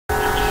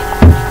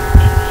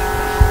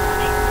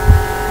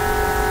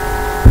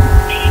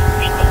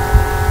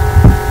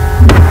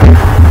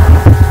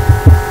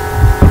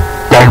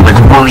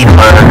bullied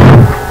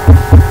her.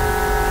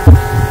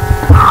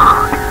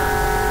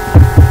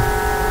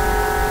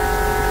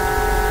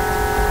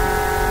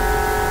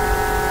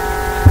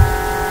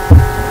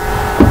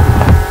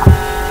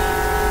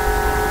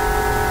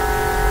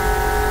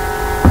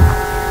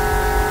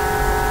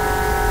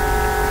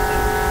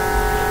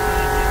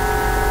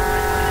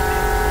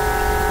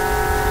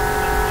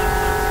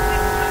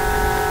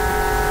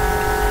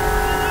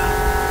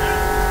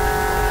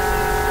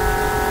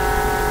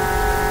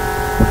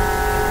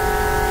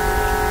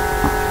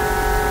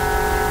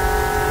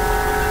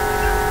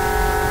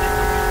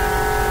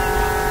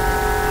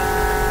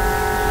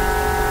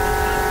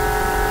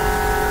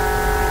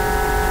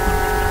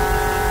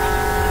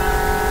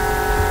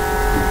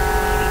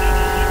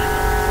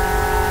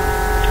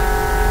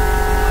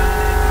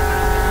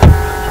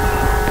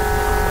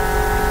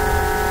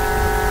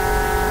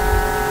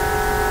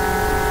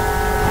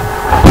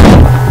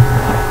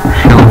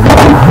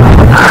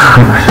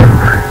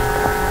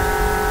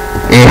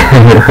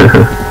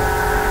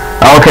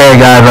 Okay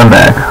guys, I'm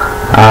back.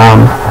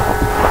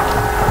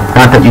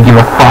 Not that you give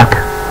a fuck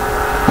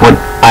what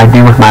I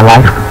do with my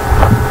life,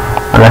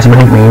 unless you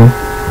hate me.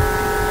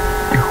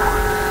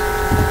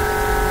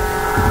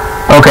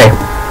 Okay.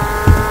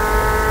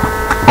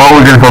 What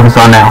we're gonna focus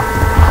on now.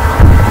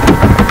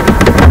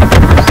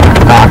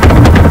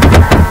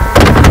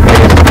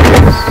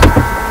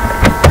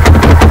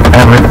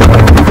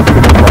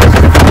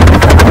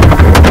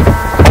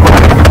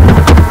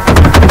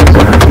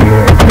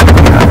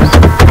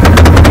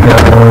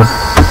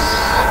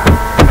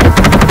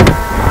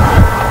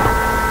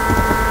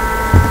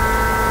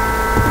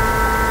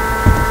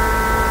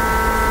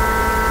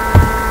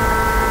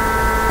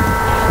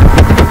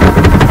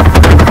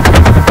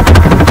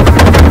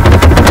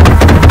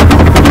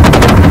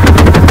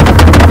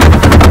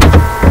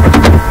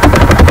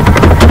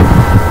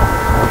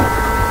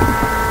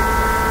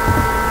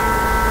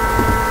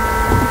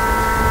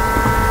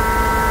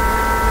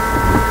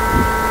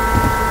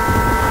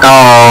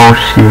 Oh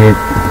shit.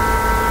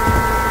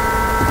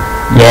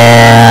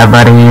 Yeah,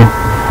 buddy.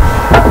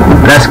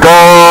 Let's go!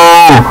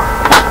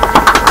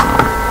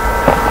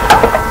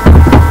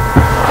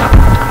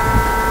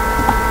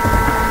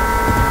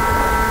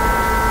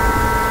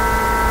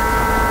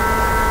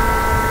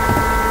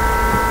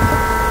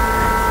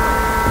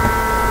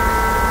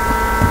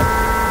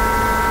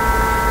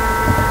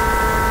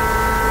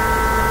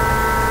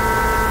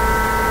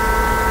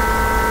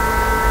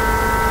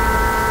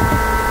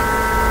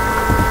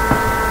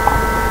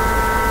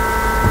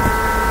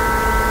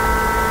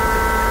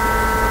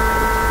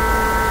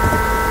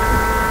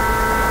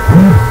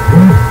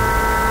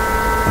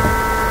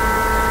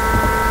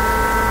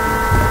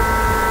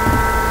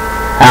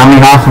 How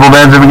many hospital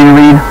beds are we gonna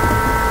read?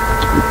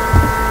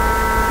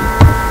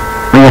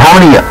 I mean, how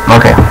many?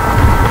 Okay.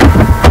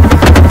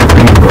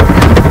 Read book.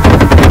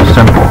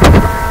 Simple.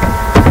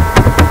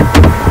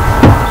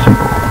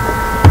 Simple.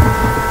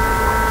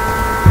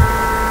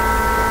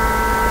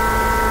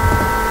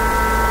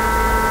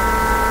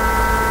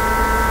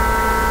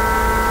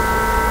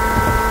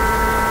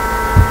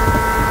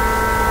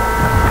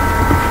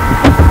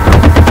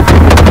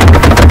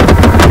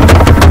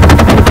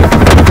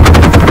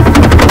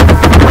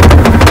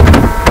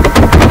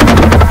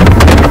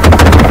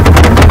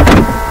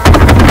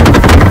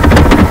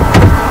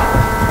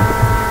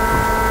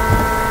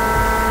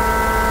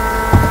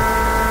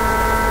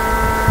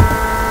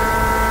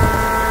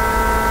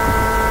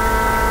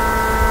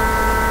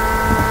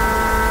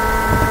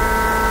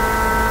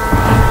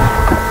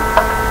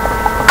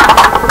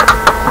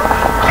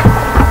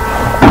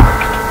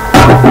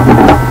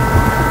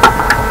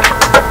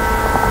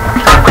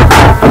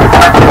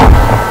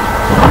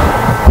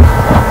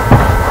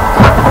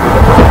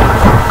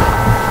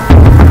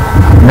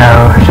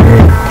 No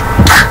shit.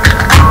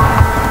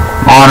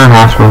 Modern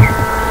hospitals.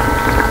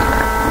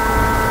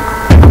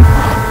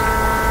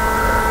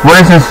 What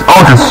is this?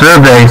 Oh, it's a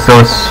survey, so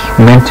it's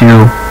meant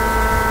to.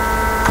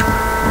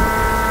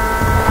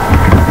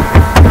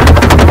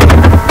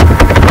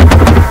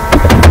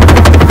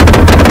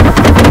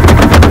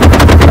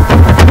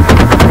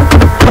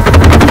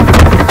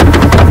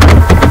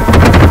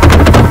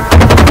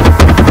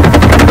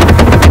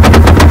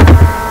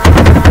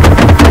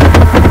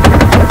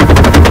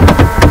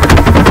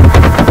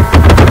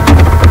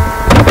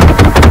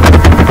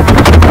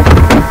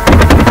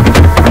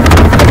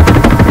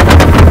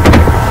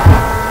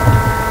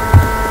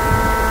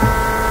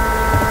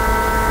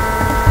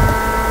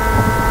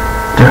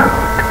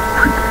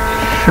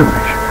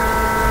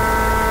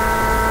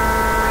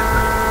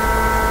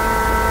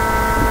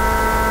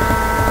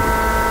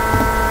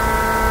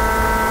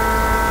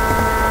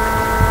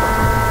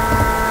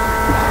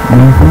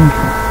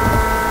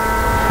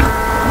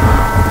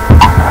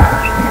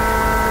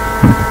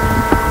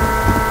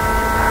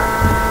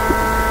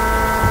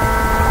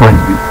 What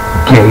you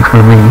gay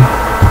for me?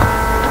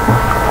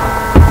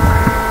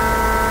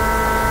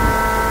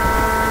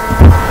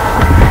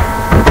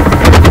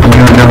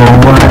 You know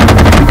what?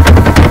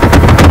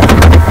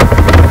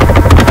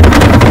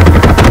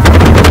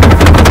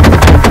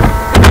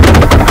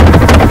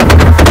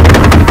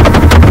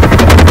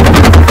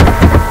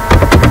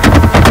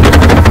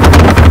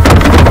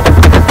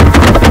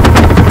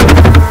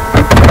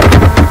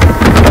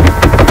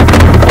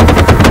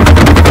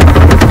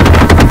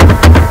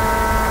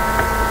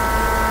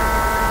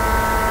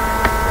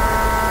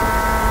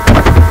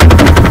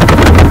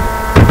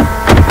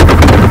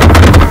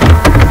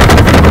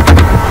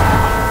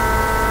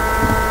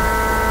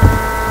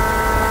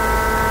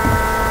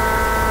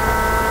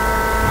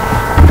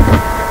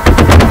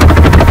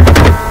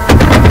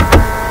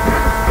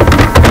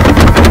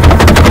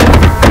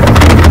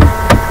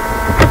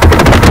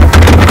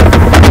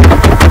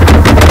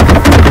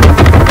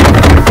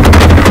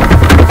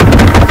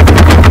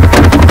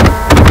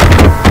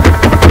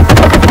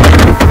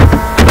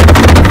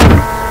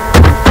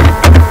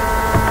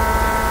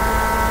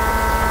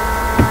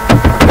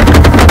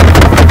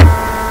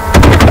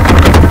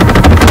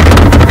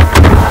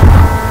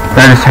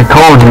 That is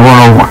Psychology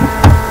 101.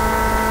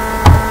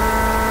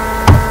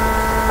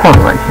 How do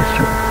I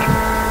history?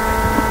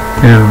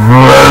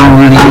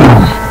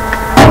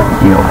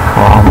 You'll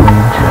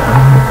probably just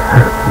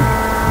hurt me.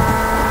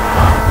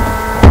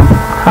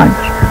 Fine.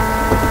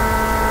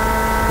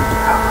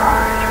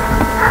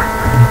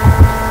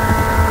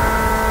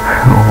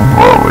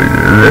 What would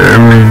that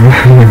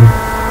mean?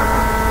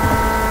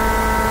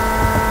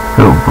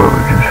 You'll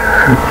probably just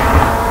hurt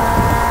me.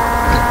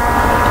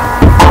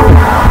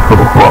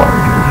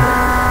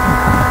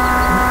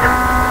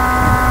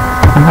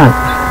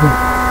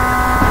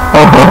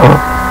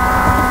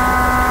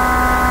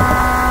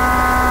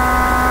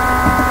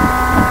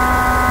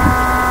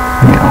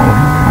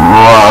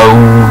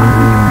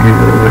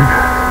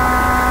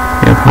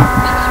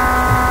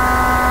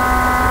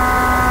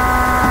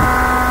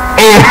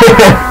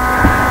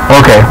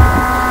 Okay.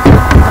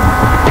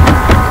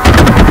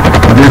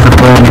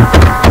 Discipline.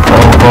 No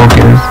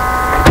focus.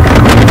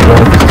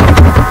 Reflex.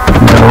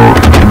 No.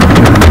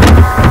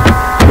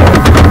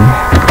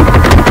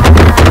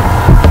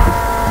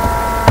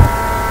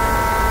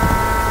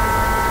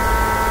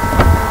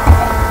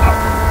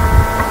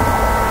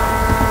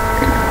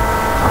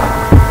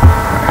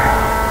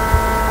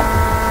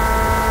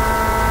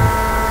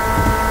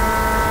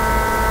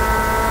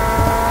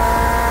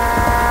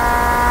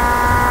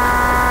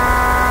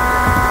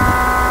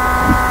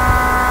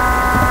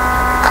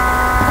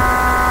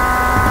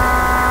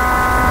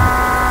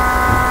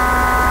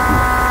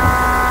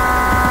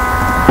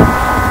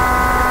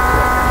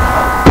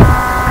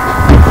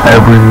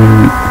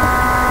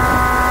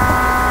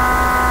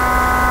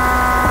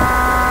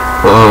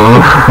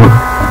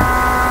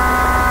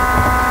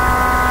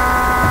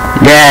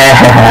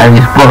 Yeah,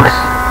 these books.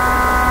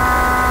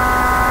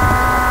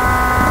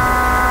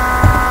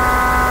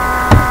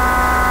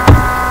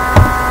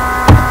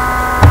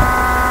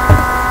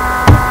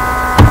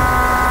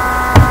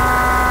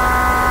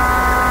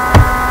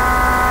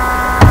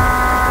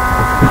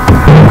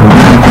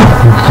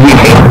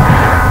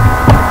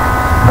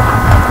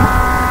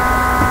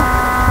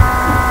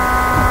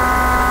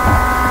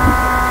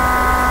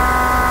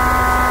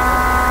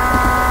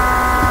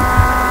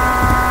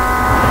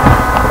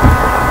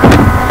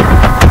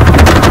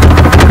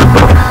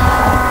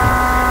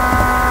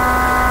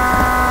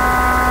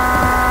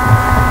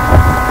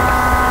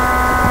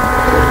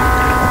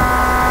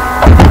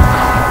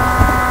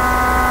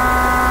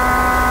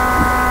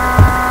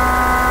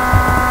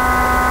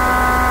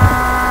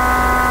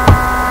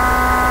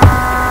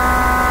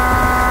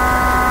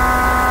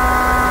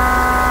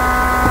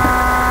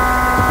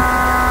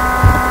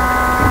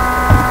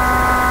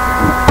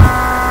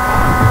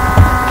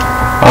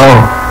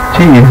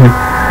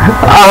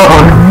 Oh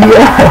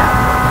yeah.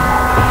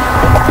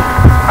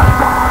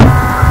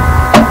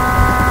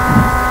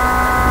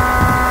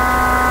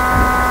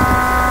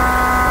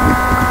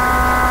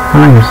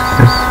 How is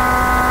this?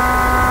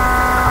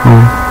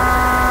 Cool.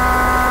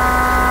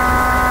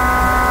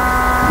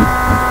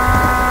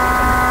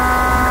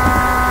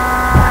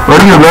 Where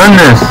do you learn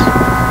this?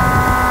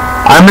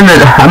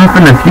 I'm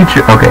from the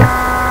future. Okay.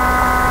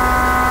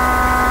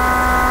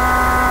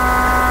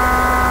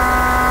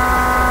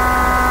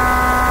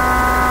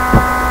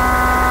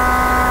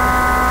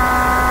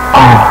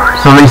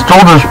 So they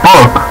stole this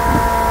book.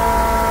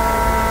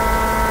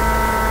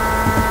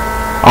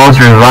 Oh, it's a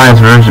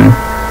revised version.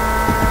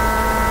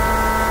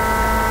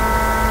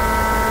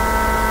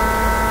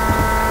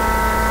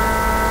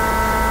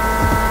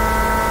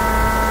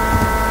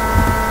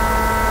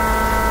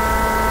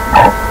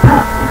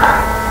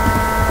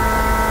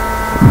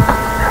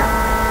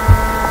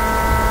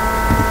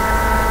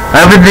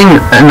 Everything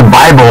in the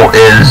Bible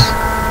is...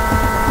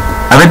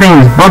 Everything in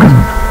this book is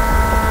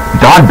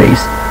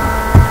God-based.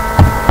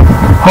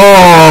 Oh.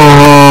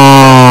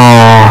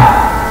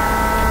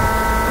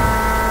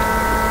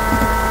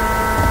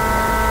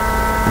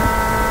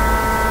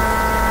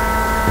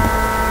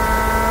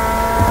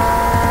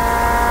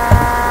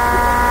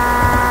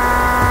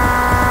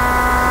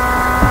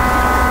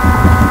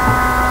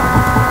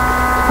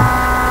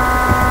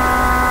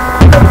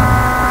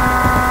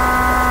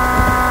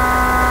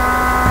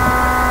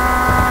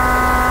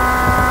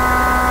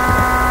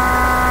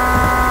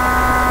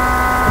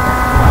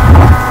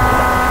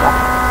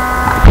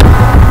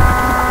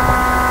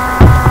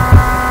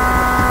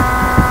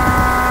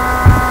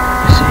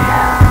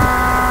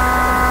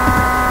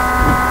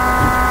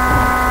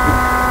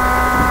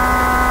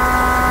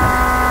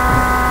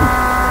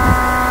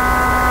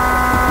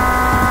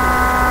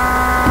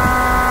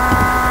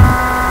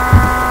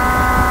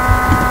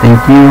 Thank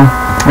you.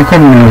 I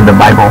can't even read the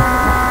Bible.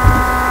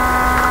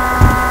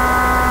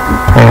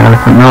 Okay, I'm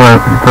gonna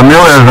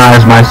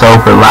familiarize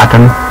myself with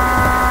Latin.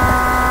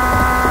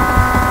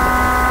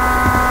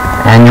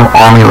 Annual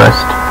Army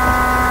List.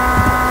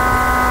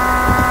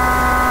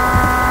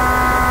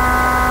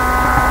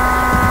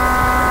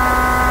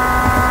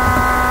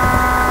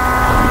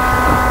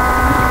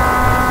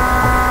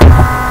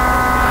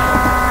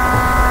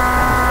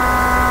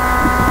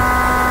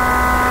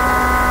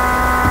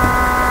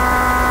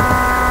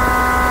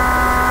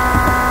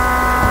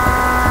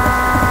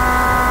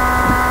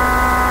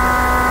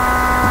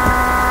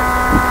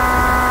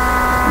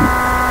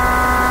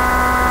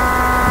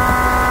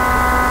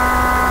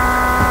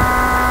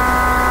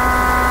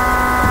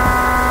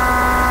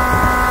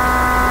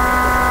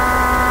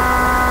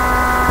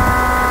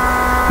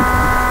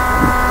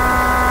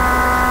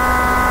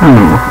 Ooh.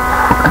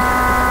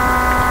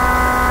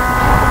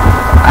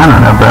 I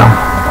don't know, bro.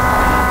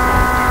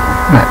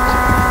 But...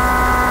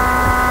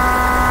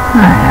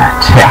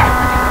 yeah.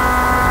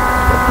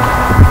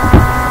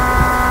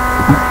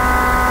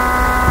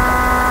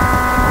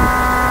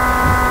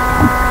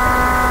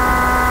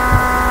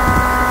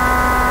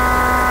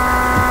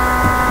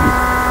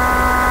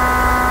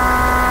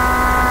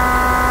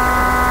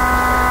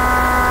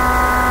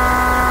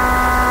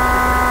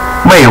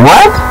 Wait,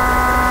 what?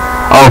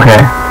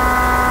 Okay.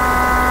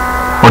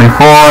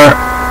 44.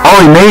 Oh,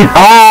 he made...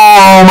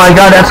 Oh my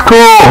god, that's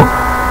cool!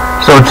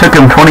 So it took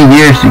him 20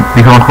 years to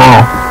become a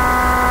colonel.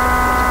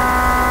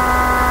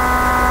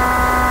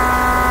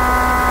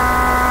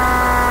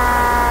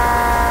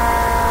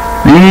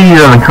 These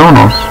are the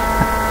colonels.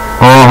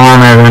 All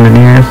armored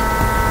engineers.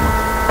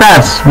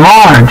 That's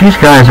smart! These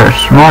guys are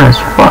smart as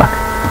fuck.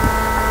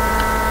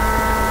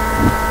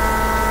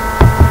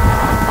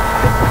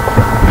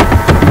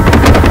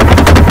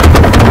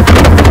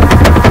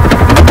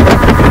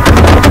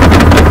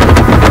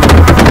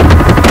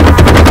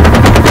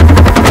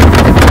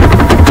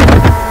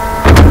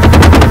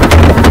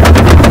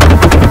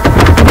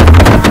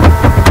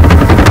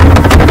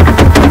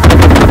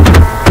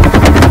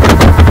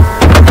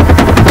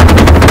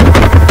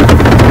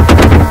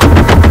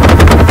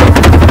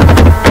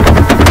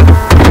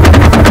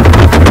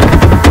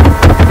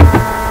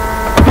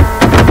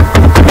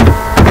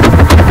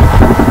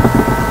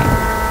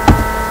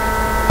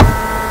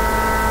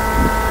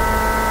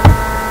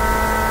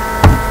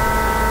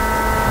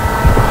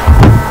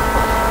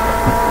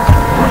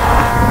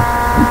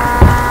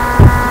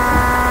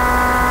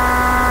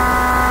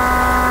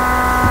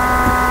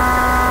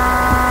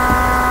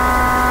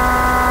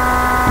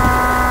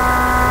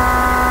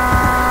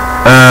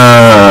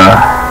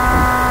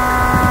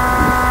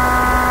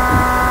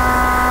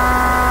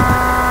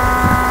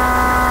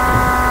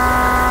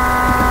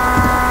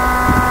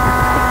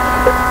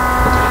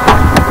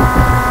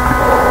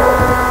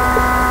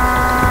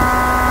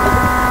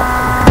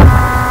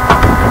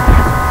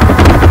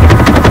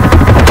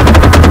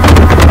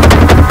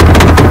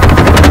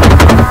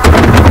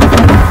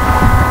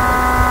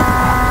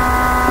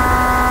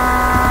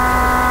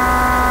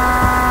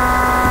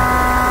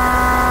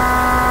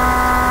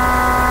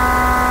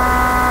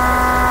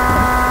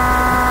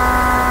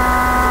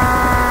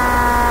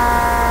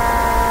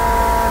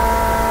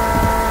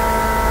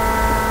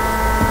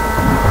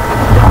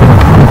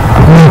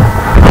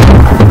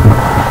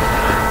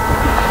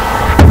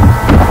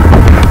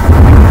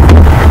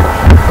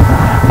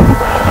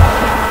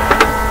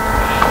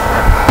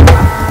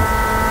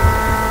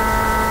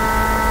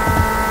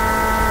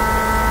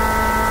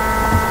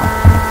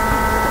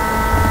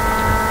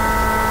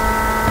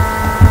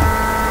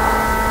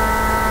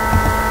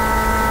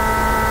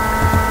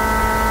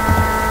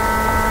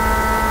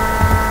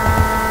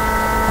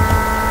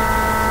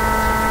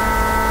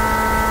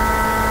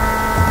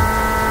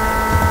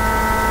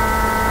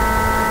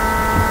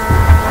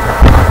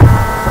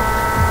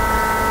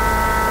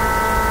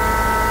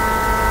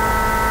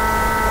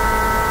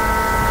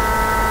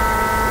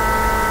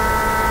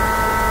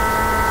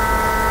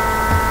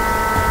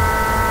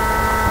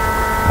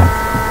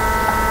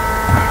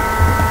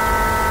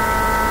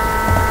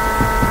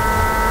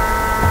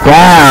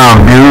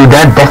 Damn, dude,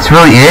 that's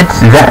really it?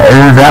 Is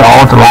that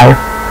all to life?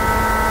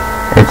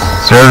 It's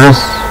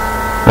service.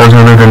 Those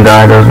who live and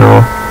die, those are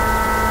all.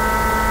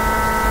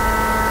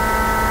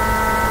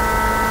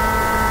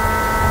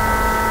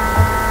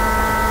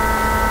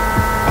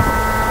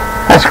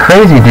 That's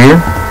crazy,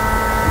 dude.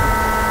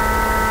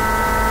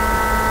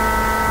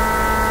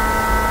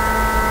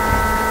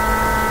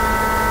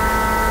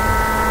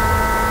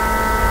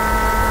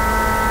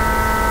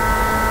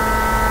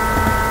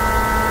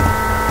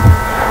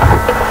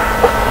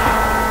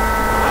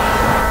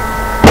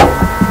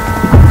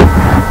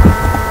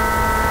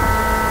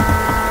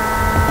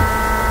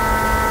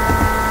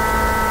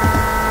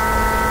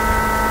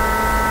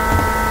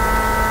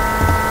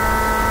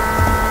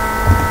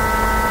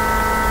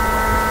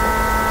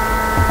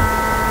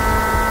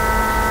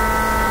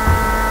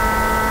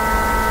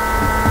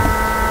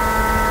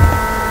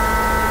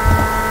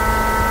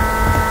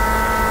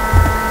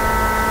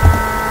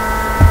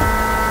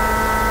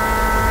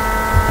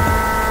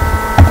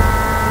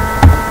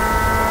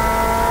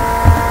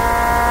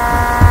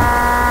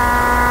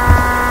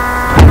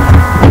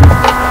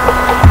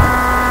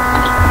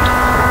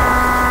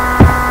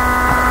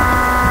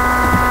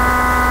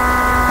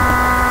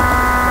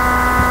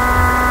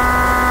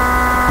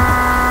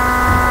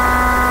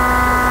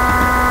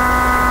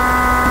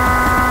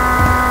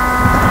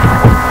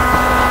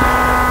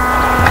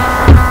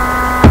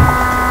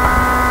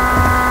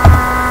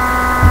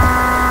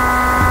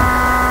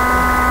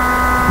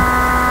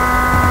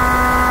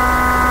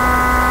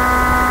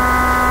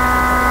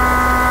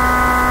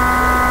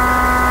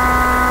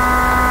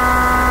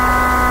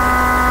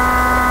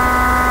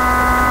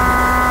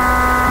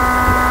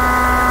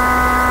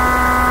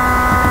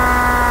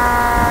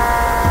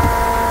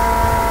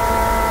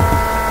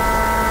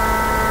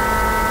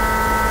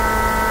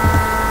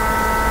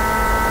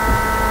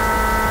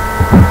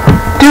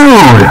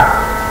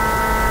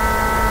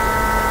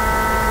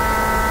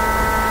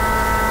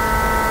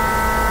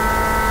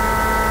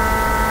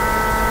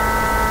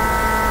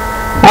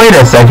 wait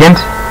a second.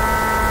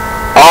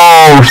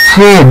 Oh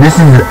shit,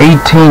 this is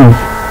 18th.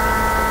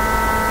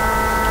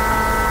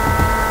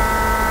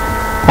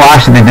 Well,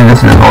 actually, they did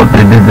this in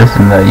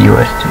the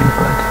US too,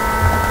 but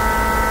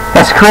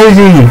that's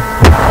crazy.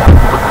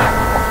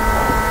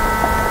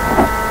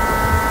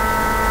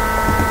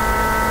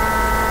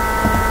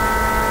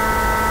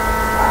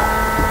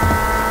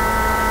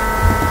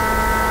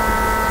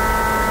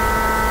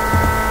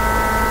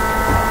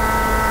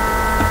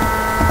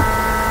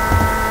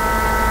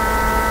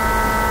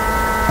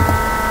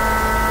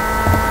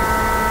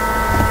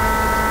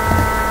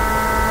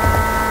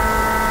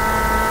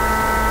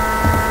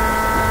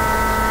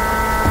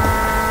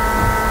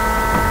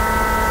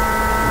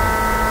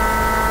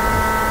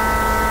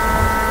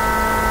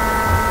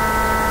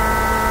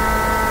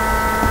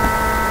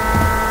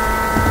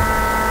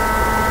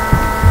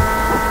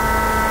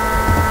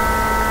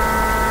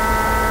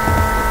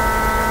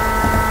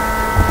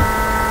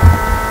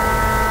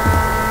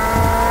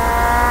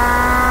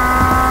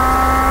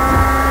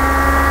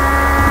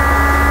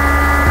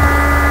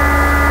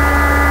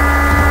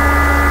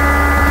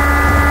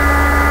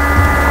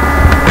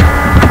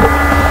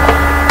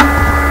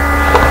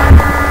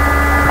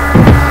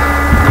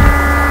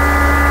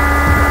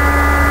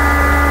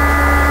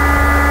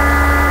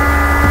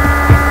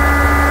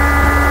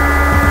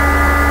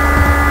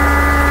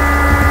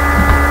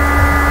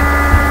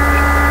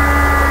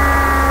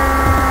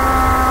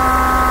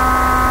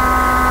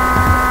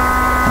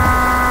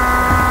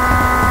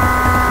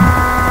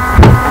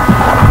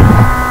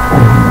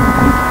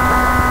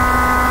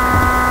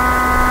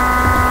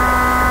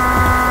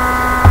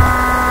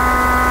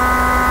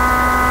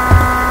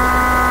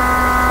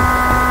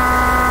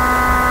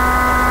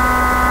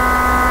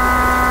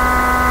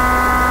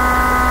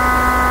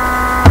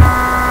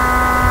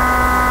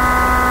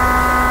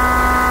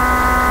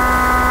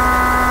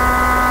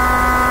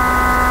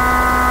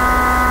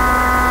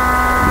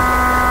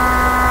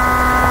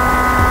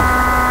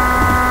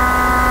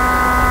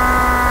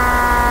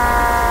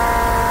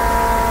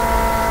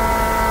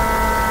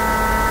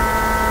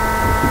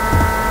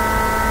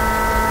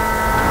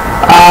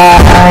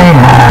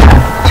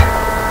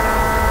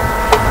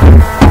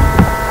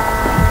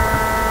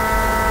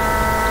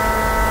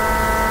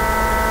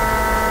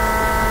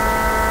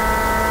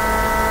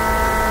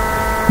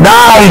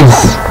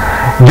 Nice!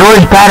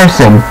 George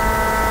Patterson.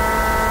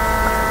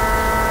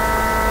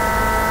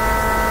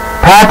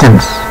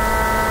 Patents.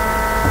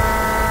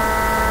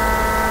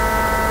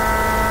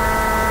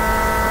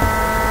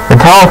 The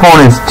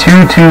telephone is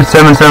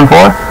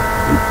 22774.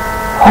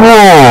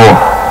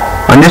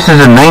 Oh, and this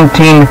is a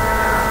 1800s.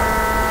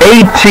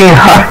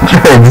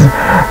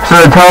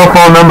 So the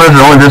telephone numbers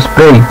are only this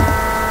big.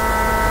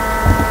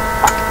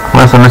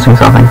 Unless I'm missing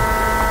something.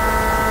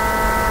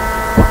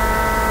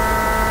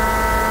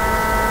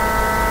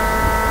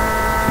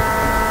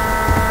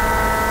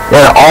 They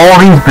had all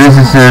these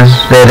businesses,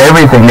 they had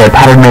everything. They had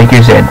pattern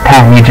makers, they had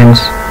patent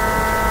agents.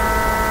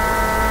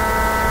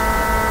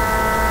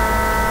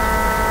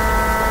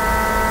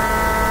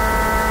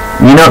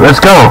 You know,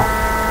 let's go.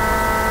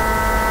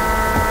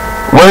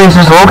 Where is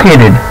this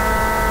located?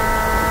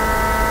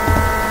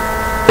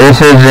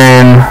 This is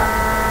in...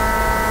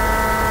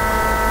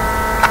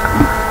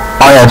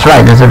 Oh yeah, that's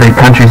right, there's every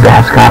countries that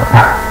have Scott.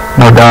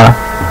 No duh.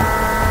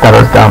 That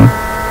was dumb.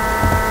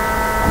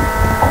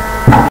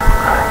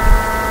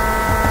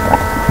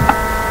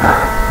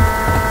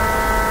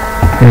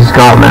 Here's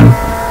Scotland.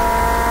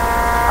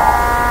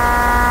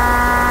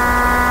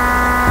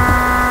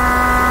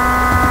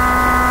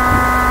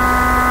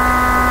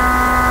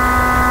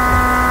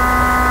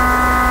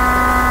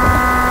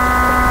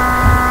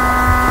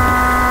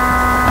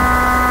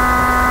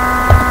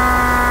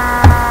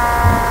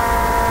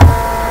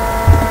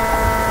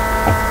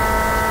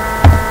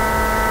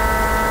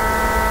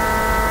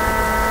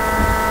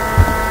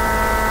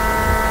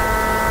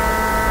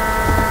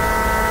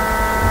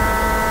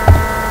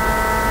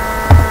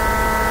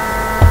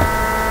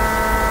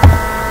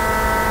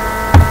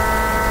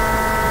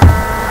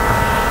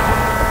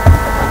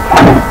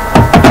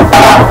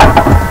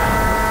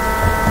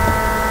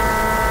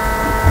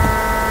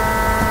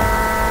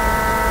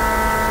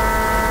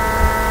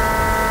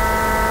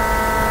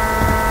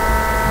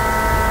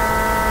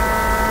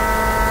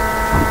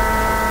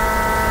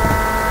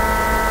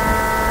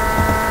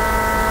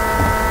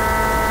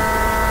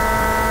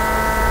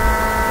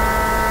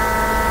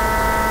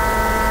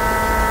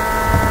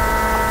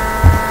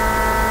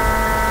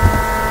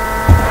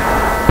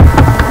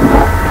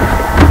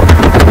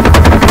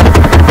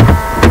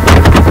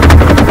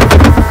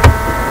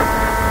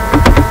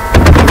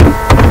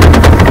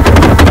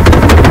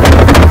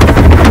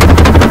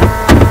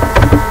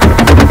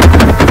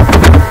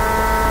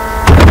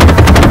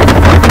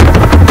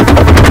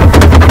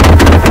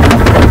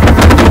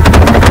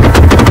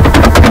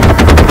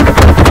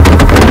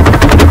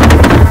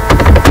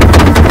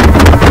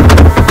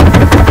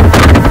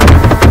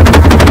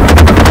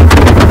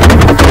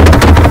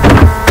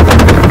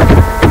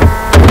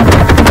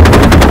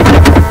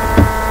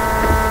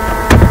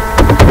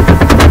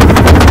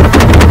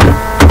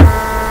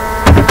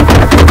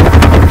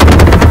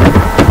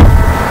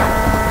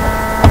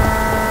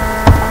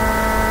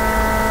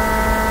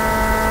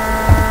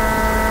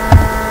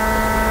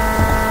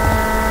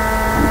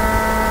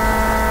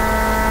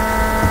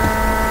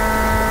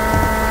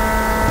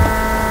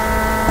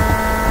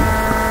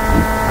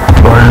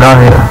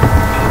 Philadelphia.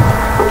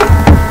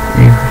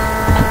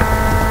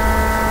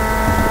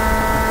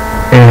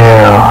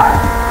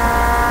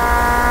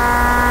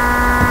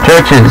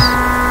 Churches.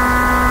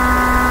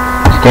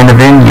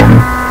 Scandinavian.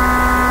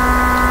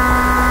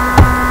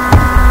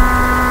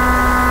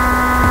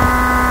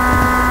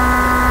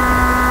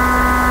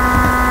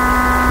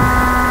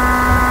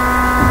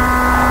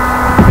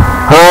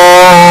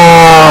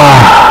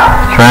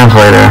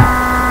 Translator.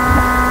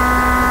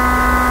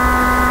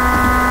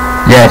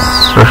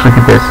 Yes, let's look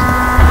at this.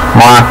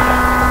 More.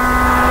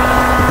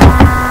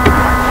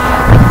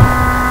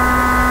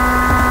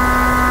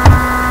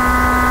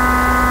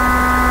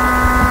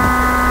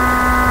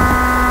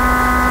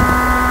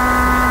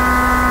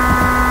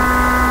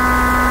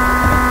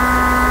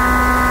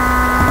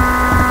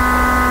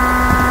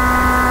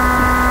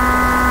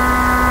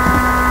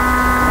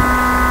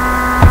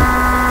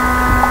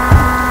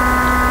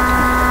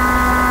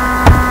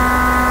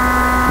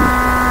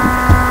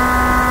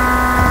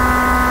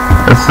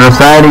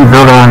 Society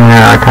built on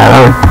your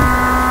archive.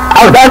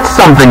 Oh, that's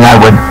something I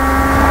would.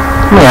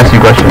 Let me ask you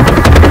a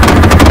question.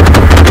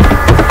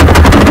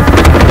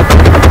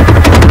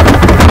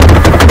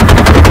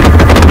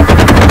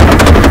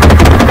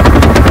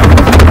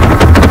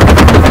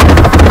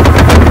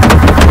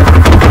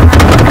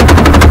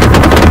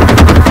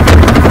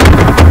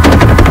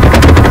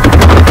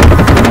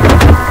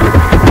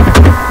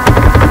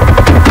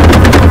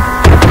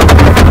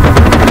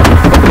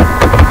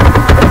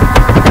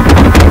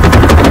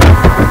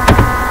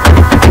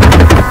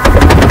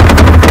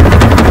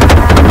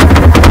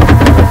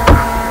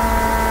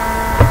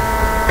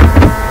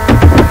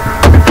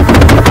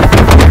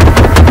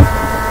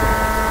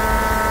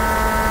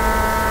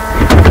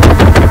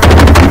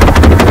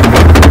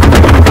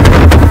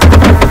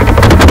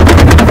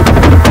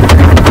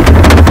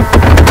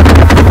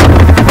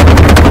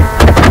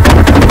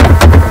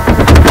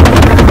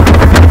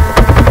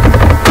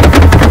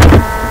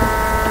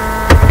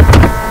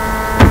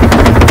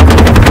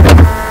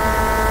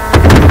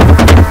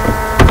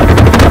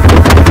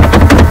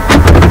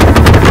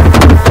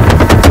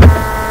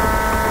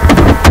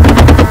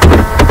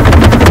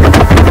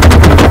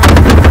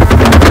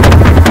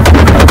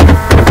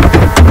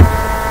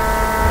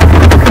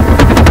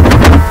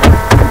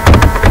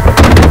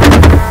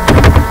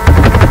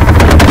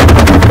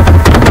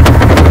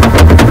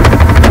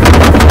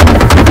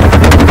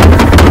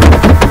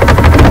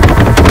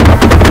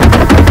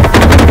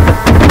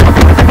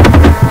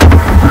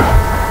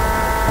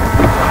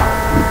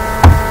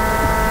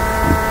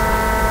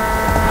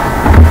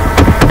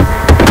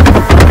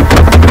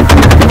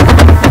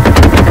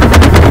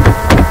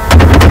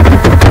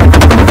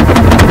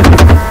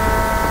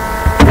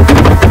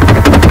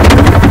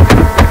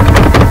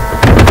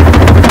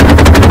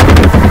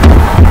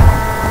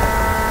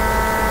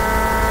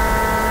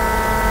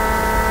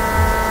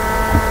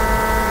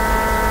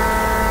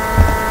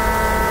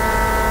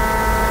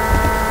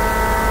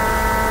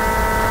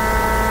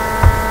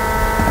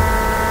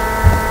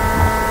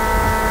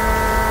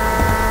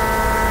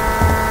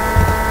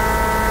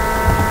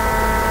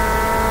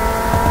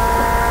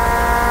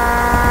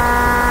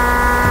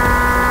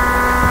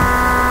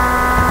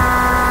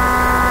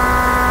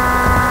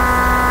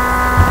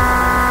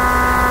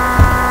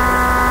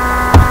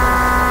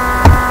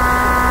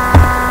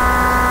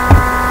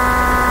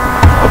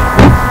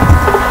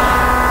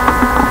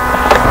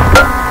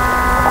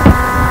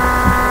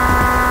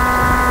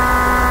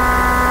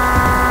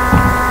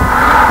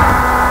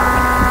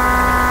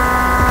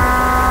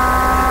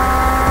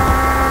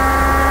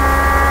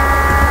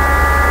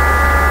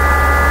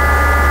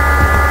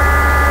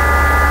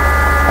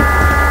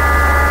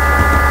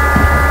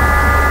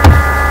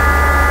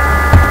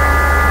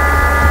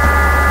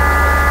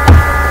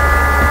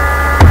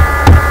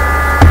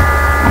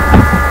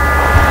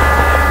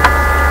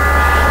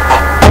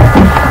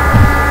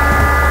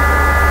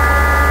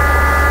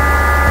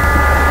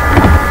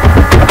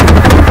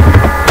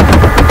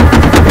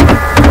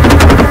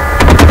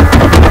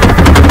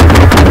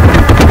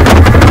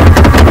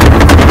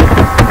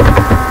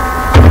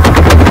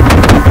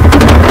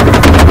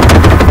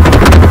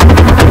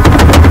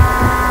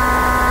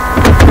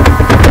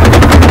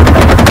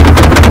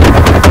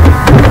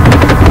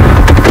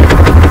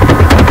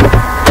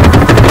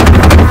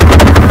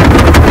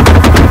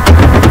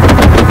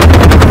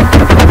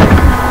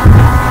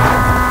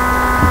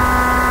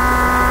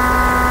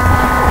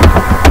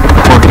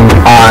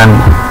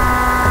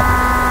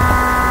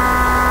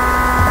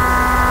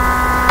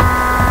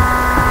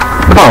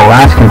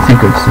 Alaskan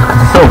secrets,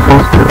 because it's so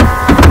close to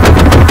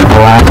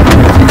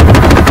Alaskan secrets.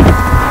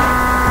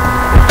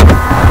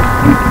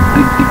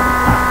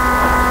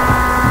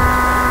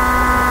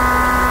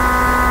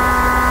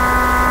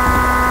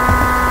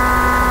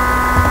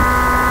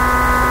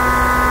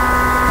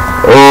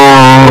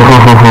 Oh.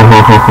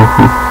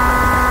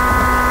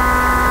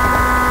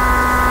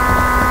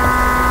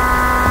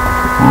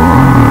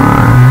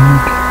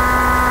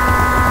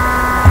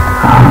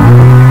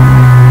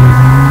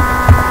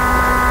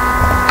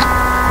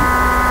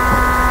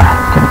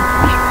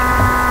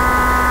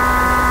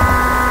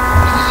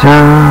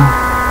 sir.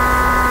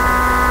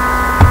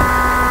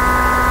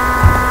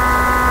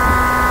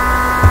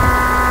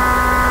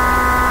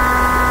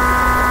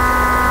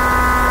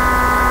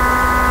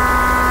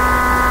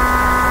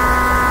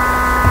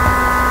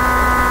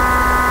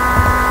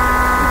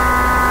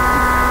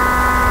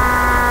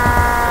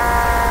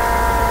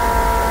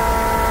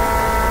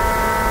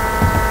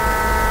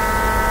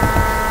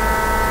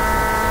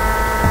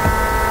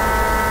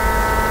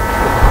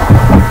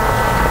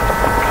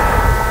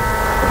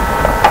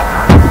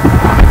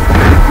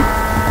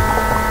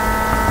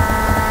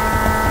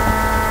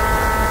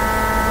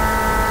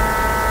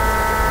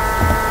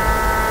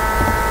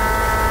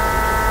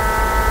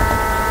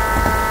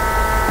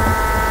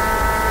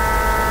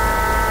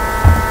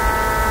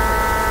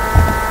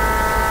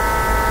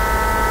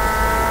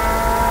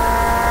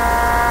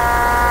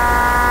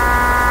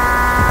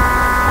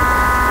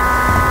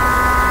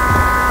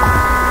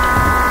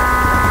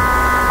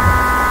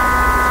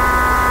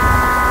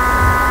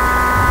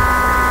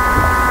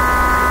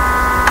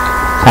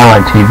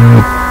 Satellite TV,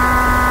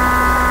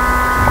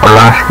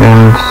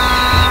 Alaskan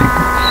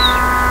secrets.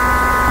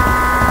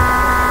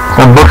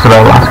 Some books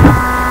about Alaska.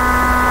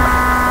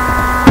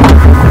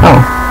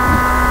 Oh.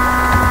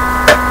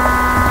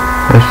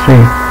 Let's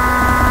see.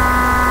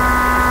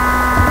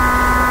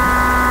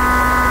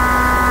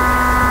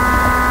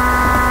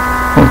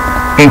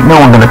 Ain't no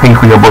one gonna pay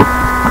for your book.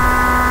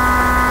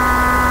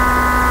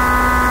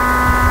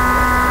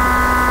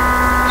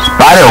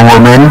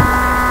 Spider-Woman?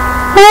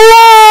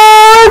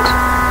 What?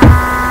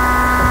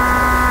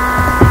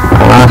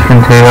 Alaskan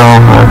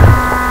Tale.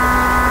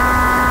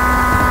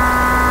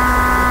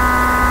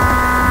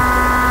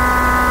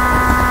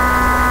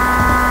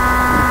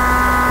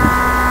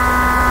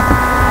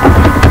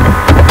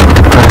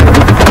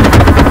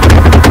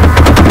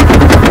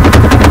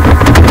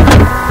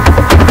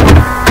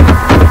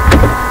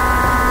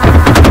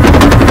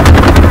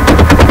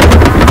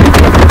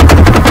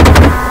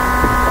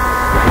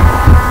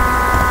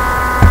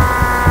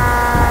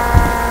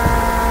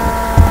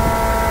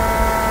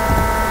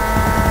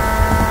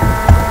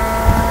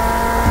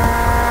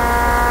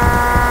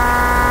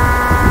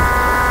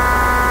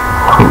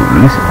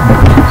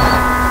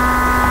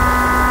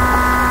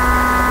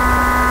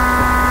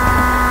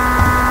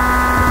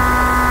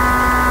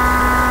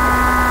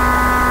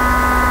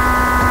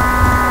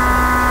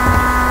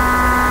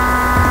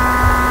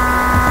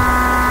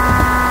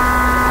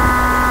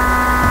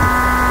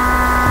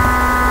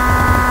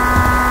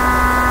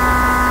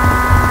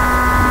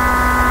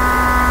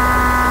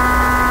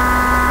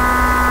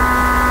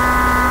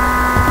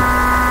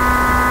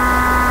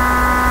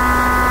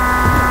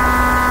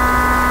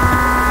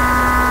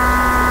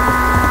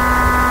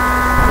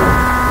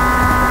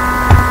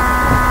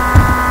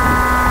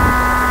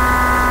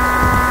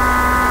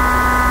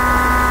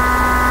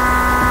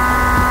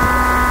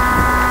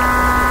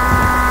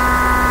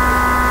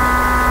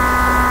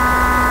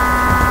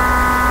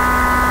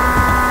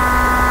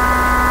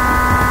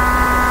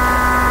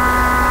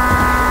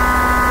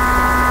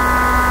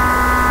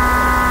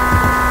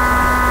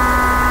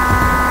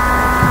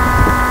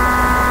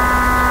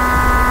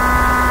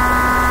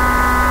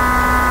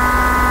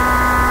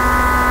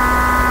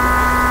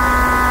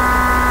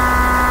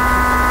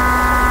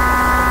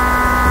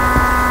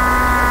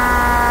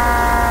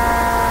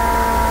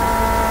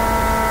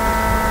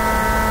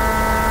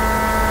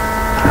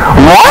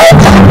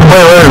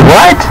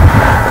 What?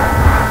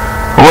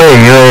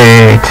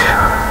 Wait.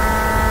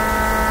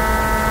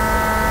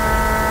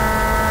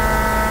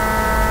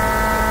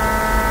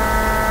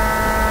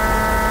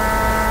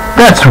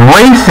 That's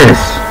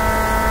racist.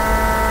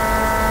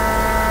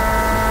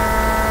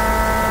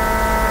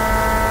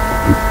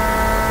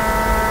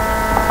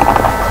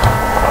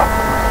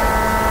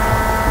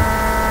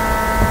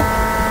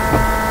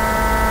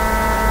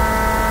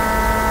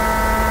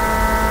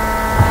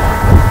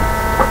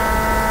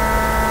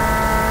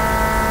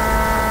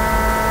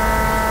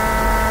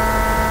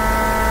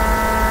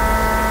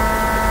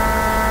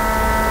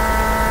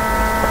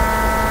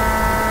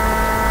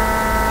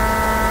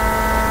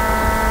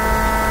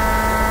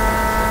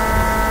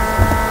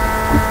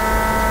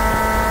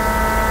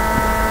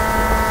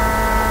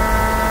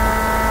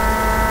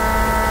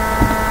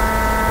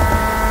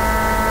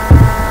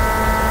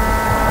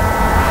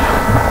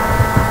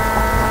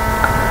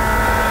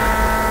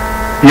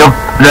 Yup,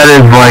 that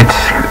is right.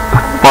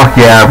 Fuck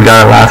yeah, we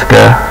got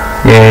Alaska.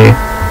 Yay.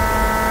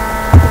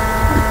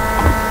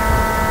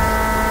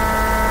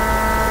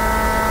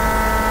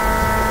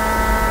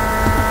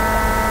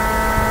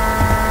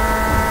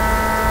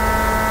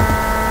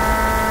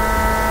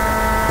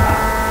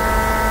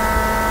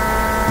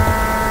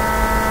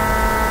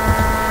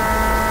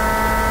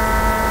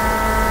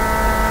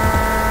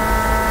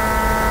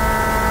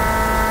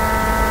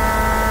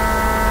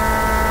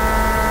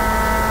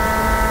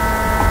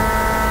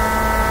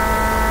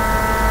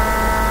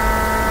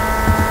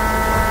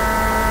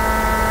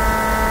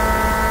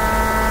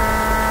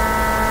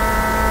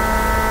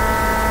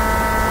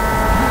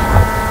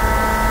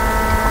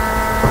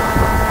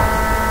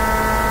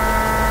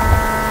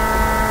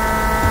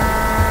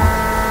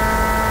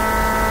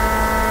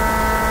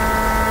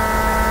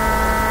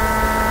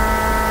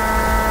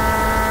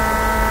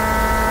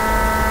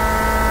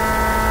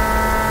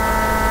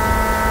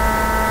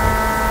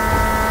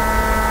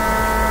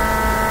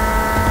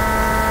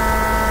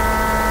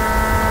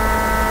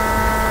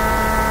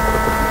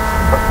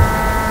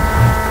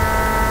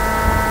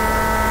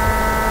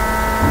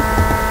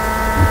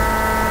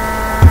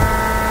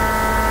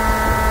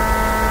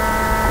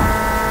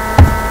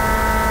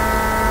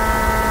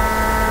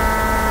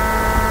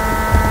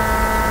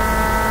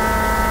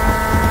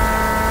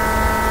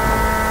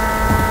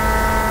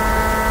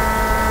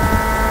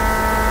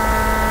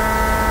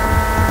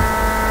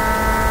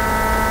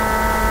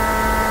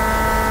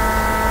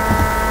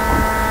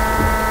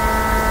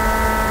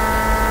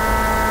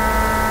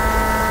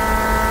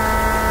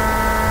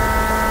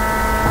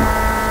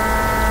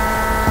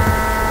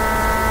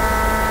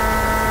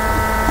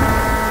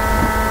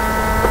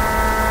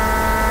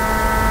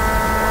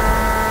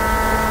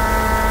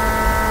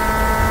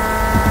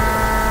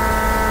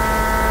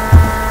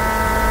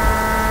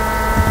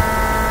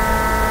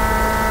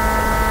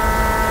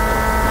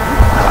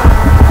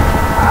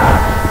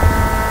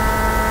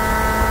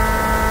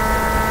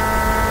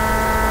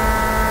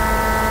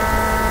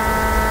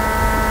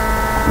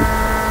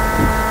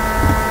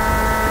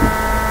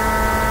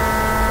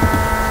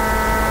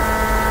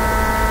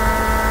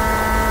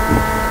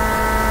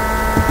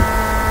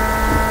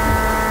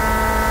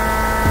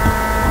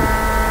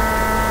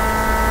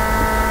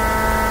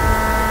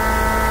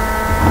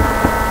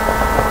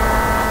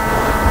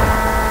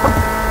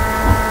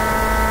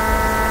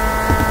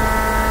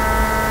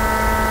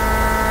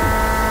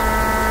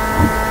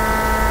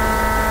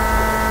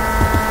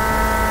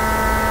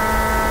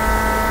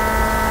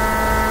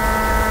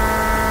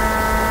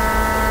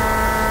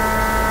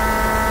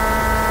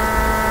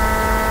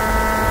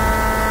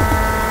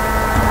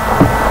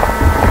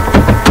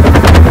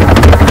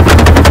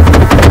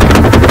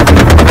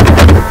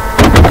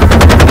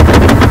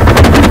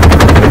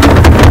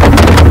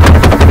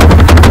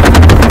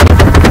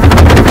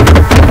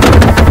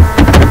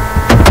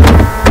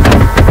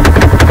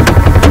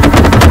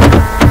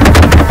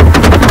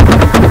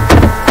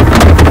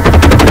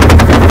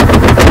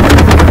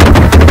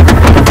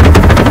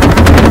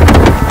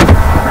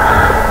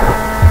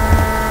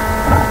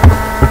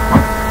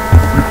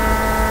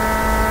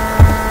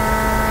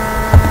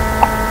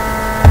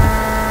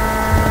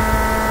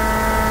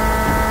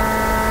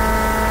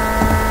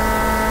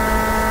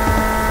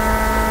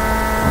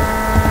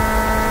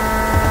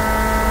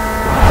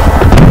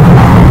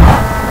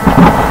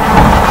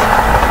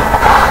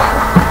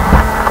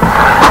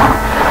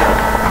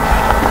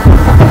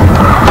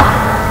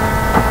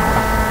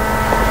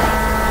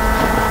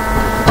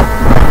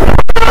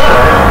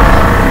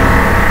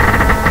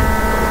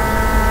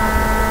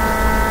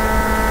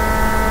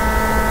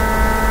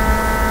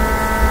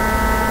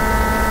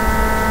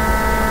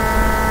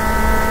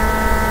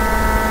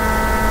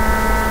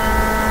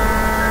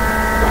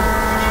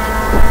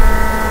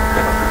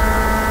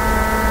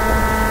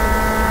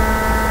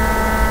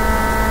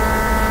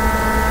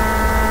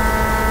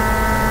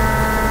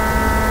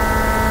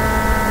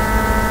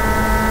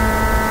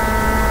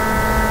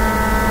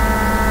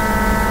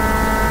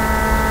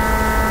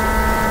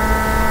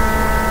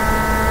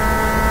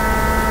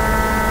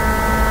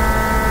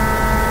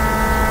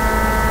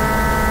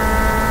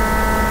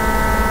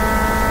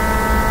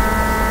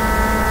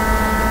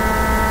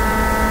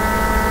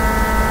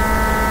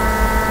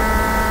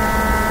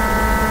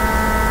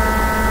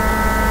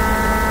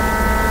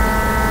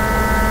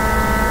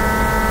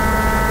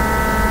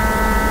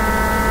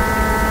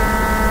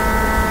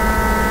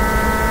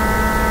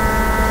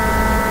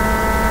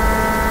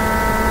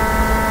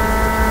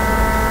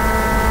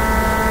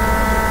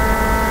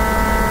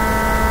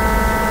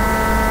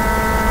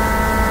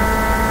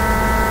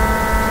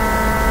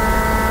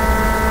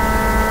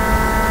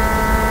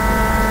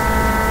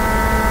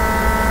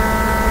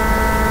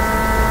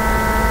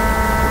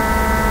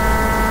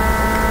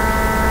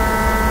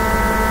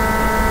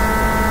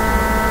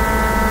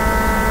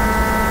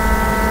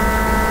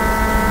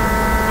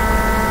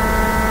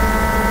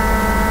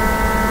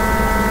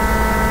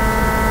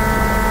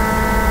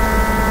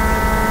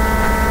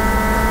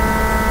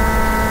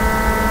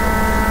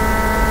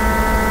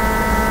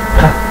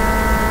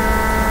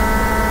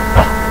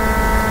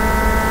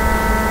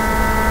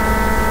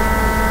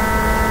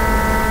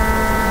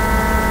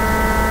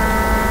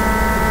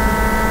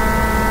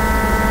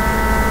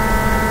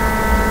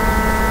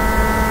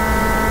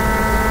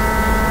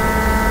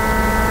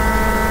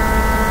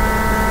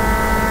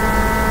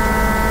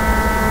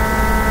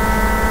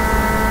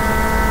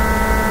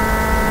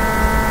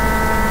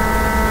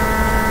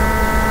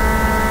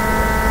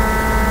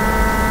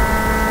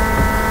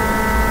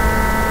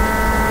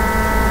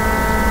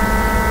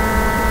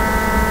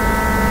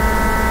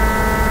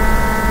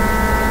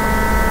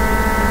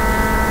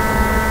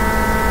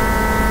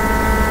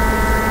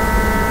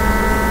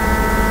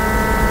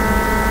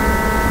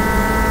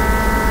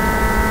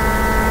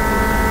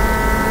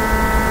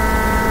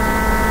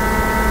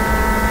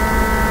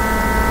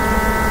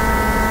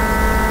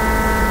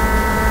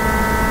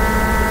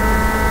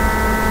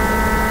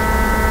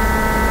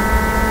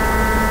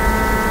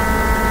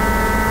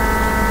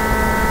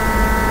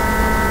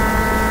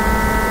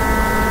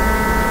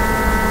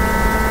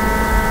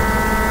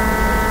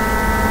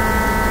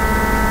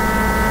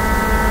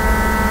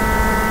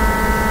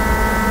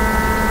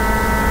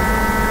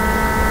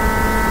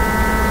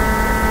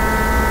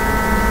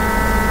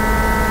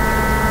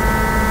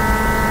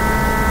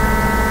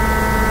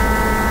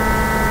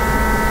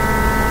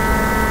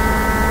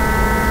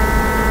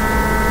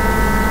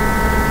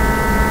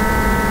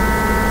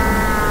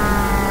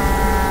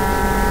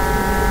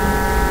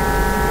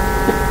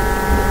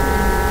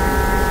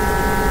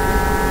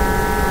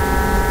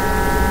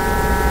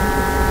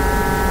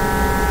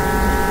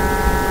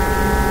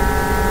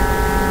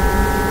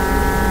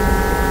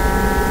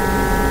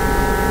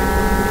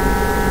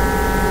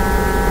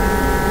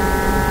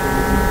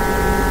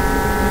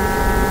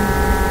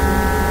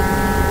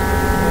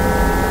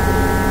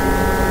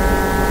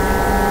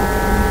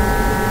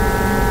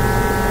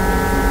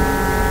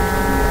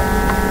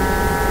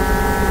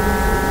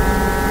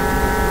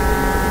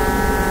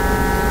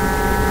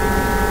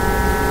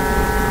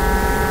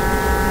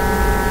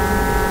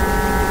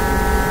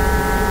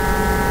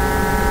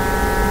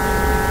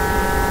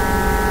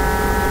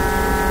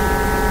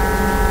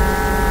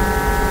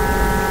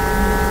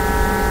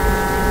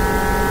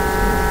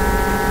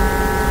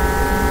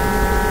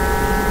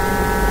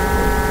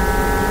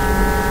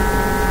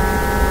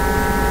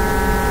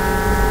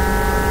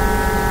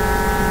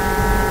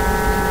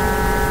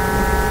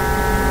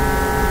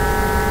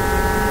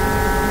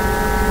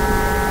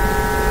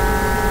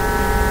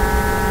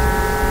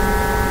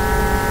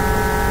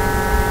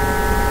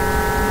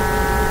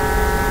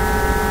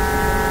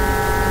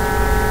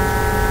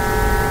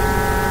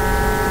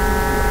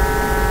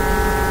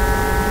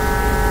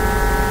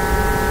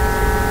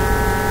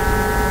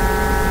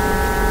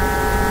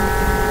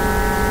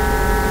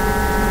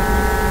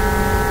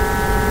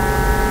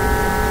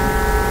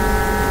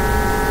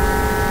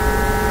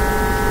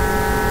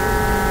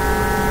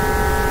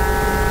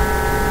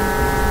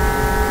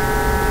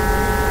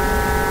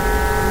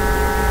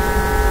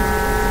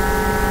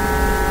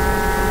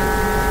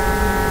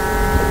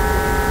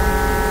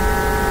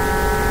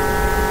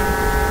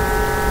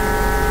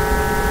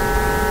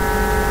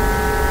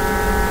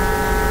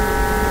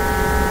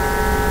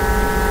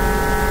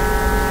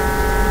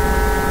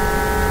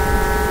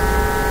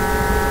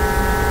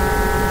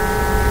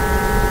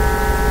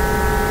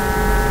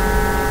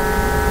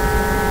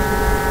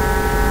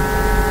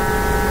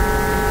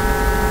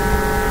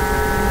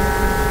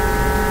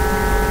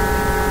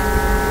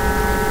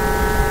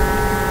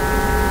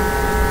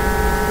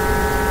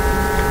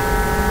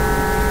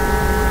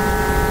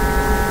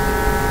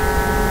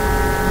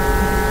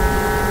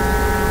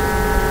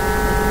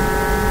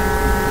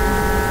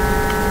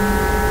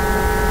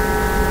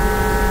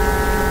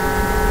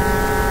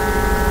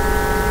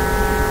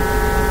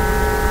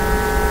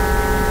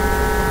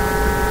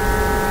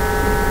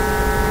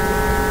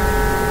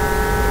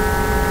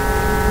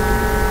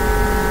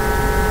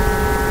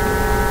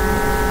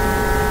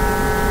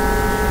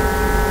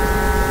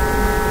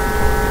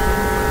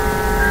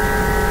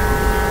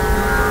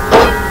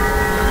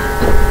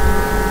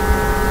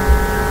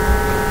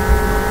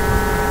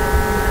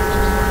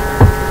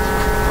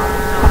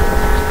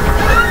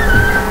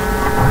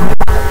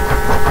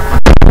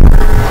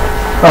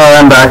 Oh,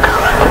 I'm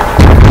back.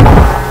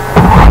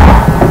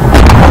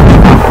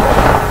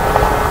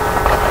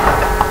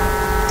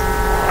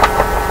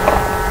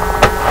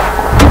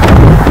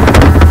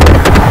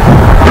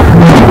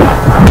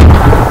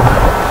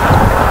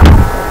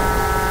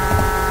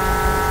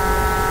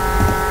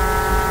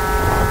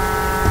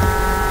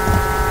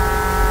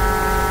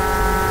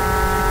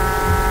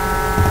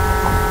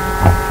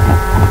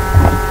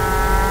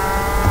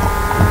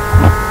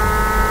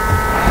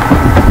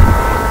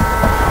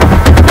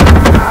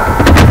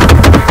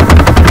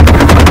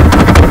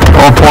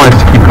 Points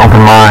to keep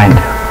open mind.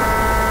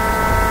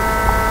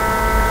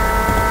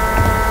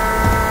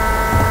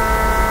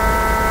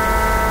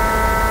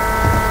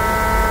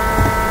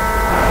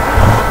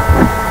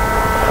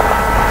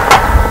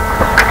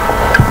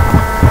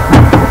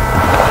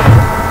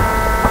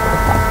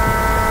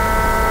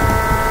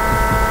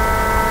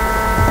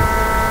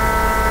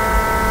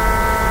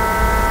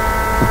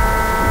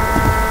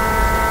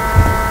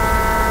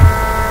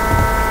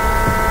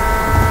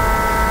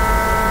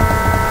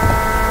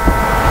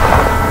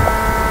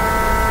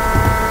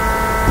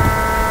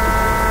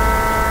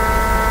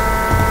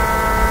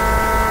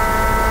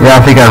 Yeah,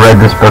 I think I read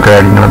this book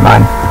already, never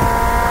mind.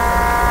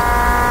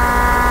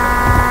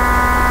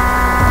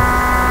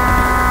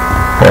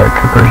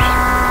 Paratroopers.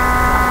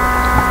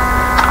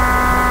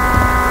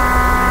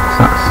 It's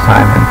not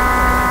Simon.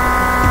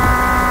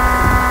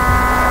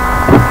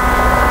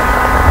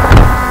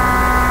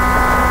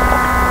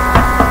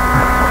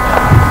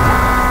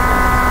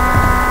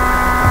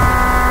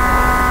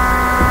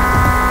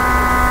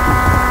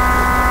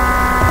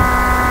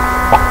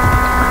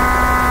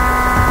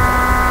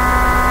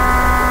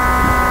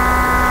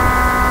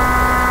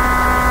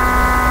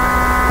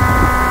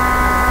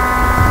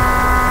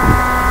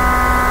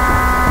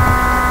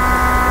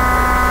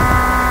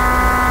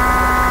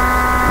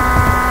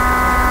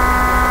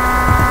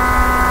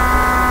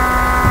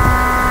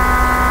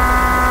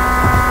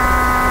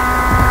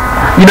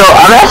 You know,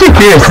 I'm actually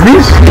curious.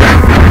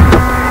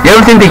 You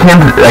ever think they came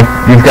to, like,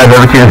 these guys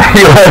ever came to the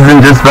U.S. and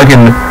just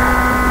fucking,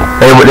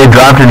 they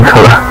dropped in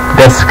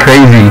that's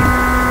crazy.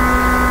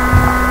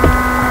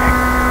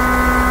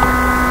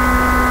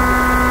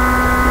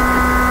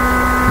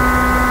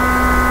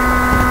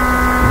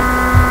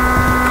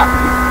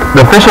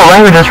 The official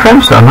language is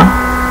French, though, huh?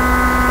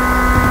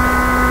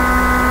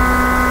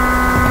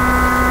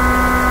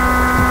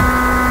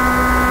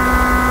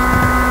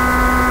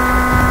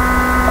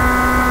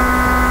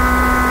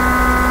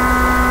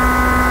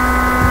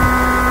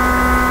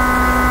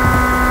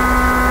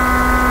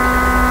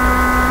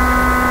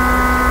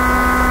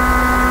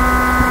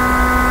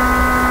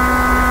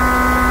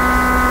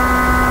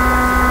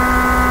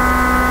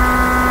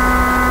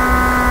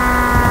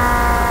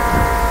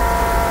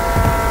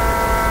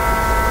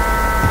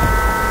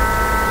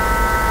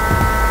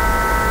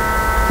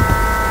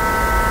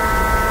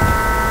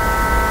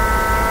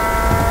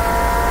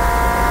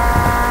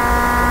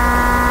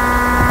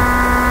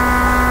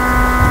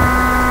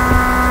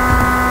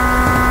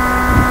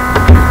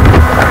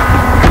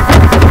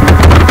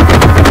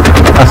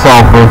 I saw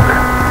a book.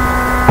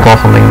 I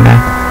saw something in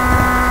there.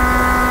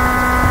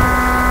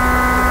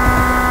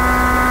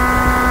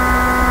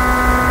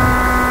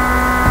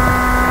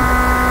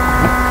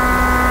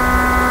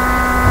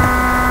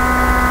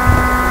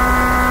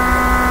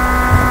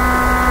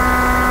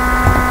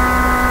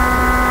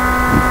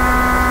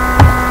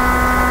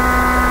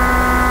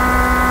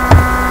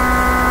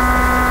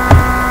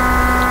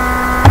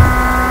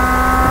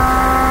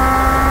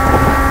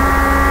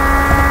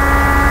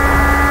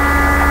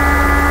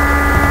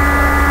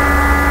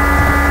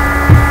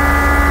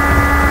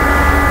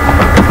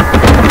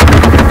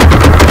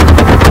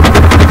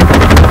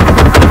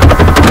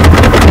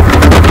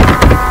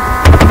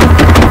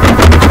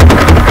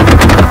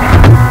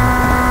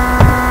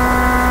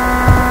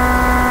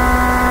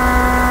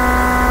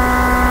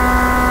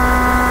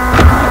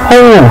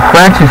 Oh,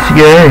 Francis,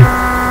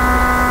 yay.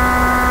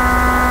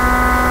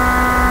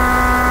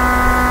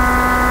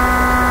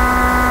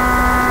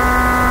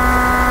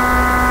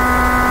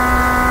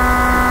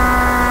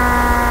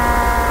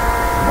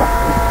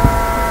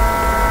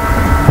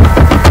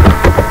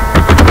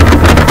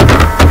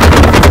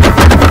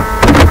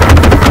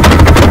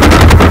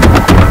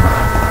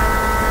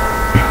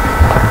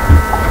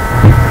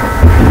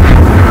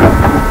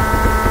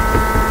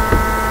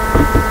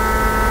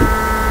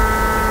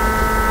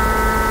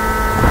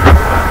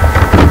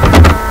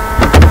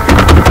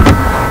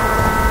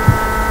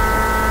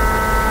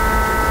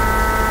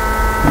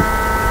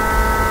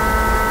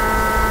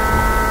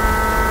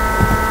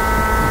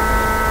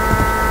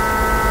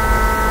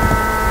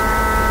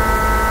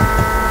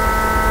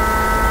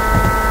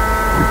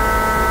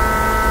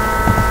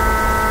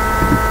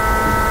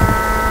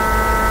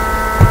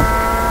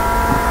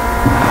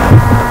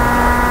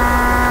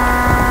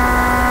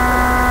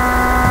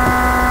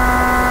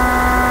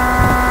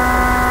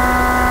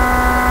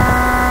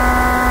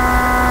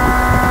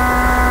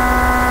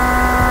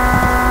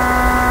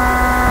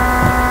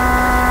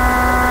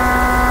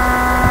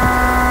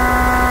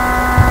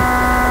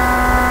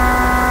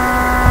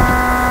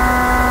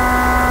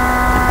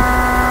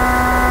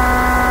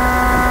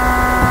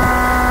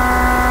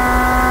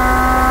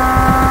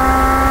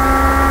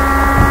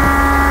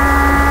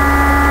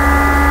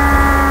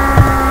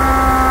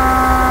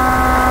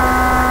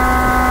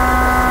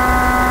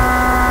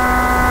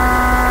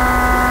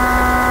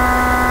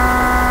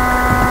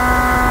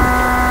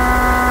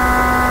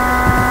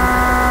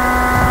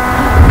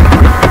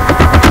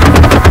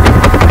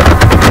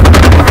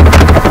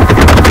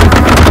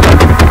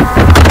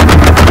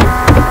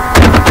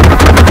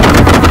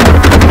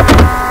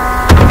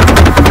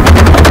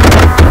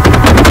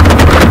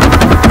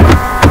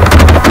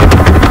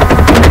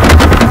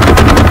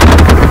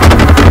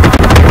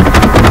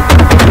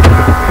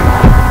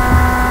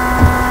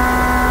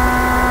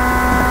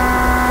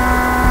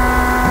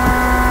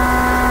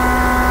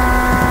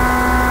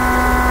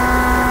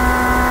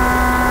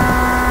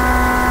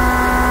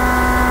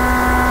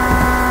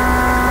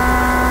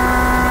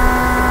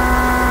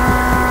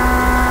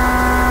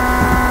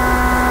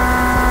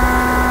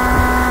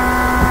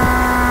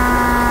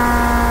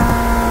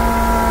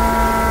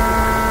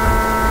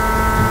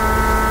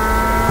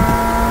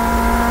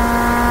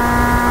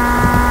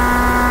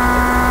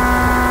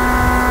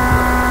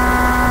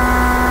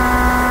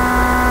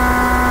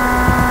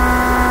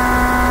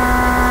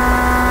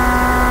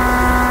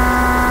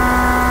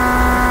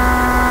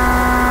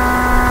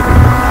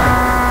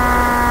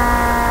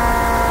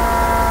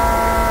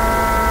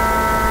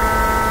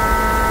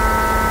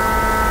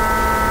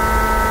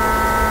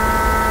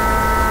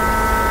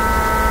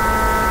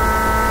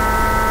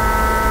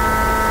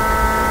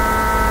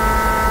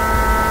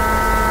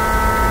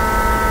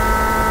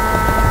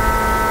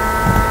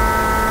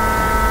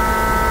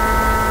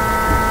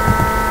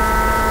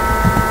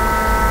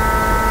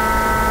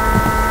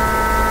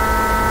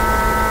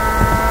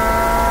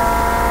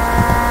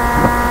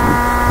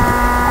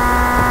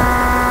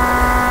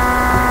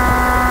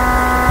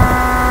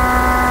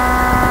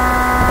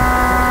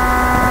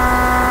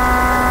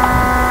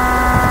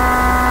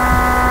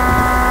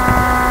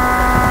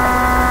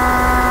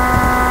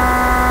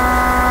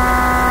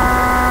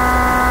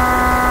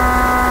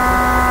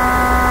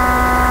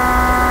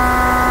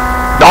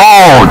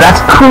 Oh,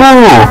 that's cool.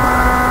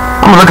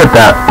 I'm gonna look at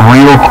that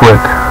real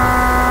quick.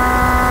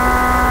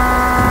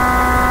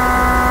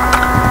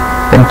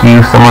 Thank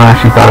you. Someone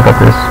actually thought about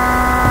this.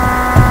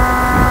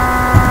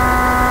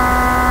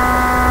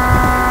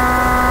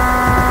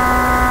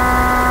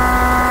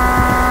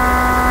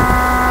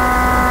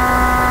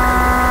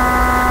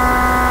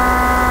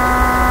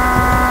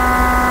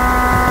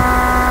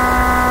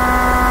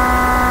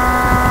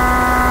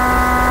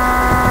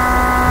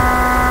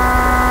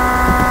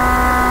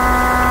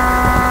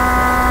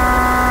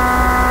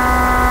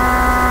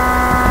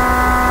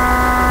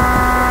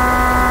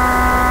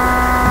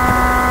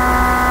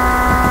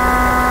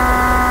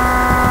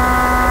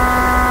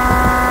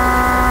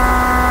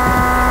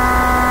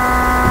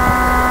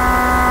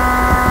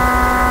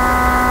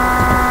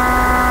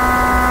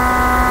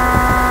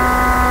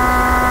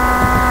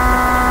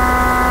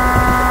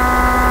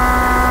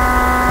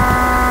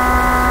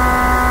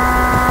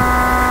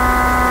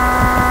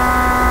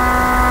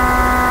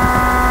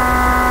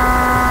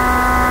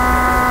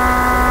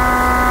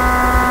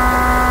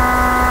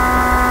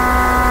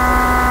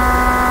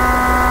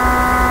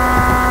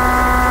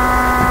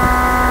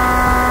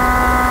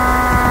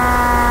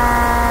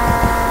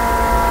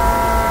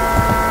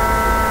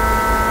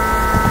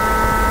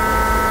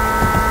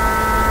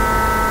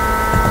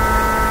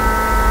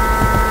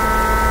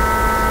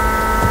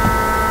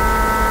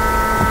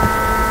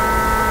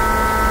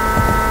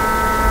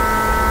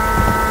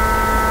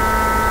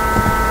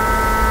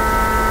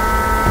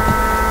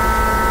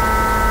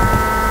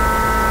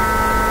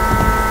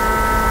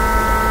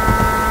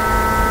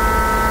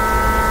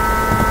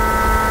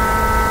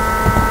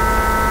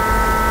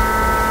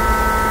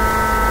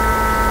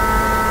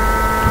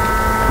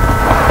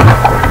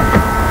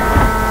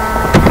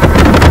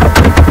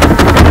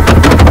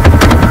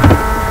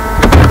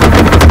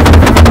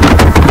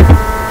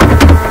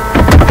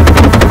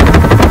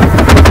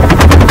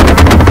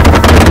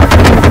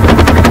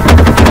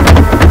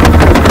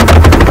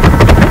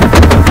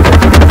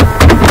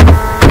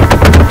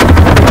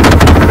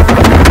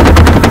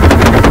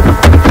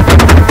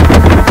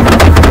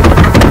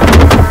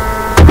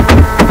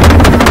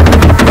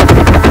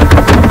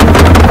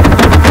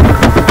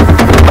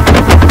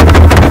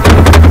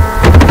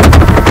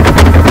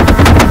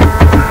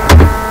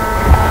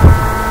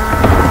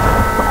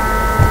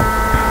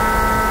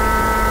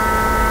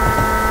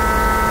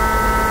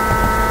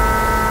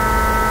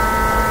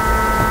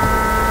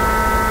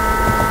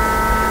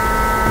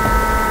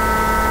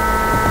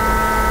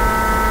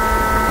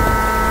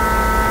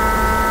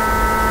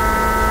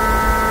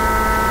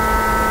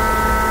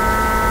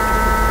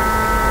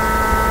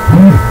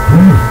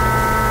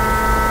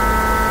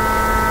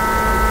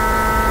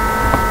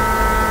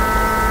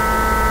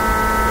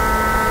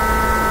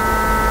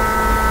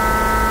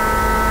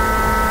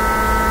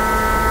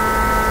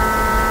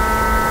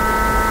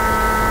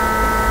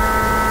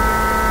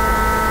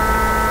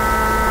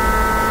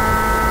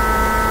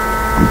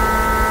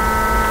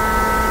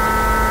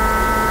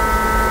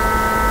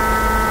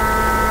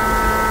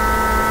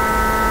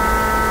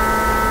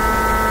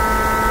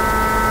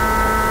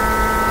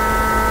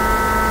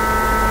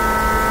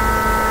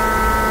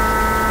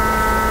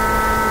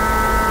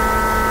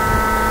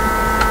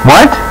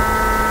 What?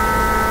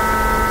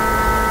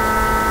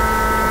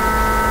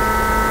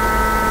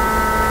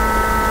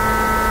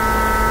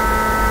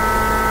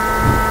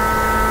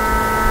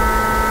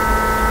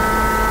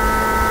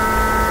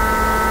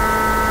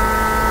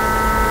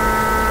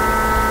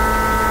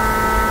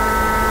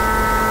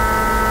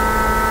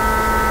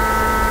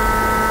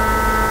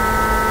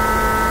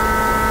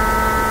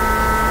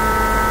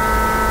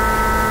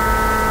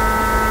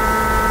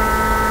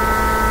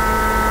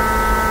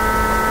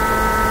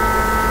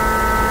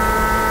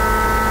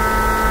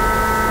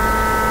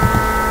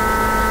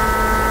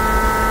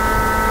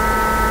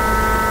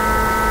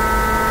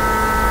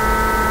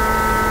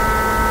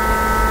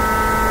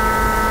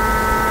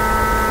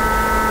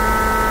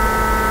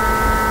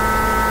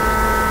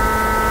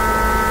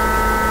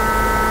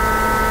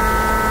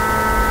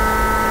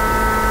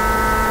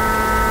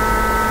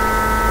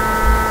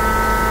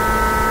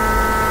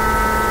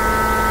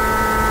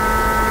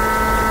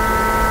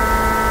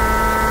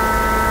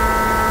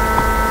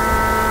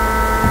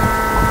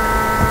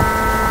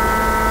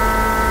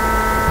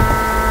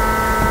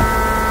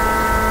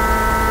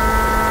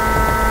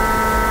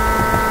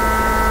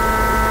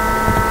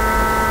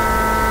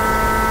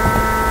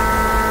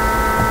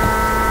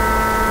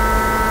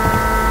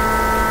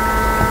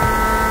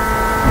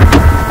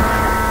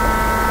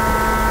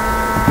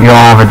 You don't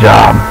have a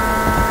job.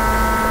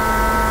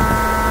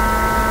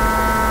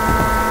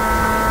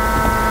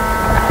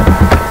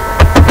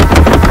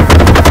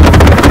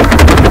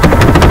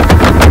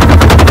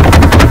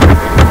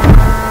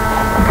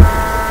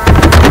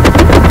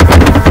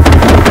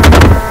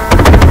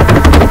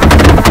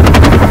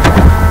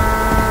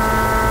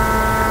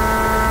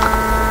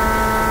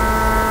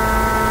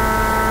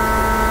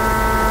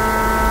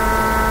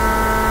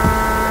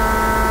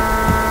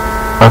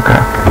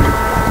 Okay.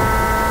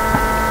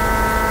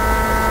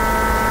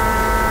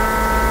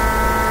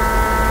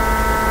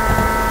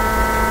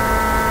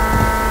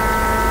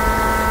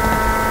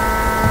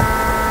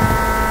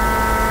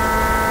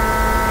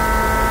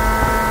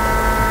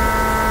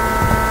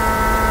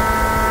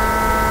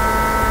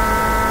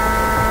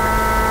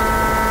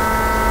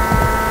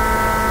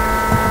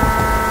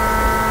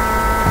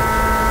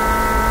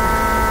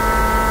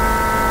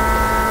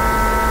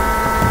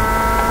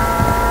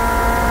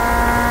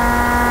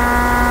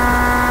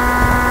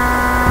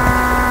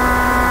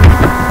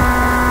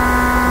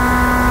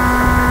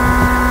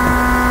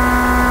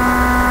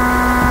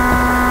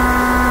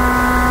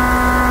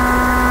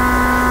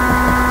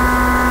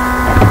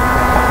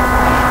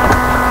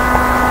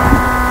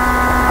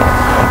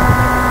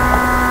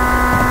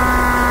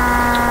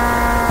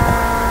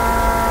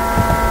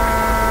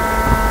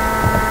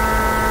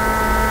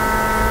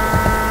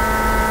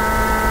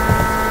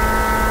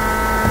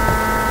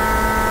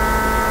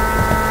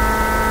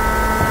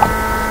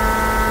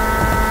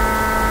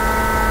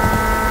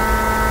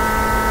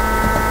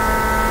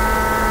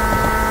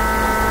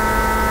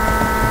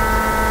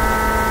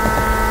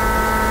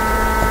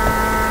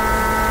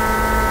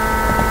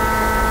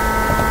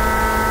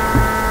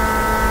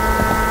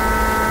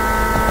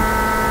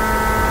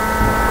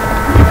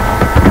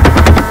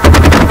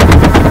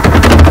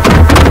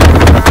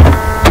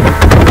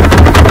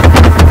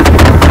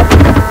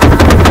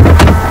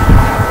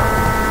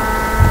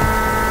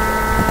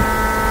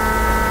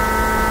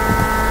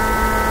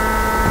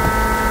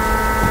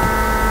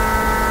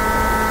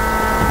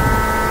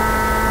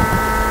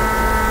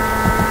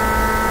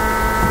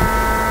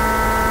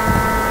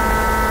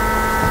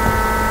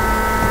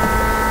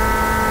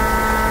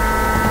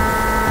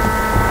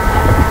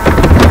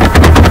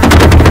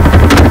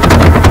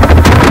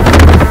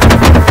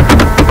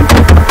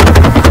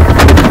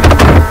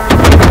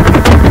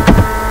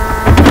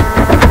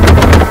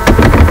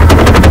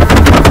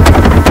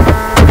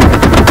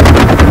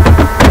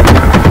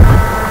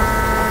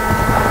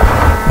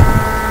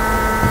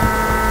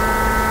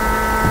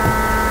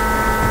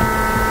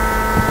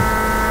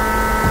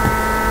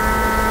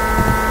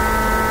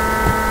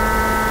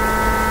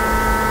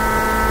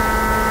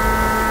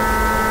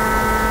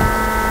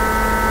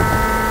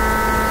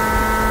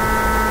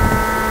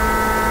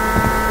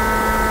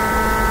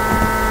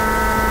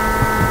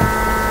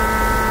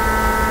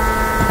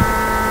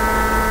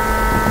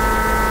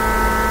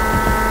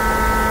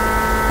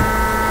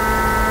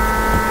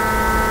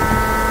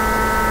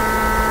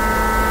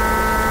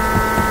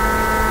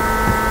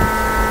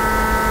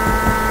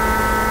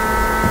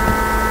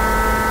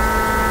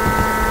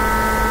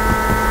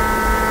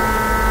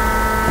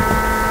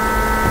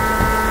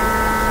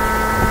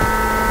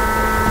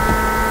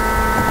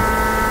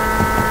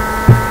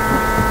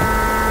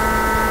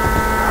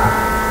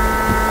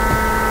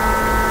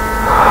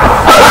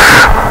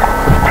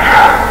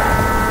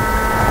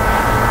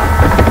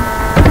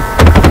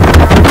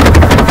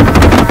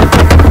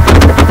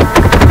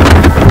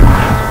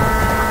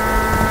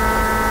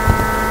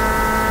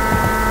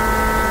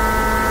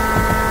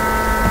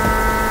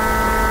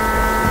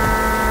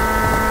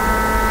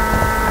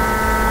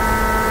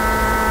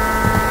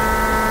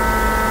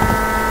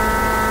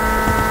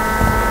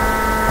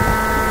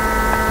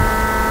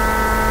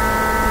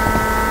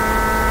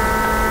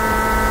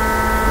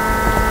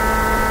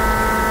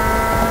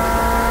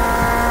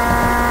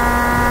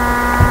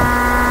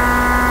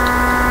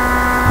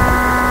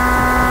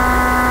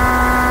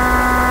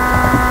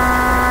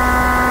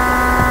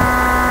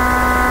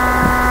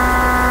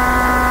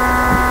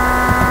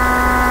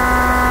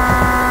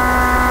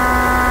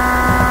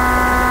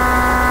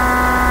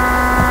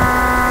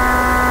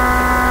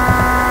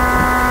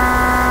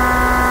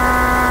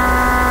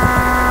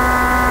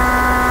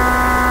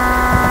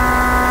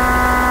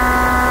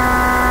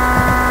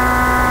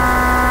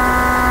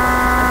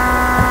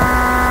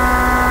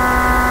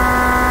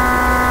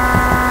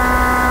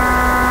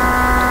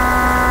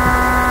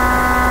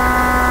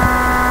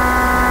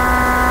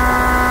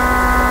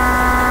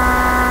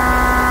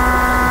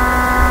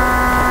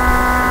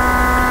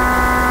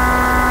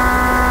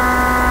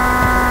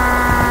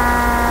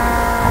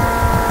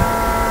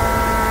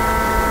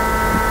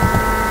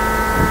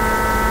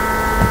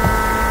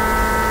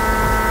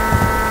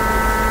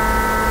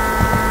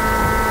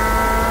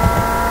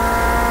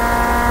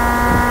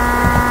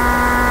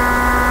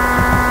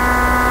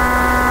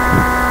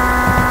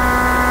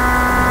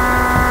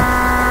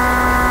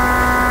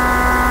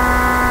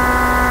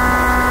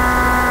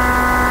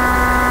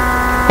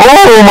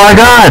 Oh my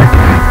god!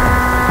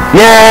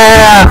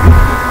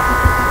 Yeah!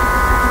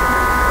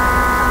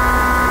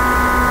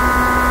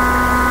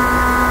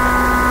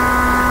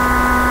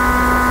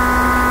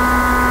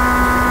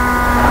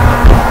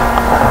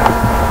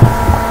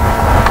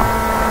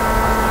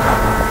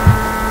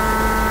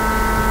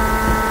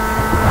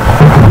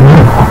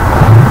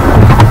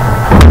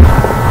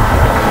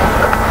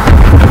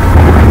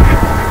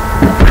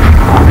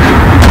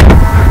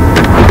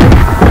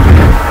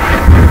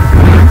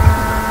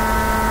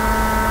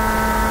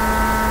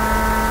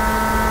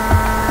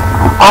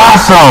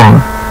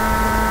 Awesome!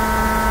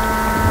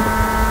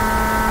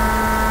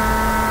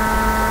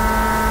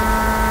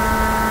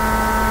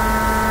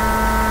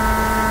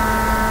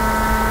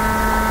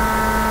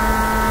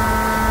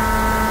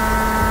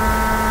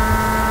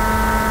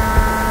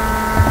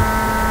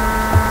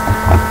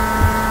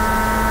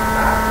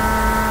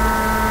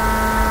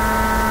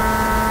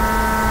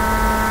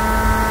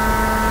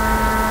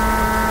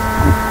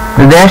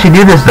 Did they actually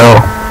do this though?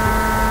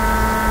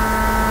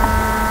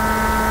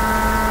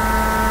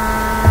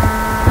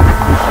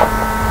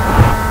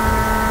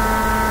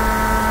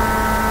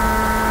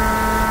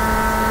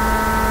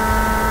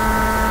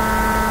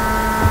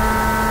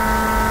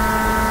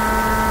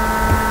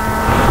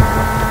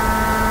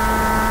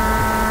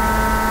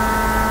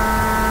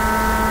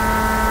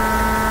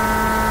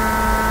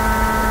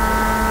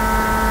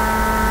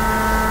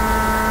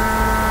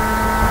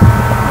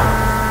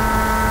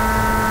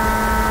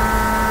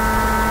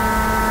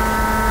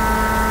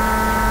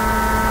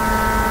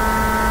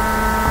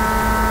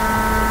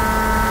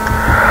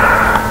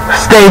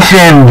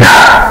 Stationed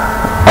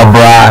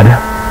abroad.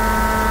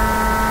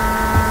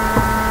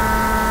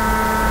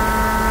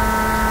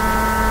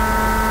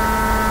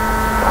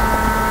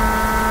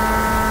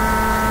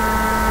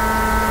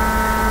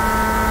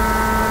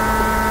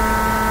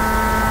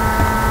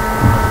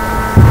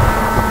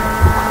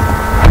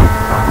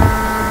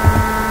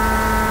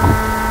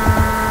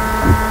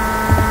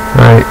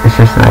 Right, it's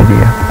just an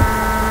idea.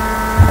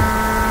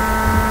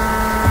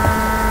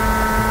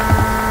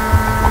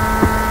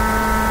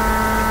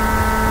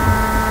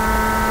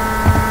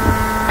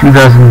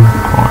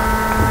 2004.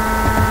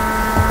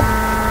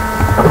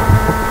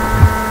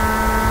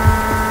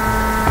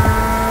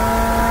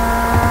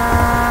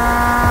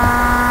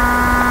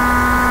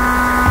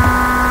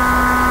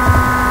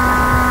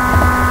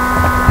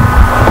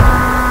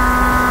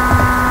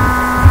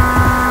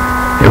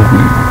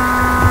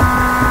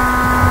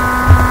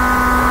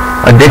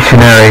 A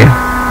dictionary.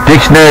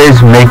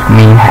 Dictionaries make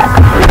me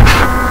happy.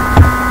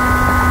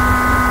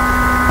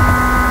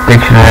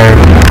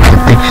 Dictionary.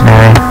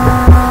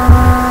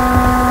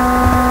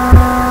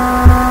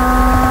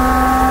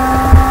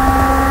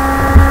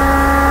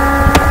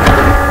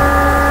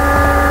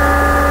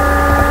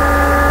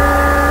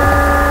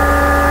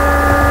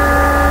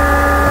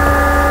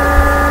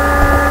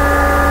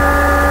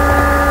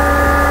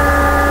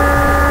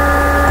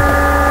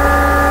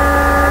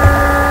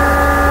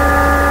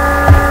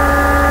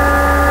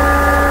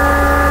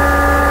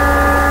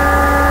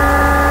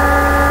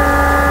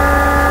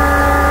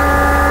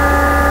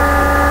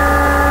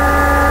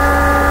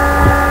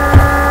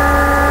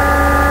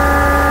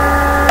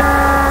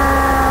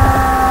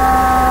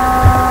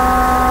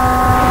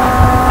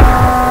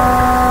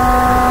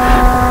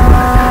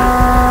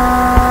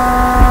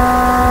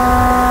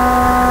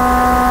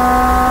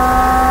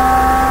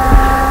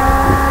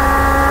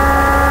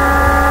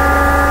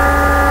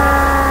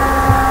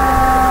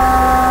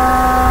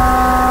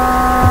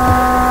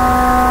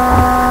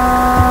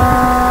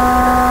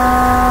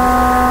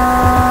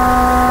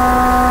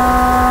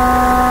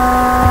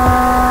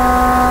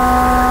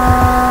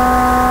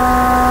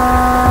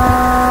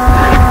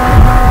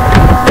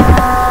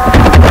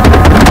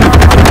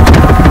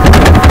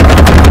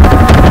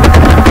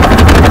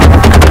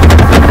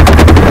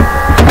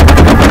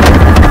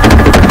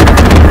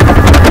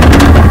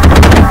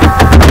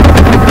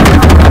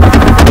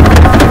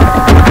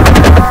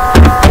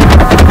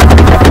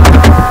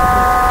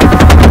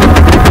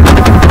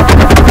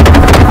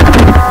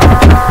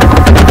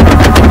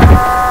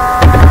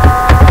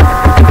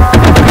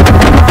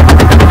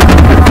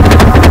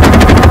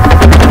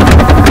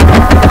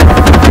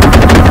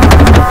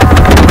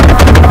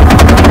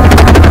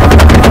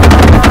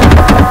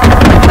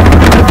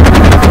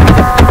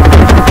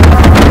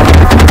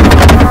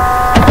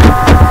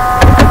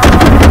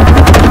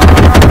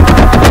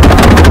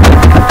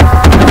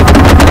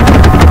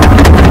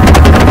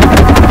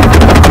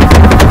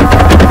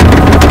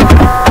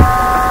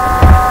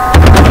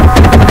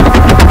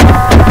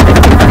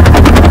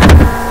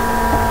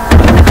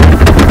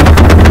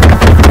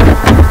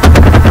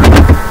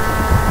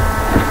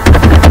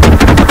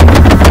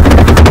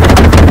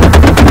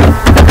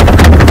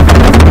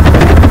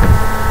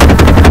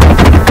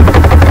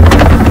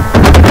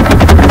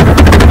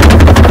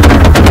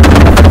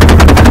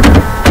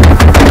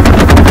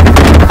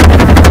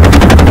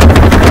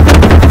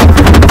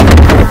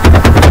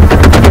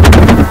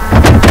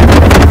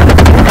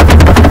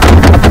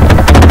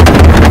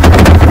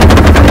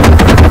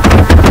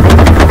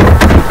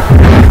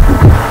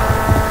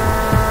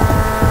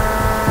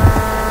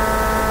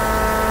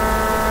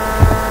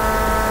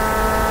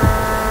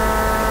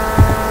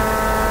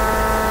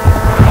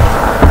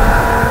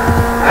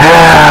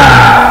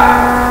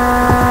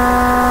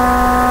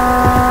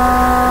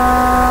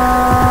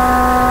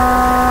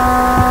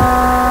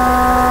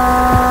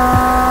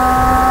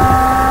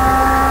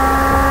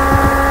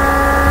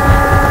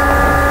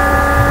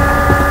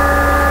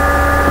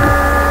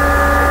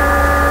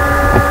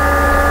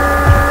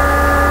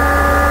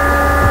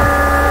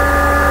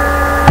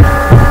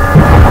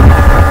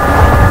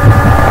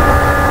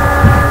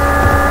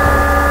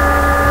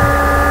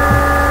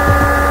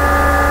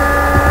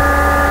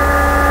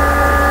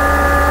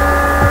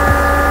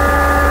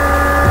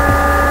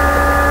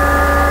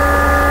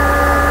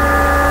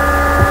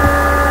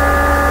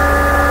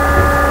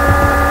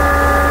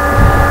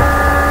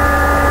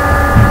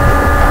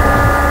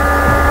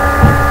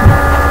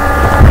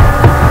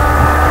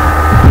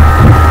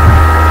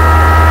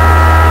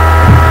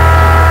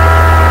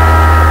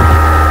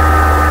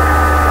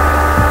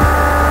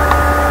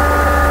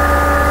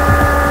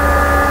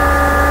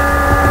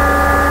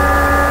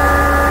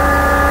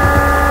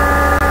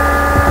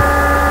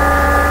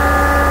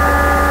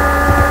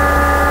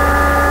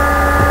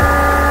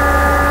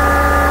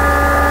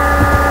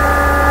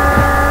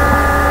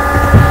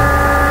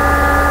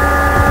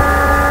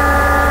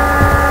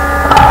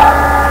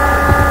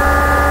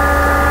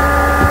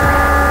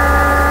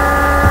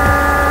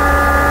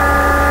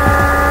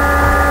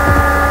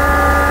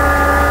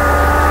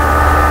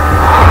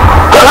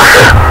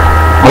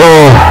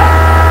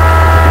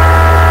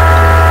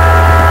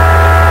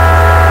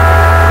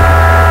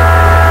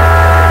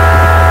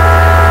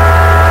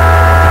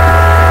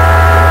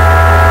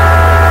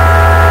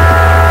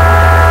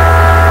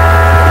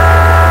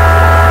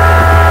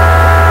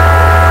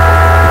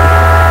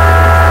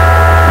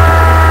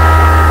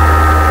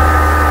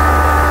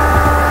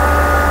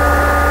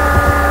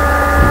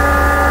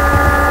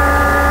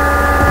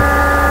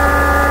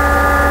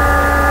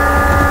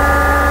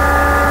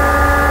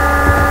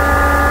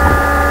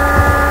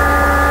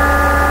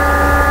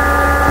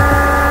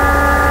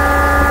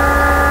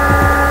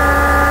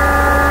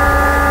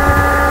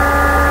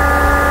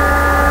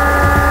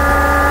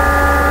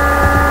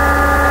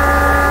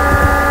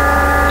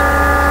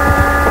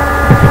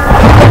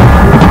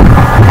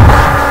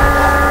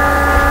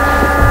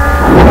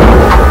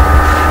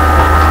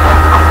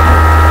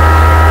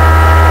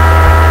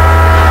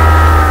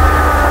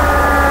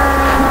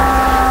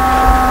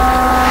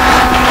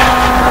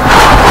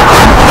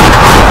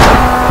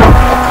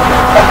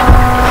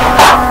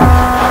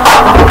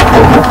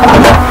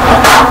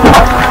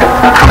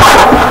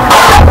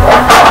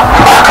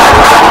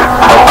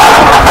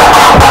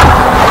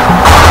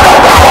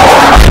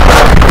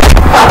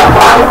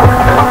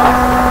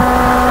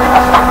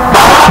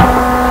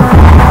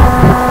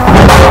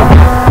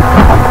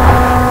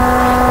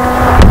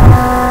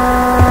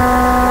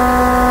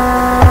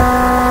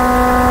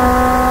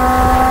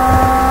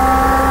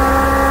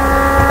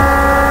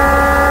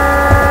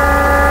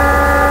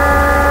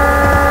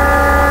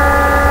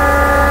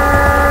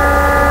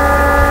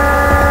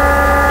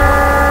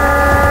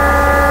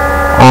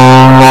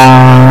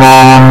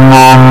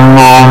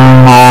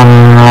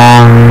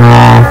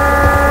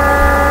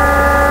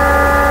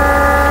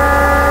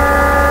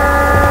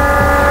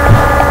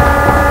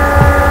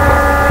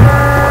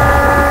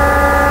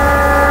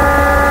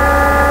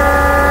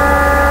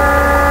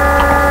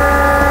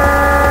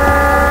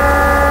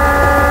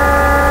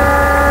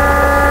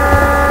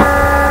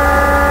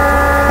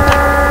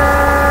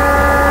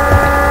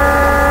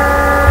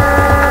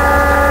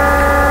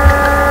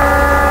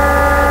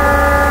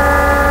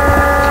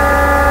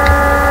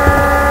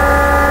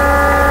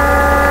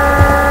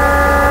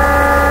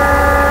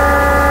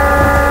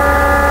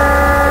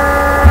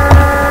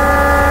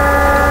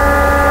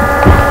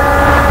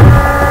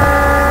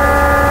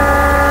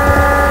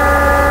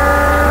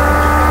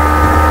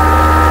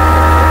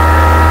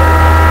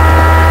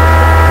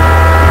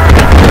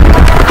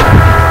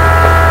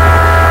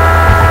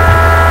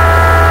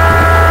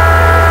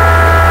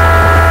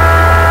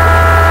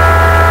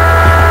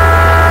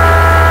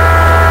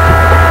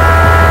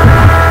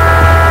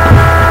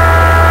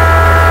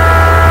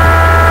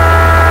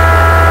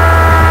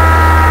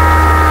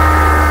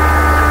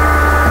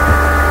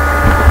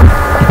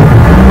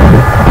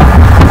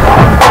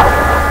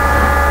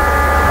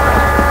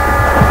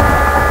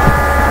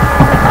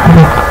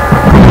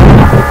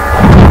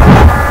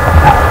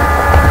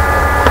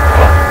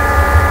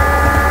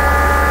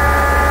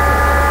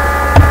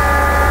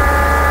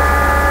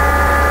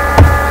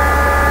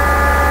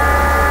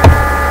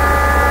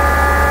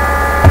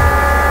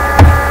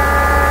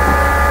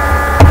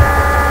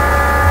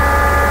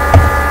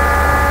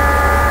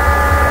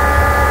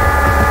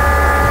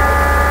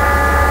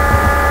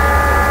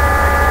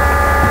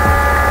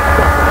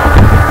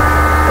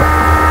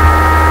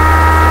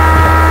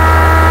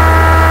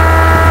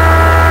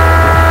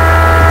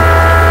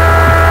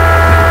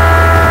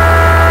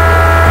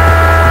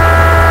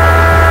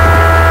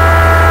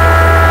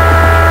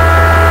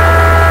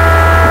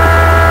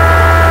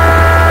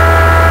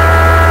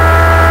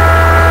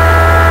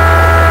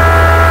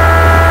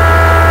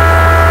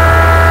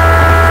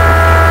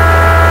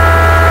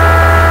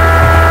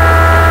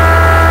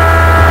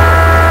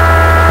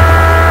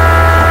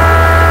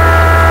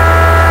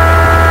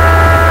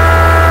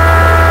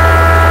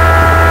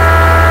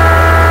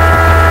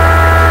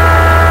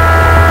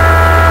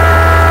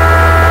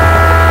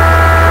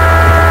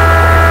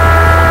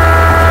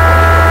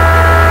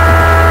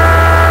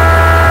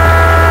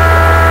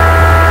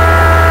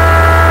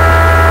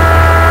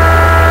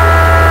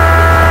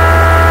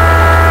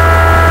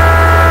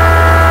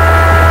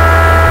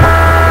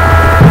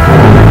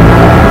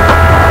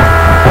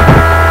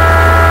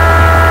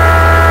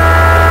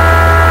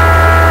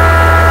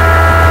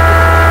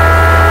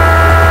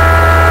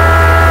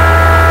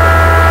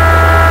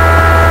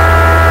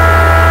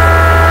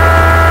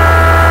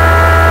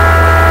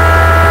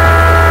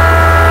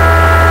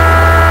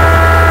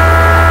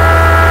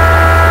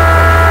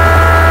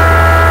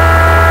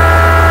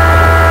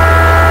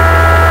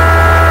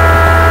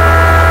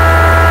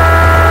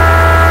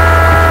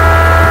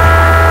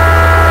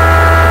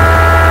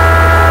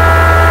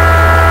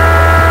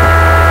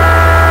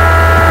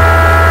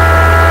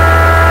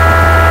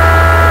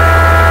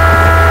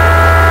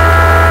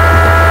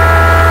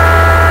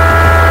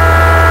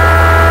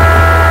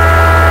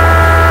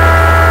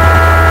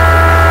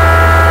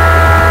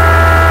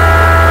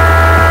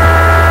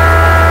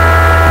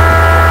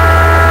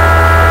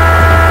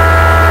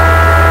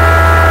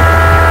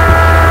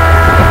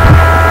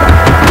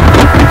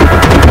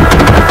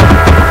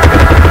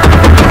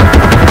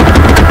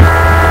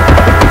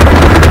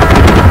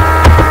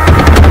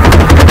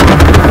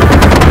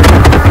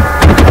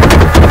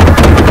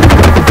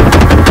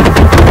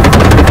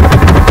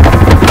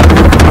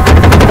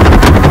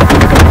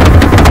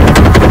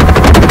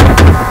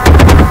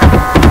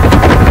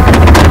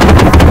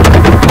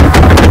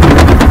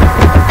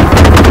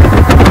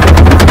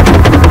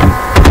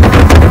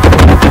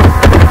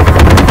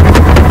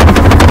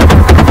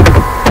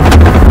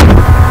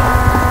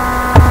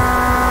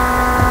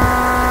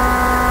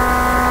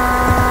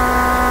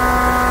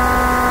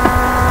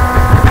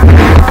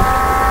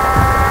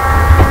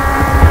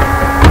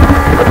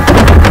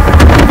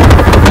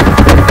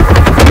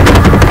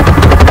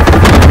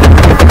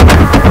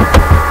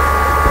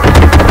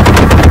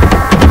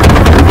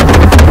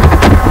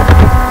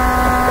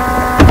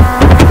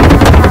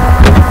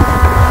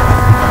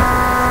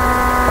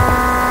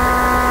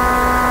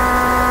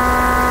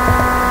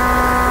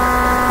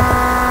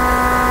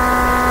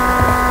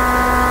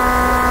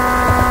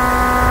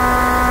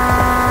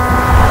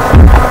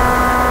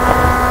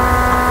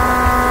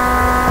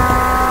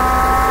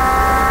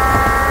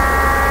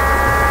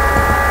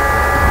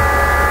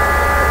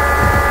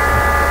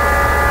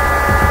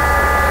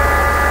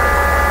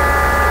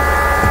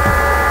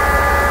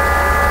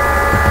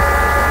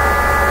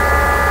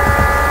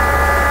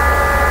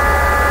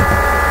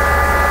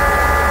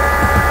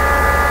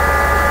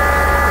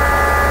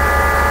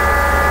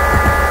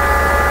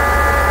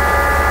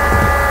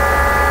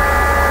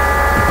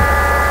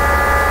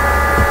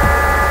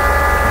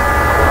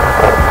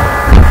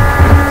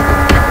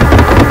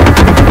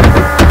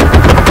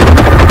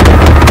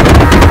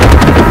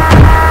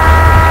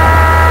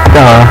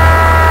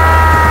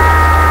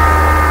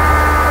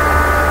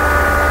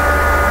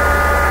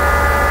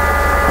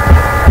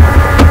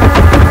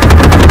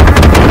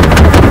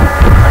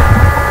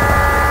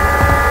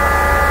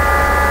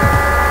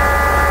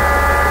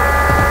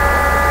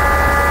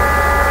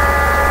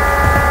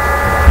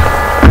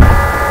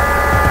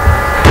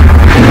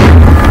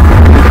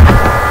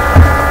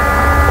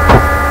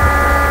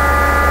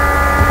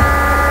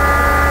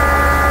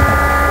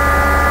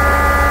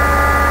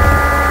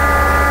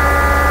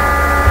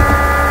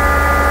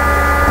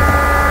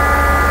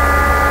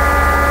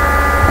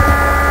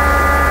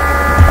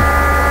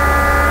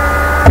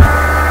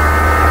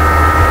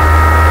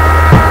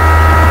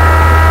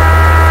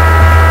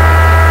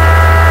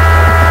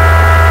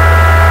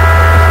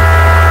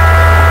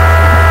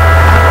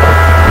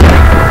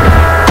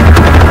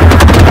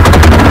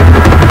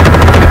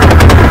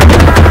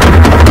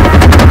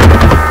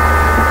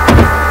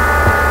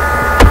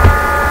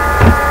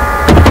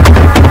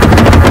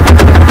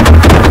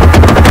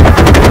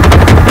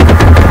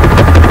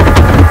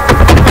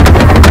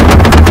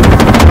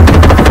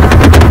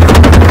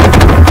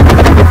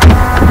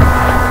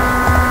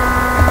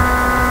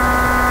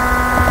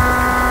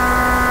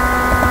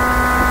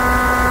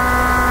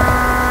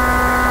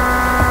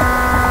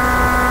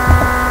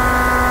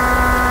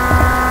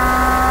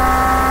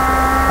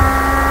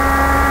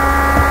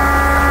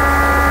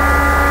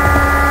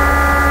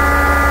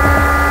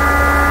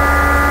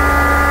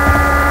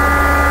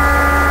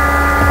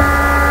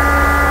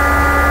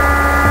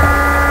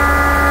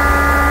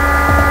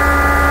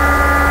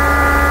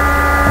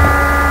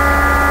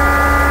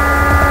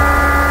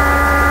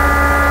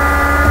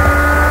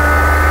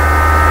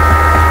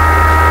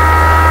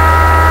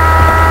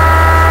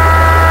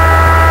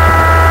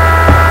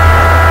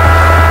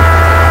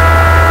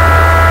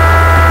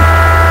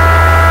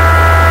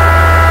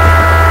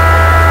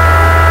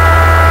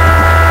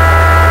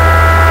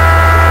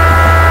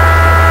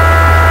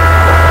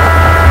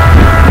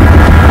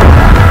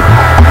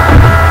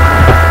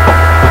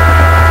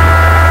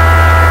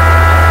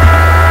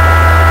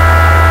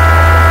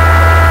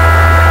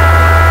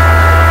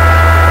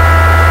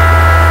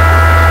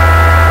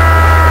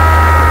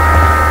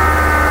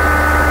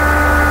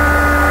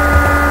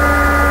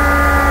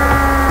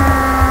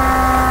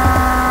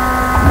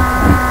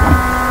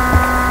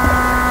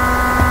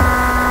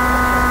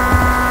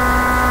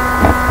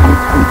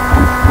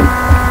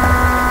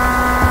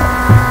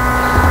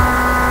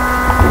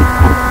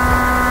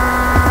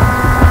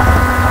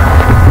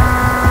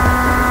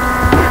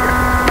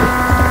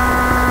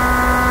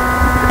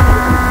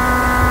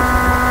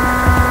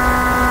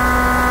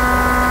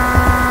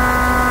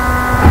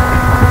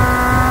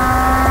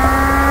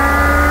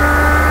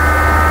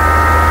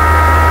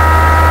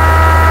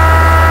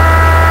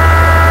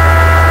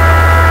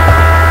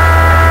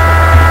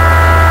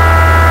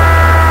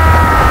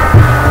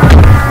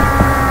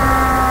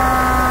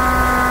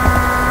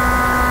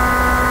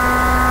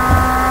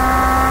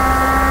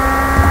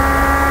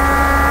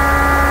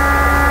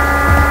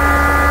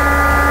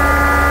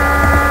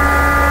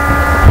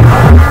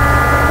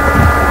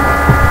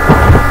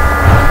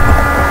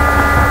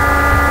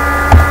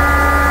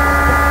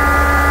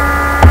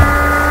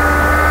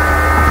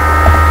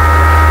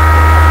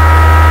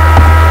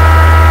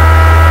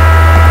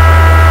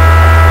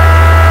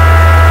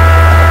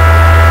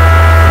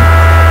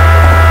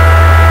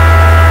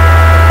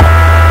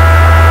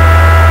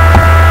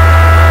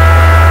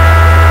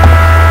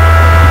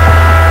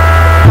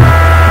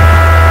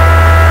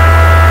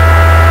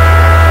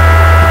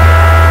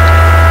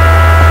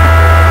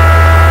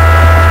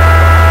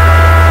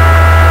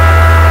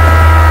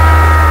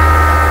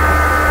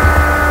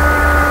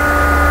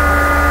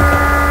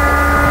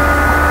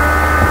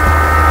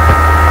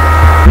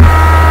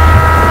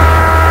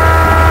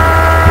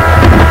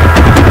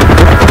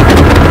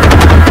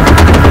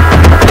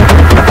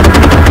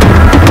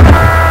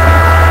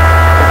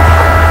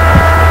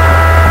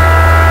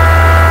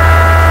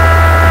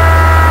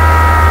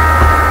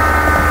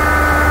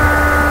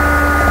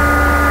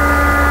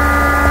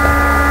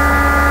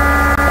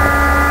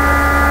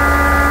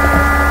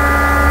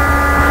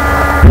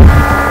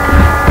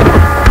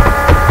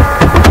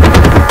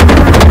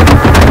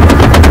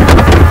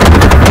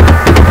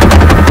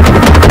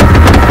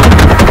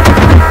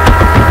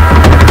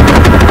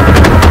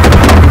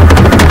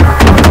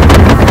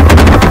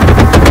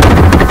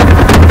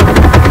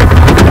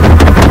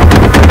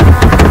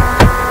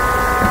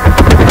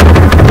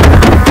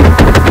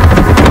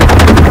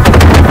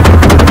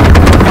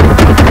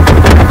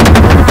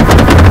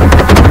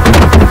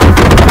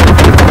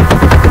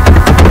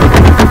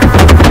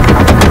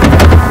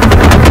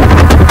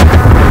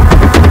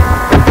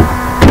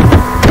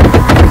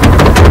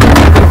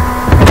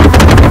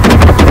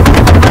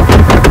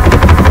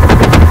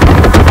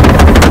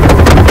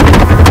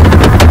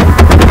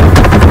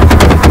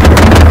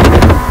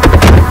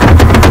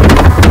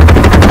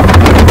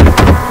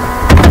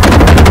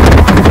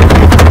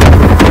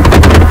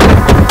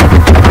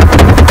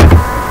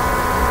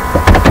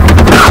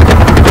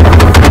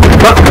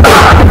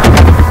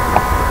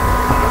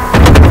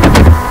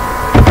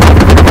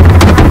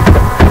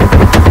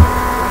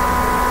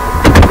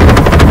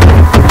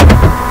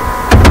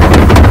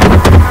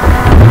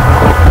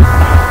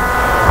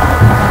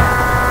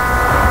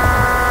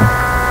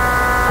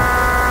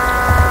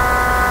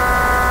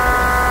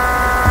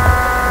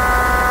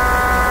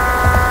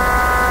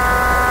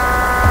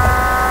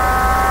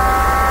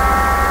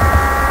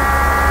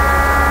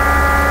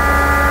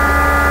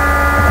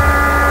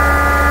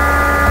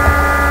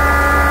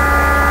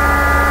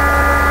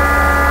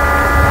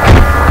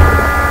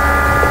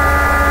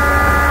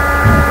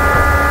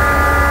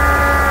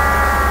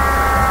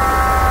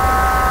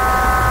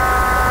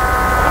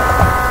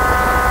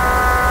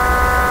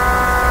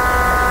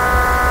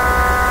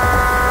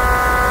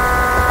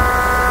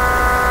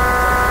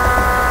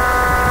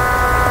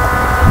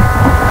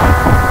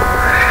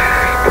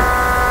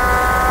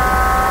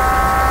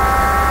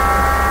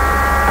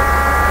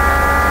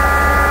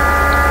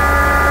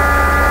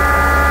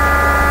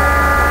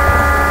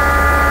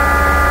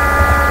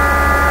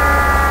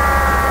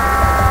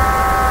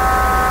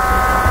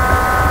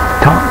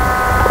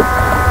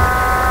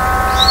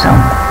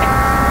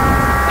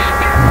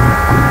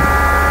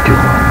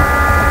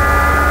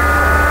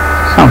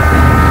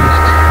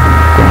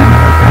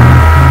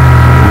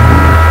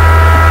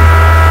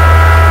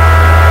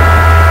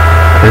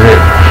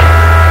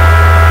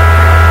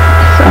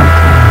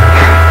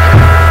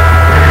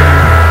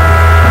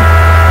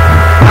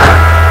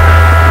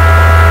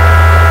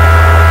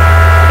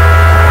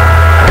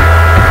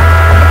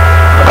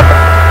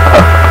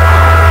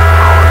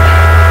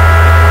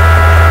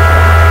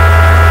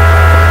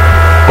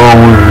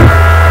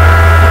 goes.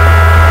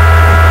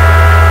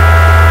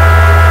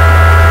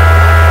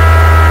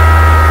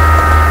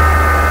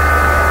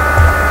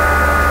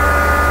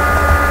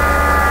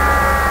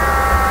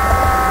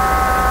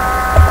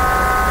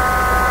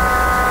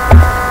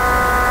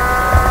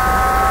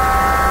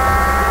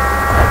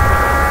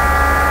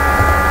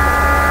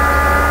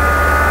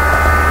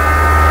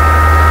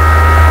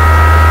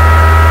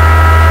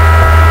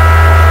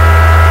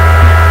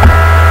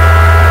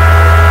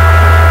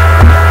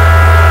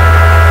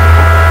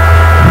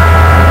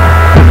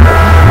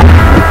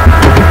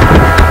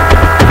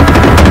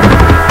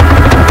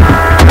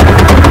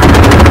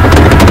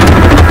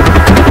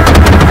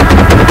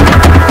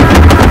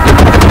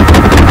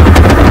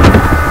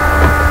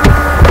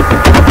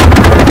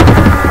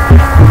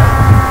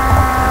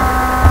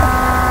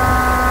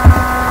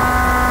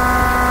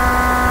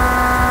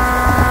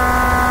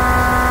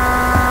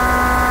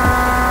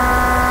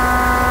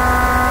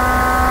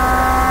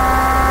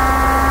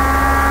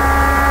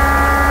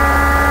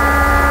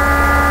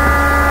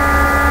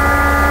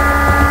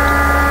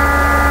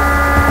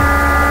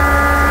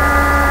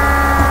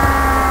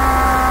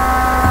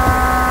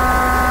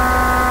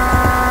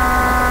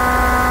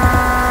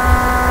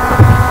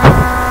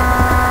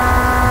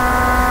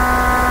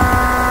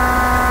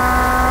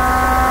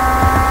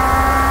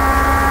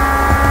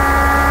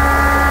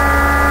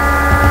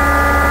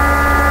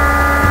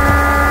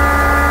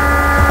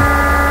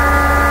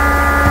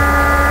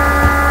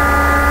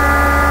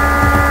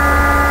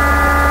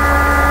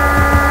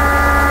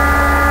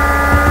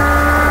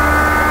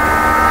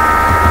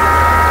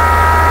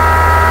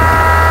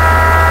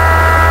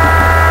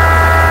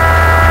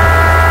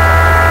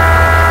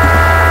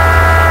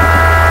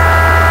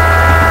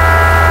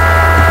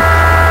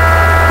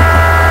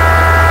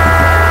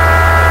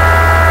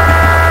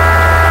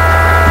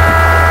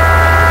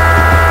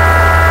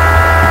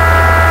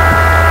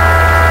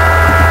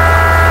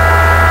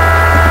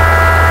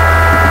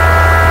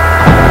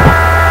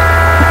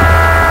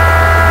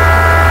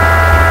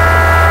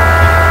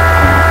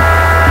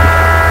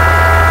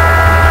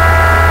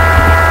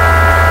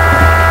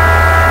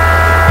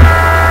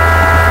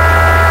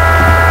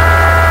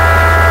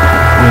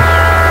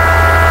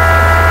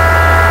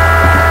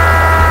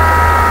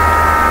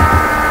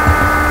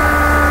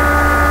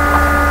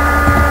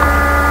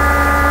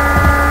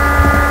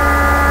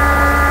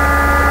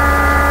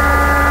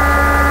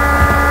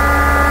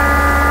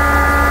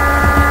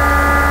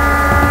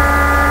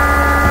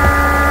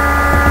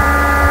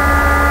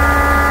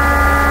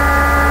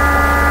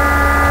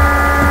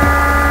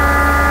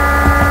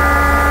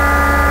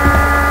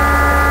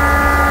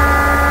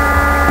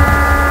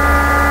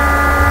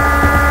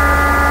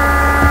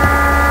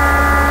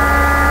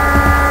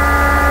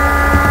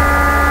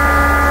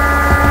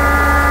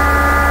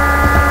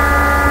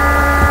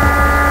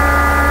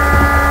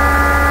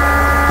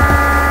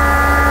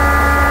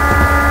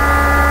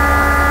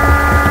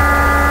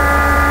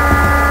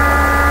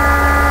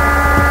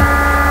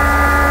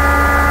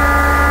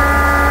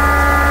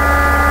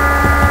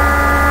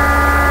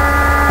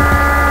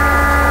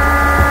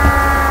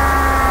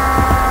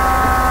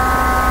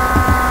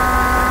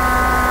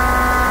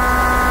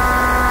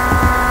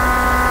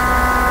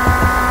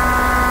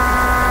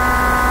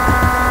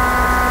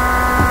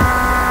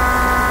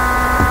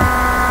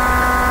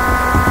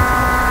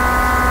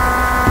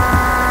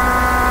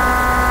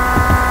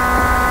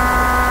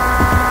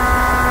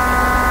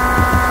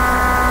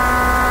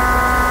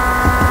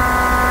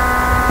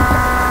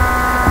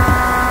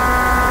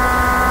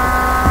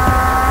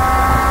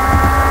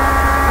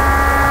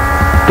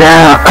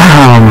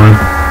 Damn.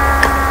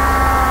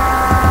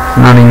 It's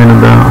not even a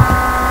bell.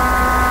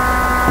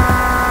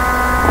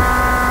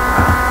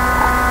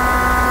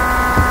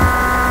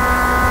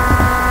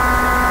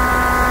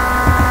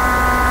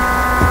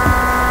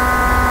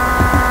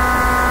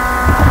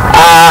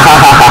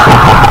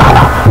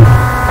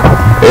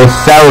 It's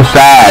so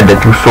sad that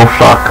you so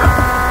suck.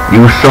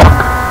 You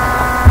suck.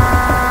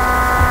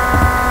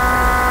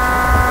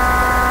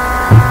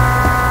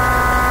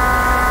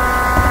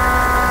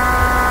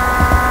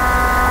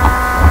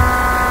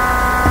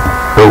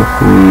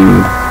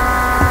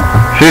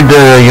 Should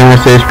the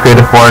United States create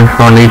a foreign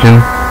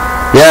legion?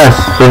 Yes,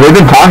 so they've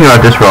been talking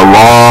about this for a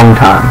long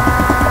time.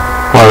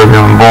 Before I was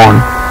even born.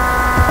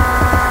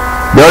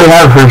 They already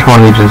have French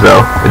foreign legions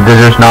though.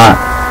 They're just not,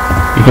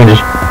 you can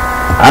just,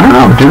 I don't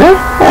know, do they?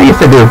 Yeah, I guess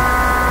they do.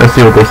 Let's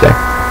see what they say.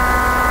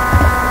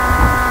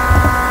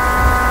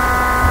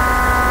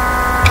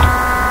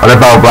 What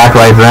about Black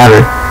Lives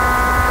Matter?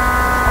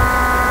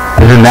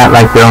 Isn't that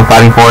like their own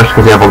fighting force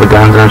because they have all the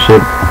guns and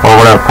shit? Or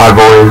what about Proud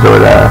Boys or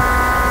the...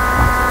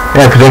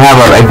 Yeah, because they have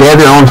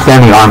their own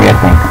standing army, I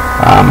think.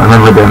 I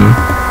remember them.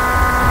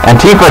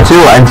 Antifa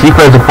too.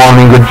 Antifa is a foreign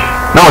language.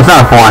 No, it's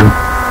not a foreign.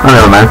 Oh,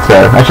 never mind.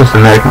 That's just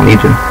American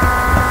Legion.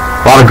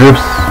 A lot of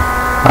groups.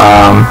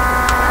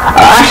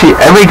 Actually,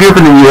 every group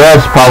in the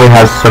U.S. probably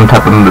has some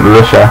type of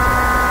militia.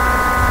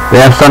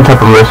 They have some type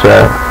of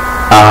militia.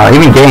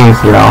 Even gangs,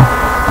 you know.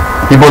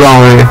 People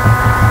don't really...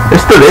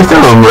 It's still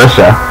a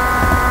militia.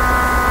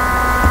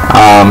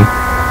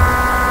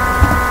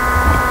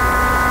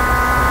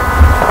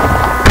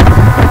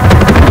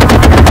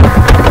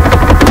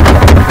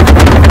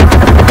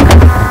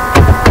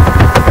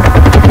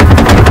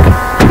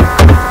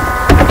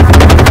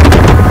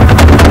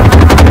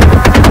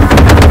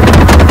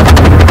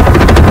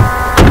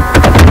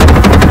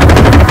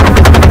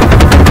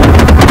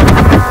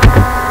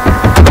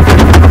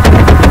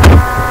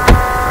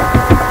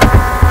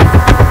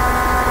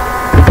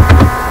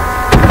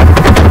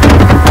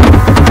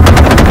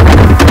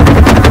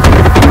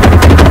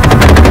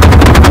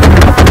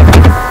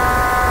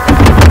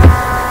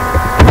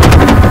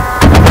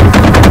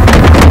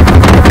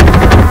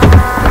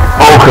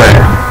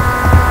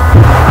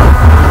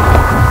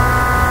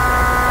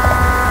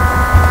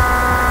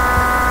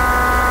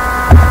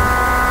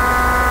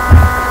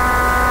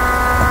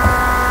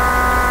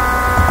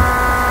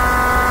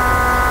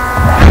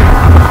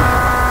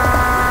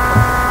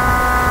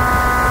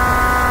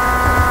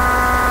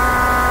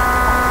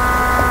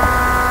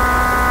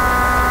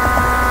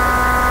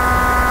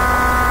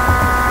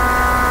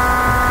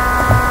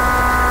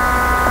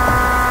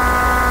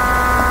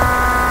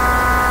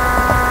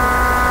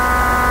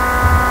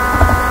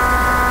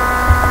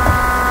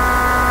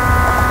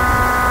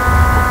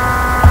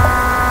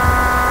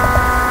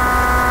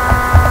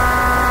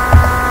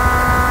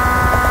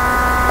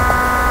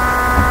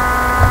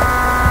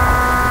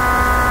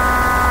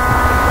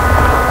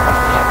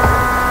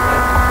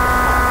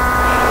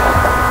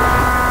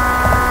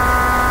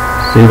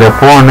 See the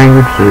foreign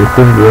language, the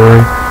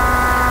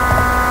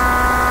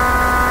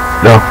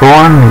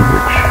foreign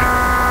language.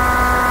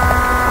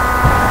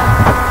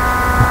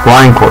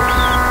 Flying corpse.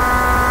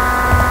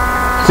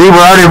 See,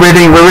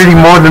 we're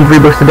reading more than 3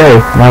 books a day.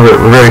 Now we're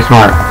very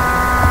smart.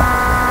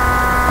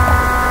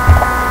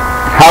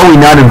 How are we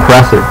not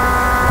impressive?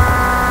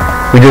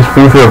 We just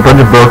flew through a bunch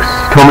of books,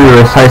 told me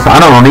to recite.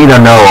 I don't need to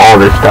know all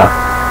this stuff.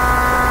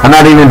 I'm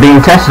not even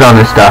being tested on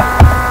this stuff.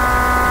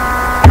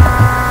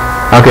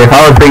 Okay, if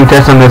I was being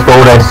tested on this, what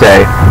would I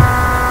say?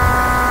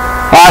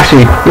 Well,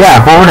 actually,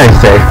 yeah, what would I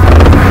say?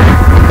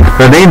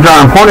 Their names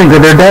aren't important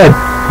because they're dead.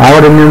 I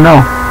wouldn't even know.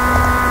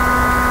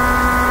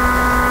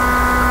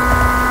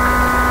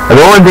 The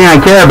only thing I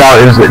care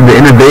about is the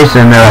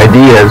innovation and their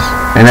ideas.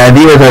 And the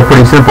ideas are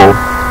pretty simple.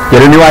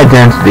 Get a new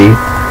identity,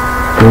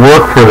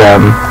 work for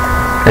them,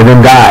 and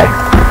then die.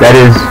 That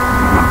is...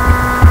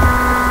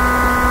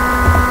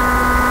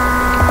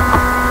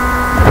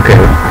 Okay.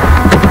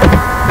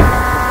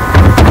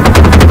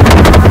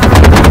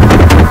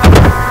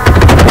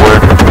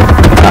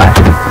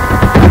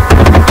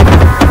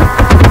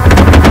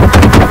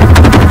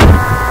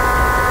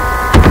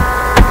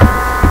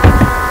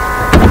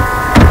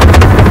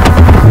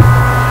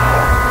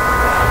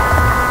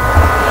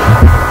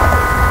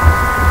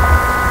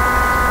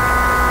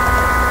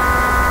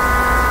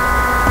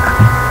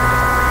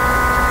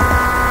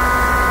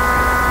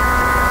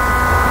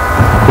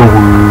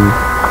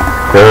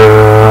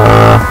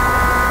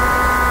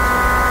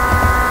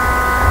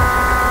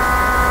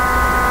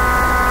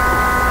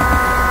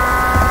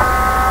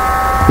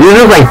 These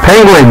look like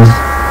penguins.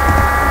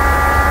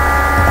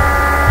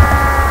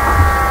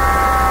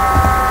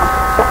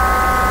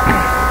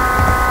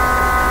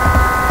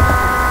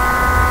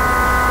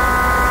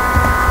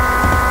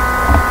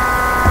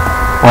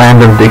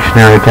 Random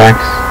dictionary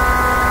attacks.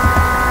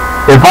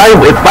 If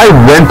I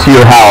went to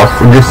your house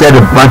and just said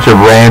a bunch of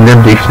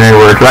random dictionary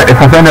words, right? If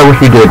I found out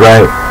what you did,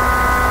 right?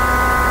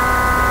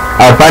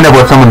 I'd find out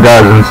what someone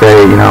does and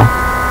say, you know.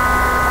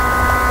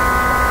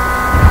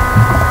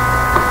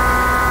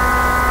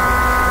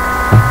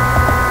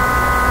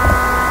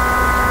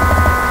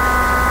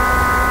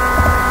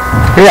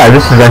 Yeah,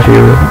 this is actually...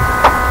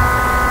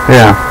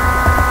 Yeah.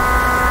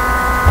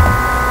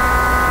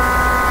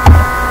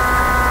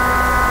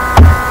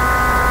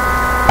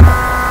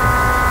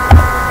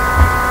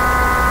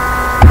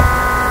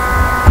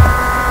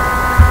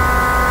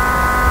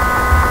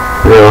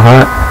 Real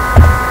hut.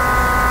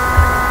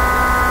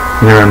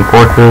 You're in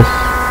Fortress.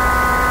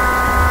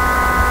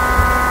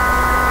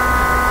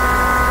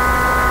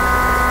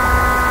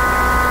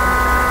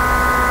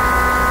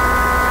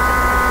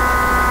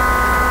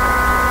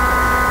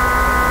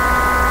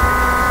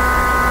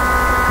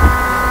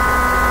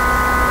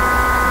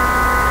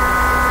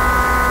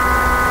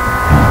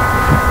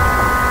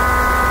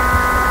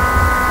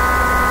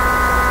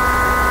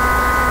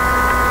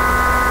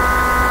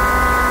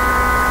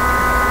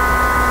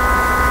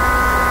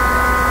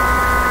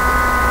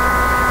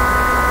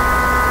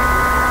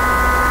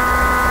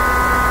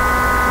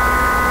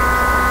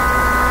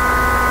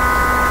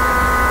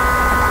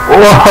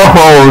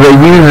 Whoa, they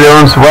use their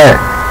own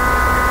sweat.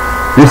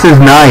 This is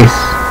nice.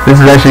 This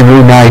is actually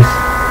really nice.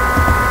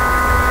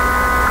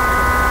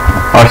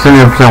 Oh,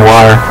 70%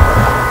 water.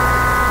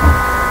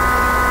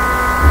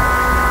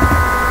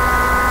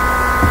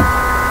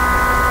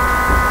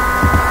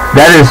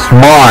 That is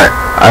smart.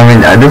 I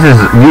mean, this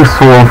is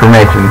useful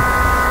information.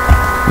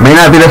 May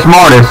not be the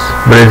smartest,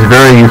 but it's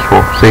very useful.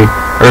 See,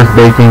 earth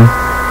baking.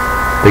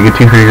 They get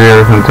 2 for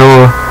your earth and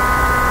tool.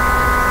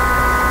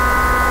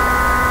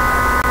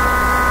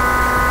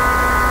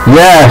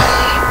 Yes!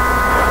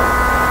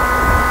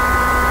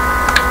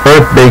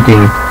 Earth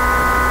baking.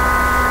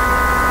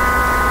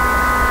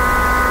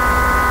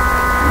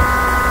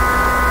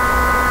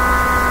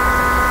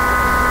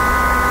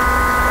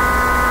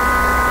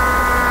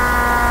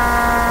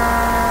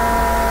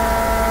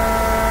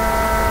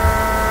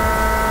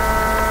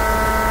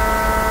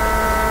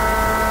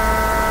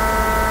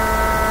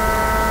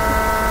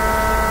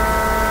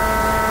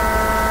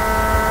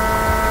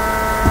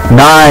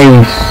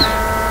 Nice!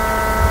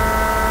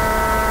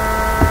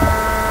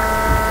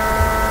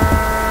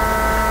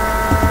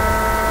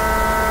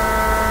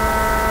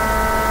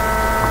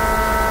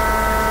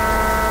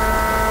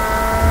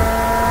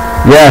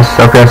 Yes,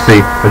 okay, I see.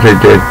 Which I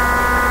did.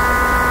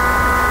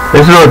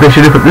 This is what they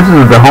should do. This is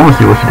what the homeless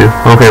people should do.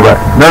 Okay, but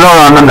no,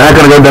 I'm not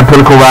gonna go that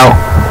political route.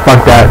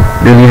 Fuck that.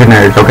 They're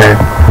legionaries, okay?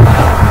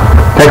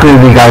 Technically,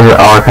 these guys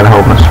are kind of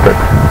homeless, but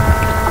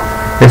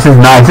this is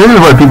nice. This is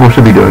what people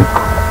should be doing.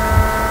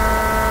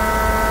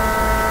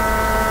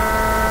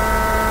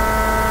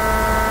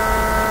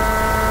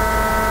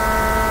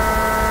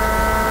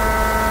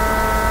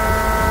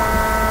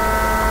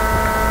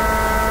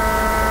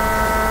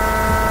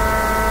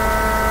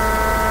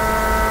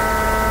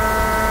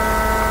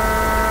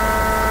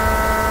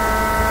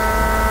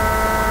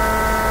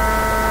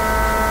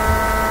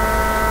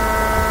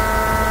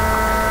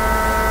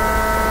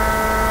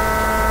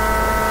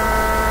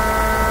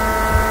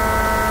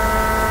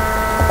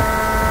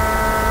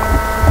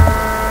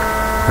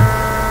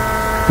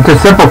 It's a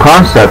simple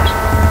concept.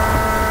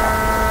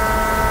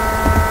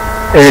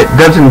 It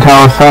doesn't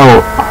tell us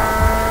how.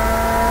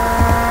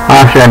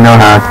 Actually, I know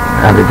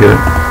how to do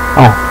it.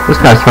 Oh, this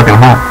guy's fucking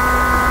hot.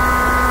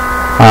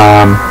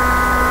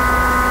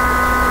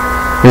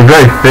 He's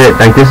very fit.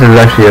 Like, this is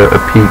actually a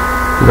peak.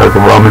 He's like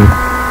a Roman.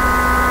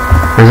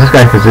 Is this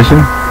guy a physician?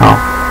 Oh.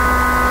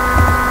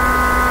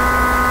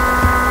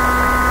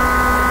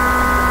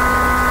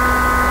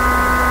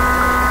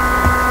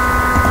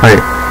 Wait.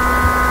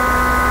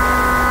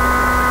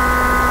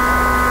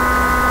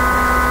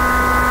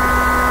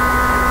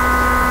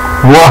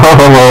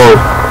 Whoa!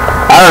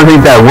 I don't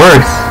think that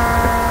works.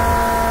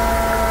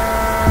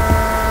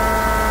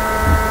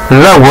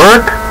 Does that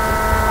work?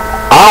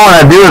 I don't want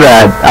to do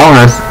that. I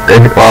want to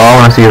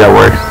see if that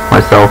works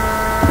myself.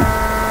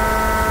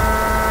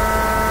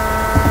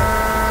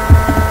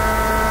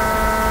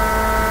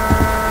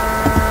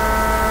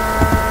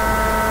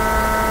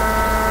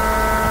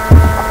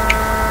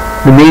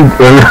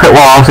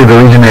 Well, obviously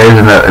the Legionnaires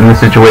in the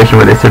situation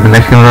where they said the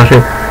Mexicans and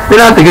shit, they're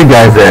not the good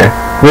guys there.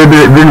 They're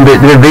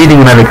invading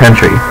another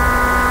country.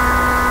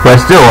 But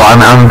still,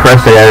 I'm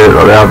impressed they had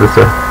all this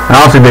stuff. And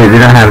also, they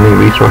don't have any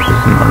resources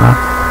and whatnot.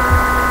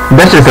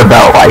 That's just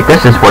about, like,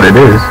 that's just what it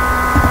is.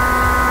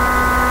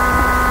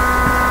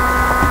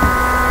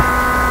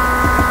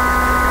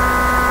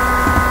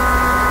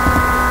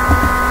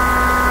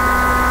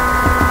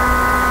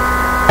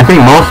 I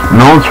think most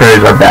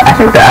militaries are bad. I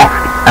think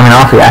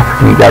obviously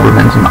African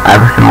governments and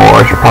African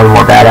wars are probably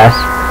more badass.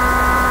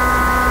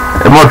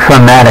 They're more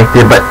traumatic,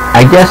 dude, but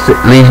I guess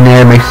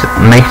Legionnaire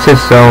makes it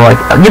so, like,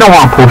 you don't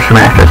want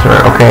post-traumatic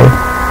disorder, okay?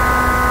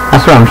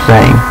 That's what I'm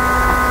saying.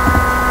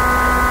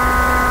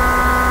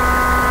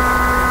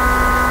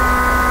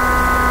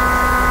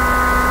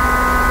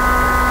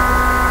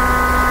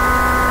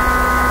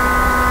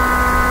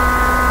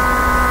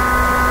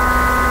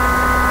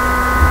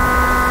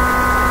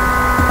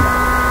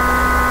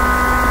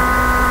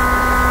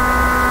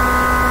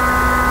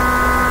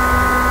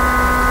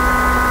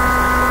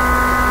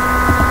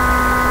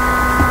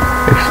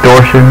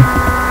 Extortion.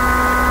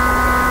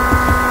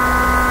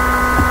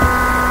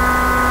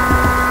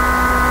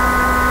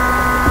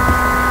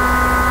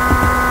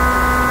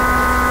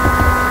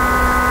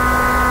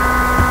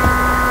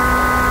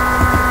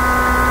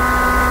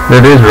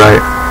 That is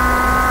right.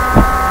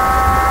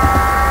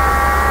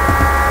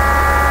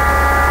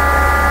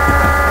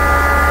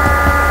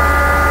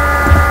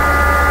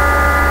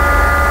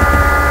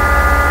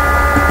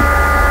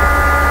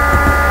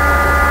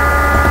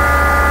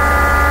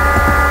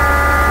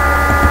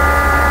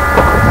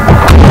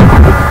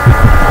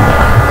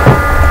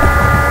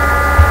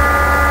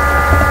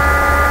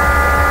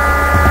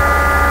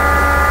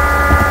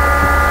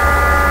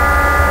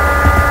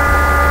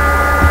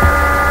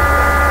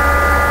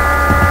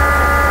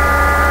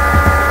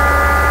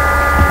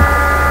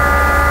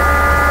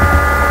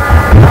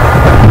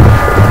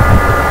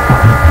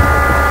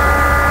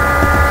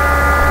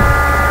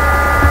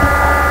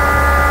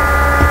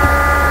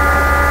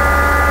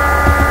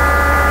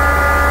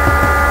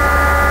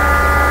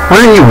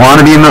 Wouldn't you want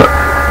to be in the...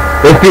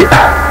 If you...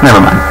 Never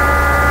mind.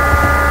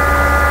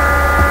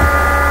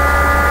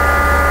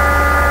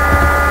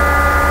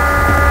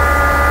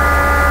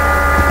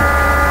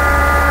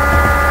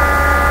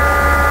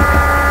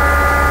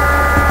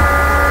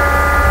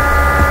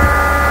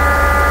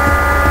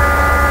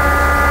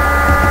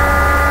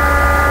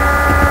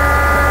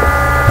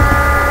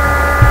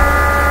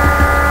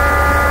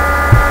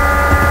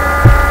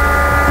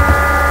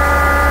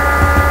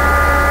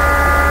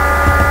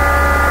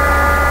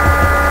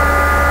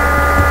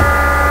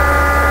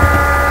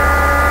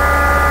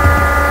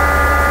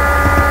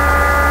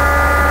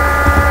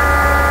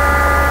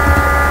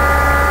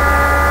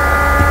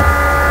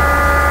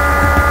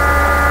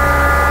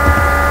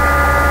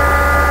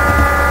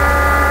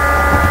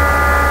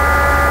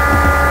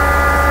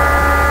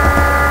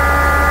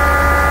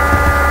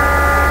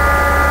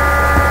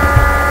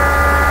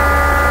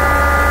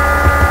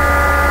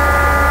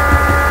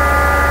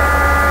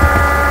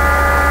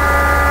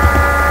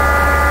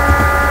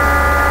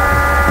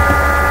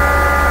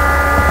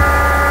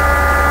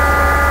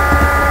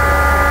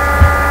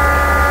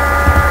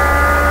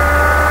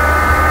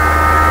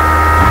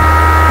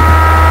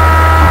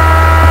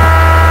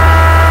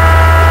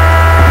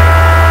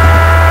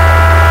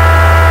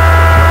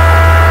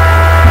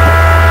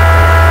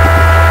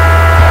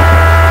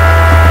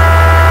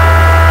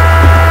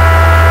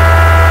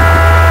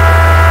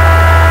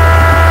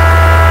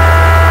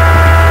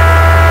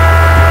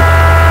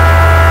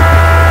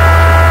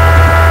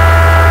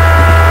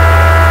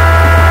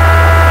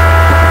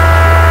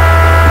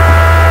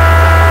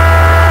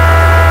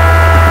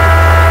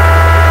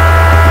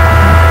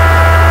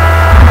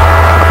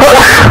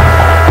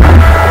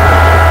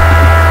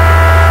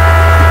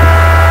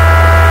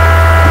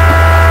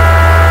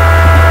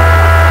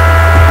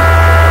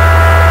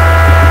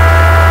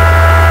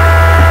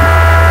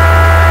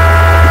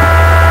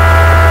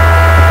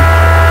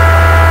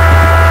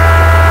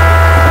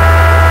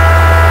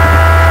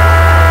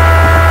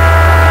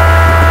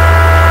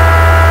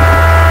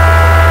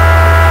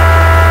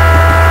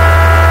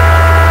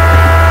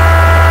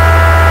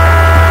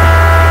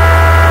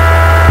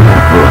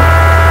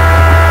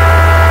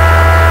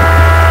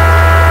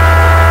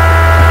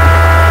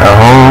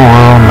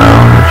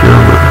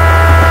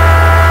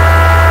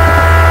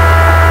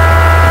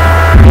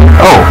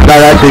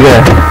 What you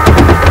got?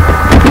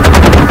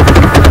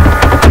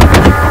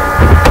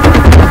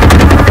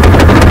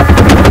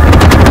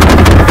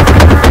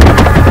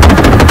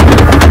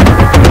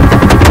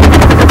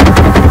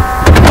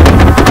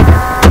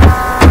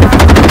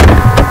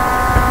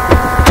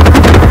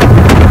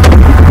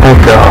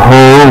 Like the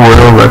whole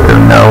world let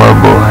them know, oh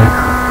boy.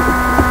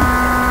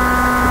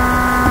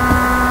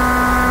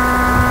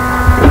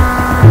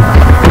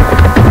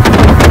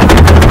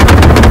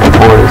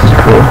 Boy, this is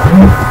cool.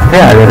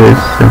 Yeah, that is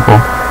simple.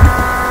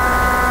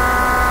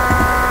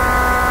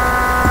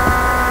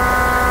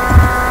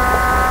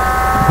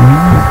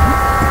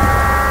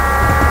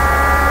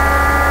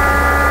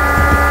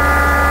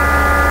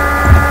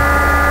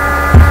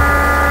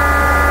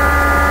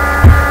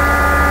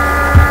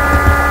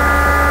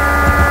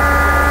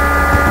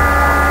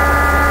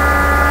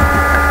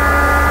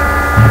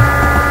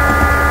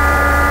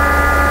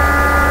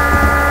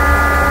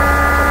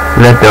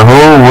 Let the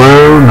whole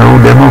world know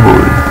them a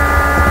bully.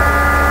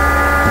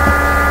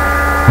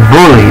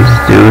 Bullies,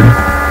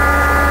 dude.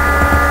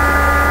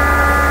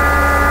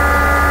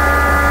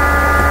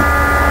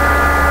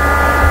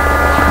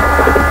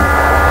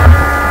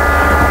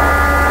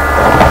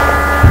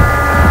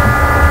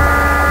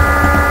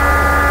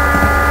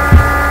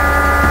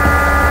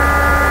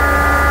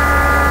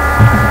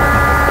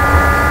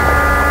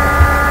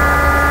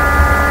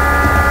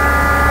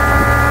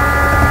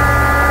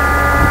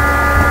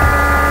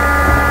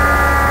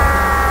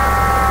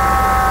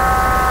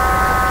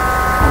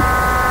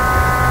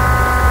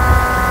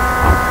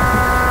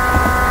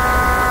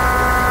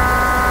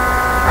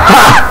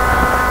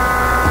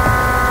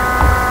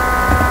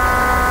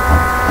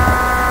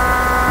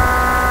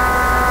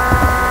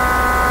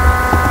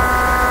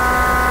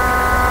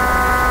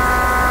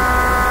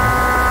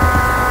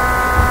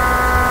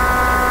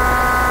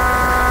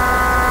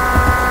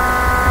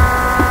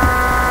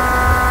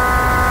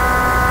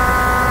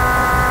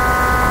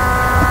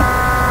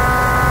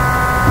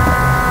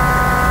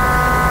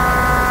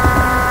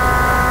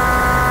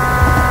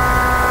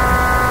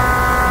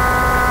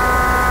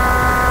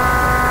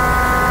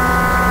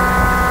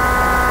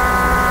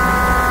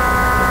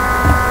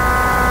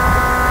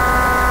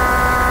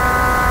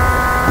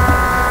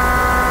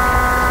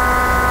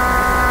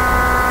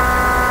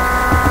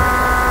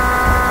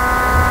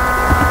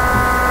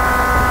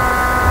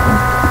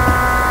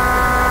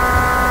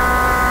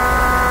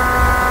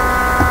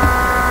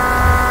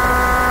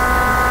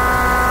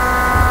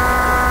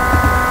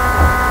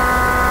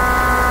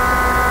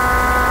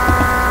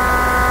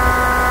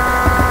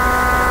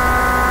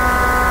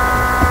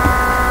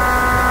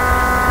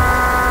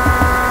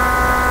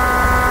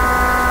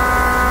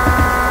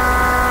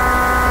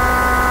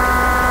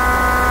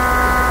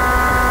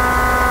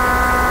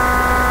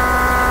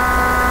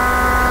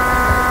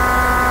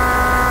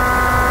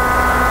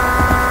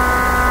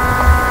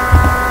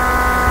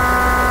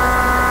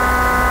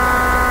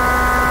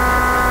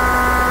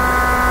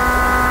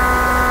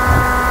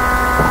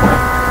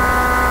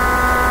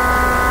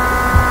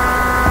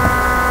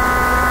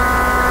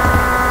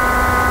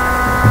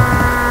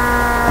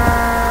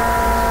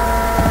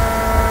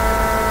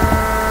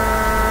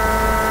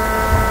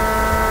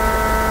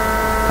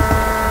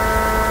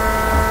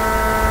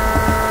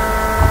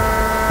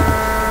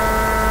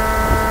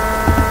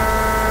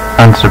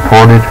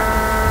 Unsupported.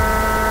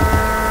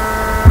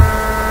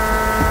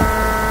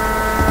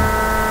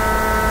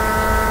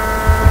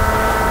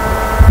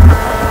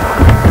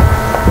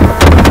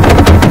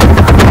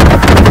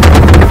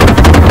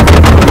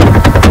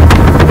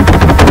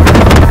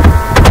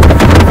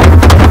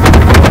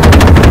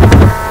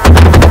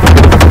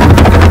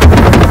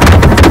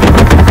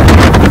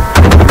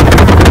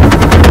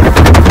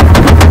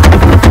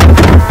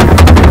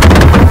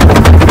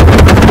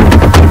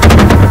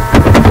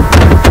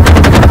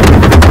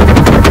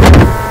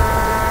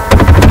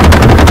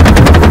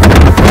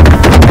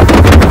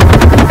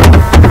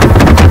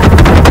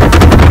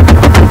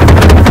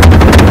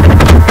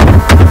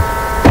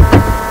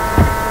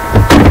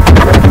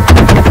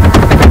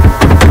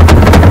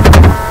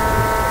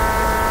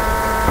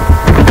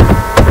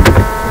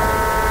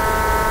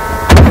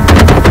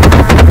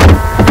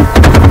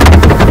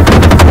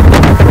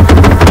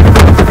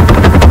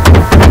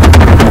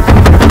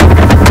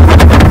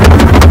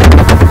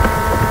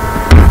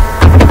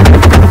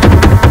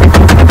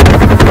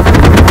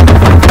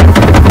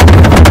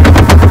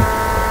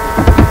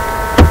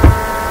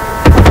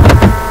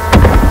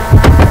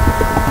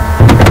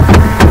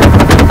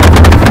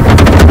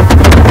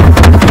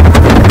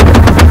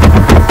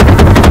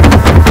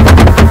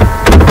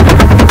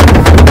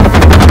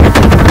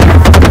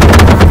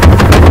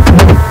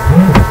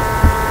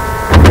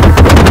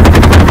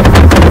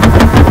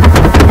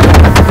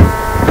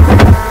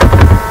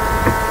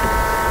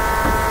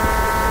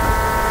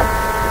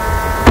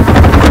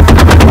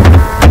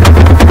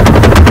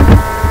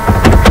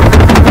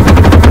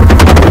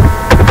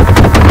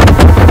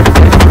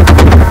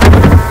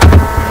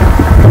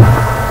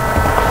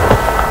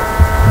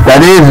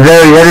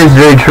 That is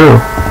very true.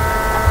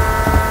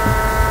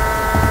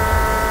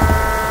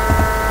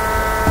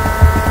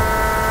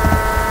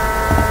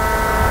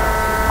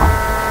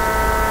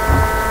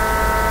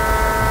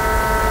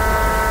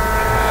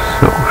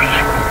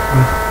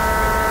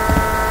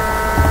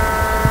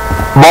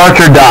 March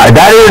or Die.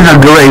 That is a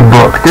great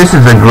book. This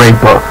is a great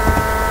book.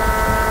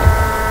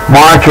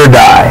 March or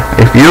Die.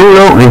 If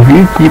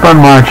you keep on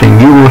marching,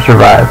 you will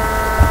survive.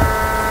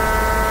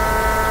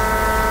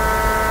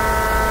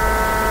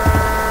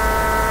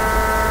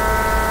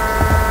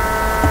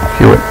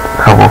 See what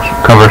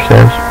cover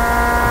says.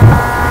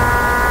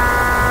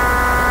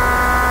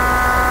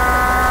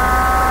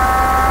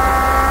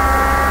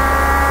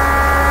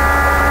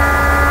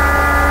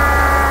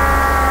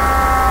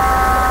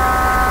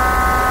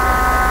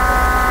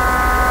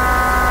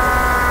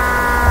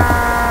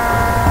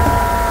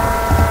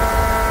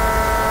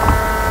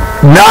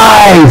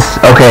 Nice!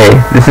 Okay,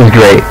 this is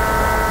great.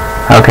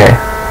 Okay.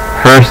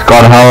 First,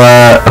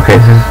 Guadalajara. Okay,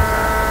 this is...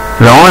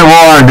 The only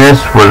wall on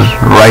this was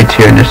right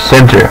here in the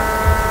center.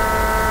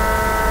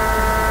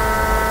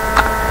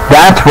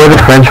 That's where the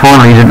French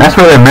Foreign Legion... That's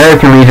where the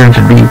American Legion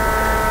should be.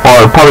 Or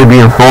it would probably be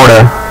in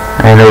Florida.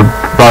 And it would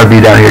probably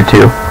be down here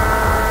too.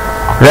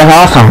 That's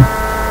awesome.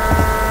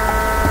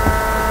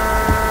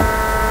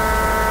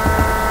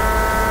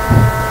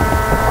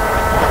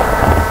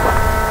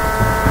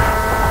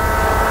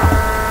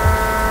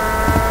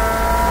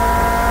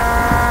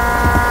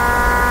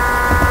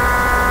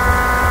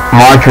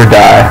 March or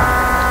Die.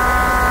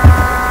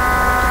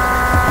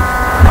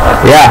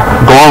 Yeah,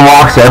 go on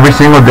walks every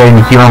single day and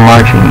you keep on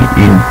marching.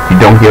 You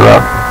don't give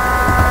up.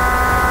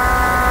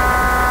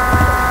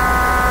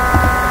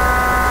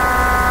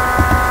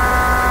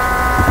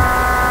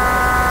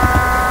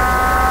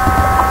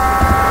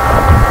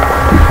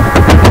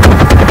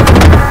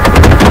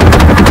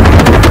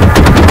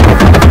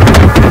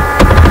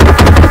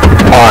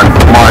 On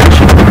march.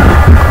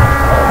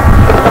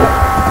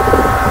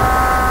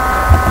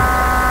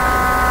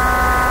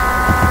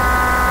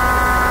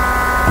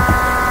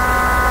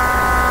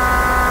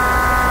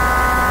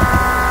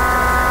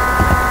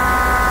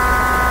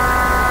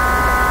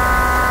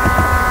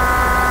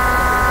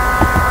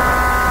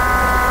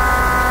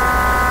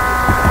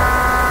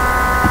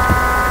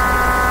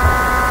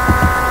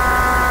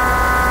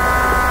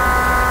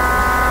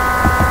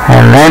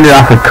 And landed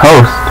off the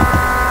coast.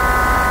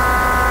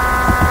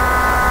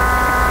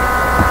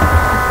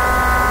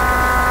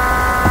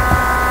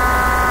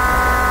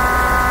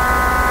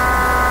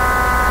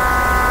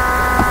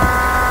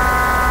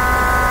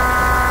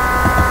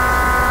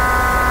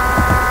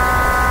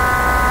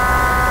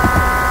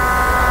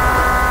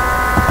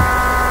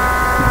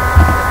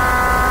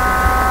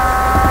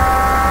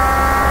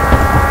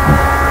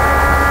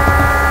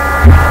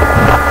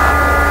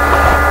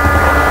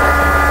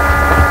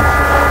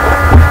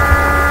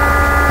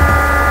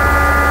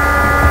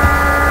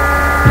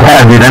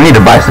 Yeah, dude, I need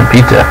to buy some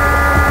pizza.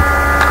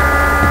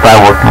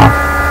 Firework more.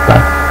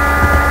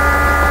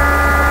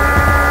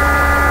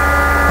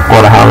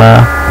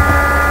 Guadalajara.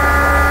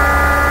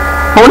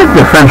 What if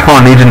the French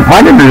Foreign Legion... Why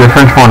didn't the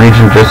French Foreign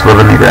Legion just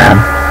live in the ground?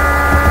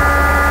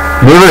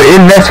 They were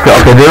in Mexico.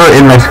 Okay, they were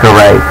in Mexico,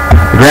 right?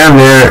 The ground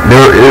there...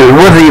 It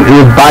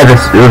was by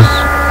this... It was...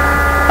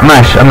 I'm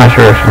not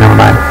sure. Never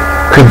mind.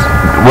 Because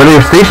where they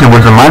were stationed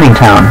was a mining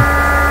town.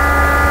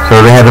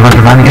 So they had a bunch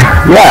of mining...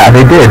 Yeah,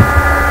 they did.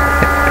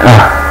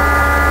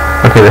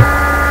 Okay.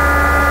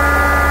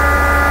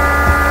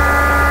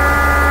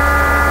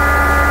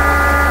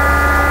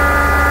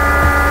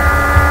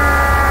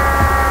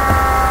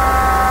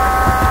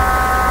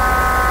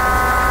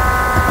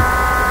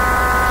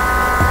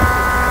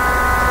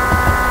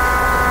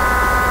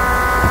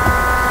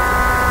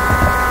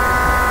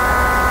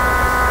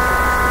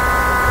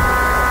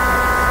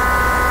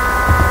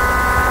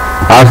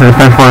 Obviously, the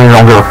French Foreign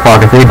don't give a fuck.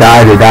 If they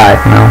die, they die,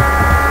 you know?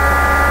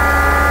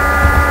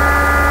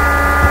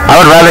 I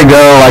would rather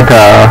go like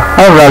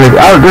I would rather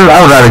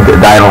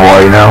die in a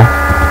war, you know.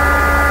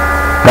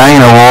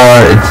 Dying in a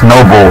war, it's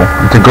noble.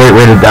 It's a great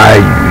way to die.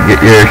 You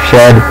get your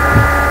shed.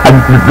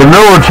 The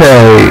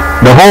military,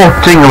 the whole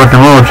thing about the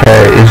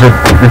military is that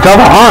it's all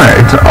about honor.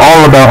 It's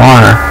all about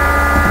honor.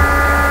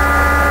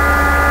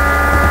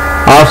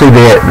 Obviously,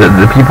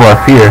 the people have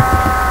fear.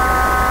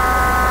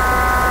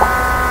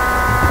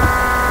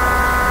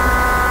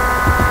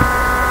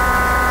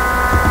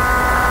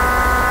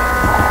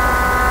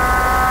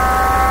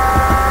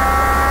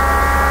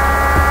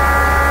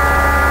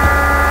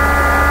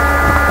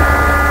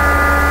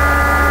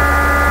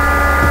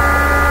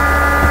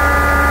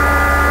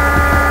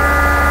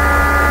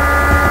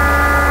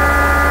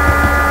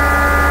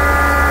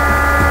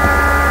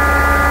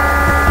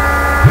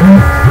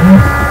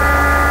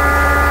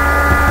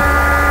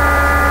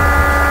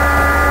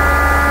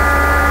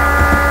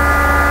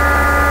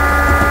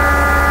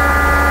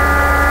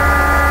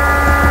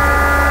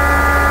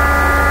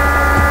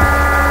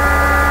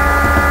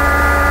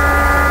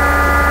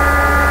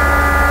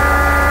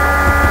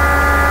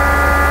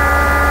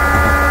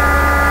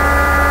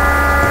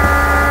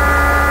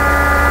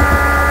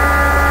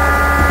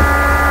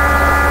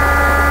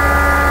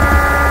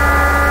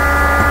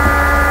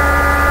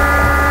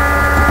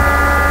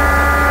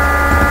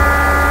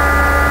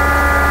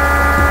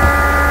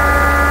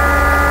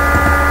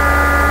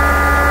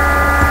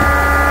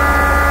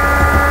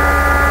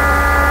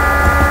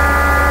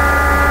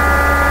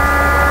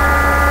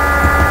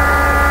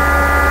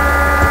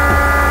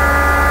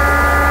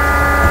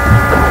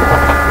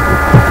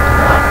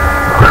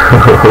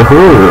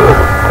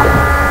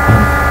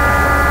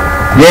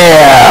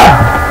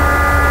 Yeah!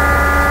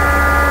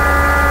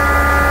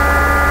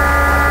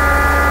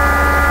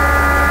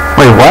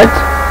 Wait, what?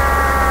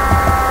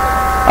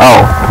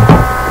 Oh.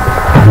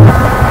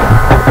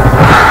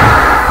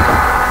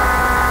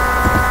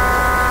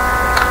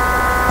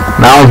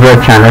 Now is red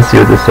China. Let's see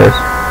what this says.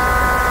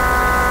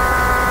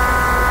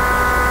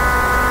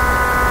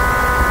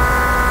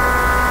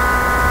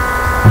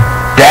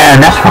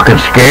 Damn, that's fucking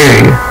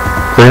scary.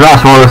 So he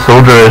lost one of the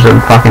soldiers in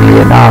fucking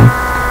Vietnam.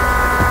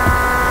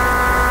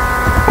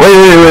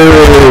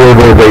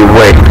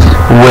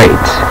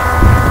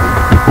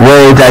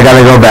 Wait, I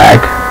gotta go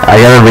back. I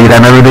gotta read. I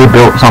remember they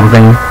built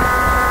something.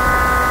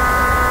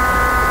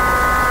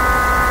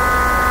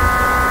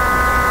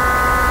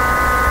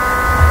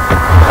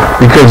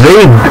 Because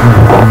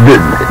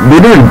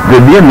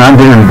Vietnam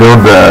didn't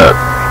build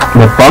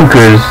the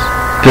bunkers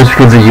just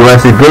because the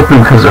U.S. They built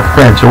them because of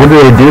French. So what do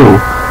they do?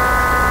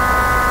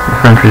 The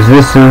French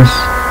resistance.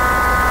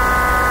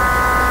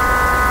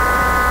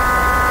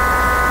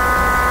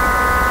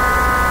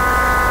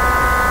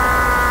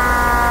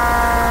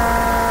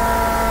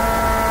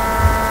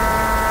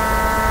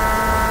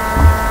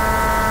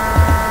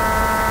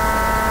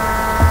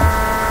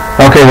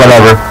 Okay,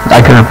 whatever.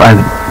 I couldn't find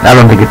it. I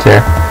don't think it's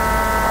here.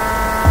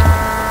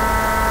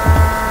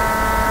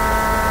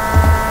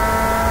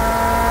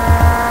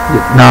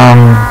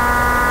 Vietnam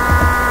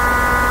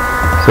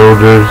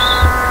soldiers.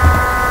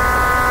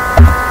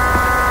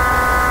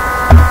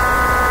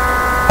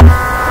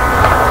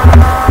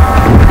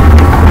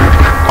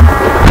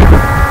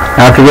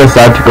 After this,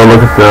 I have to go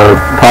look at the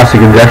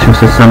plastic injection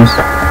systems.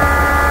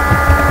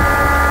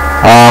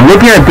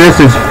 Looking at this,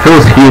 it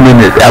feels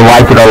human. I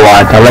like it a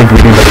lot. I like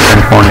reading about the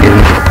French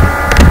Foundation.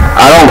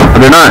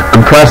 They're not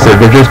impressive.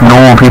 They're just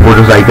normal people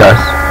just like us.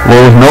 What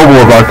was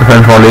noble about the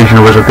French Foundation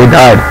was that they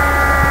died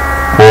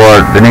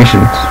for the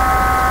nations.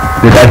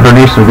 They died for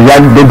nations. They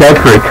died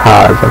for a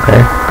cause, okay?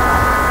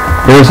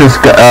 There was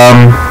this,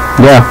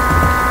 yeah.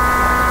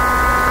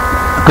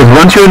 Because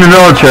once you're in the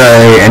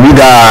military and you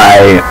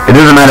die, it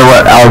doesn't matter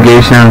what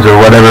allegations or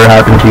whatever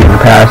happened to you in the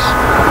past.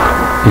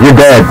 You're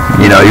dead.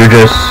 You know, you're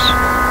just,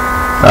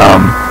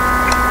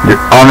 you're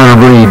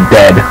honorably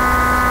dead.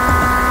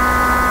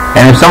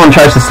 And if someone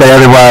tries to say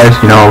otherwise,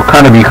 you know,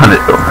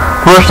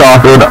 first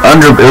off, it would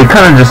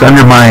kind of just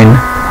undermine.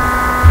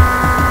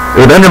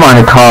 It would undermine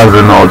the cause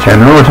of the military,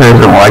 and the military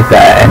doesn't like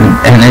that, and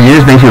it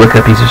just makes you look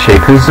like a piece of shit,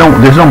 because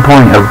there's no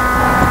point of,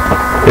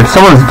 if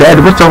someone's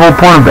dead, what's the whole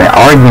point of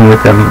arguing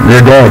with them?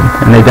 They're dead,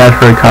 and they died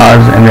for a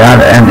cause, and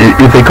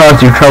if they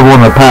caused you trouble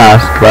in the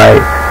past, right,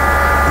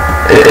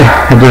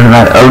 it doesn't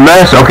matter,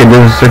 unless, okay,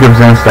 there's a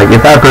circumstance, like, if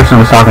that person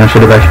was talking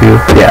shit about you,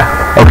 yeah,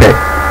 okay,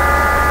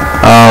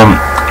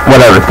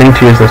 whatever, think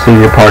to yourself, see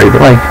your party, but,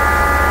 like,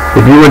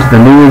 if you went to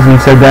the news and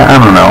said that, I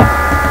don't know.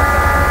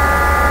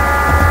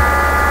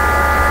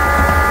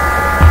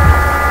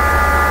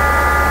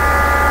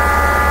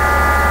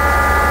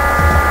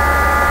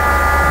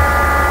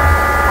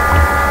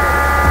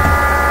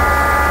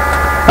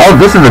 Oh,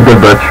 this is a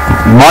good book.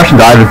 Martian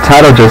Dive. The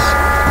title just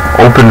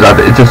opens up.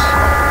 It's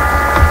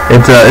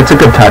a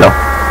good title.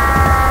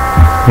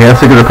 Yeah, let's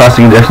look at the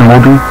plastic injection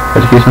molding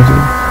education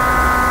system.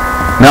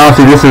 Now,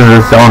 see, this is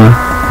its own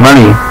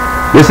money.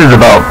 This is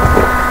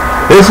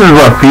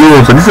what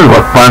fuels. This is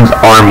what funds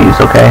armies.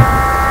 Okay.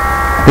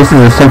 This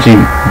is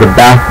essentially the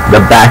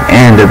back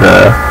end of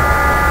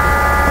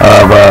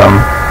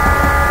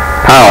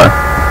power.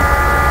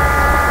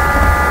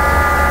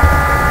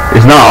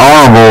 It's not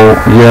honorable.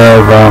 You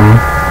have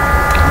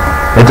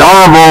it's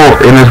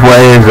honorable in its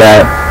way is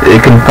that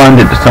it can fund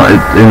it to some,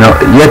 you know,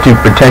 you have to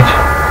protect.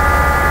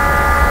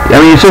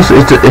 I mean, it's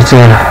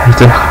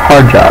a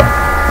hard job.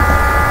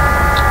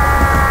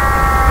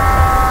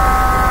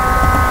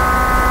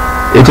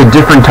 It's a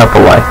different type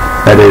of life.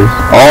 That is,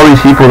 all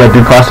these people that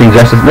do plastic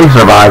injections, they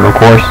survive, of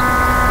course.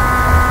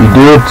 You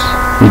do it,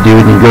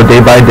 you go day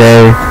by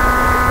day,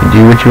 you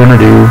do what you're gonna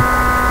do.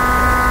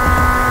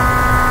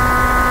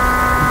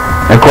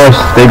 Of course,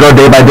 they go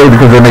day by day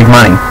because they make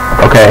money.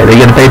 Okay, they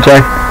get a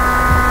paycheck,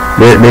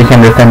 they can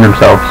defend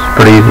themselves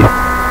pretty easy.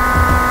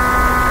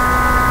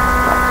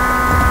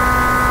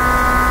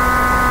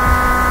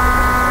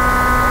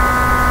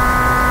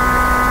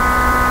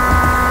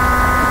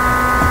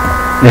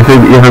 If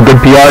you have a good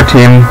PR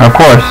team, of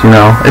course, you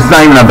know, it's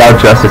not even about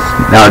justice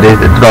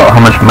nowadays, it's about how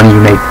much money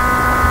you make.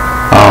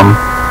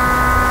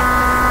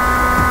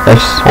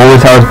 That's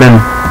always how it's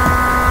been.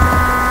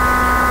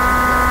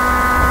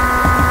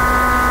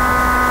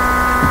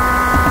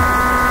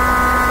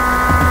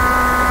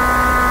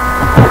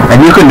 And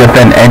you can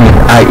defend any.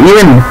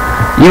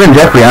 Even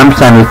Jeffrey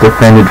Epstein was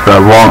defended for a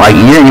long. Like,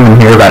 you didn't even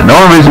hear about it. The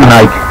only reason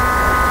like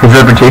his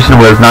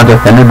reputation was not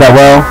defended that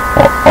well,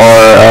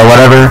 or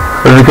whatever,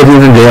 was because he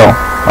was in jail.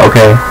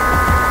 Okay.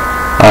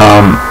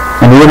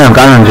 And he wouldn't have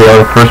gotten in jail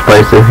in the first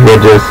place if he had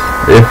just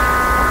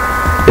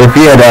if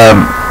he had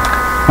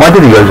why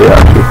did he go to jail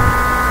actually?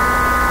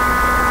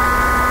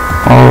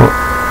 Oh,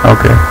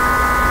 okay.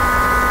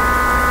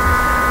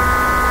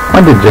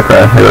 Why did Jeffrey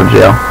go to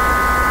jail?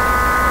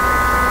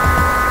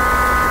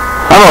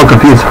 I'm a little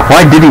confused.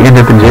 Why did he end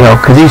up in jail?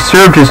 Because he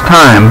served his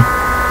time.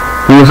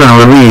 He was on a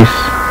release.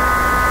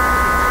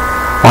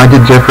 Why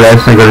did Jeffrey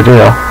Epstein go to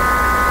jail?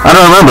 I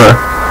don't remember.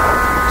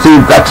 See,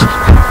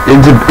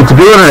 it's a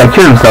billionaire that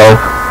killed himself,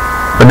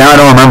 but now I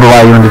don't remember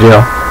why he went to jail.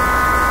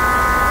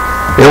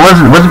 It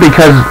wasn't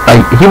because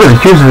like he was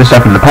accused of this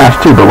stuff in the past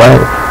too, but why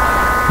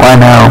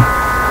now?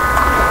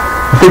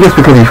 I think it's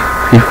because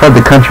he fled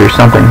the country or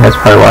something. That's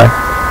probably why.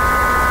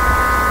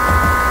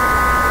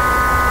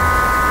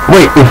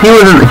 Wait, if he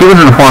was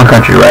in a foreign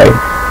country, right?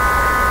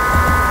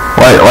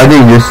 Why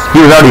did he was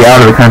already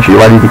out of the country,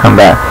 why did he come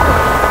back?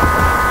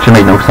 Should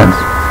make no sense.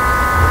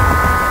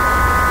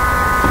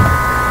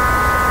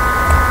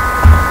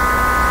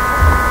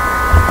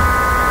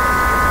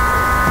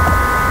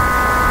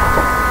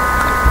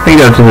 I think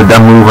that was just a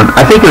dumb move, and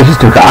I think it was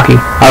just too cocky.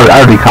 I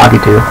would be cocky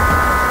too.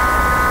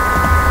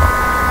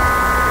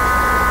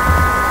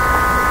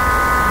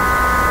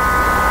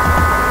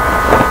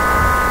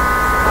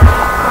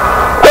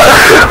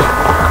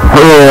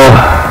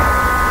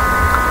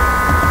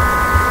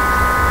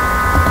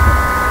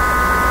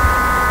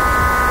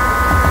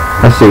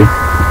 Let's see.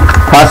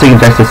 Processing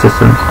justice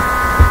systems.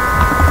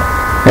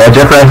 Yeah,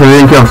 Jeffrey Epstein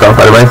didn't kill himself,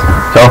 by the way.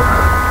 So,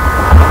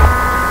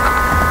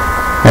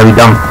 that'd be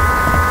dumb.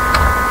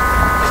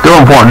 Still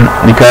important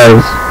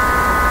because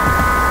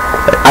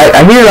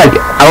I hear like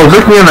I was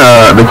looking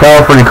on the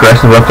California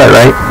Corrections website,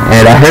 right?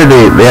 And I heard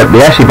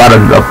they actually bought a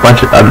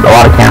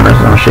lot of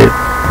cameras and shit.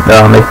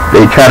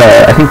 They try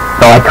to, I think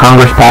like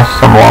Congress passed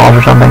some laws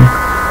or something.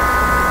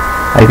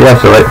 Like they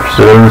have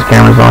surveillance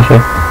cameras and all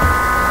shit.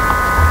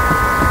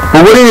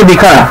 But wouldn't it be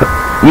kind of,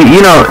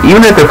 you know,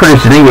 even if the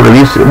footage didn't get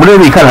released,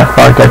 wouldn't it be kind of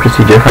fucked up to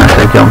see Jeffrey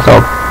Epstein kill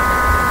himself?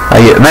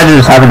 Like imagine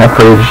just having that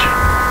footage.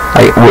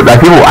 Like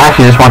people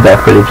actually just want that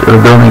footage of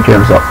the billionaire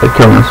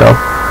killing himself.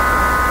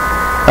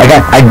 Like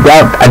I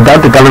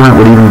doubt the government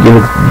would even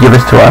give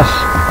this to us,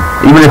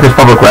 even if it's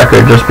public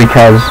record, just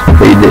because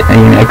they did. I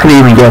mean, you can't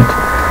even get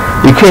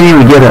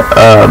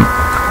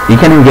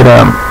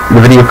the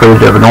video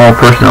footage of a normal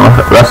person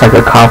unless like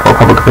a cop or a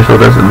public official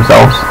does it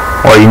themselves,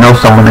 or you know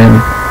someone in.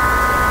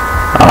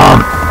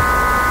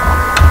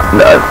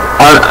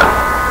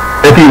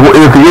 If you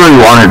really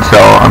wanted, so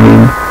I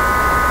mean,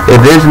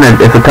 if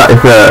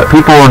the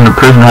people in the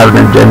prison have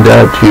an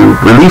agenda to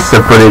release the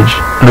footage,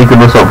 make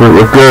themselves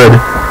look good,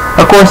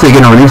 of course they're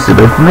gonna release it.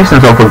 But if it makes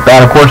themselves look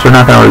bad, of course they're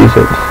not gonna release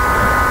it.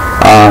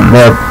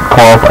 They're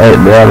qualified.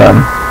 Yeah,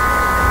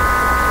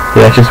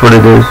 that's just what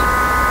it is.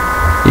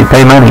 You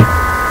pay money,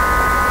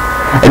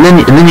 and then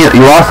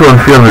you're also in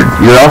fear of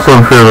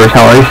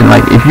retaliation.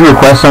 Like if you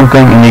request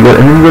something and then you go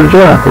to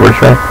jail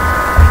afterwards, right?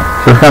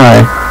 So it's kind of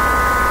like,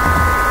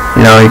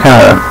 you know, you're kind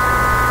of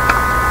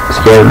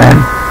scared, man.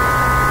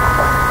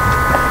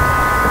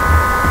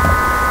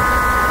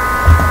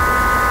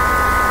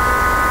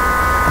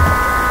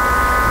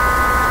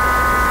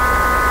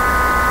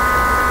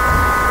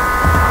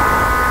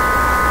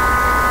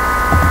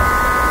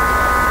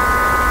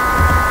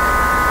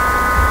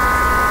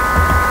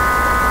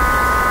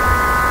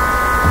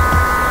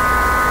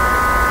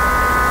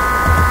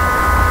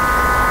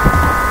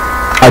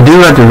 I do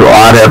have to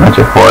audit a bunch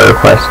of FOIA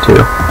requests too.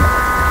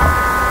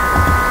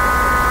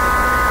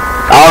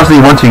 Obviously,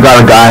 once you got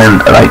a guy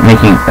and like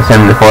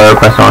sending the FOIA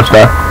requests and all that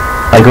stuff,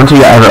 like once you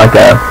have like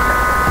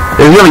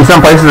there's gonna be some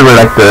places where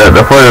like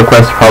the FOIA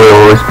requests probably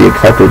will always be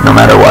accepted no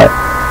matter what.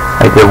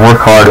 Like they work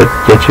hard to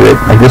get you it.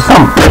 Like there's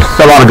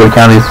a lot of good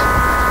counties,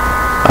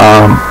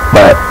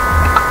 but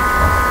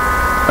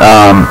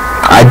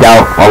I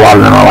doubt a lot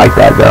of them are like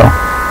that though.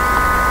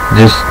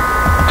 Just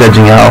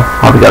judging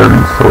how the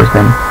government's always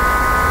been.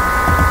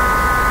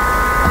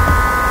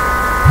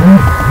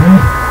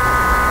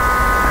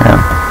 Yeah.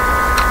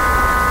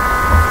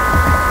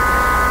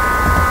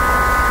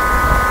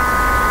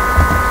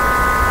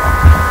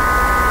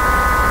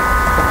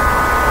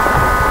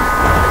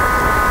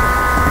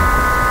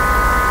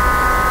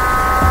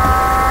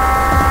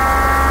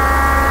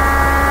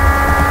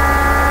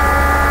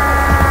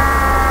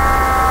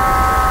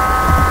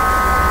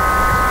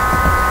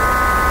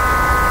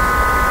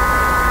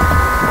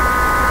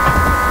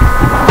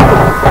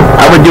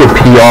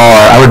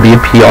 I would be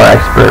a PR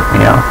expert, you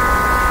know.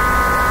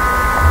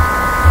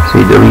 So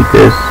you delete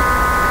this.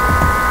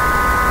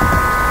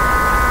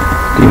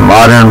 The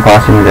modern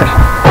processing.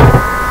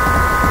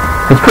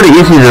 It's pretty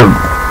easy to.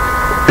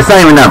 It's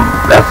not even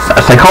that.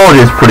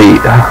 Psychology is pretty.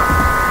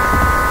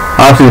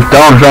 Honestly, if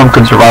Donald Trump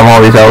could survive all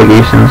these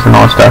allegations and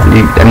all that stuff,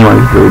 anyone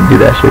could really do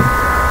that shit.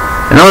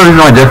 And the only reason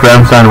why Jeffrey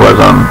Epstein was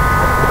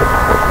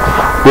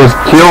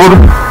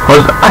killed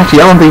was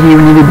actually I don't think he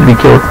even needed to be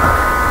killed.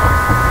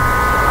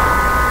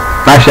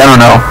 Actually, I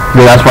don't know.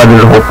 That's why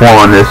there's a whole form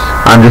on this.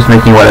 I'm just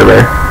making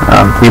whatever.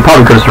 He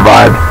probably could have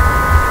survived.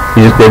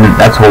 He just didn't.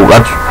 That's the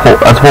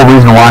whole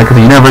reason why.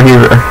 Because you never hear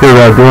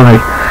about doing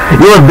it.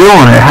 You're a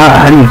billionaire.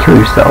 How do you kill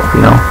yourself?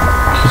 You know,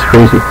 it's just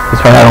crazy.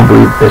 That's why I don't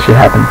believe that shit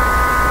happened.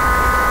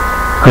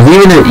 Because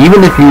even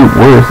if you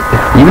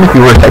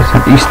were a sex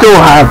offender, you still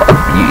have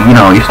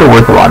you're still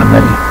worth a lot of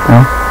money.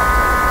 You know?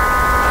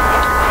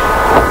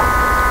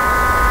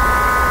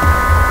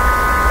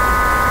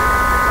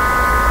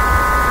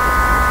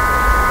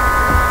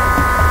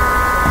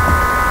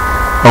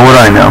 Or what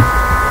do I know?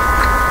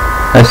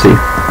 Let's see.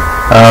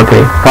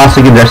 Okay,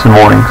 constantly congested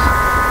mornings.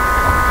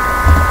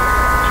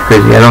 It's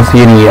crazy. I don't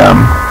see any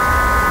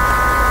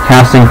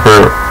casting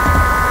for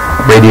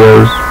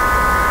radios,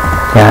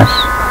 casts.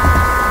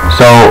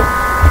 So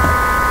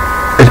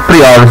it's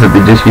pretty obvious that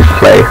they just use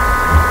clay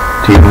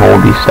to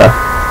mold these stuff.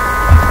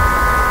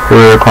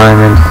 Career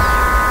requirements.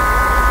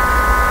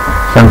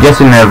 So I'm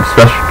guessing they have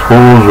special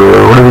tools,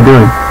 or what are they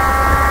doing?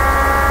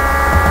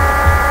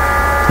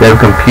 They have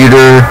a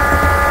computer.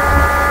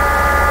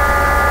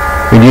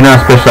 We do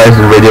not specialize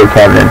in radio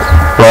cabinets.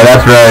 Well,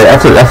 that's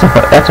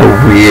a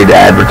weird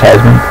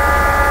advertisement.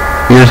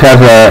 He just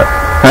has a,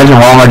 imagine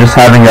Walmart just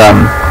having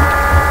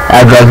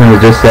advertisement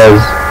that just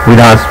says we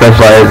don't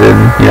specialize in,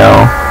 you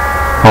know,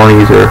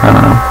 ponies, or I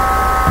don't know.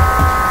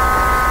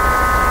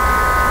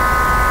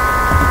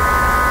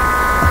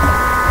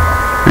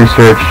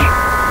 Research.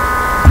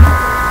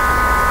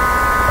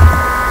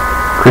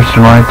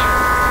 Christian Light.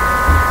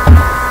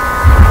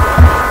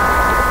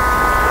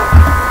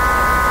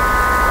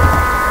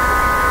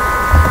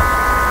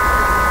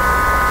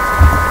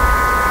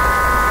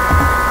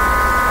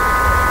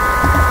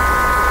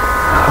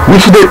 We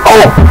should do,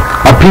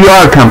 a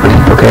PR company,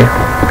 okay.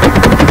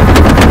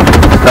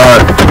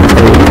 Start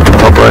a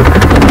public.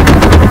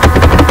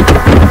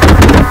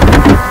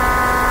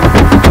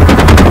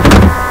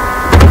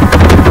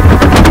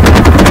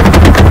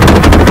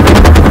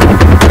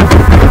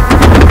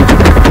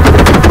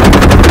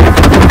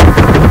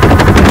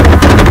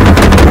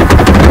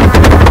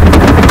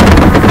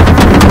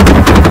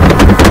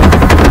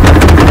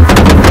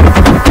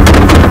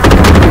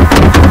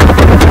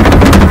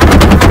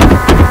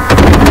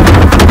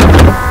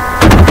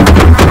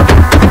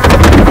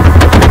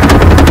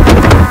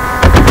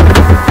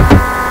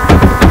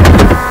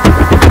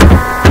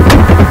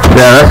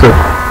 Yeah, that's a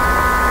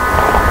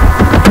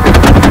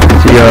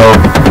CO.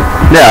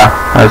 Yeah,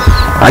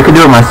 I could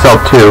do it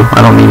myself too.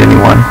 I don't need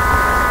anyone.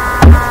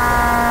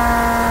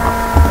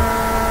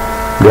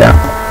 Yeah.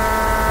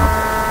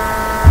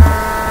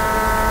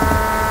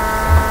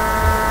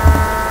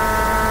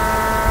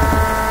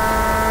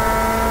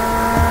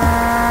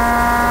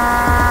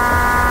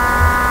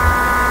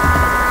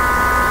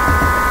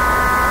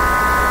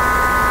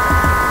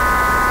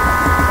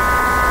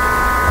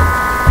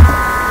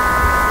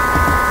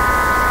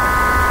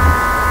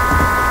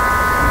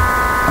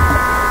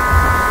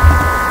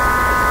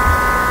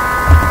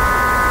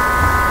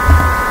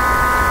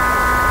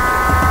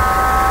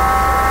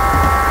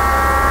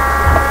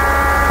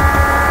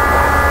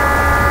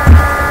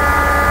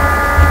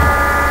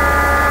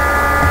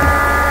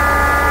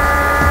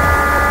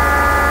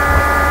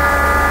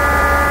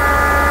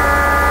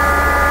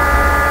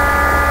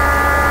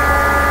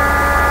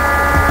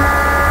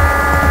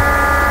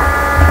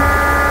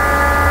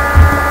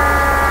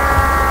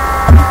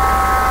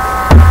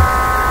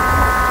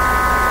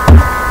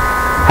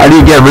 How do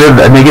you get rid of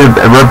a negative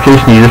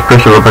reputation? You just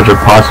push over a bunch of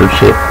positive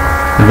shit.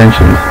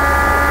 Inventions.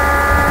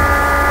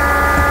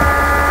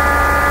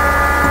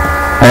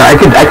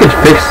 I could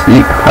fix the,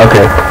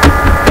 okay.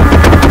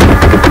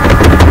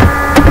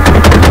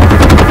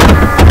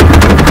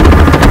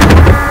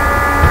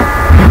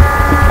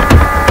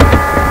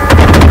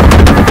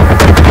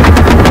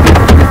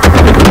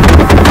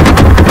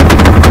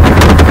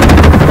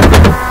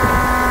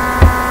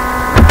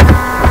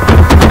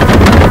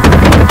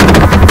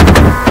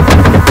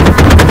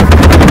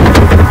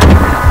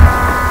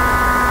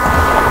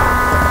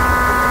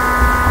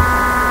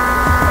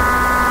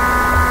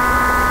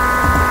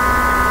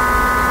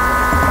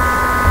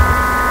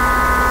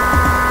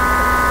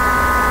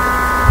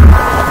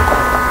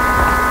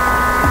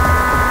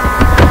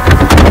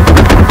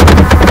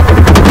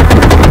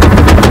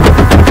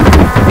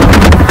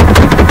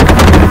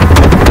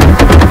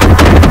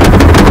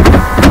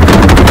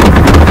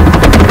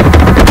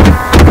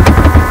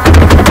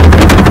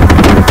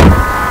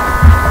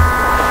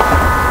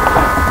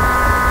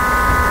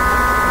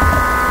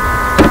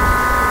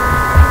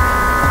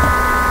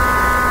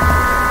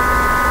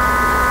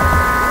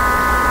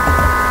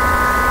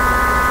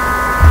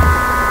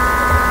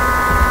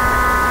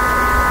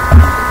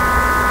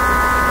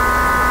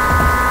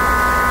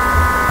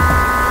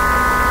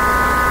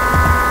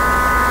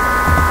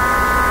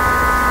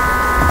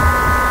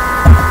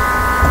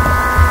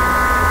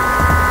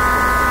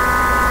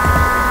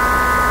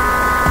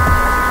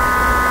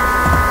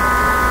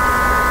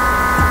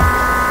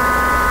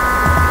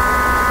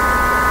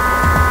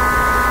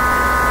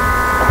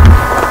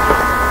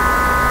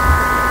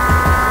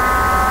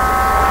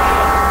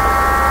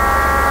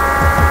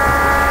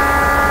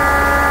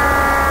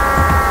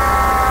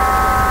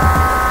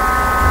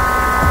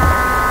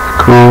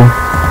 Cool.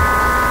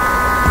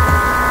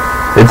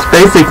 It's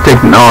basic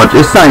technology.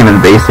 It's not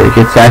even basic.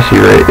 It's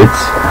actually right.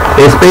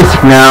 It's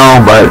basic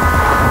now, but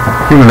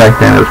even back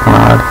then it was kind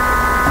of odd.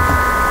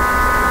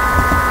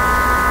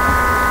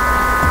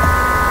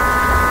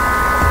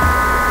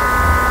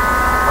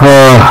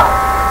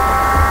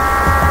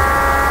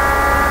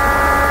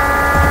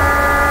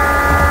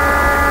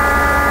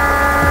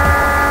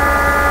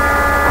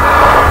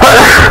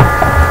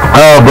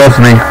 Oh God bless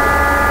me.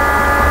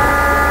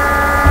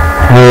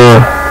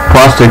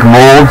 Plastic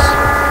molds.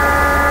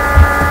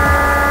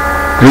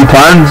 3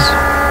 tons.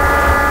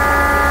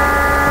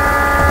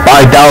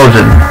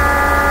 5,000.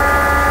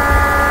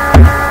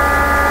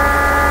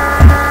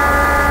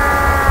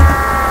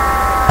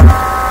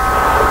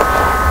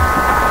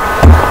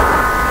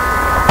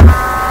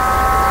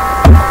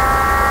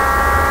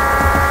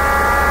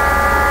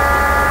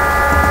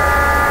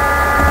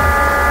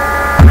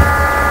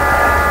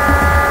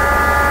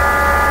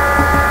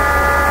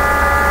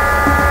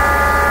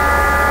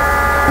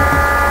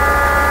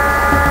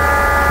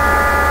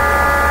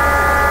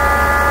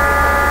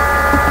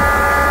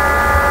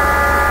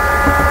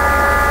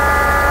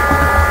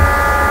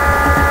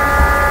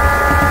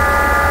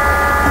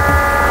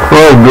 I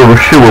don't give a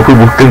shit what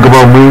people think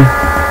about me.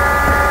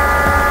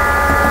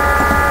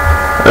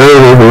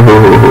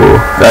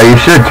 Oh, you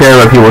should care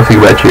what people think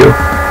about you.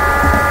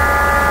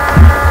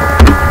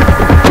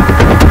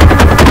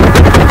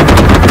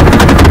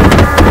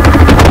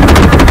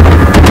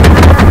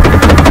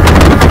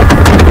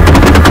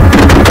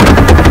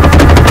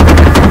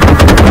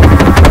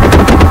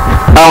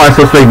 How am I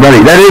supposed to make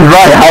money? That is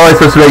right. How am I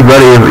supposed to make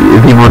money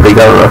if people think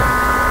I don't know?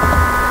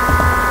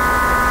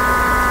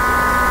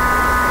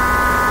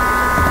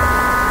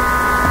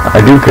 I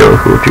do care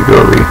what you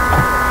go read.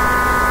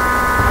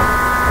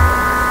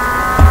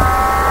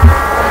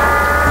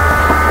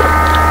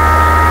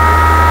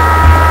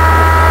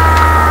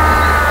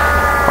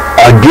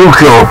 I do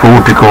care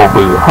what you call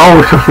me. How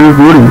is this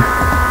money?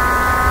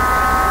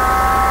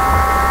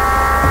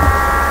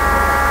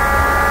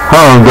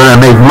 How am I gonna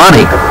make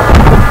money?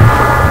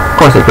 Of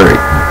course it's very.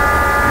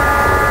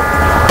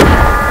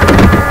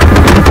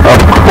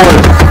 Of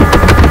course.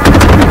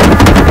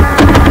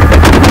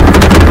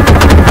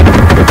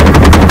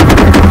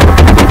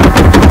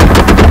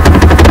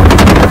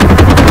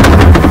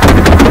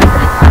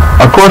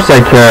 Of course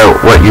I care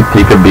what you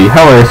think of me.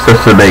 How am I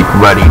supposed to make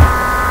money?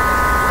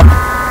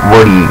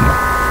 Money.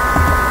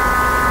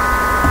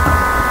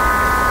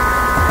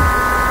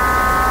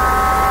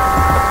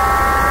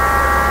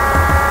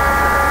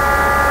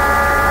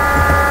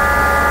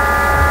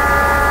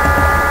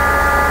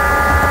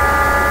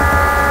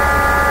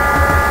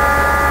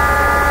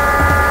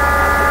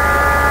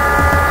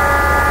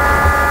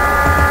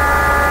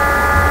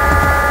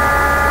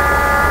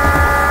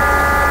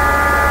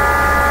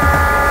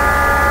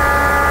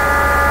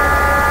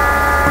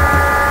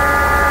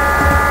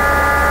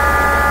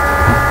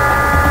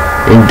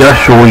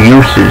 Industrial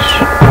uses.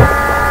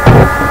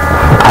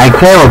 I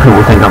care what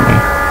people think of me.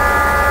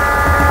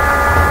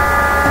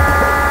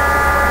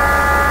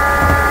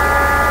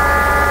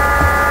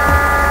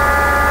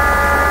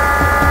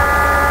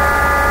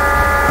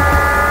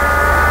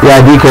 Yeah,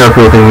 I do care what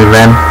people think of me,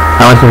 man.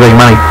 How am I supposed to make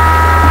money?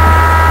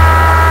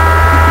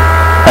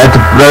 That's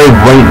a very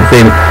blatant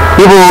statement.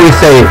 People always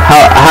say,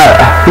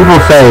 people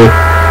say,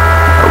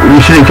 you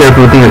shouldn't care what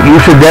people think of you.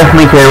 You should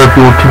definitely care what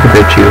people think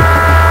about you.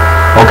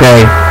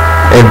 Okay?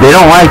 If they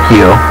don't like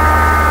you,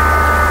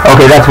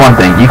 okay, that's one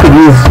thing. You could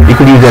use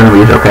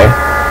enemies, okay?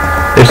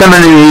 There's some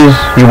enemies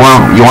you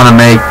want to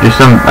make. There's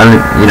some,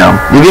 you know,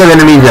 if you have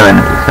enemies, you have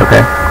enemies,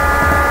 okay?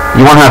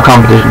 You want to have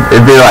competition.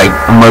 If they're like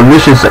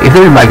malicious, if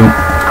they're like,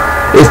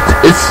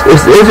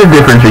 it's a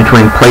difference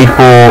between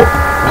playful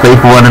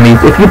enemies.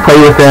 If you play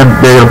with them,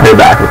 they're gonna play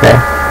back, okay?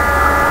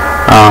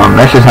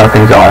 That's just how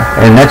things are,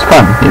 and that's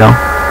fun, you know.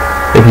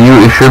 If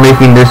you're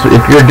making this,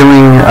 if you're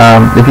doing,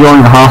 if you're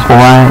on the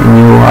hospital line and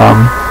you,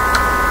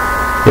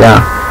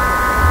 yeah,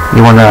 you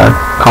want a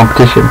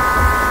competition.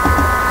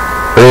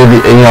 But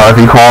if, you know, if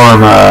you call them,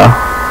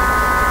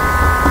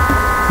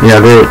 they're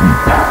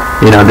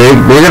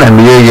gonna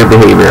mirror your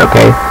behavior,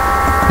 okay?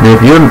 And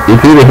if your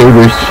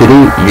behavior is shitty,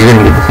 you're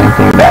gonna get the same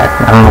thing back.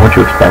 I don't know what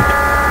you expect.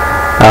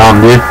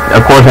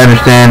 Of course, I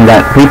understand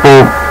that people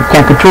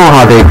can't control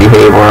how they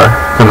behave or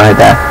something like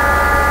that.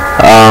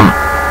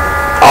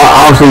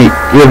 Obviously,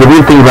 you know, the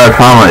weird thing about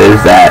trauma is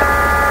that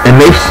it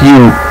makes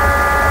you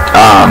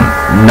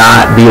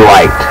not be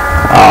liked.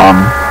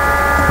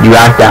 You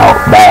act out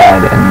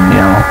bad, and you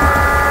know,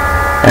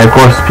 and of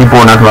course people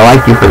are not going to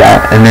like you for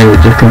that, and then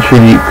it just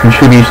contributes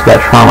to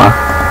that trauma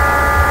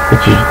that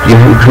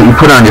you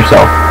put on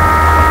yourself.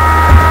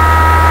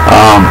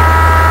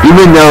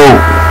 Even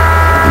though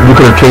you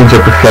could have changed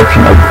your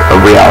perception of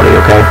reality,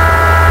 okay?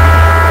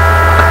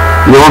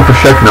 Your own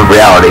perception of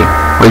reality,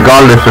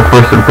 regardless of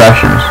first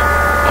impressions,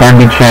 can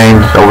be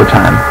changed over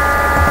time.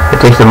 It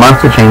takes a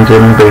month to change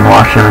them and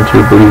brainwash them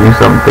into believing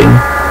something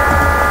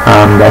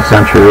that's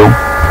not true.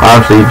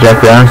 Obviously,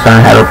 Jeffrey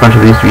Einstein had a bunch of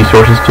these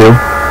resources too.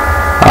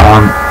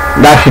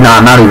 Actually,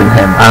 not even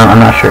him. I'm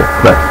not sure.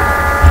 But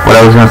what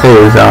I was gonna say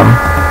is, I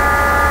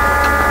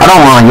don't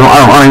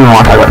even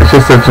want to talk about it. It's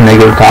just such a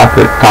negative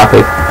topic.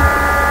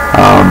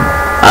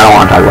 I don't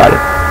want to talk about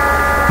it.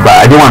 But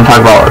I do want to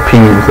talk about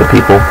opinions of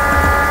people.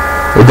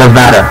 It does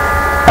matter.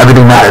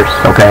 Everything matters.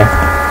 Okay.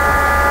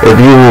 If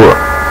you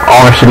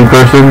are a shitty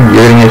person,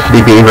 you're gonna get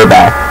shitty behavior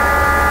back.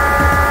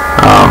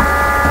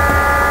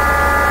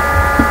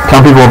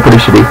 Some people are pretty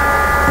shitty.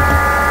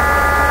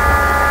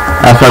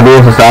 That's why we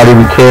as a society,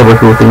 we care what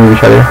people think of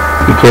each other.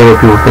 We care what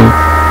people think.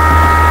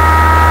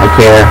 I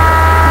care.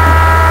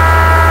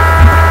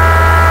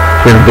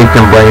 There's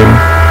victim blame.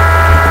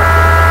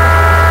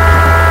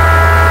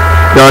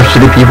 There are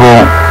shitty people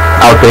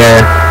out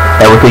there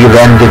that will take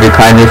advantage of your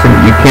kindness, and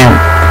you can't.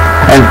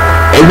 And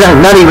it's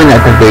not even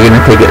that they're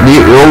gonna take it.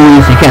 You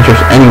can't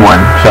trust anyone.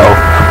 So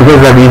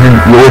because of that reason,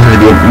 you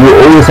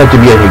always have to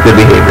be on your good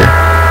behavior.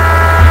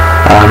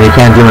 You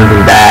can't do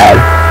anything bad.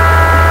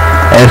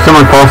 And if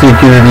someone falsely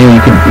accuses you,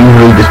 you can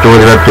easily destroy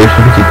the reputation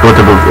because you built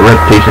up a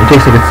reputation.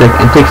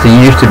 It takes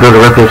years to build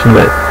a reputation,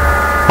 but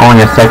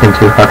only a second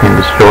to fucking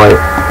destroy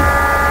it.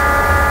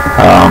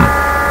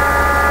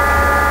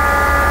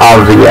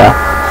 Obviously, yeah.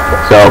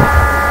 So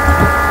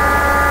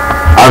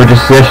I would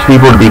just suggest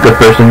people to be a good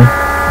person.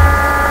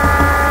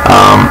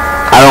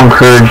 I don't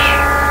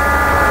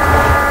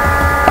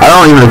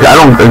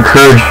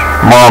encourage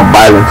moral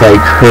violence. I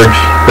encourage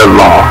the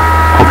law.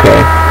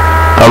 Okay,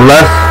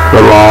 unless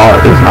the law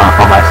is not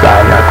on my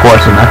side. Of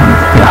course, I'm not gonna,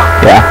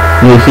 yeah.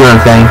 You see what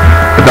I'm saying?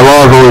 But the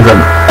law is always on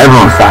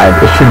everyone's side.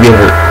 It should be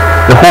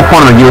the whole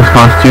point of the U.S.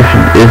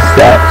 Constitution is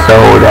that so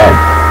that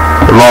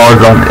the law is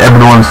on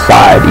everyone's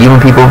side,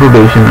 even people on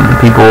probation,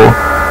 people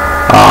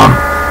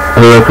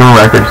who have criminal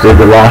records. The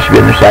law should be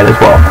on their side as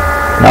well.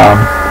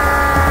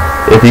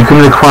 If you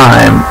commit a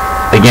crime,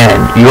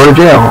 again, you go to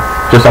jail,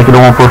 just like a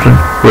normal person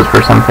who was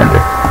first time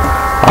offender.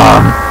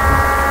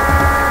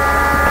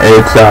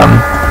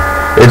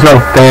 It's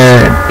all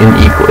fair and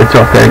equal. It's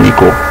all fair and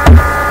equal.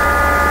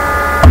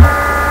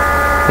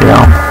 You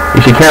know,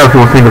 you should care what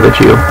people think about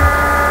you,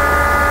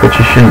 but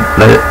you shouldn't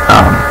let it.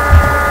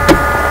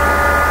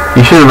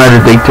 You shouldn't let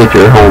it dictate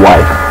your whole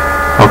life.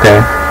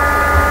 Okay.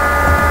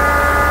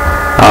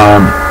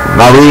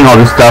 Not reading all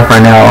this stuff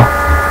right now.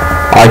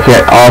 I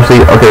can't.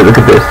 Obviously, okay.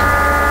 Look at this.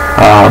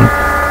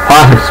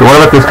 Plastics. So what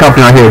about this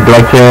company right here? Do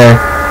I care?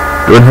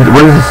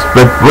 What is this?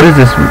 What does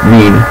this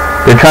mean?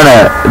 They have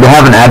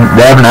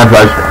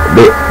advertisement.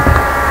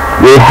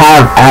 They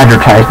have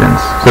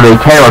advertisements, so they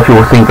care what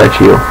people think about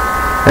you.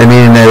 I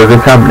mean, they're a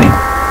good company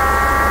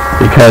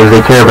because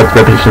they care about the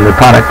reputation of their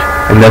product,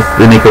 and thus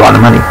they make a lot of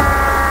money.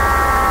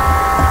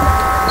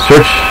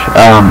 Search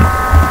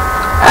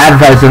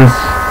advertisements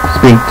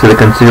speak to the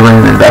consumer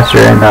and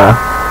investor and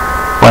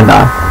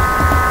whatnot.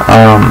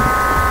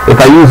 If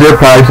I use their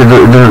products, it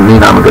doesn't mean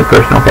I'm a good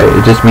person. Okay,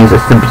 it just means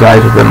I sympathize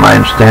with them. I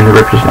understand their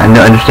reputation. I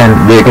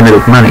understand they're gonna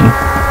make money.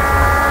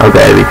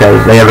 Okay, because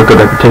they have a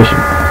good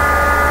reputation.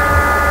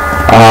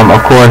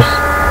 Of course,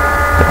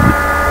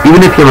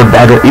 even if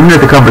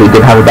the company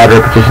did have a bad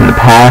reputation in the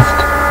past,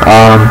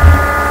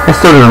 it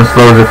still doesn't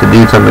slow us to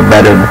do something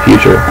better in the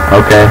future.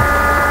 Okay,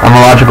 I'm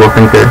a logical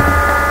thinker.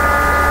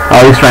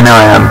 At least right now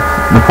I am.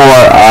 Before,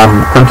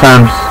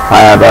 sometimes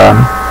I have,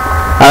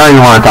 I don't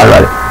even want to talk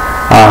about it.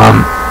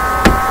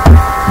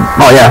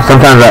 Oh yeah,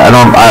 sometimes I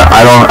don't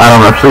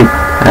have sleep,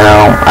 and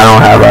I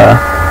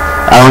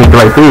don't eat the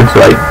right food,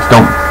 so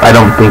I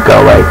don't think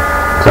right.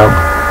 So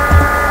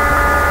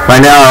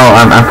right now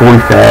I'm fully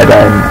fed,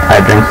 and I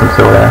drink some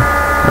soda.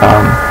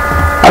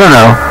 I don't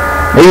know.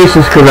 Maybe it's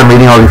just because I'm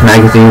reading all these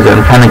magazines and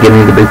I'm kind of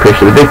getting the big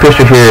picture. The big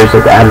picture here is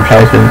that the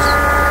advertisements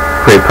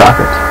create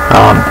profit.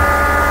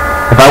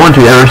 If I went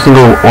to every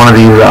single one of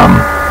these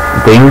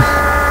things,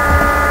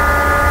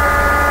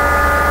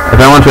 if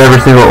I went to every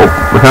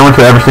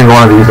single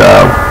one of these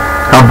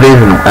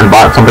companies and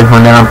bought something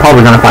from them, I'm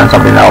probably gonna find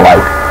something that I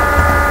like.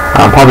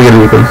 I'm probably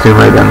gonna be a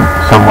consumer then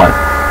somewhat.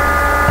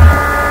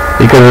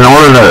 Because in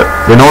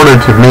order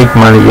to make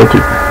money,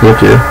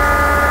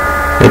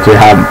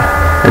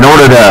 in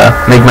order to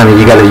make money,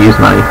 you gotta use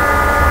money.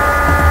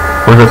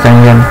 What was I saying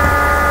again?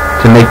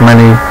 To make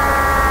money,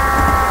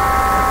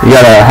 you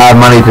gotta have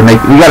money to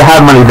make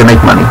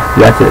money.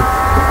 That's it.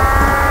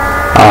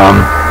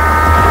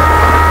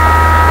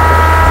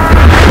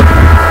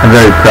 I'm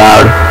very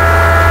proud.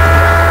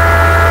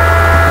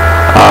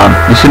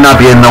 You should not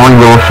be a knowing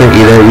little shit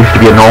either. You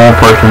should be a normal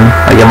person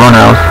like everyone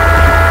else.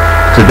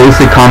 It's a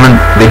basic common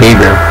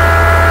behavior.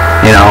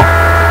 You know,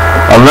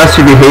 unless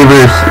your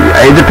behavior is,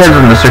 it depends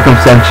on the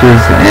circumstances,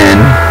 and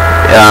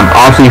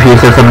obviously if you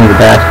said something in the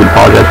past, you could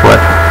apologize for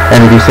it. And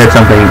if you said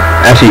something,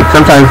 actually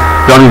sometimes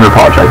don't even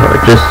apologize for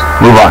it. Just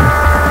move on.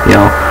 You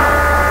know,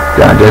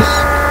 just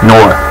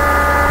ignore it.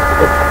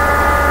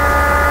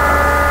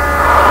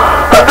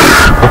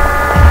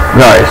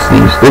 Sorry,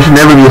 sneeze. There should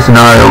never be a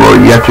scenario where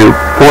you have to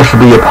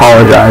forcibly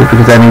apologize,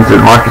 because that means that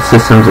market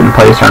systems in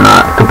place are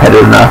not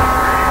competitive enough,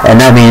 and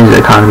that means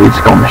the economy is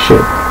going to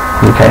shit.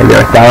 Okay,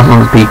 there are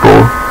thousands of people,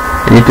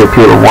 and you have to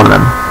appeal to one of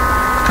them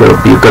to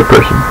be a good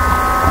person.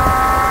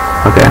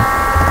 Okay.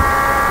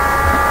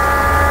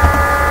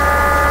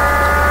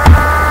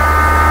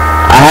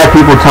 I had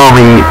people tell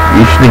me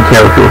you shouldn't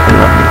care what people think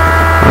of me.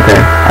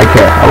 Okay, I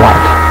care a lot,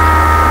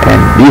 and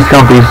these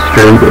companies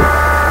surely do.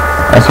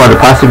 That's why the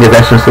plastic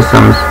injection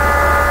systems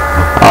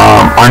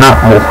are not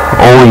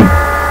only,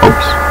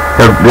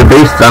 they're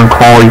based on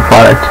quality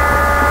product,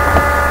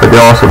 but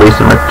they're also based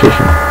on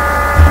reputation.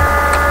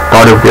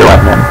 Guard it with your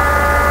life, man.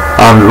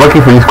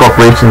 Looking for these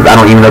corporations, I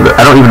don't even know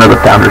the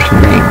founder's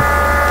name.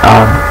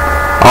 Um,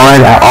 all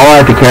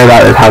I have to care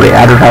about is how they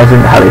advertise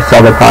it, how they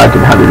sell their product,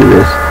 and how they do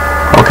this.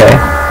 Okay.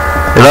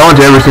 If I went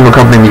to every single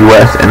company in the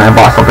U.S. and I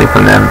bought something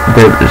from them,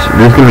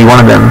 there's going to be one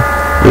of them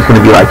that's going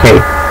to be like, hey,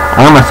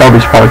 I want to sell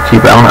this product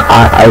cheap.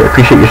 I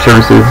appreciate your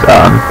services.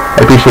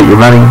 I appreciate your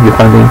money, your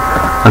funding.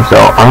 And so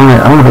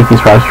I want to make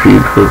these products for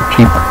you for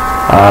cheap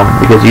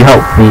because you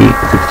help me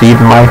succeed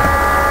in life.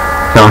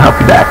 So I'll help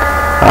you back.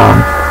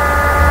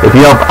 If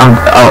you help, I'm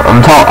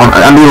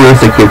being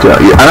realistic here too.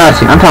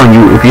 I'm telling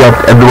you, if you help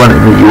everyone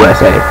in the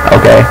USA,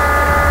 okay,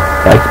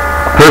 like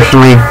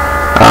personally,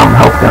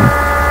 help them.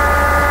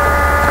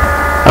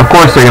 Of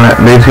course,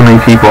 there's gonna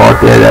be people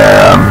out there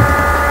that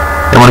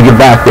they want to give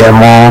back. They have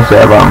malls, they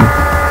have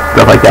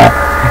stuff like that.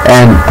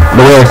 And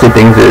the way I say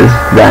things is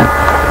that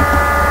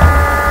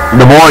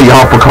the more you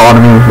help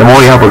economy, the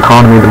more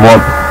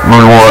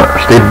more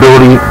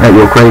stability that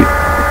you'll create.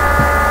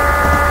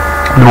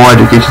 The more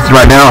education. So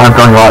right now, I'm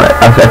feeling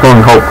I'm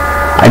feeling hope.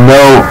 I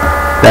know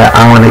that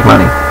I want to make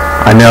money.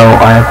 I know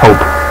I have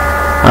hope.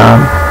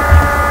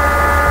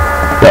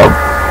 So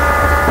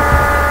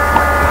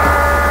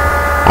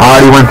I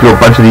already went through a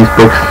bunch of these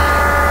books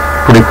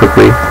pretty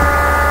quickly.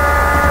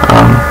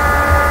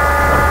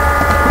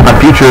 My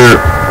future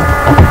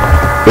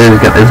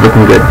is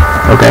looking good.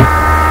 Okay.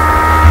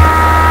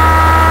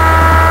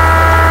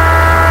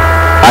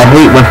 I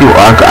hate when people.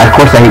 Of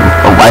course,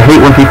 I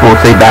hate when people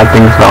say bad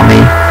things about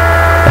me,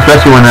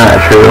 especially when they're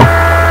not true.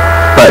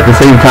 But at the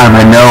same time,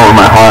 I know in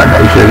my heart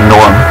that you should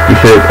ignore them. You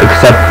should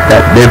accept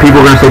that there are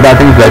people who are going to say bad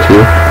things about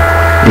you.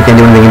 You can't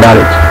do anything about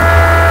it.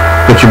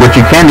 But what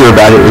you can do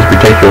about it is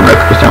protect your own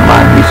reputation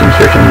online using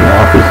search engine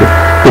obviously.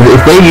 Because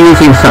if they're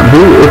using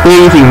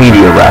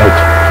media right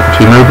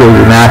to manipulate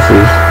the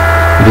masses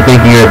into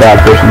thinking you're a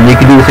bad person, you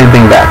can do the same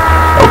thing back.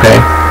 Okay?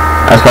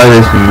 That's why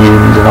there's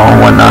unions and all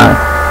and whatnot.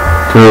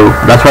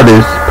 That's why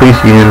there's police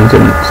unions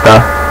and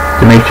stuff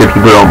to make sure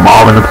people don't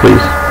mob in the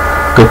police.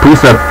 Because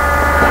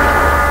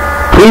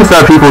police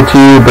are people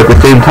too, but at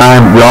the same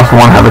time, we also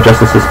want to have a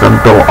justice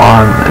system built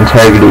on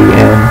integrity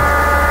and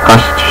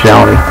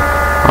constitutionality.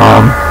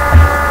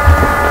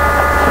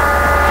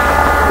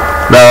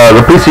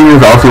 The police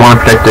unions also want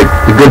to protect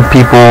the good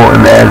people,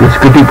 and there's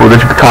good people,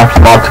 there's good cops,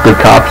 lots of good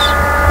cops,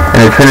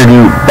 and they're trying to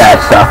do bad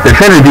stuff. They're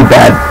trying to do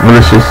bad,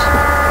 malicious,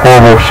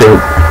 horrible shit.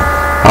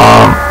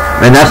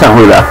 And that's not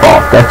really their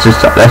fault. That's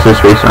just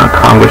based on a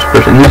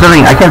congressperson. There's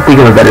nothing. I can't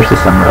think of a better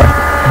system, really.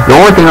 The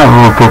only thing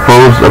I've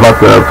proposed about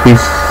the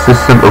police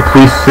system or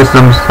police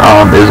systems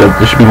is that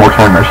there should be more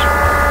cameras.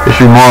 There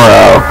should be more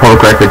public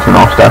records and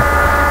all stuff.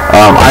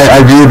 I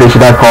agree they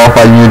should have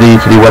qualified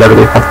immunity to do whatever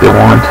the fuck they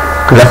want,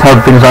 because that's how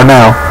things are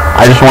now.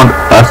 I just want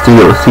us to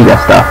be able to see that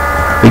stuff.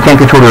 We can't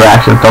control their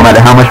actions, no matter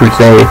how much we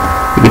say.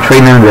 We can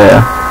train them to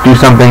do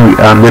something.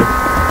 They're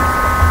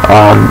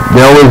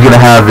always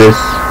gonna have this.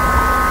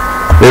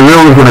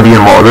 They're always going to be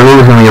immoral. They're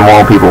always going to be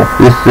immoral people.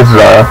 This is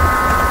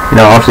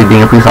obviously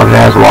being a police officer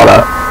has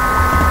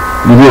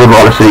you deal with a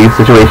lot of shitty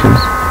situations.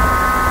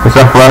 But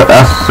stuff for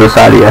us,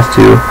 society has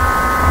to,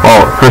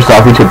 well, first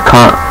off, we should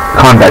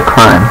combat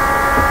crime.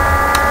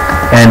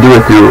 And do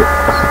it through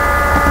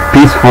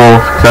peaceful,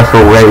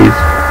 successful ways,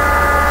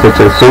 such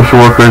as social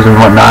workers and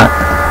whatnot.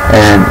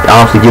 And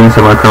obviously giving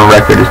someone a criminal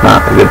record is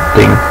not a good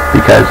thing,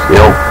 because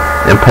it'll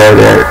impair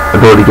their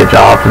ability to get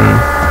jobs and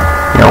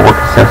work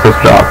a successful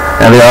job.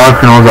 Now there are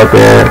criminals out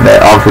there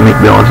that obviously make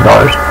millions of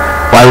dollars.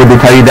 Why would they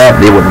tell you that?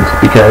 They wouldn't,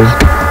 because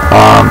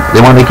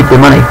they want to keep their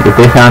money. If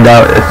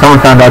someone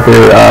found out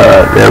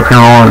they're a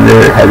criminal and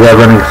they're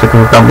running a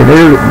successful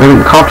company, the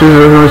cops are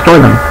going to destroy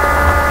them.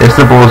 It's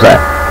simple as that.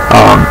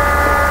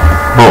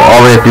 Well,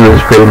 all they have to do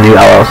is create a new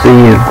LLC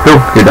and boom,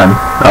 you're done.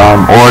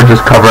 Or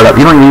just cover it up.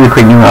 You don't need to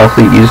create a new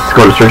LLC. You just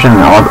go to search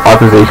engine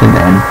authorization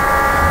and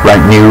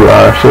write new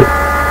shit.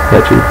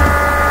 That's you.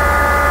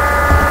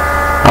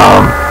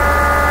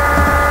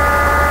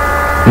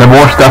 The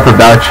more stuff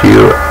about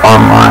you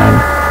online,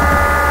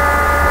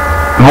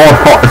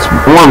 it's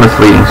more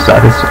misleading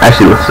stuff. It's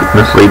actually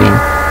misleading.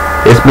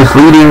 It's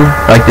misleading.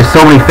 Like, there's so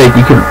many fake.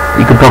 You can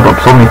pump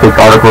up so many fake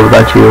articles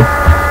about you.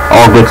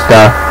 All good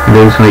stuff.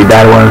 There's gonna be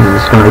bad ones.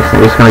 It's gonna be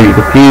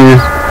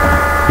confused.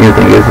 You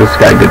think, is this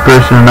guy a good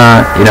person or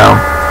not?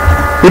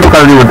 People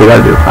gotta do what they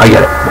gotta do. I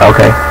get it.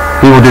 Okay.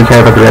 People do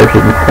care about their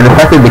reputation, and the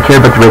fact that they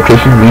care about their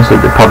reputation means that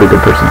they're probably a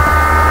good person,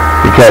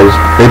 because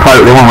they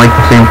won't make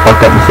the same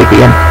fucked up mistake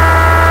again.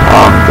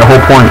 The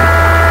whole point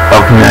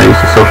of humanity is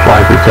to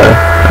socialize with each other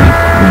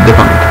in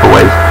different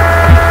ways.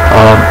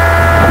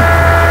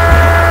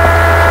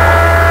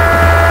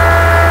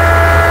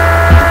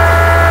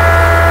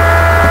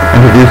 And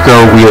to do so,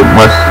 we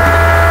must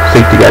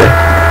stick together.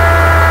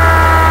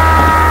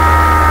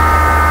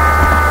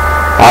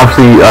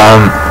 Obviously,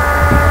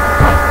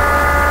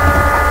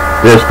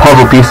 there's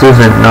puzzle pieces,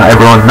 and not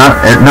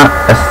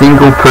a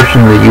single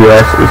person in the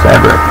U.S. is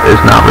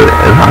not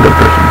a good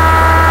person.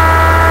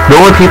 The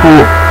only people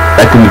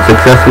that can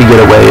successfully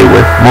get away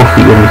with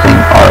mostly anything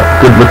are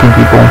good-looking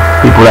people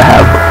that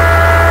have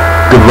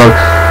good looks.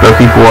 Those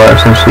people are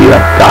essentially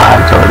like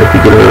gods, or they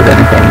could get away with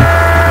anything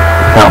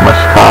without much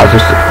cause.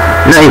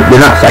 They're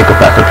not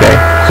psychopaths, okay?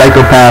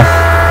 Psychopaths,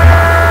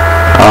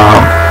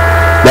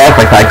 they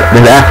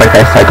act like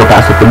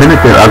psychopaths, but the minute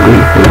they're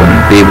ugly, they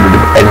wouldn't be able to do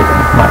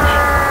anything much.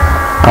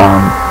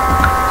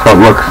 So it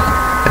looks,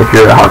 if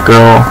you're a hot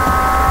girl,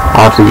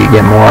 obviously you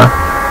get more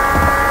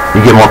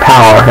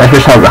power. That's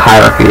just how the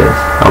hierarchy is,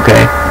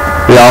 okay?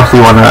 We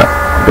obviously want to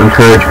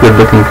encourage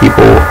good-looking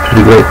people to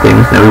do great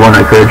things, and we want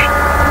to encourage,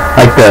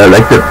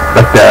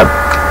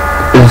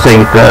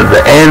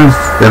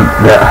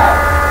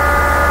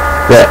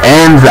 the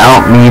ends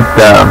outmeet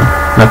the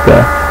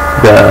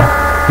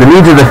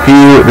needs of the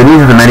few. The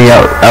needs of the many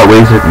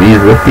outweighs the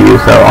needs of the few.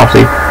 So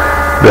obviously,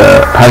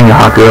 having a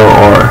hot girl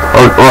or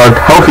a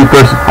healthy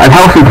person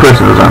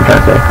is what I'm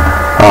trying to say.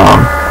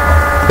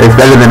 It's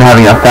better than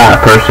having a fat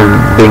person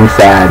being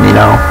sad. You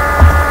know,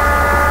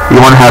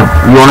 you want to have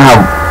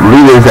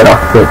leaders that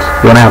are fit.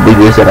 You want to have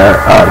leaders that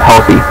are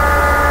healthy.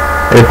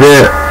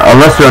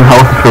 Unless they're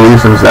unhealthy for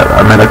reasons that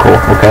are medical,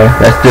 okay,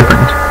 that's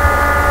different.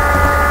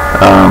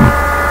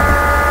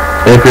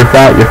 If you're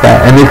fat, you're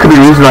fat, and there could be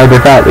reasons why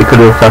they're fat. They could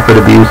have suffered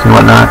abuse and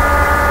whatnot,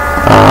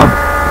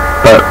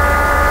 but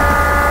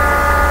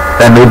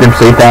that made them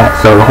stay fat.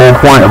 So the whole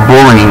point of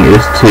bullying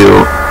is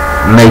to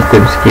make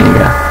them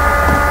skinnier.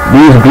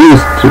 Use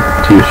abuse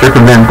to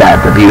circumvent that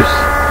abuse.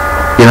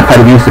 You know, fight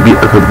abuse with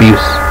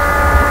abuse.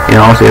 You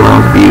know, obviously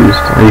everyone's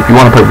abused. And if you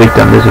want to put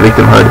victim, there's a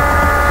victimhood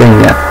thing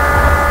that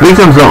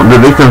victims are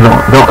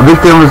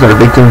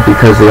victims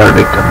because they are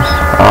victims.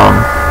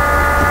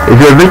 If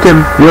you're a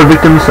victim, you're a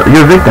victim.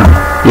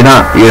 You're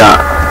not a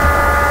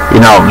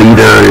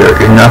leader.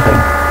 You're nothing.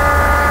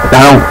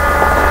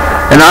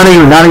 And not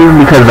even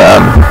because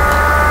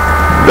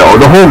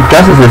the whole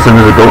justice system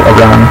is built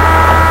around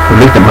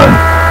the victimhood.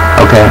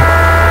 Okay.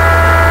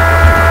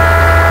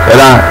 They're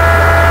not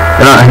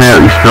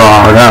inherently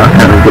strong. They're not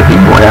inherently good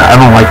people. Yeah, I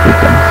don't like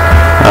victims.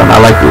 I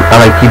like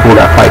people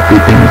that fight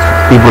through things.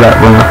 People that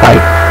willing to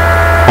fight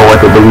for what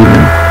they believe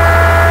in.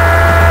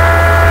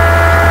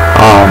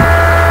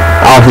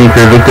 Obviously, if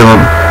you're a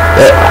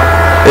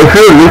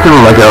victim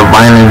of like a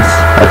violence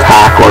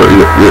attack, or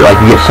you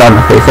get shot in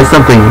the face, that's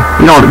something,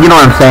 you know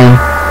what I'm saying.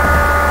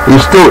 You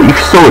can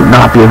still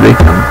not be a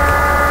victim.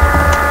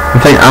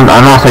 I'm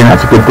not saying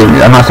that's a good thing.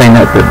 I'm not saying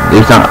that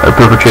there's not a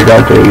perpetrator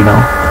out there. You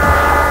know,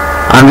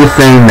 I'm just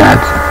saying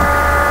that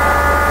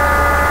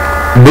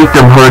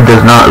victimhood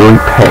does not really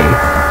pay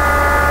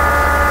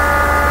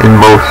in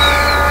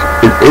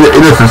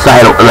a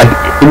societal, like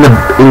in the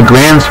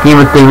grand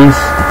scheme of things.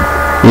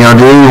 You know,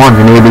 do you really want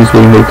your neighbors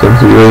being victims?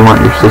 Do you really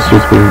want your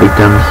sisters being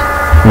victims?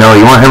 No,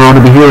 you want everyone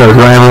to be heroes. You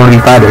want everyone to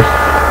be fighters.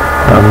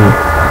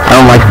 I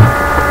don't like,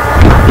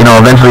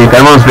 eventually if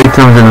everyone's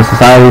victims in a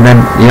society, then,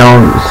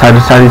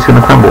 society's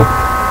gonna crumble.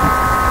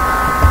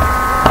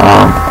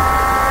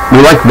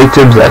 We like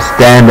victims that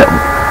stand up.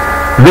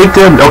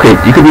 Okay,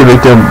 you could be a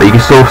victim, but you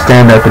can still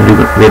stand up and do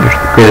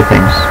greater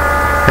things.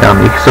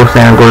 You can still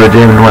stand up, go to the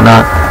gym and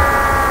whatnot.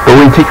 But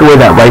when you take away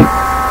that right,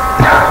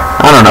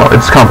 I don't know,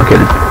 it's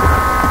complicated.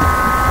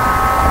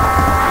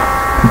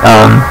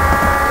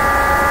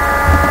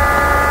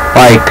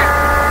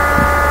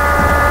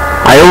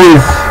 I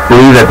always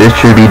believe that there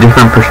should be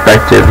different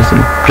perspectives and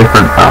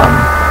different,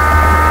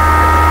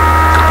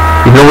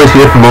 you can always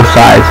hear from both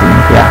sides, and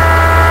yeah.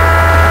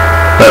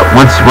 But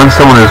once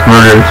someone is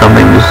murdered or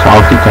something, this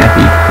obviously can't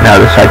be,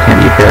 the side can't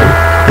be heard.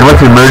 And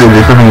once they're murdered,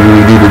 there's something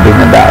you do to bring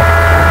them back.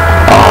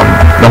 I'm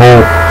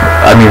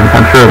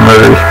sure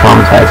murder is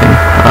traumatizing,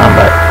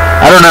 but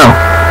I don't know.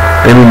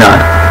 Maybe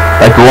not.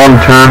 Like the long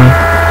term,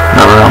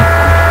 I don't know.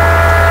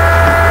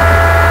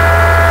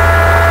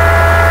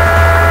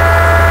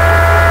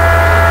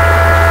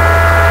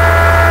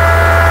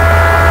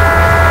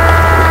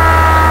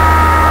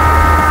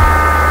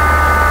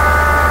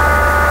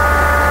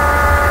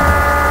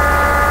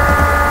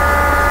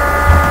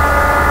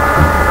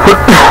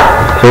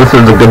 So this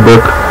is a good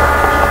book.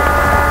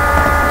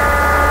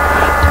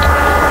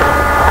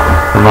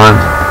 Come on.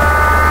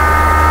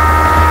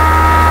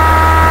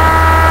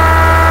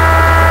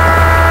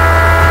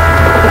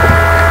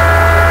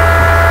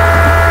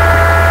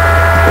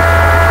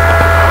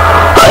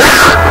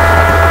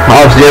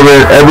 Obviously,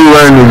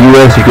 everywhere in the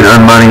U.S. you can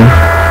earn money.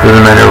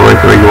 Doesn't matter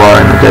where you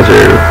are in the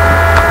desert.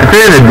 If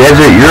you're in the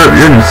desert, you're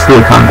in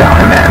Silicon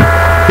Valley, man.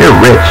 You're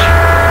rich.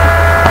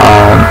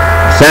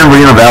 San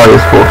Bernardino Valley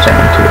is full of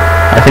sand too.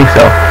 I think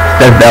so.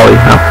 Death Valley,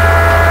 no?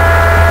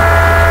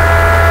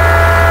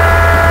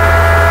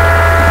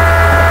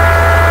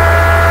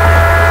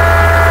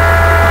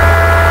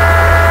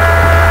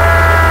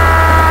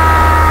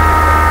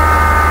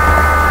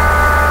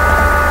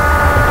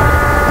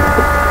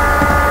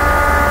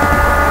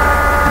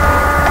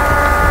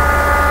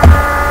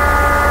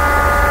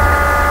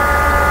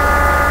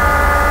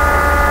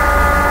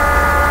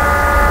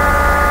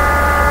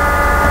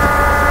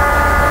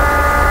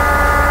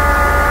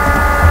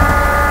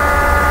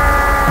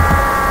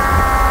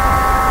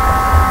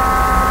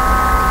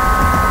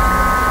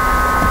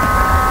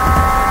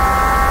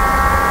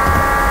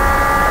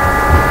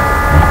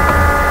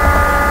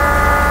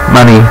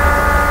 Money.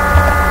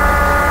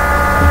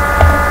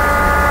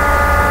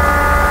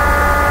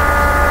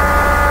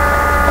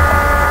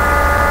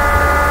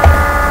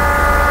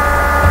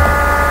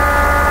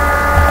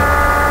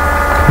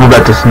 I'm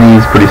about to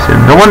sneeze pretty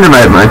soon. No wonder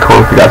my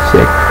coworker got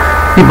sick.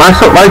 My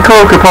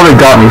coworker probably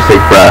got me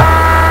sick, bruh.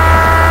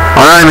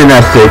 I'm not even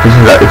that sick.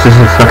 It's just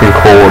fucking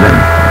cold and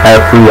I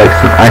have flu like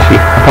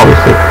actually I'm probably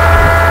sick.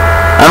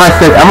 Am I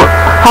sick?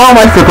 How am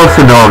I supposed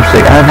to know I'm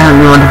sick? I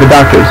haven't even went to the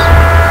doctors.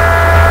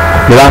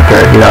 The doctor,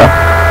 you know.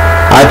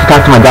 I have to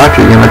talk to my doctor,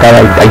 you know, the guy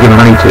I give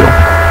money to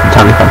and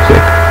tell me if I'm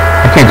sick.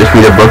 I can't just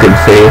read a book and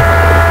say,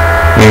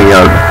 you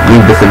know,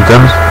 read the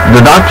symptoms.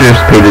 The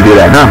doctor's paid to do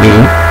that, not me.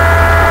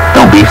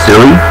 Don't be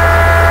silly.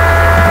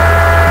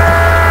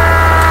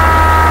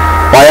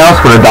 Why else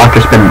would a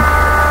doctor spend,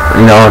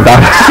 you know,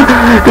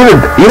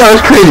 dude, you know, it's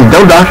crazy.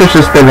 Don't doctors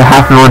just spend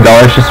 $500,000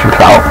 just for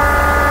clout?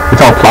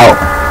 It's all clout.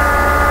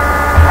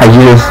 Like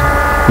you just,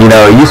 you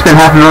know, you spend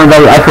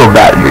 $500,000. I feel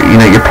bad.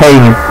 You're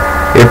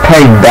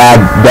paying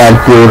bad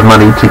field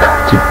money to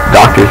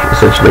doctors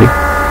essentially.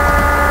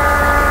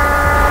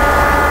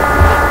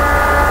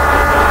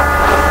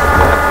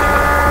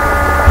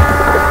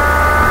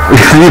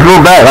 You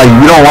feel bad, like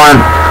you don't want,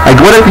 like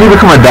what if you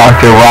become a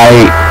doctor,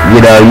 right?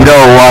 You know, you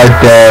don't want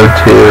them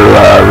to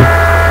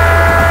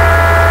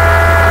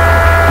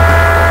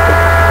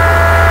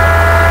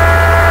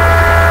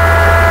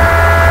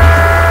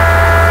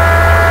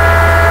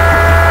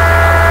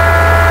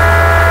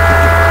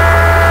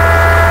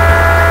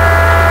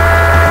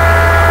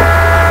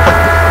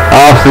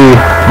obviously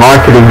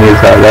marketing is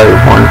very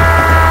important.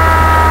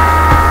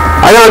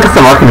 I gotta look at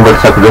some marketing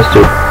books after this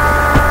too.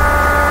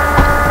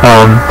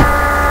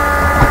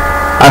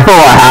 I feel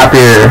a lot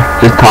happier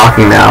just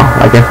talking now.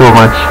 Like I feel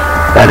much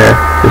better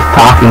just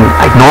talking,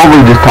 like normally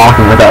just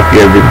talking without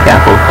fear of being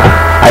canceled.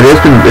 It's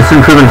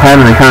been proven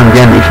time and time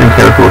again that you shouldn't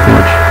care people too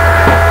much.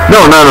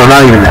 No,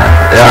 not even that.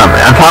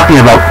 I'm talking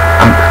about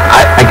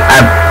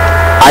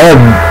I have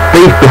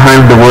faith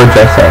behind the words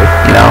I say.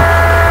 You know,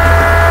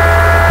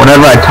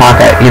 whenever I talk,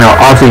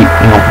 obviously,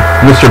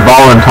 Mr.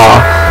 Ballin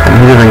talks and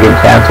he doesn't get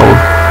canceled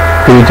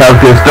because he tells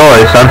good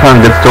stories. So I'm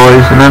telling good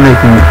stories and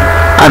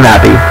I'm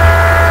happy.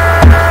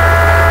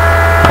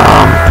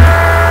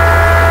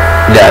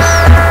 Yes.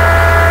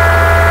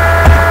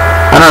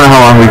 I don't know how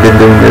long we've been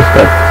doing this,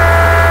 but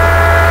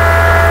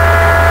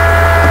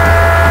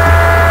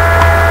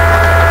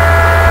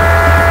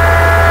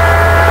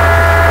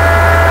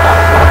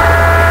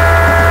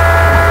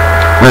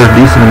there's a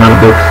decent amount of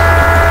books.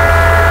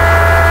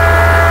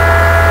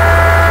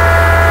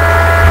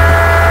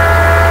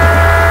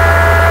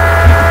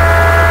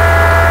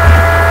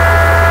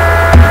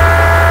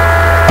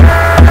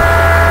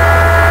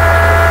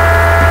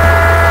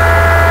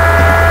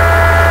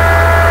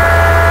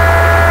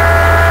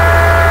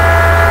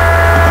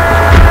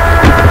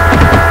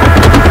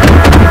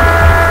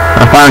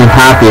 I'm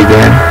happy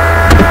again.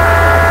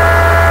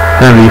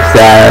 I'm gonna be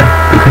sad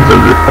because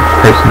of the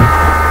person.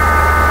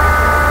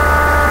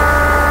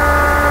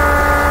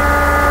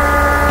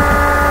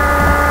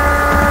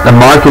 The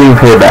marketing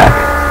payback.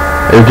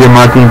 Is your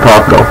marketing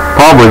profitable?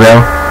 Probably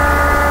though.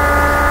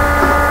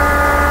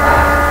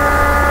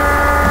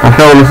 I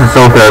feel like this is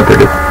so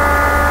therapeutic.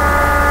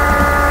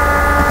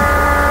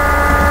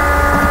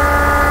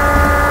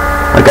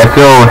 Like I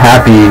feel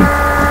happy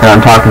that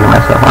I'm talking to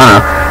myself. I don't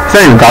know. It's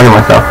not even talking to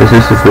myself. It's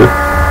just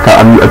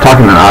I'm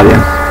talking to an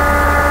audience.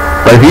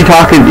 But if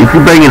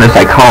you bring in a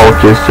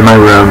psychologist to my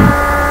room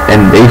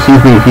and he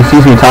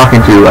sees me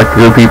talking to like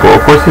real people,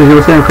 of course he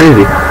will say I'm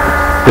crazy.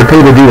 They're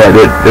paid to do that.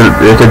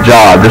 It's a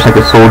job, just like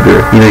a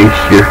soldier. You know,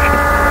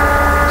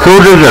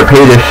 soldiers are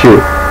paid to shoot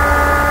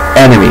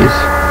enemies,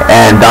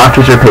 and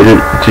doctors are paid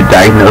to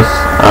diagnose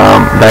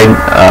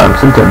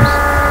symptoms.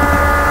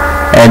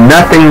 And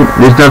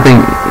there's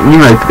nothing. You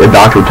know, like a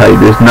doctor will tell you,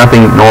 there's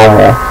nothing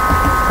normal.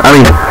 I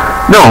mean.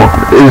 No,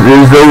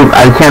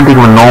 I can't think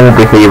of a normal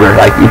behavior.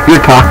 Like if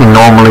you're talking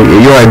normally,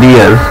 your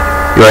ideas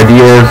are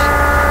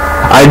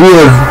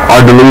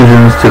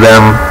delusions to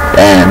them.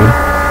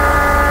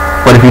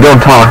 But if you don't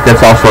talk,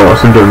 that's also a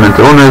symptom of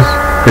mental illness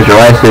because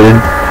you're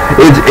isolated.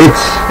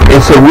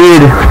 It's a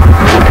weird.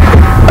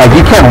 Like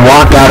you can't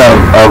walk out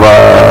of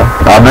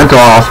a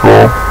mental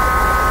hospital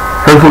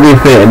perfectly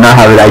fit and not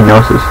have a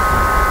diagnosis.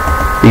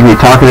 You can be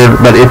talkative,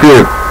 but if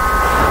you're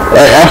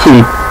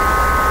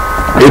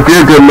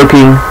good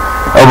looking.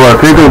 If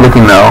you're good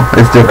looking though,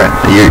 it's different.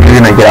 You're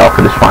gonna get out for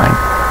this fine.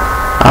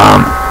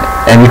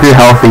 And if you're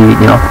healthy,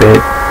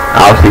 fit,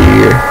 obviously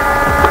you're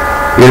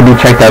gonna be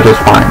checked out just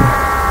fine.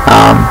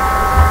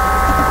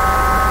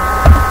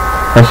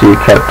 Especially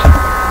kept.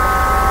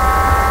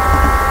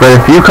 But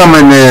if you come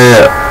in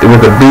there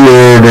with a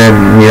beard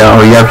and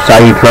you have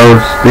saggy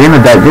clothes, they're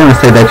gonna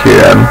say that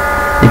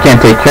you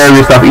can't take care of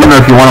yourself. Even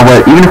if you want to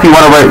wear,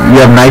 you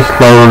have nice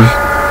clothes,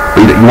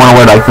 but you want to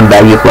wear like some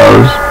baggy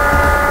clothes.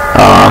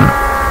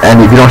 And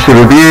if you don't shave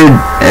your beard,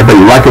 but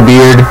you like a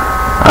beard,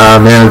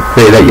 they're going to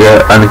say that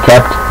you're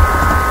unkept.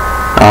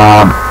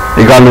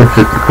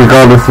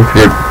 Regardless if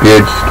your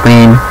beard's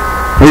clean,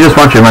 they just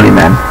want your money,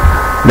 man.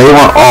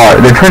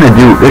 They're trying to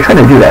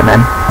do that, man.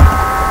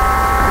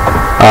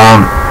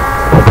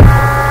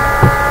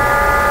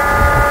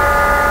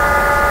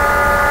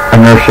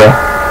 Inertia.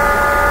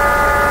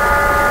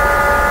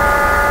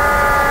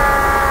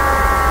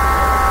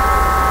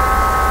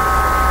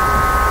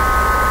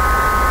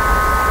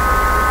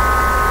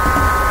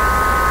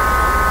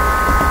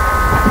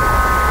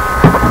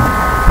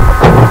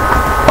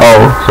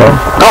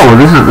 Oh,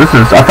 this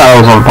is. I thought I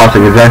was on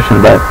plastic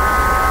injection, but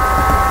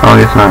oh, I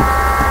guess not.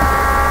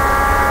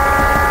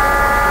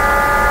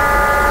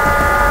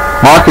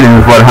 Marketing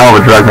is one hell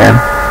of a drug, man.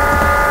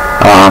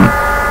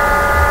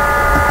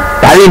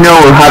 How do you know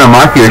how to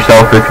market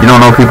yourself if you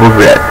don't know people's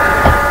react?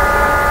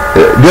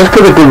 Just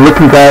because a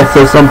good-looking guy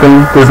says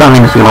something does not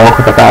mean it's gonna work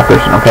with a bad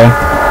person, okay?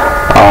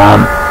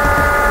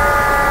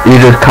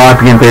 You just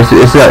copy and paste it.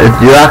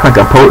 You act like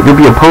you'll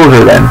be a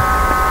poser then.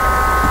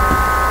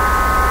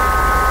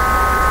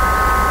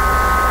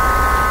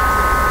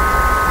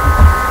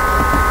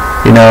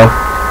 You know,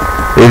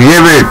 if you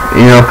ever,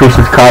 face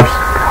with cops,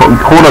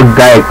 hold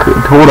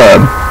a,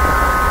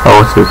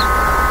 what's this?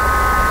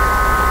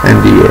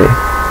 NDA.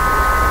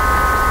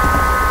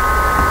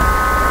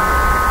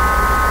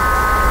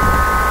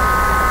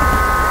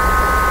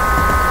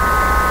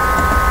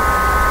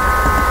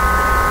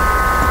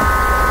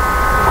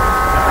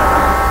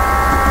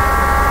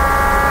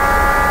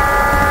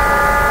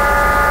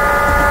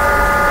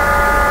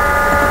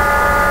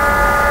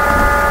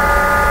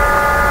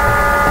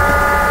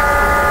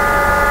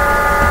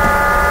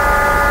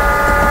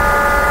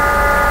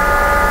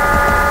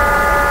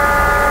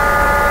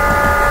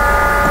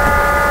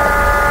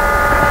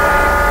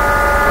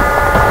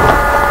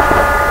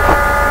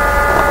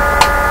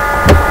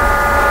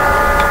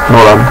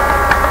 Hold on.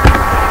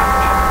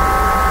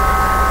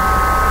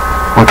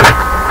 Okay.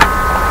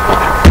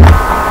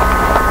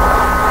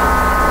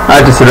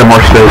 I have to sit up more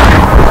straight.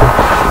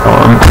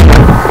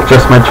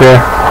 Adjust my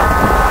chair.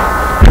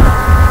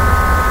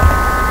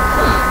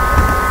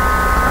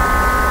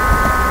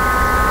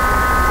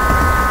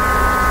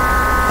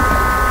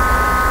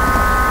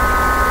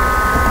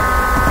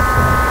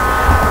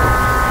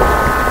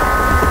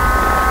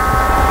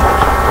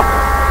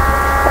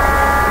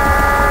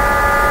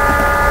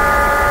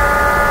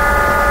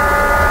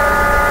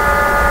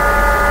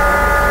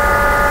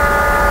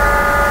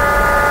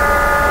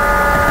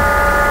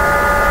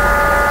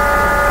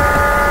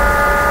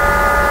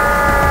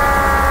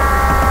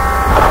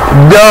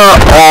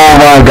 Oh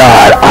my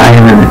god, I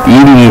am an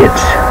idiot.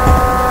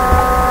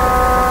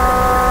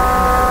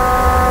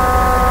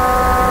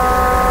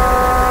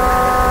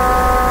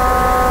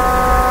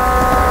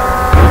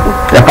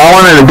 If I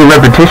wanted to do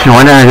repetition,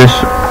 why not I just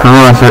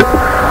pronounce it?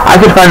 I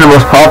could find the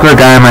most popular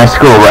guy in my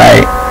school,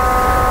 right?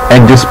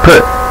 And just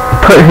put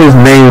his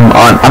name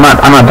on. I'm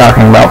not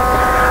talking about.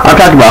 I'm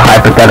talking about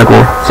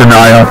hypothetical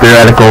scenario,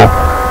 theoretical.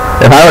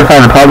 If I would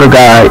find a popular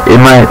guy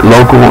in my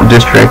local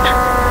district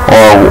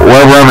or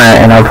wherever I'm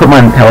at, and I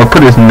would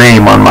put his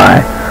name on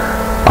my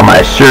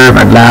shirt,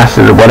 my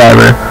glasses, or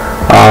whatever.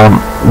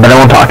 But I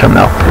won't talk to him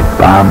though.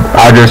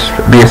 I'll just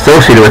be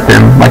associated with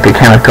him like a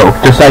can of Coke,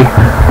 just like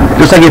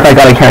if I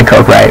got a can of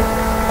Coke, right?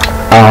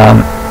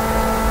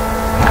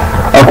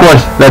 Of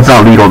course, that's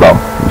not legal though.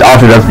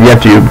 Also, you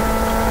have to.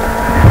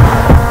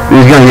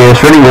 He's gonna get a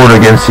restraining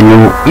order against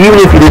you, even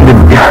if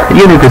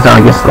it's not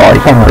against the law.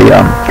 You can't really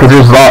because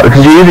there's law, because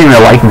you're using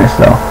their likeness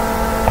though.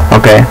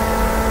 Okay.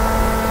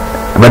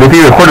 But if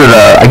you recorded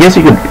I guess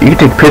you could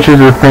take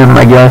pictures with him,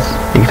 I guess.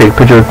 You could take a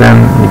picture with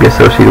him and be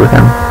associated with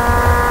him.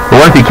 But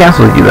what if he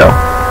cancels you though?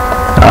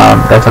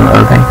 That's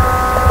another thing.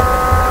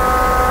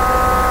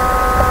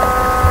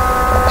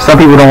 Some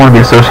people don't want to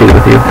be associated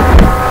with you.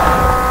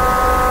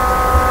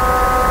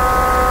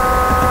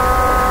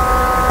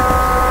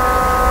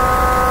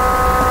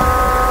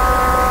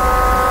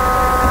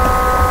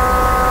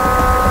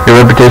 Your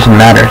reputation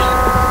matters.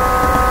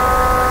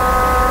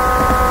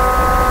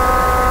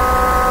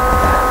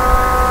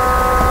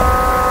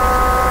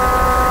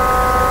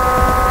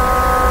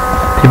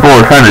 People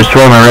were trying to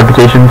destroy my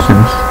reputation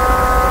since,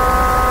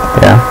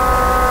 yeah.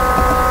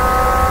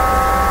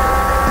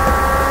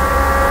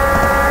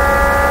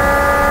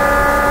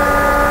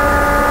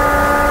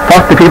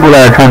 Fuck the people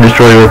that are trying to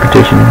destroy your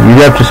reputation.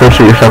 You have to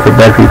associate yourself with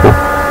bad people.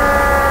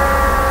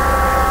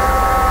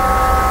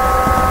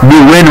 You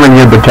win when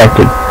you're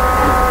protected.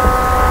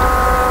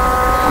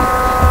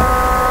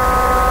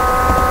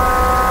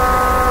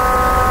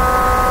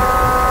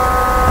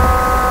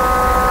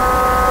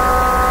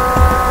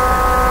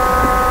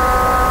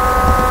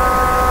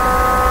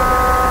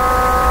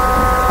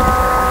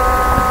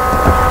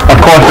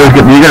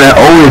 You're gonna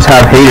always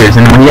have haters,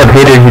 and when you have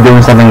haters, you're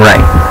doing something right.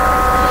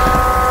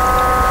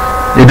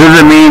 It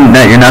doesn't mean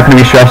that you're not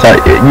gonna be stressed out.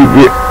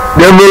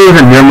 Their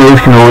moves and your moves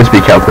can always be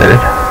calculated.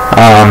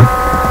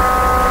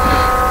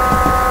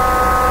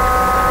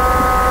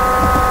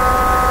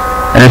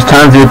 And there's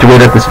times you have to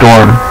wait at the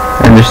storm,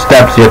 and there's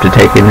steps you have to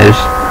take, and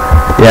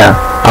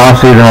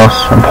honestly, the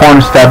most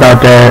important step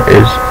out there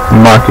is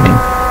marketing.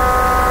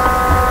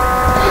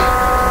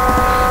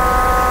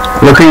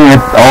 Looking at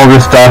all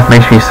this stuff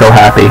makes me so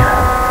happy.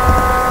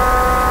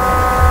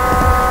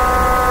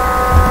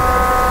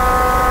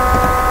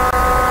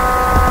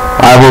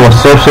 I will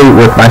associate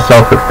with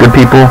myself with good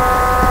people,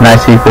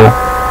 nice people,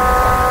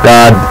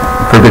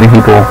 God-forbidding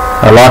people.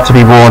 There are lots of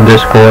people on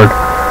Discord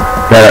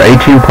that are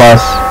 18 plus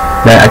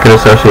that I could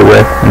associate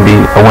with and be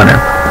a winner.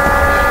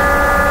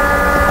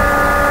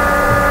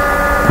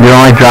 We don't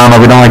like drama,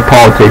 we don't like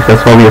politics,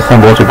 that's why we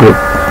assemble as a group.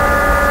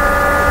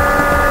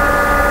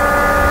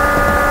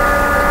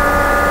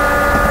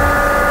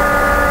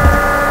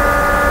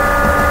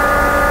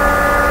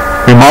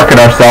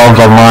 market ourselves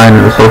online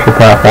as a social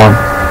platform,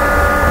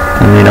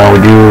 and we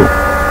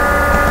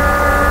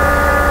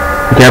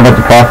care about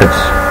the profits.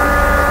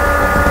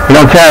 You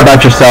don't care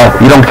about yourself.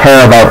 You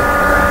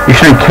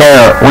shouldn't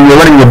care when you're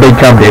running a big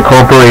company, a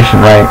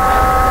corporation, right?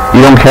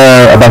 You don't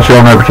care about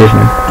your own reputation.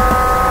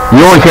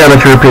 You only care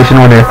about your reputation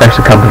when it affects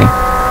the company.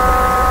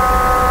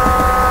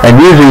 And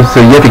usually,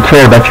 so you have to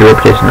care about your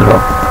reputation as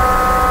well.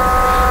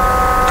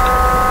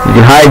 You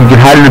can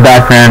hide in the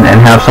background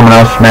and have someone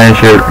else manage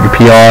your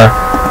PR.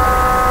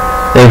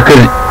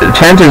 Because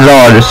chances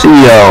are the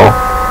CEO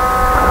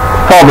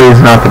probably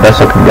is not the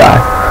best looking guy.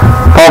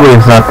 Probably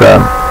is not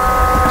a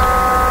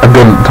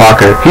good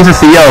talker. He's a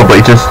CEO, but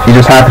he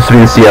just happens to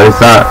be the CEO. It's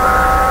not.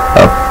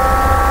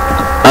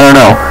 I don't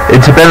know.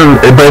 It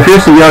depends. But if you're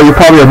a CEO, you're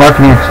probably a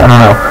marketing. I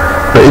don't know.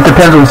 But it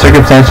depends on the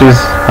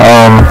circumstances.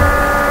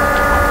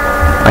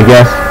 I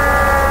guess.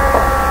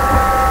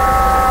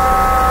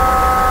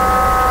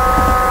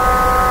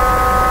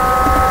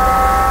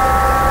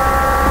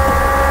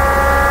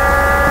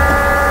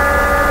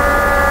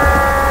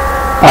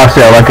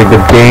 Obviously, I like a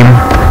good game.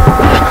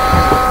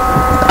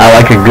 I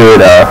like a good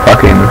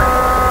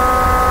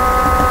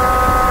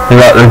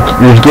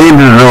there's games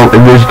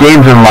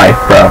in life,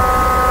 bro.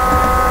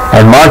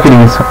 And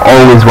marketing is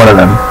always one of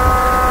them.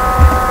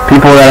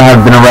 People that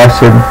have been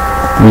arrested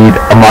need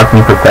a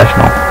marketing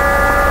professional.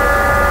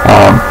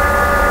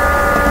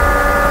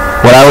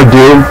 What I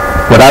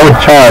would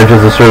charge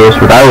as a service,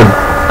 I would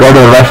go to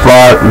the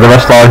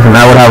restaurants, and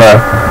I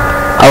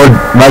would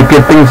write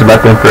good things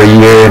about them for a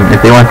year, and if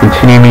they want to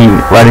continue me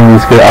writing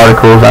these good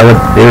articles,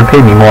 they would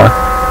pay me more.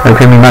 They would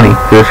pay me money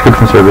through a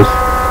subscription service.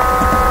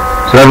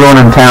 So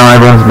everyone in town,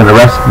 everyone's been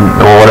arrested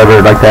or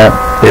whatever like that,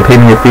 they pay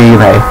me a fee,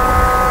 and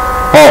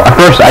at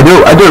first I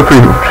do a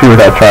free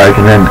without charge,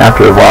 and then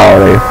after a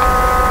while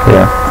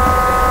yeah.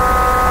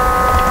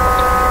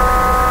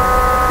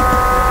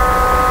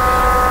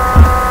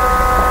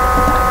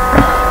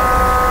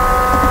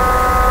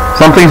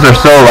 Some things are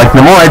so, like,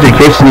 the more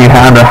education you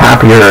have, the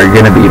happier you're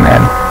gonna be,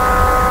 man.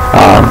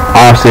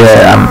 Honestly,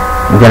 I'm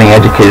getting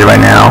educated right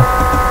now.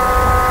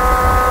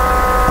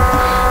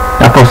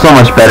 I feel so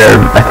much better.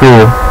 I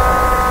feel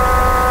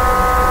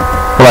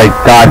like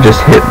God just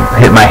hit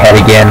my head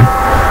again.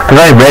 Because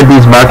I read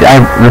these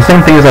the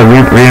same things I'm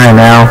reading right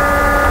now.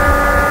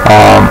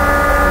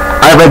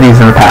 I read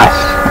these in the past.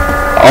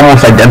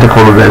 Almost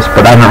identical to this,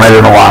 but I haven't read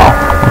it in a while.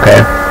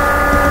 Okay?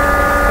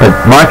 But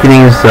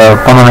marketing is a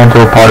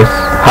fundamental part.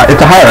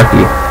 It's a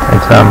hierarchy.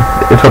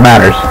 It's what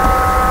matters.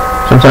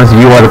 Sometimes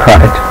you are the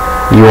product.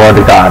 You are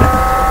the God.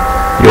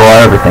 You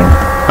are everything.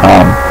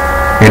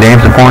 Your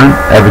name's important.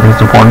 Everything's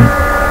important.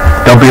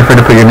 Don't be afraid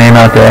to put your name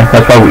out there.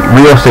 That's why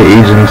real estate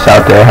agents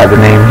out there have their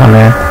names on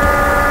there.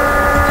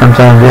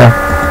 Sometimes, yeah.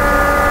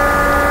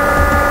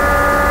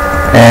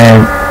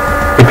 And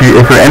if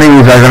your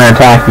enemies are going to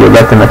attack you,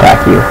 let them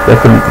attack you. Let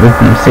them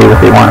say what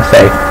they want to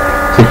say,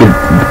 so you can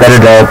better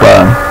develop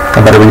a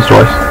better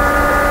resource.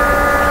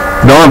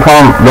 The only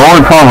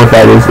problem with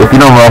that is if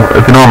you don't have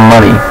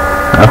money,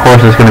 of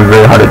course it's going to be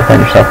really hard to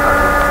defend yourself.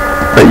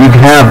 But you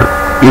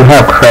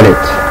have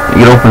credit.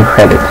 You can open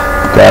credit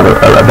to have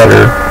a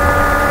better.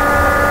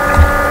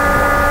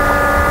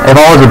 If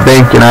I was a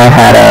bank and I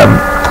had a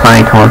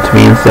client come up to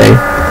me and say,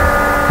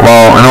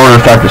 well, in order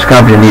to start this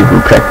company, I need to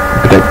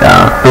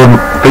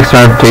fix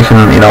my reputation,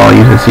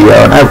 using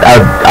CEO, and I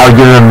would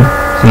give them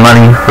some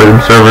money for them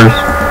servers,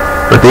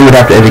 but they would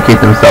have to educate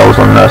themselves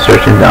on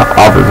search engine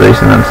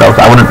optimization themselves.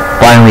 I wouldn't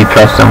blindly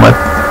trust them with,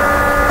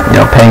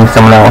 paying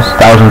someone else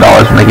 $1,000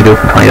 when they could do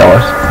it for $20.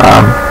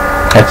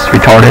 That's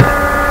retarded.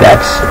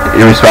 That's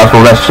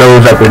irresponsible. That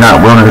shows that they're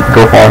not willing to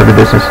go far into the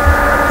business.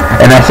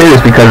 And I say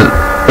this because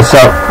I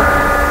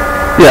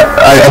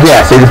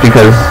say this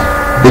because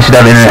they should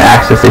have internet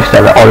access. They should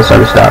have all this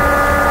other stuff.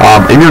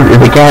 If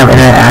they can't have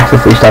internet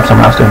access, they should have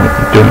someone else doing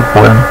it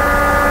for them.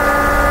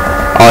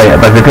 Oh yeah,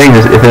 but if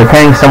they're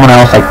paying someone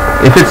else, like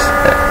if it's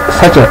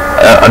such a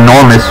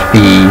enormous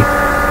fee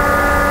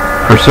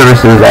for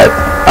services that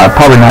are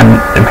probably not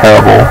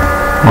imperable,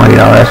 well,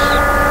 that's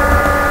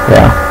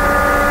yeah.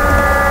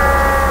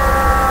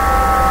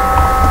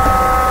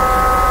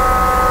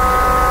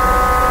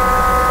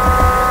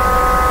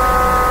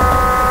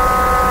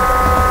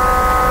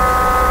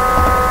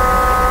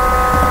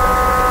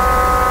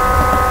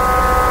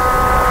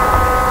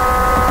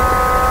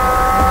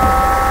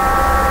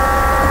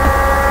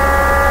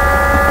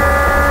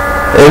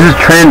 There's a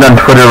trend on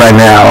Twitter right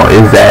now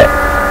is that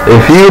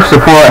if you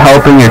support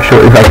helping your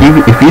children, like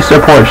if you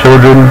support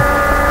children,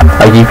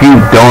 like if you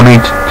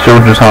donate to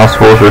children's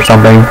hospitals or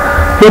something,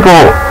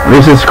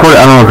 there's this quote,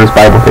 I don't know if it's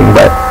Bible thing,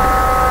 but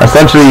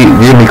essentially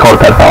you're going to be called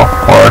a pedophile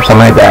or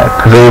something like that,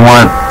 because they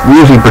want,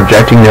 usually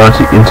projecting their own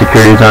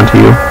insecurities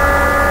onto you.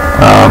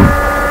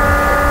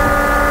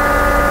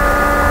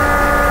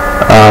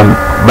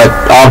 But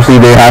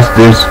obviously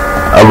there's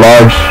a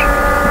large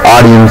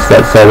audience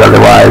that says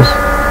otherwise.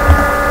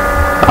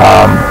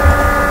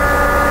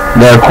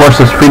 There, of course,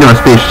 there's freedom of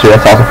speech too.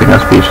 That's also freedom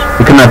of speech.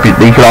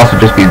 They could also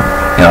just be,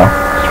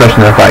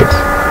 expressing their rights.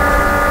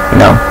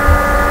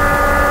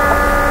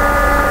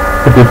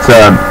 if it's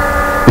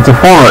a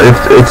form of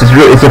it's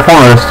a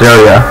form of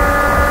hysteria.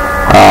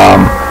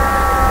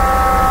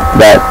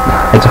 That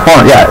it's a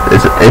form, yeah,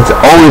 it's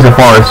always a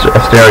form of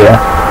hysteria.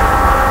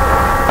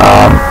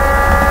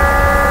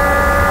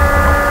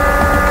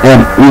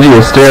 And usually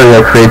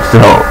hysteria creates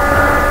the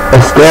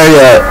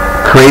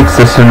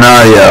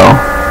scenario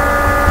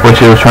which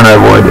he was trying to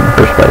avoid in the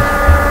first place.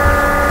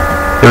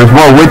 There's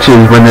more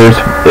witches when there's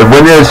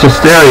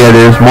hysteria.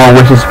 There's more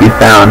witches to be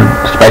found,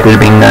 despite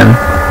there being none.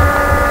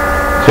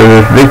 So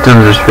there's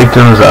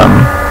victims.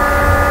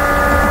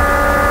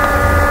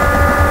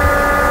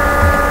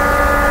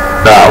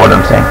 What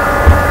I'm saying.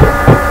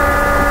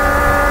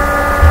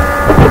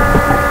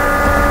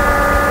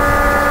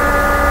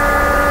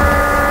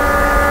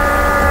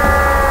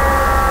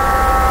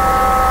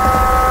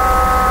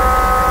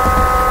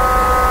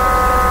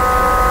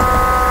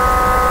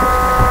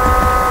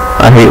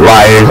 I hate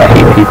liars. I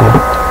hate people.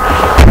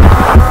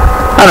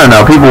 I don't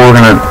know. People are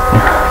gonna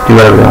do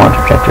whatever they want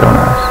to protect their own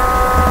eyes.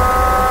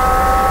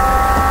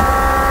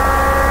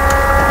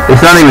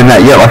 It's not even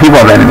that. Yeah, well,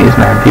 people have enemies,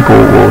 man. People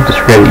will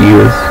discredit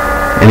you as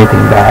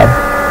anything bad.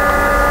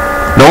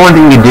 The only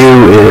thing you do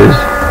is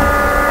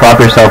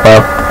prop yourself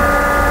up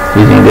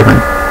using a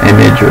different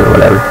image or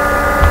whatever.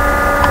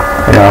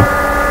 You know.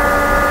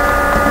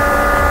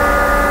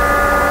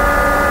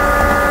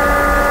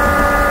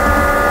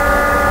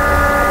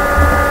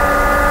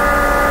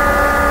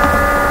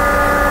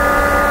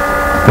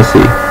 Let's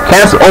see.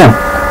 Cancel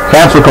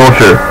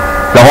culture.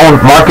 The whole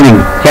marketing.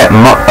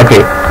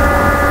 Okay.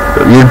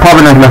 You're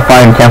probably not gonna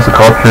find cancel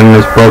culture in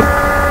this book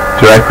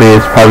directly.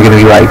 It's probably gonna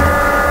be like,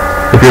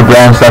 if your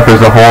brand suffers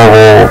a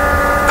whole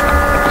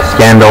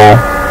scandal,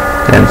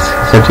 then it's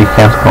essentially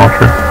cancel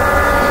culture.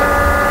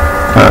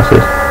 Oh,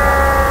 this.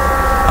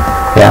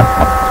 Yeah.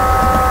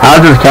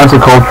 How does cancel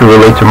culture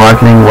relate to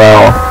marketing?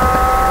 Well,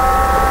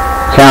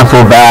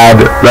 cancel bad,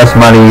 less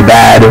money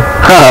bad.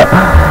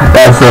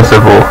 That's so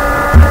simple.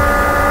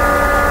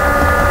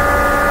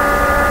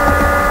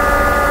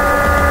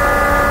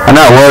 I'm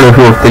not worried if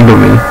people think of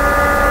me.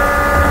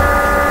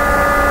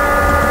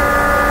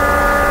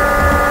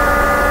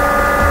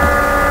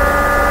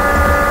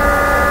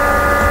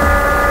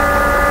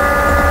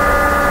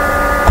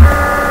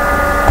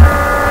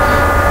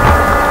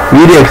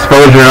 Media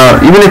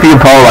exposure, even if you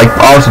like,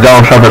 obviously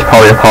Donald Trump has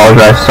probably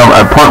apologized.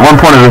 At one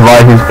point of his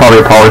life, he's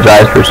probably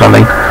apologized for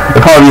something.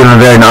 It probably in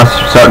a very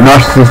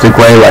narcissistic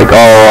way, like,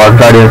 oh, I'm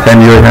trying to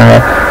offend you and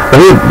that.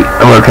 But he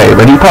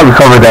probably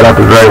covered that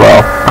up very well,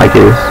 like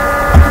his.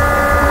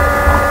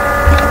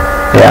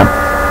 Yeah.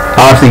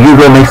 Obviously,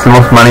 Google makes the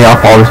most money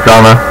off all this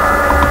drama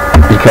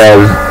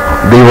because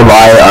they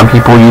rely on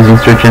people using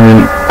search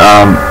engine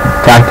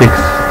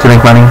tactics to make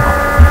money.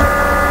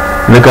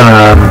 They're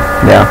gonna,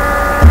 yeah.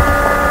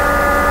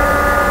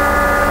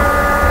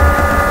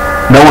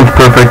 No one's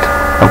perfect,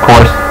 of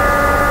course.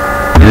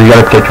 You just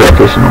gotta get your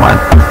reputation in line.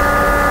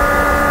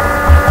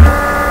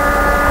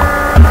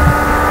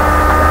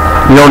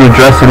 You don't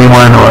address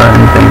anyone or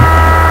anything.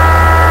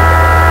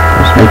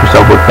 Just make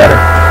yourself look better.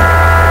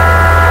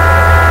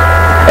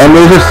 And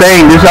there's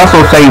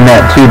also a saying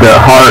that too, the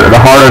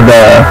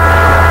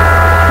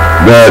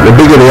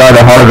bigger they are,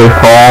 the harder they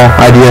fall.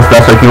 Ideas,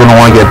 that's like people don't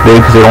want to get big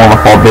because they don't want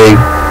to fall big.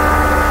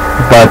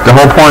 But the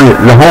whole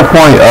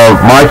point of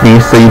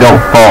marketing is so you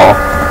don't fall.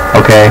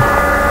 Okay?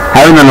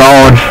 Having the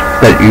knowledge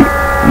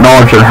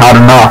of how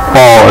to not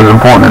fall is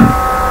important.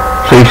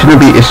 So it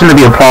shouldn't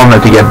be a problem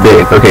to get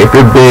big. Okay, if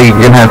you're big,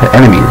 you're gonna have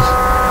enemies,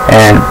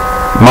 and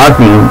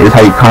marketing is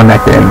how you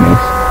contact the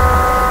enemies.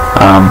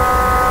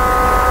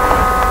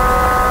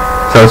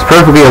 So it's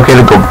perfectly okay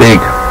to go big,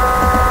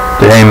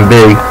 to aim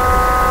big,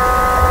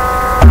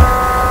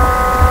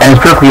 and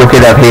it's perfectly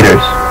okay to have haters.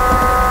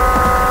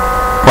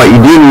 What you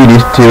do need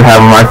is to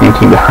have a marketing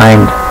team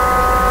behind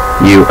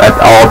you at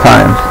all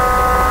times.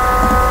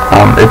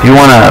 If you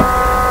wanna,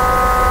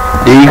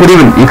 you could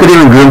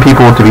even groom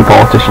people to be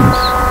politicians.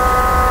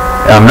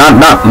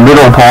 Not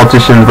little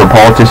politicians, but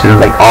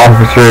politicians like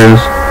officers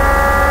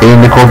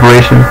in the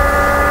corporation.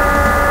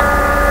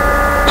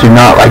 To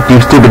not like do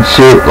stupid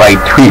shit, like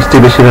tweet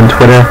stupid shit on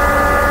Twitter,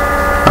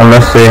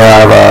 unless they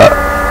have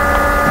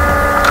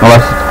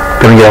unless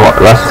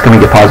it's gonna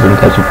get positive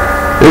attention.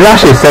 There's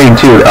actually a saying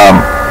too.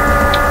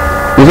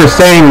 There's a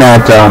saying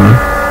that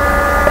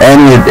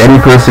any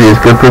publicity is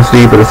good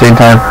publicity, but at the same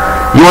time,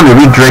 you want to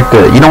redirect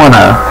it. You don't want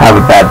to have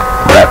a bad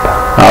rep.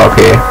 Oh,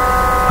 okay.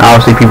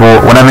 Obviously, people.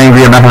 When I'm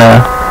angry, I'm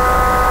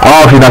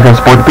obviously not gonna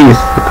support the police.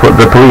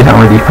 The police. I'm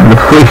gonna defend the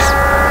police.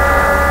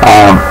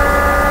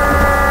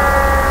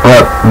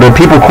 But the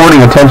people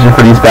courting attention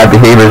for these bad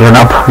behaviors are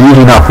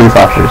usually not police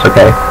officers,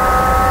 okay?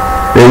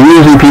 They're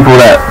usually people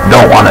that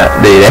don't want it.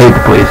 They hate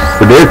the police.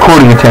 So they're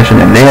courting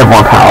attention and they have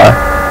more power,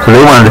 so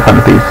they want to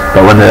defend the police.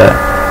 But when the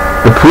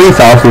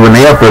police, obviously, when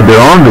they upload their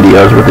own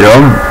videos with their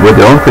own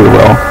free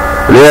will,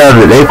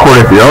 they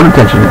courted their own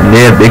attention and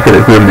they could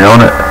agree on their own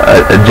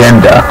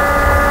agenda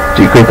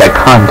to create that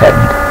content.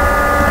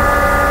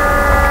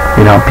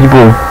 You know,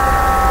 people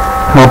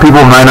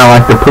might not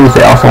like the police.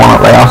 They also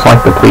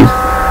like the police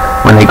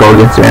when they go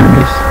against their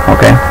enemies,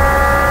 okay?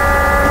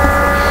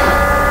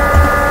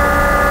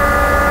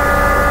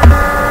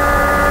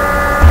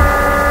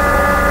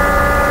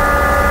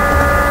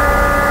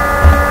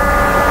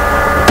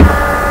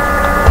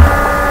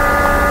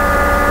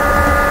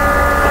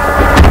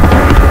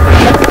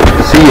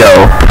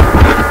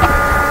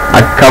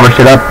 cover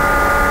shit up.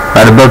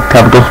 Write a book,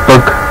 have a ghost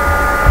book.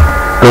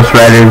 Ghost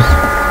writers.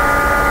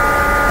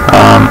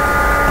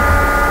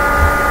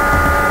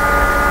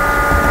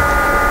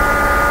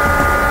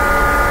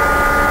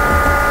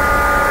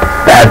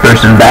 Bad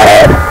person,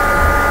 bad.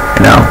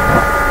 You know.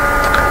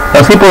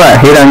 Those people that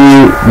hate on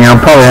you, you know,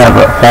 probably have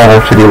a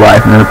horrible, shitty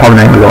life, and they're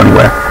probably not going to go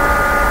anywhere.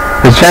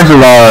 Because chances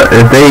are,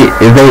 if they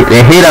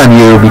hate on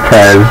you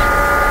because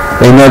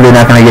they know they're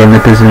not going to get in the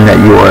position that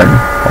you are in,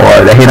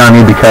 or they hate on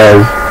you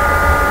because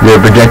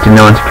they're projecting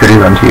no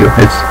insecurities onto you.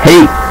 It's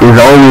hate is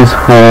always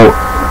for.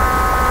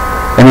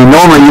 I mean,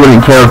 normally you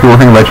wouldn't care what people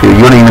think about you.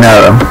 You wouldn't even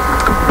have.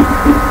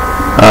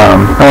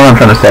 What I'm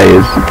trying to say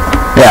is,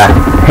 yeah,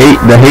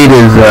 the hate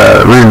is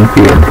rooted in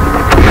fear.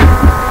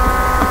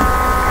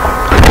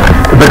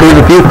 But there's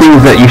a few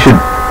things that you should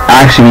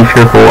actually be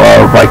fearful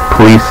of, like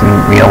police and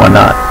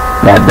whatnot.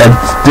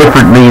 That's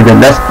differently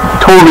than that's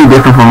totally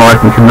different from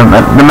marketing. No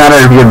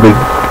matter if you have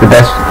the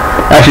best.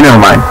 Actually,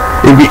 never mind.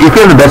 If you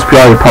have the best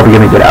PR, you're probably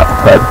gonna get out.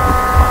 But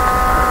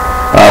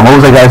what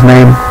was that guy's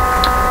name?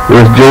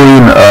 It was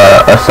Julian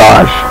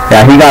Assange.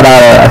 Yeah, he got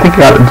out. I think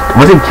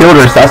was he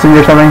killed or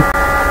assassinated or something?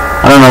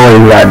 I don't know where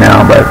he's at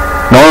now, but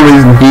the only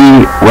reason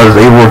he was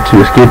able to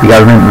escape the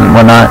government and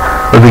whatnot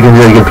was because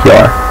he had good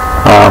PR.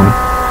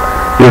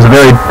 He was a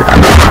very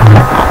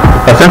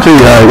essentially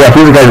yeah,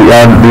 he was the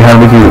guy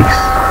behind WikiLeaks.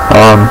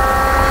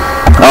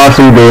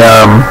 Obviously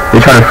they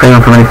try to frame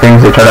him for many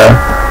things. They try to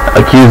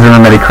accuse him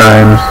of many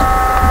crimes.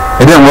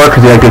 It didn't work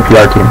because he had a good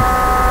PR team.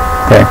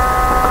 Okay.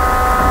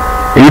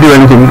 If you do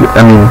anything,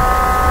 I mean,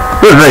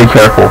 he was very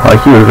careful.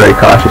 Like, he was very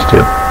cautious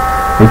too.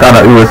 He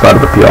was thought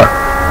of the PR.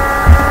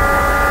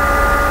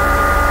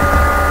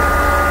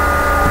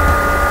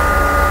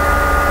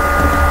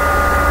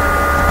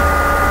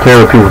 Care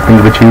what people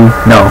think about you?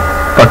 No.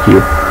 Fuck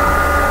you.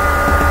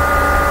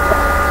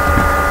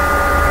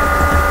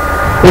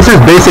 This is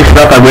basic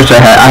stuff I wish I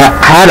had. I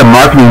had a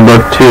marketing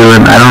book too,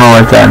 and I don't know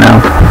where it's at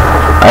now.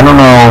 I don't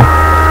know.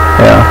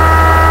 Yeah.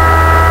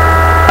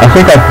 I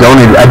think I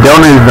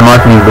donated the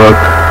marketing book.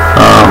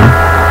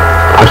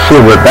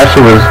 That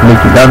shit was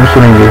making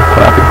me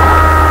crappy.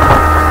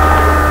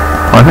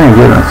 Oh, I think I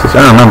did. I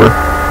don't remember.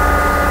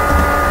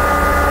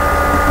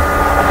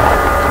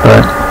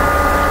 But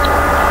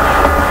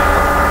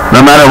no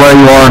matter where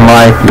you are in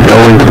life, you can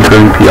always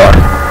improve your PR.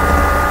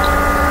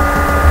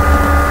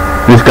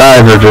 These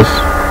guys are just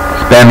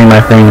spamming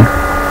my thing.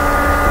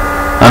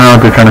 I don't know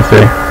what they're trying to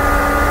say.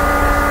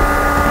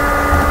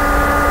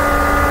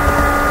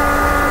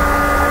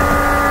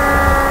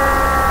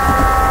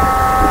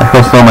 I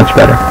feel so much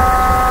better.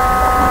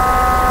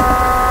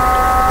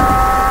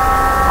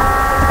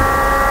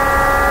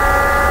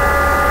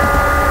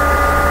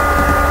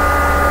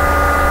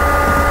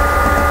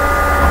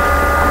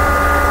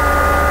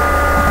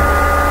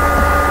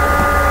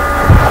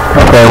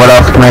 Okay, what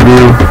else can I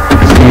do?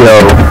 SEO.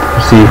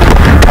 See,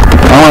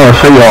 I want to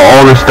show you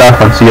all this stuff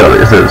on SEO.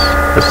 This is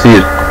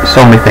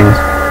so many things.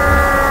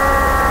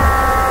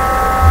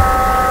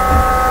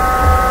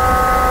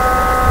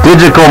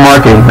 Digital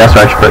marketing. That's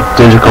what I should put.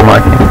 Digital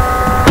marketing.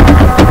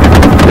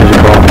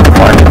 Digital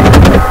marketing.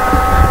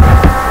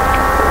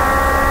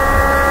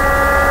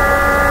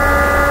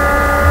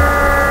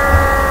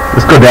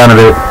 Let's go down a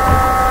bit.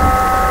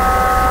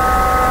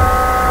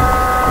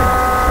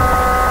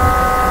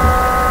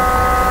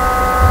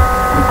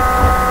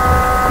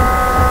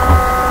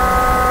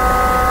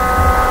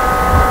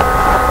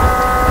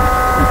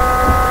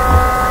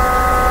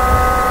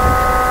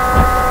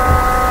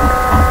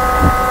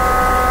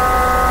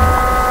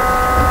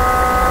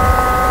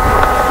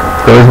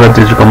 Always about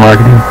digital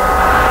marketing.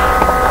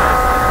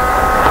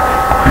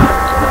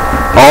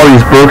 All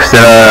these books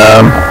that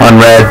are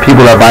unread,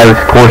 people that buy these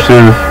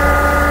courses.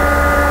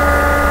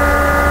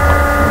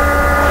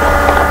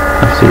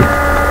 Let's see.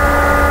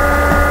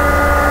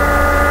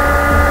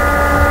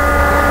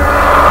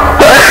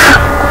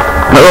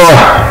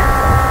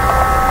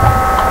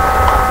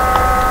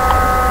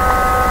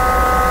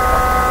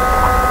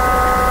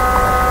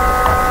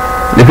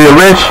 If you're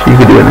rich, you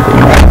can do anything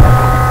you want.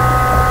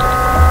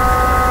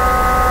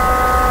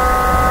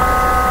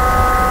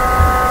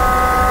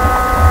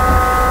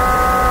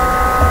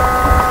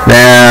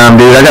 Damn,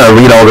 dude, I gotta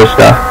read all this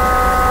stuff.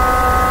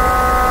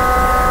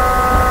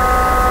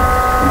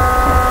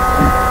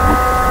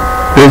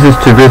 Business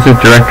to business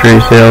directory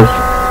sales.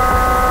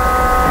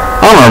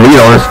 I don't wanna read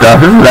all this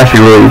stuff. This is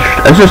actually really,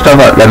 this is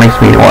stuff that makes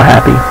me more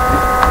happy.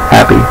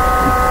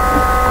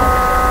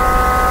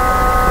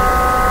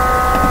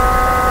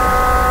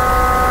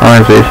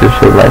 Organization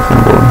should lights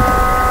on board.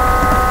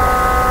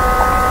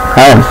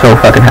 I am so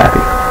fucking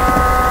happy.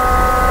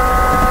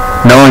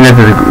 Knowing that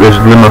there's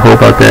a glimmer of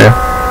hope out there.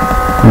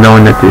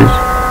 Knowing that there's,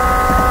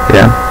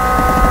 yeah.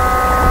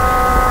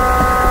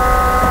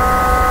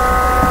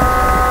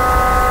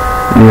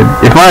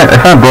 If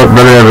my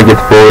brother ever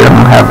gets bullied,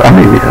 I'm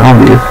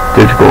gonna be a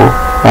digital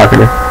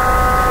marketer.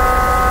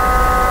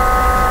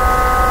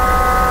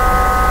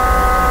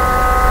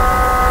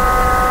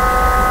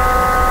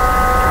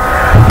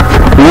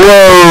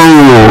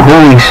 Whoa!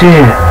 Holy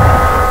shit!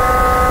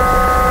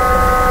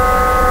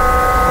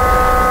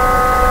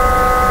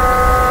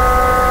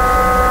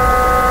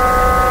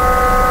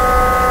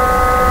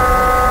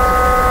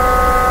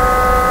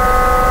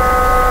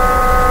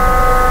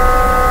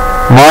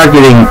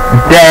 Marketing.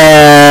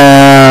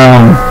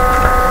 Damn.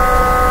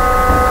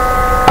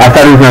 I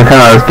thought he was gonna come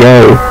out as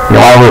gay. You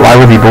know, why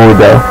was he bullied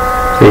though?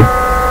 See.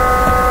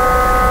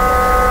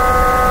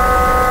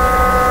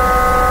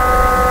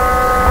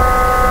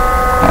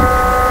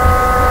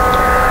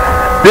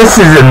 This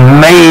is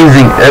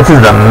amazing. This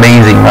is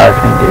amazing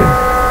marketing, dude.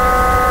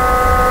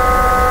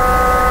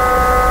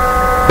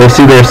 They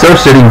see they're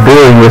associating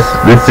bullying with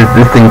this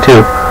thing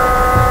too.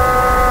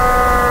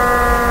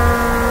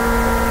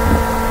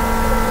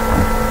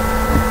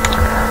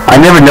 I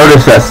never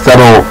noticed the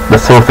subtle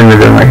thing they're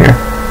doing right here.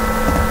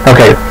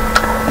 Okay,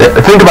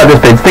 think about this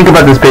page. Think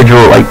about this page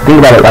real, like, think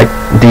about it like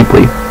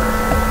deeply.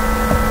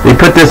 They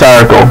put this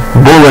article,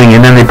 bullying,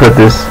 and then they put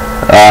this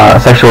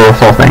sexual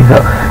assault thing. So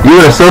you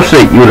would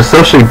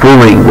associate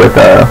bullying with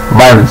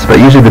violence, but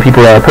usually the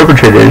people that are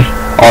perpetrators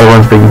are the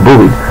ones being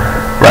bullied,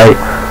 right?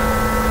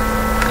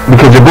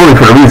 Because you're bullied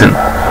for a reason.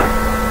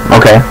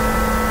 Okay.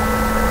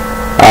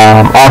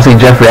 Obviously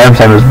Jeffrey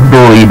Epstein was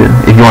bullied,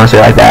 if you want to say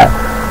it like that.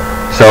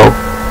 So,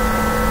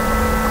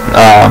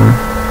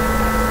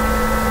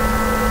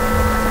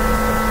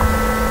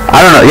 I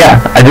don't know. Yeah,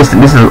 this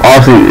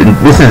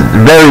is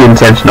very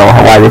intentional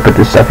why they put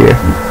this stuff here.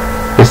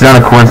 It's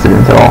not a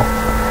coincidence at all.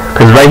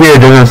 Because right here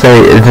it doesn't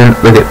say, it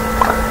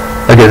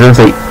doesn't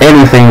say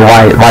anything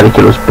why the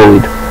kid was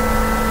bullied.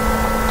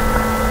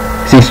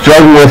 See,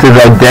 struggling with his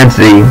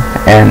identity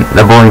and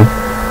the bullying.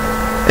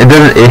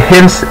 It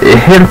hints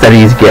that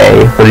he's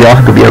gay, but he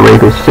also could be a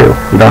rapist too.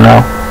 You don't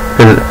know,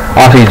 because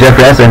obviously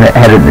Jeffrey Epstein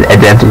had an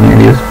identity, and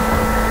he was,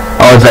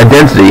 his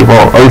identity.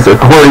 Well, at least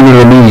according to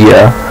the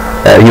media,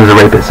 he was a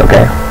rapist.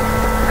 Okay.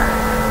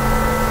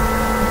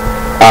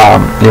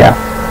 Yeah.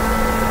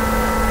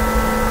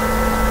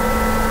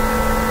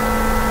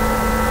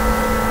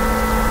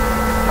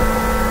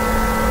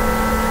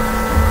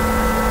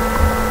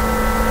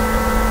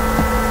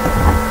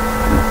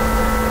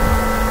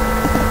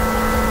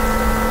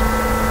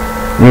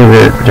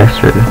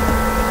 Projector.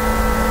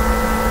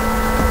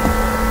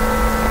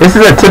 This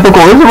is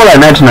what I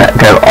mentioned,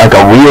 like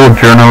a real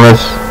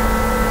journalist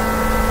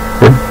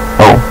would,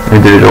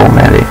 individual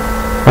mandate.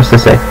 What's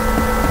this say?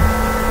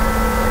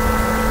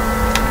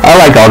 I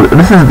like all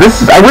this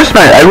is I wish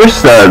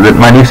that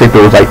my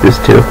newspaper was like this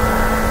too.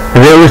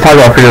 Because they always talk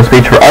about freedom of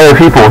speech for other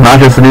people,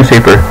 not just the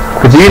newspaper.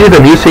 Because usually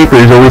the newspaper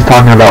is always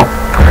talking about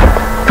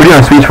freedom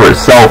of speech for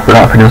itself, but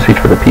not freedom of speech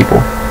for the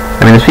people.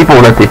 I mean, there's people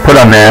that they put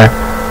on there,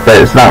 but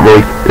it's not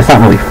really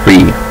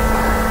free.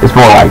 It's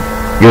more like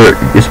you're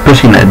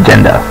pushing an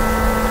agenda.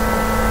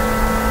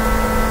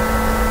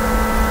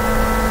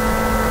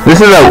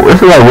 This is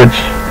which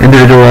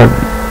individual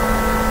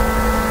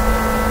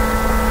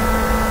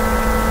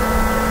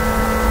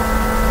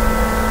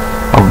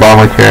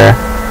Obamacare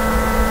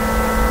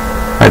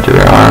right to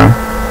their arm.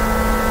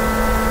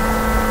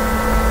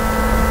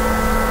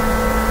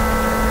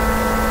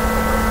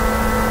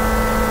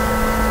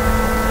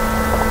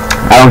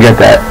 I don't get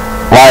that.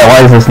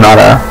 Why is this not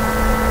a...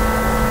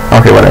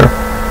 Okay, whatever.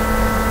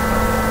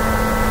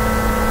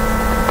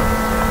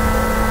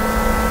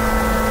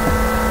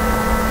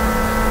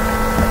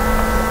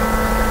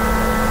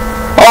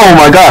 Oh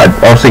my god!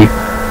 Oh, see.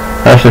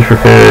 That's just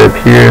referred up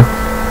here.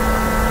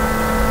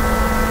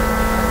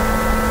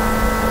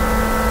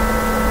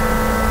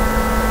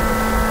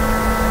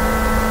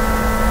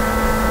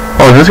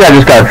 Oh, this guy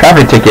just got a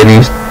traffic ticket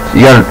and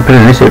you gotta put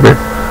in a newspaper.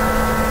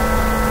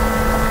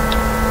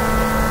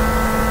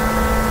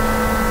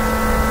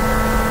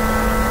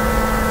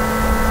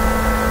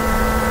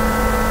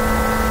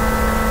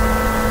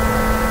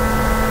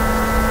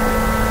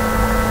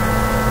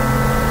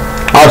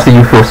 Obviously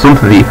you feel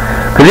sympathy,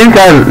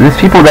 because these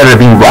people that are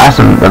being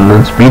blasted on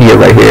this media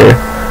right here,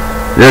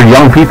 they're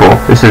young people.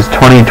 This is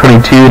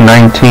 2022,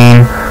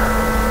 19.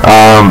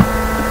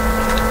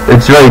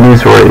 It's really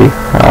newsworthy.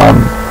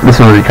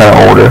 This one would be kind of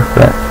older,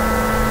 but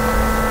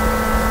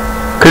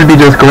could be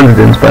just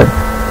coincidence, but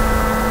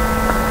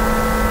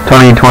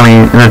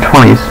 2020 in their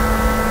 20s.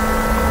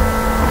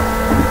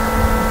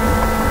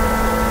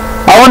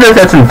 I wonder if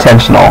that's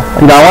intentional.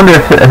 You know, I wonder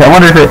if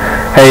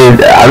hey,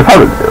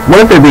 what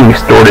if they're being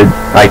extorted,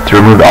 like, to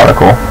remove the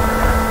article?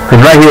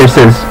 Because right here it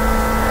says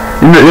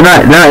they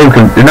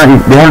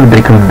haven't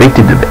been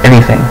convicted of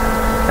anything.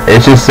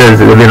 It just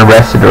says that they've been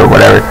arrested or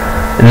whatever.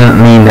 It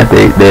doesn't mean that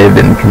they've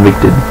been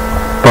convicted.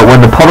 But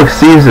when the public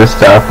sees this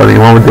stuff, I mean,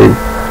 what would they?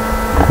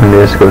 I mean, they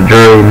just go to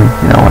jury and,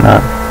 you know,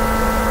 whatnot.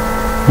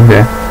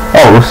 Okay.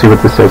 Oh, we'll see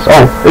what this says.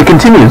 Oh, it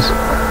continues.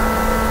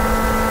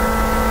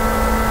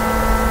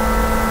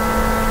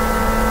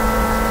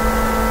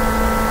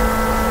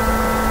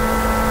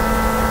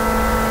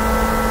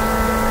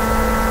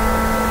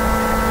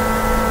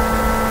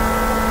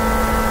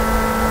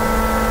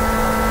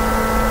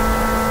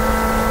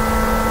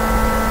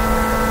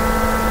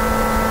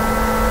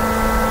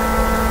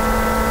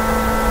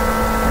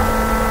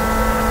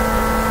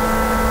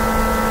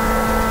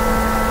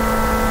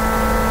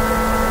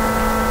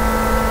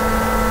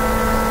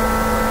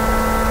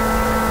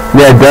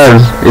 Yeah, it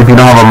does. If you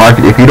don't have a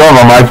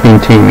marketing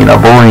team, you know,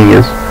 bullying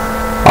is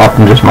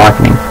often just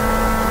marketing.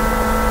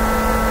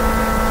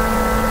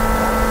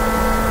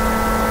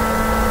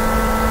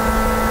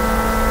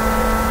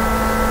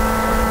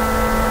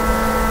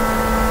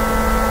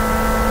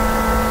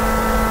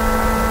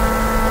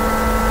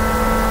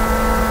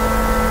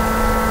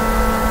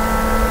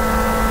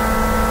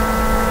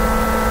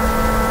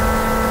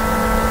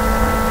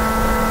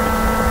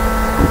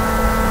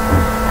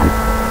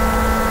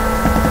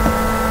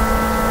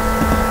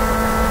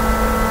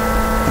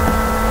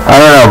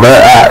 but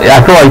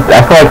I feel like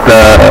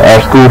our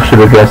school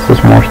should address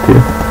this more too.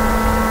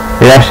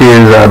 It actually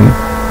is.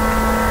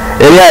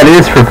 Yeah, it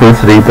is for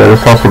publicity, but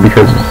it's also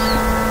because it's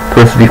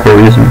publicity for a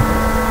reason.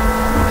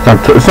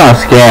 It's not a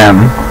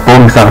scam.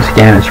 Bullying's not a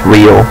scam. It's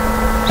real.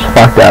 It's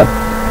fucked up.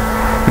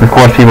 And of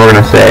course, people are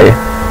gonna say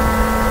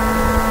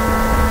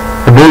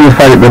the bully's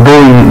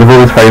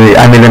fighting.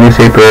 I made a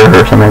newspaper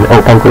or something.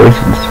 Oh, public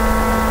relations.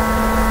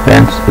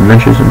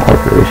 Adventures in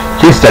public relations.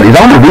 Case studies.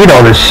 I want to read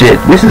all this shit.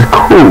 This is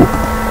cool.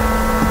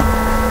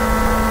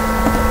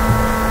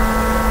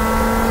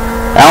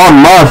 Alan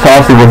Musk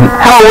obviously wasn't.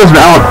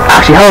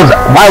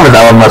 Why was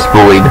Alan Musk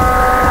bullied?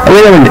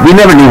 We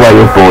never knew why he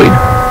was bullied.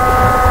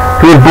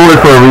 He was bullied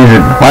for a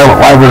reason.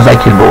 Why was that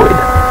kid bullied?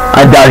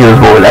 I doubt he was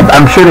bullied.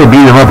 I'm sure they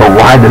beat him up, but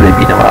why did they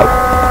beat him up?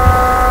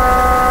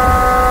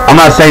 I'm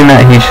not saying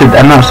that he should.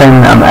 I'm not saying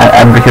I'm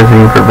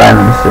advocating for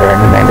violence or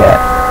anything like that.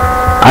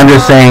 I'm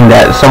just saying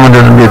that someone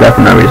doesn't do that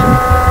for no reason.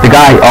 The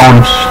guy's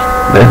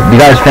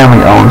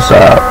family owns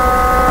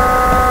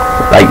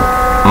like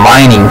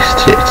mining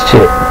shit.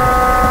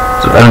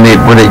 So, I mean,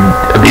 were they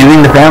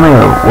abusing the family,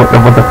 or what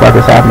the fuck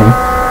is happening?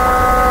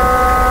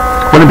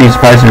 Wouldn't be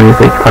surprising if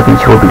they fucking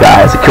killed the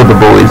guys, killed the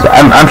bullies.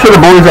 I'm sure the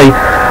bullies,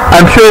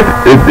 I'm sure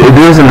if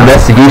there was an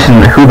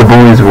investigation of who the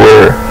bullies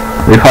were,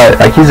 they probably,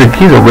 he's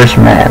a rich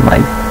man,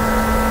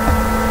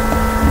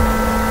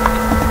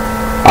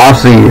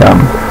 obviously,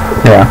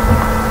 yeah.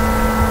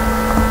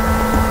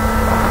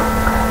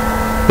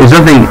 There's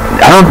nothing,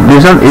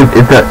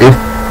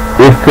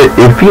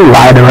 if he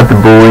lied about the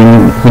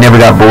bullying, he never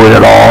got bullied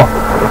at all.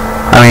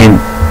 I mean,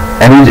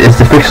 and it's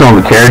the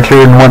fictional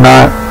character and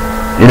whatnot,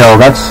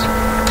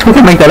 he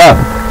can make that up.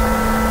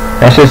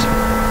 That's just,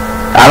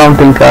 I don't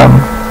think,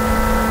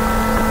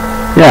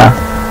 yeah.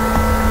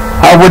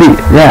 How would he,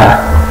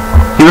 yeah.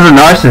 He was a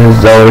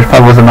narcissist, though. He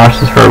probably was a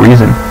narcissist for a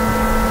reason.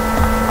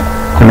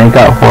 To make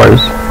up for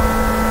his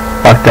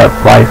fucked up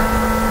life.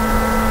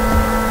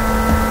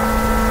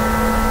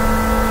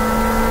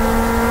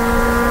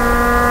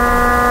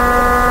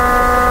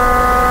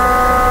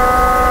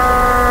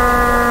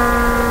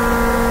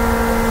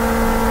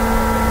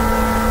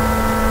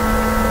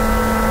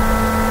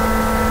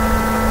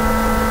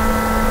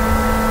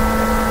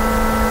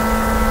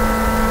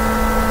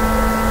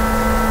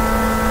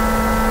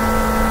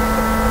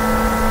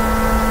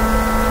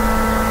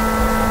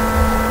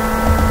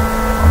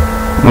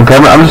 Okay,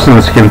 I'm just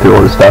gonna skim through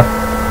all this stuff.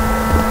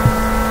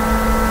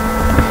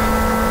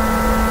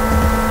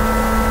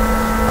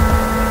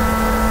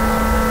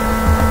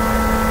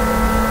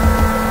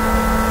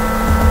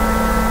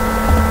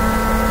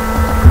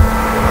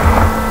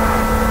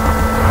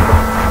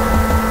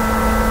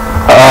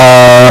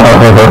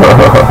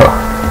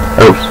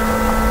 Oops.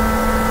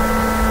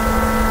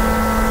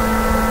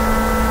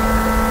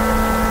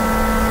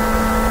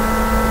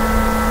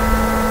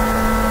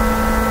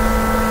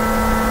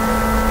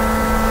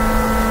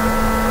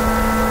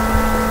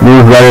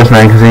 Newsletters,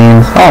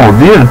 magazines. Oh,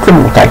 these are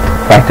simple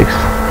tactics.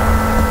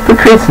 Who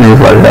creates a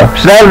newsletter though?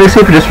 Should I have a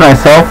newspaper just for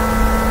myself?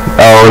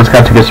 Oh, it's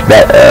got to get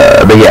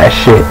but yeah,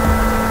 shit.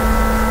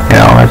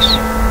 It's.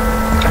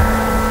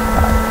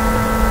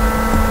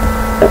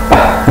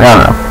 I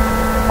don't know.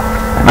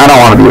 I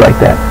don't want to be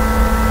like that.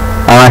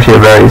 I'm actually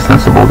a very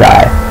sensible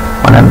guy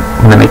when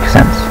it makes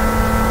sense.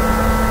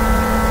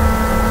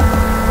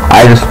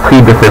 I just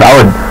plead with it.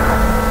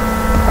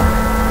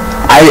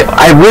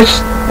 I wish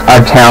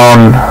our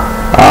town.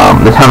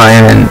 The town I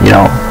am in,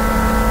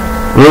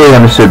 really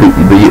understood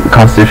the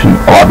Constitution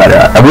a lot better.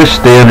 I wish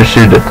they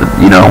understood that,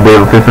 we have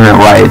a Fifth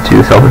Amendment right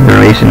to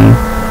self-incrimination,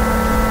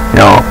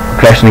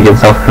 protection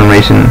against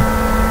self-incrimination.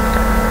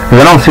 Because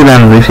I don't see that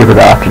in the newspaper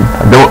that often.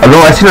 Although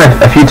I've seen it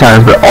a few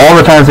times, but all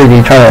the times that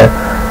people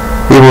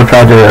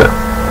try to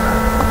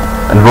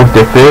invoke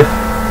their fifth,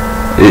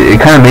 it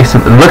kind of makes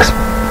them, it looks,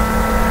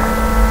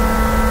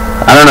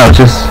 I don't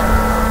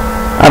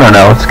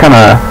know, it's kind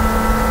of,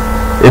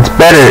 it's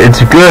better,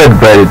 it's good,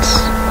 but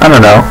it's, I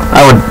don't know,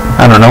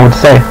 I don't know what to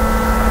say.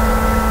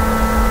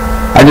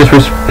 I just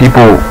wish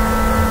people,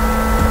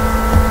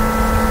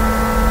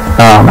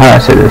 how do I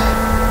say this?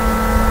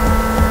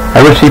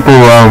 I wish people,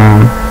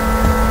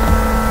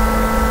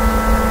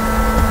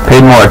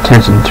 paid more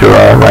attention to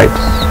our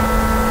rights.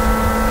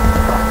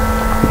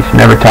 You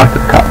should never talk to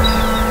the cops.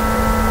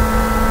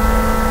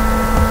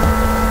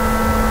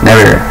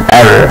 Never,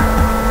 ever.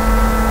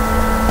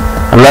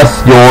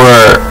 Unless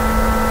you're,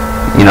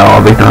 a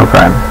victim of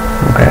crime.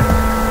 Okay.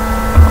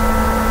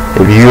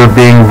 If you're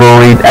being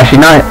bullied, actually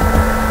not,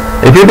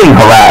 if you're being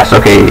harassed,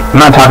 okay, I'm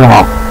not talking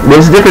about,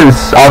 there's a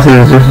difference, obviously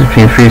there's a difference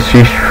between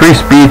free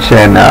speech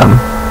and,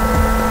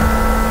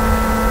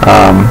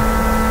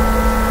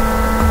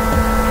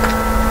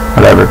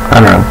 whatever, I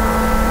don't know.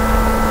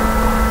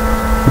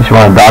 You should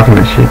want to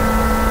document shit.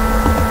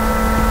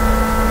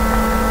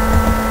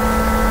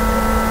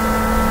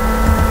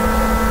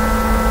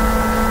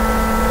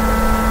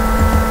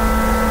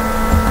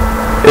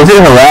 Is it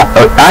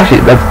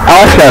actually,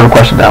 I'll actually have a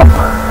question now.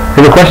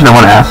 There's a question I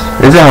want to ask.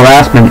 Is it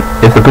harassment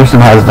if the person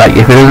has,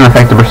 if it doesn't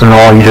affect the person at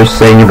all, you're just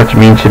saying a bunch of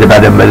mean shit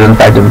about him, but it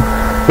doesn't affect him?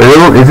 But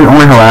it isn't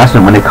only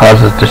harassment when it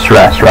causes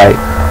distress, right?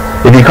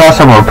 If you call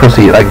someone a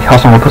pussy, like you call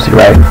someone a pussy,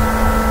 right?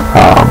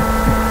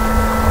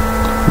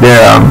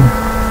 They're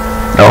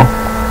no.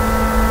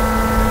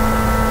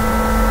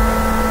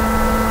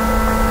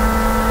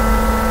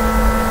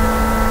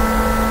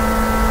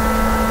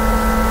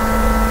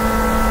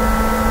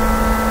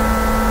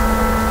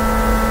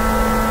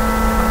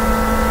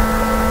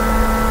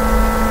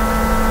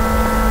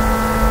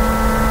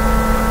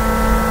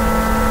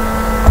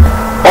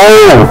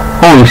 Oh,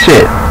 holy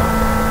shit.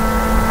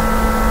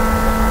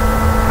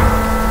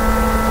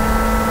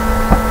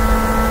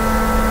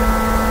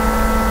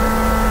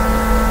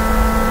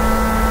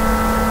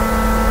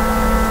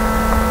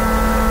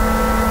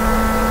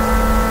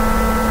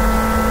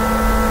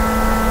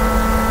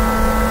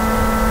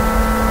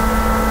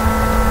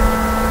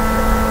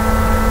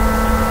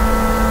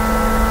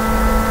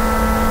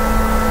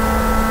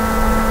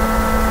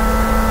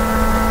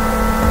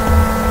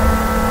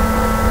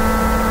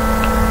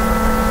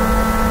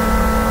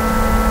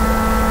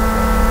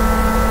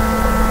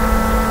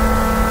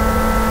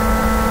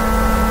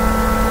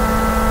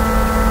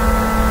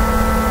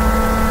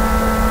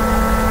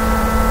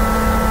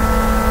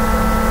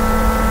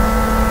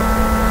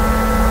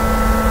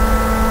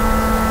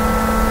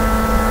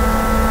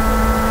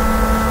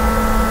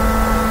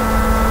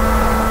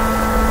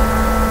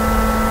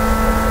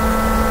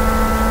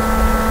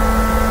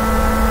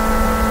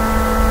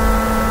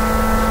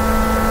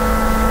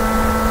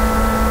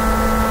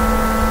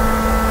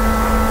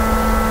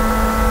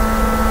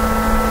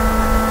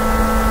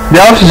 The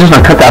officer's just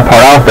gonna cut that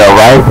part out though,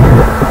 right?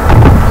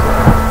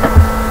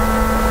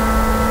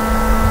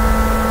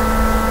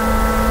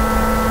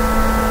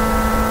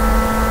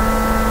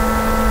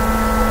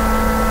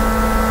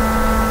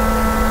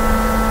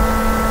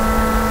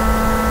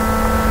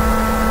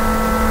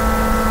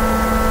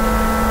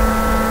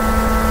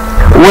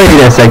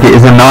 Wait a second,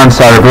 is a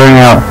non-starter blurring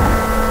out?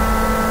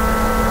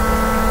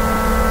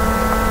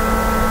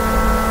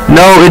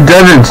 No, it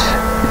doesn't.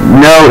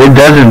 No, it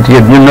doesn't.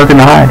 You have nothing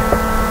to hide.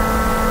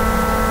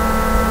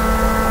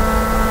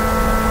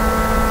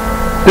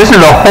 This is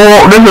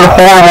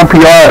horrible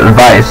PR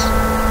advice.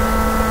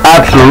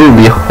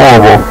 Absolutely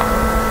horrible.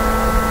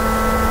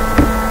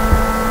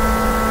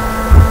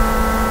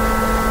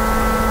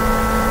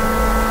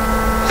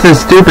 This is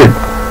stupid.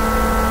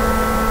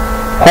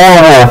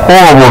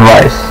 Horrible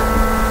advice.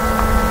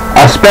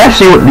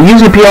 Especially with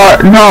using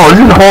PR. No,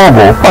 this is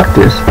horrible. Fuck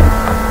this.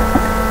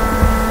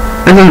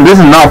 This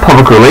is not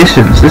public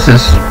relations. This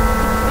is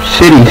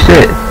shitty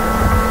shit.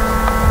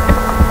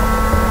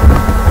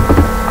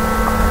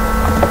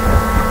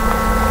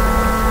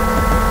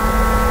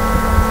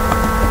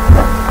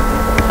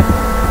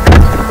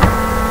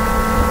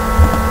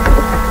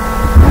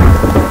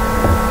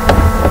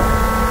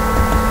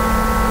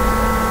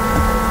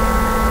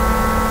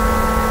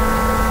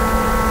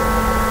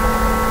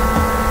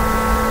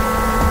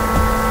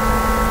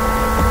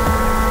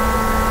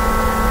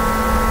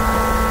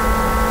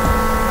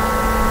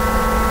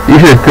 You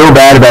should feel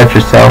bad about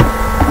yourself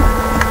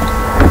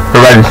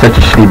for writing such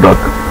a shitty book.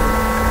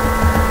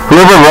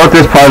 Whoever wrote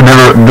this probably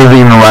doesn't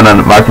even run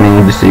a marketing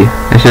agency.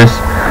 It's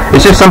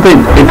just something.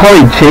 It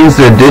probably changed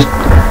the edition.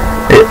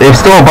 It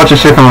stole a bunch of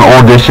shit from an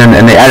old edition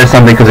and they added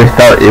something because they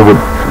felt it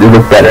would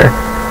look better.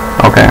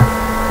 Okay.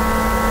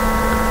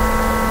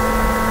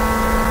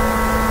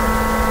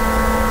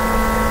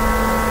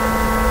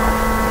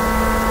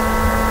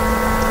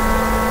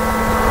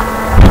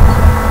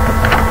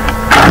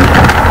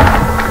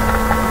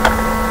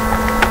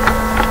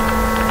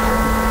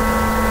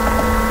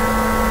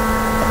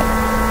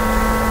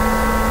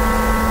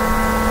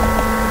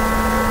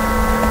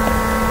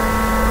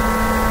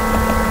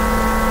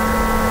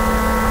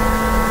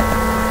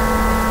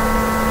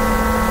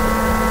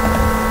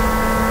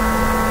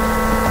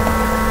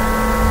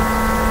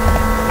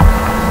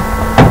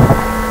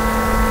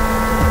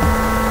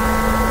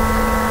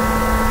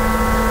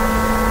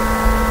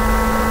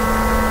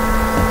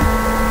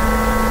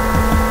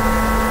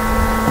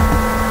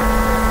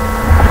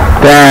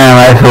 Damn,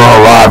 I feel a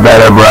lot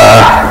better,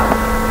 bruh.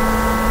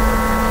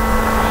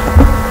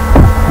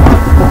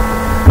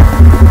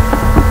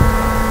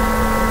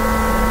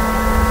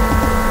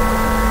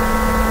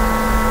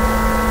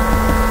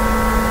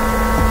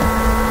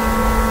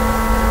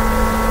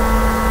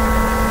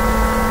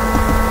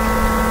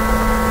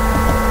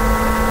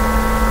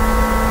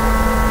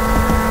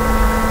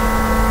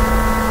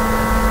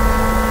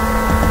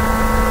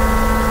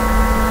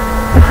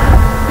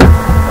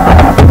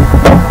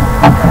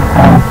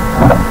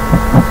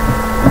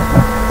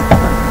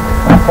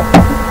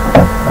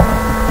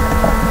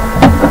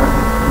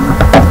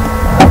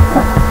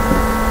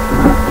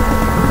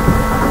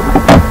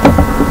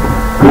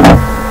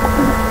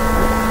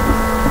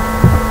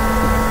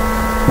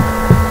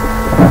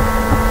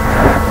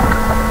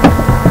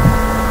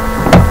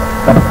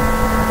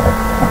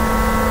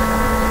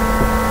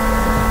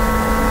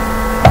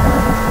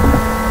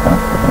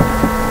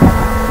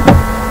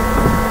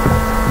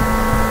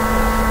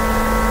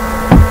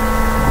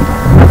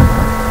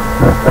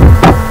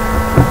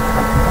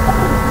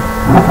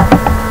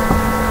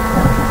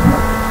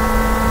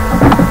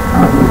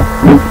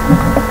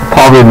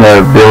 probably in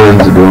the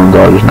billions of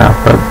dollars now,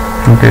 but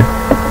okay.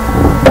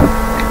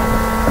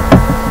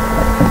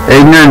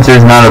 Ignorance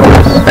is not a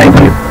bliss. Thank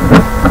you.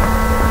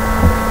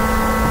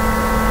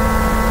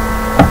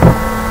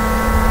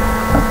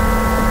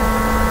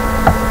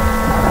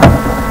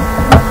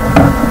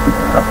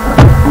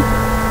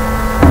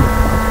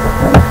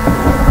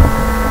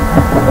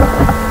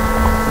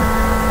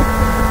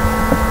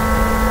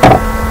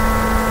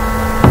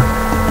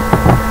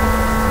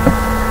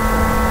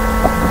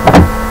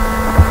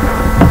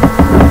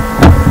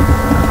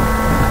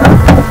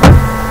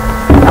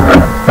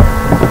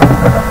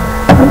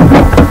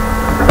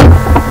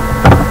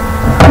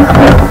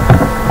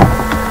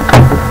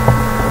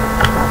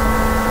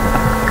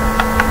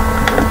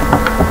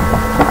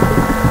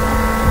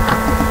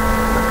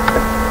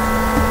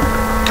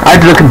 I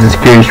have to look into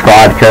security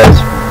fraud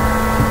because,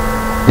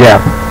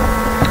 yeah,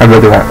 I'd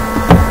look at that.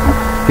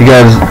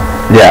 Because,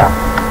 yeah,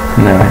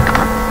 anyway.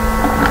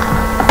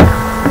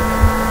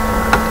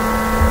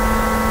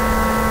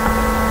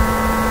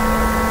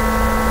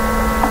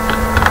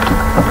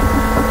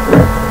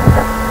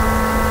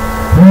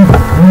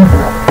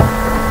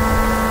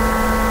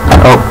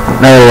 Oh,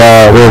 no,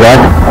 we're back.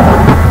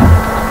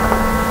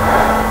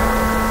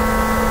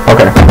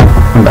 Okay,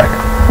 I'm back.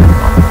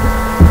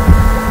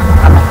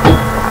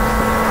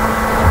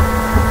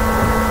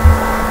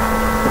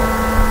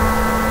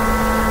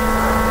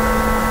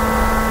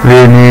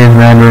 Vietnamese,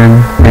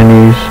 Mandarin,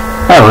 Chinese.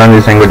 I don't learn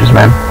these languages,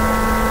 man.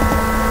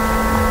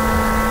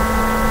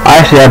 I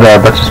actually had a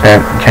bunch of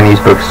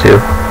Chinese books too.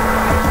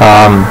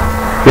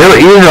 They were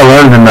easier to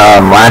learn than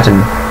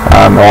Latin,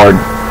 or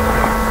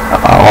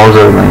all those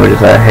other languages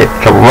that I hate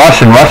trouble.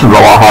 Russian's a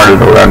lot harder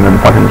to learn than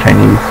fucking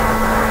Chinese.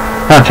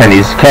 Not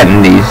Chinese,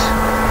 Cantonese.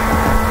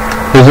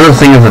 There's no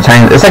thing as a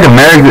Chinese. It's like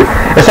American.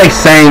 It's like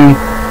saying,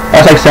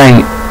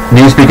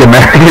 do you speak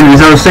American?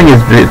 There's no thing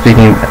as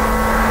speaking.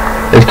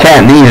 It's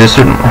Cantonese.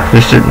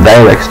 There's certain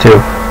dialects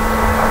too.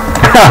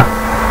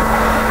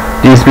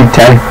 Do you speak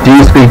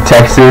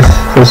Texas?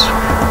 It's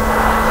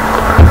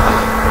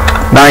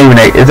not even.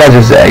 It's not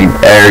just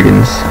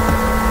arrogance.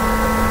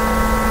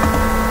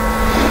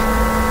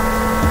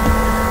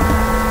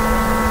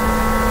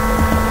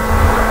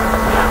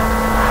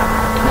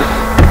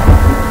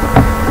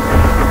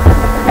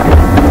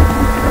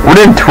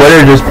 Wouldn't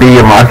Twitter just be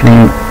a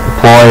marketing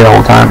ploy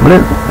all the time?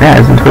 Yeah,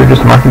 isn't Twitter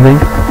just a marketing thing?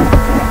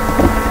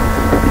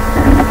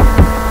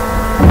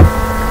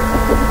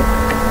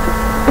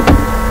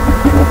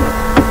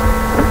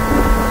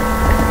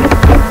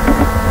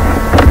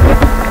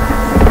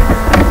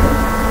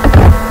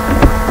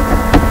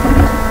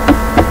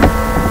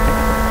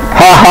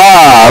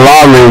 Haha,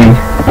 lolly.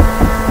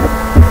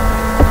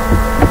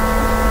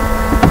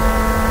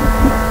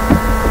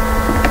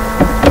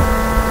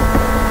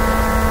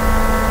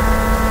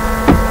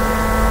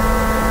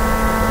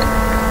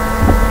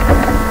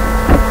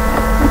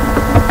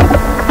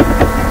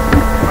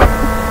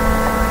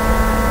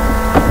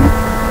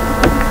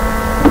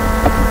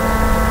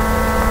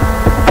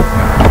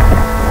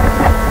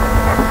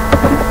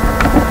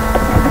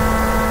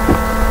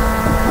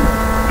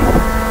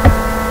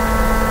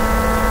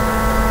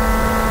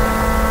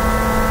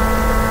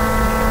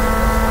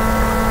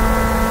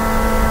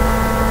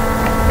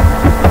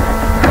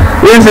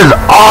 This is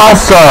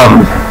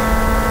awesome!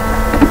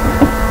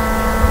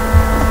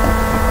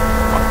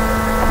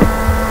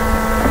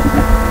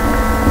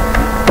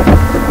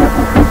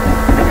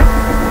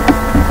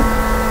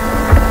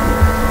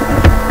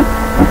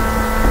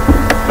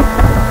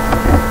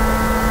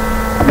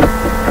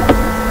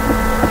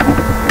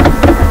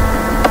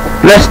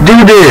 Let's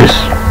do this!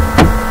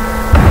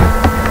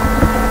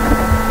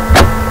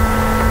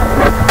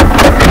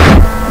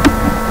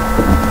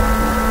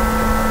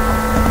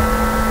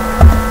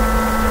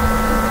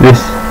 This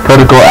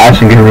political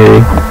action committee.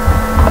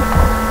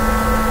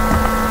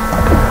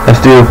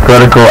 Let's do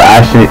political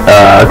action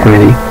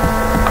committee.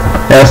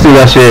 Yeah, let's do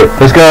that shit.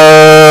 Let's go,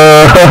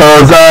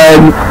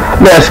 son.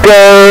 Let's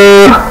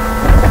go.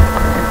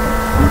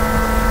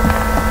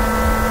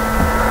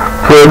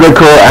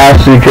 Political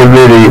action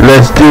committee.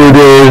 Let's do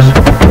this.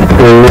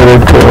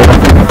 Political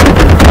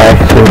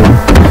action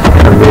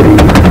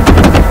committee.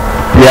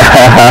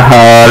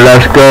 Yeah,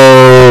 let's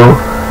go.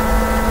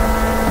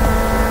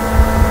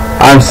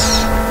 I'm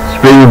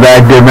bringing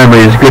back good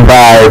memories, good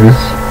vibes.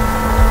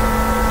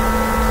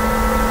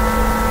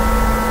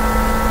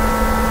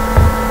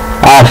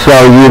 I'll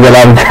show you that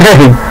I'm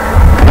getting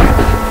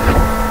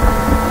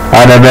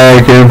an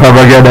American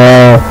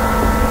propaganda.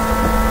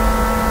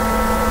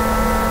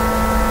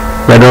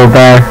 Let's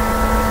back.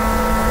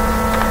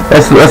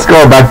 Let's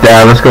go back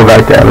down. Let's go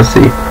back down. Let's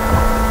see.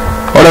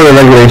 What are the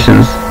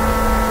regulations?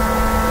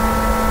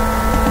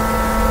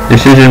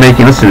 Decision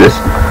making. Let's do this.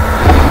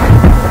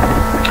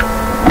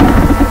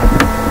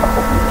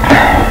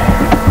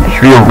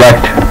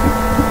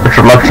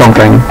 Elect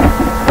something.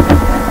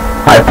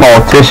 High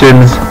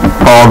politicians,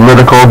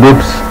 political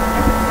groups.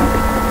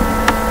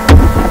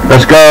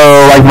 Let's go,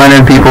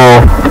 like-minded people.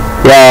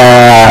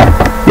 Yeah,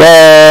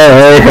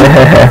 yay!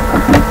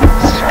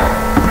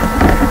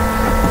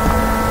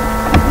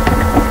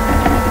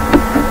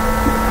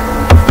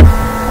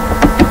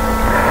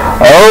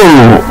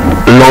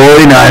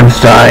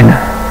 sign.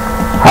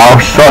 How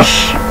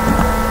sus.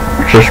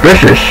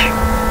 Suspicious.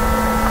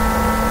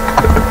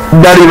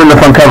 Not even the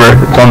front cover.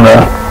 It's on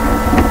the...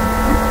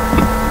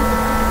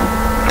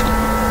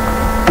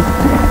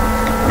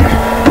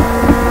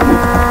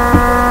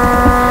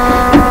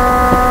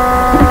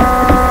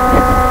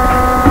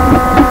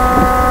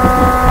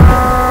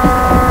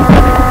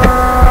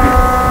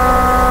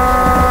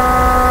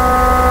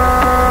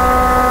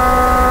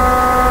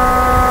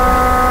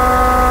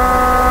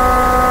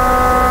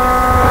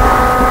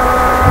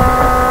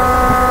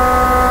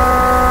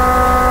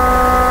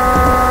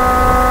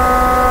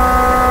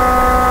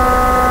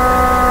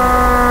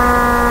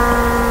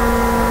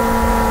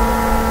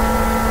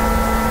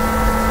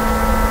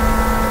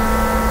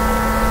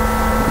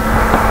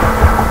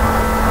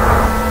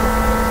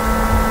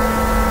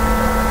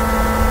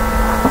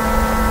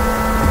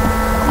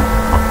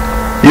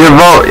 Your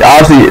vote,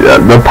 obviously,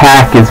 the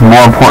pack is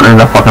more important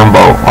than the fucking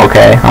vote,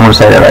 okay? I'm gonna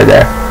say that right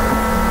there.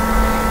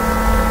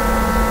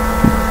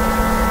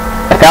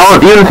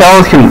 Even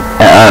felons can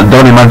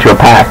donate money to a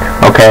pack,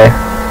 okay?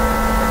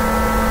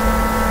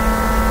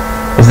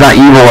 It's not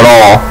evil at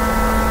all.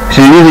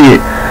 So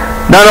usually,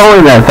 not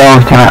only that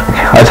felons cannot,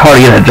 it's hard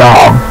to get a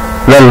job,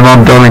 let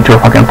alone donate to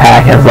a fucking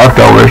pack as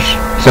leftovers,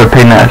 instead of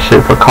paying that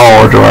shit for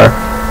college or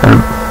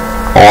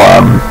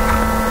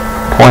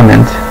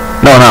employment.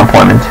 No, not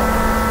employment.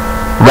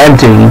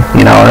 Renting,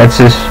 you know, that's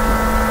just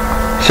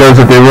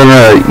shows that they're willing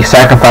to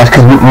sacrifice,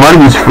 because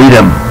money is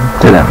freedom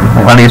to them.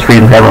 Like, money is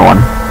freedom to everyone.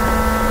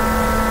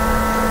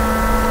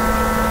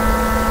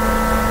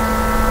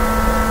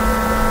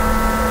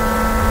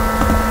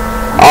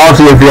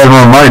 Obviously, if you have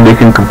more money, they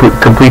can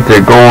complete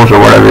their goals or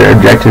whatever their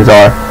objectives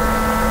are.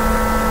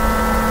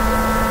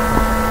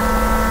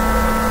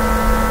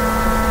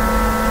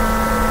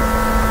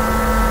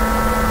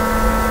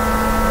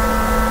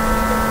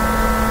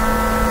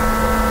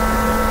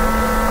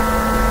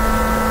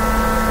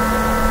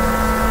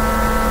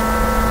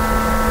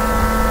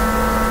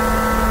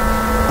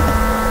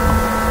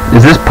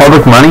 Is this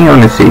public money? Let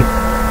me see.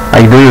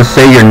 Like, does it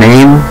say your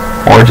name,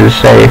 or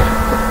just say...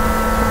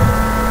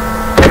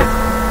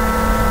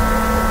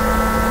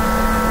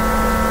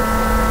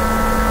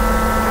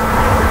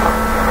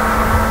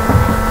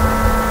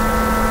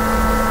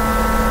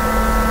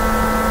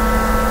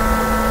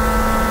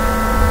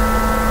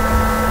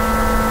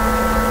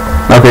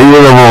 Okay, these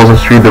are the rules.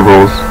 Let's read the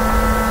rules.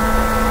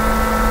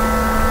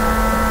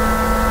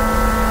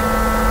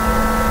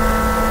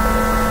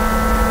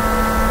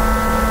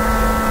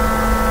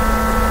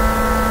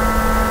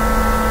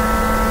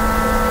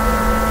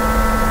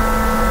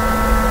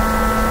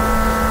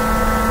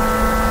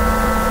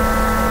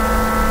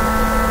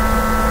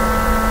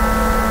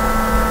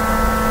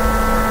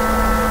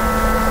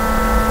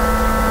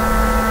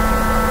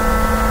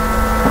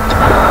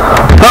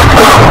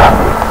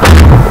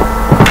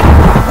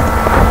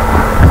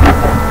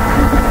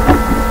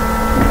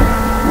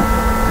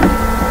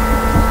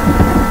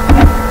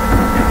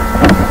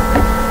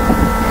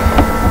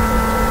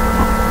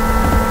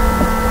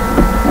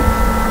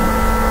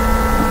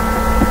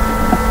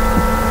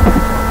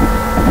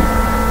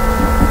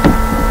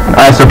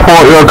 I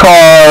support your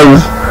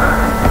cause.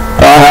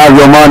 I have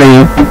your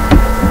money.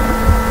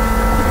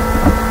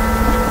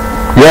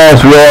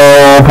 Yes, we are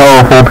all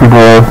powerful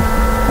people.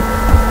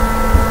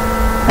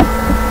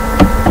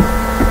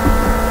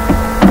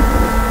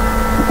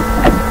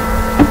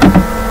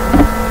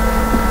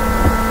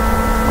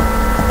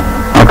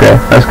 Okay,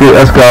 let's go.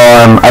 Let's go.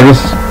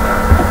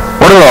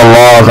 What are the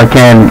laws?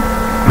 Can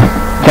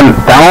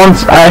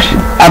felons?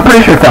 I'm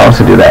pretty sure felons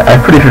can do that.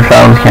 I'm pretty sure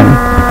felons can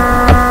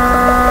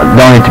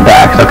donate to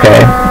backs.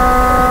 Okay.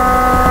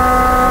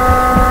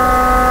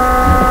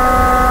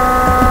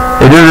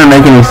 It doesn't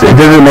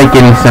make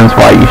any sense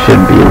why you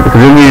shouldn't be able to,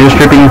 because then you're just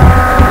stripping.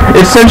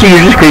 Essentially,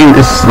 you're just creating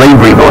this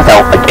slavery, but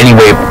without like any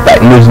way.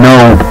 Like, there's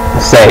no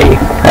say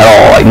at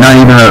all. Like, not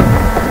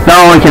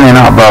only can they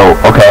not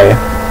vote, okay,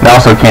 they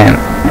also can't.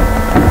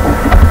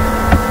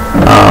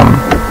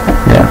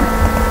 Yeah.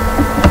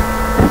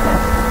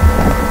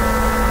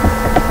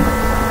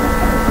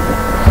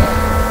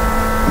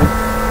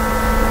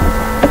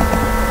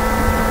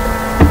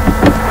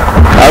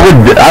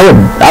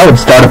 I would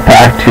start a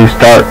pact to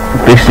start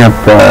fixing up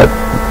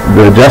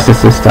the justice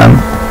system.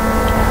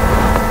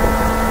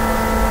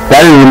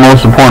 That is the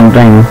most important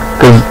thing,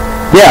 because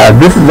yeah,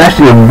 this is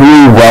actually a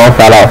really well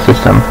thought out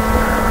system.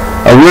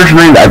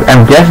 Originally,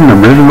 I'm guessing the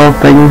original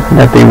thing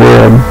that they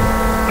were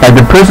like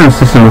the prison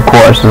system, of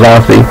course, is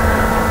obviously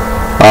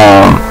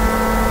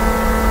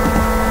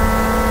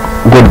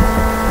good.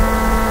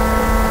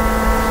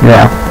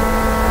 Yeah.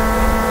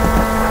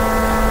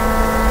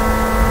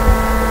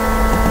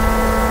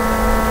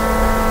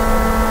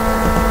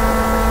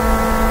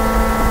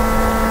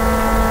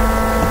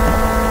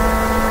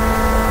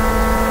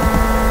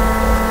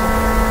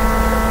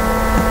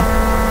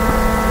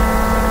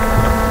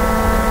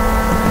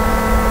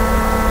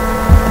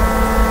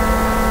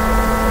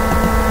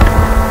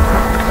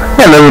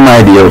 Yeah, those are my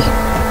ideals.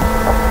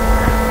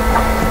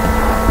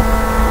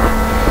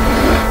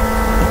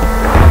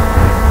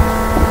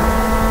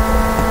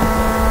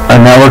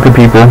 network of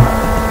people,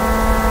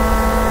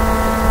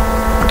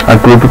 a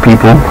group of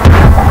people.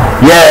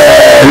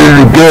 Yeah, this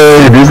is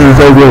good. This is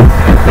so good.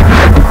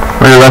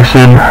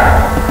 Re-election.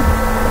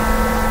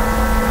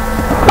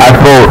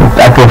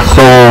 I feel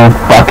so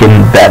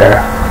fucking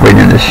better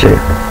reading this shit.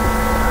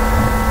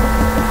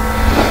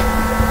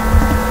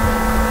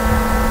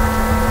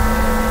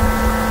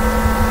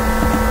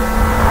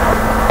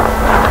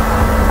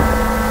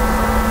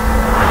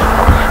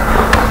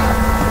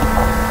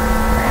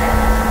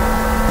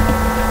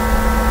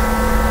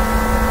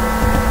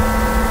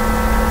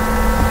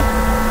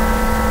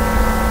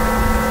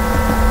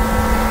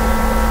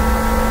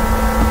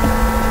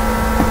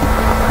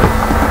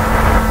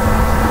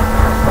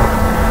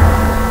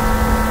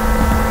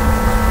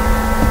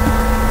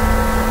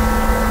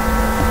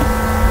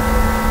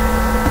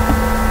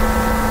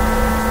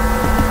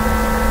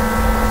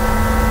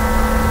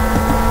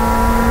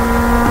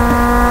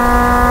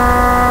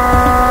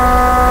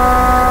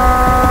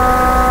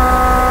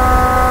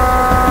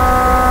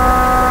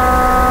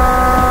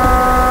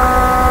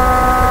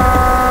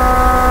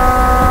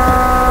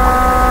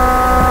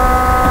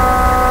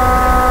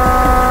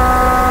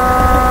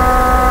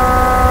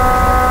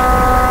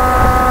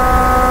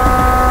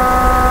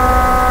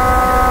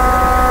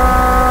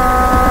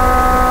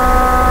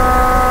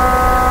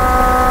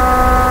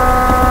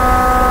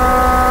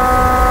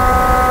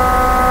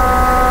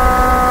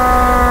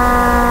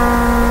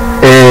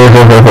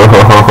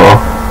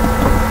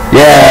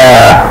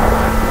 Yeah.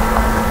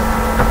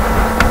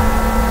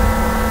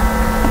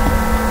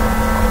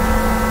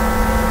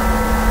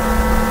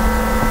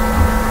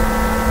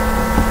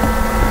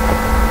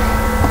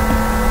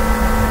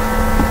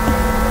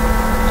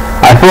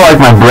 I feel like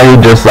my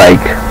brain just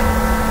like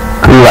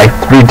grew like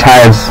 3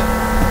 times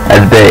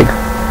as big.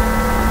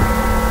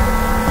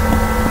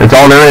 That's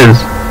all there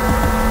is.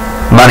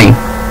 Money.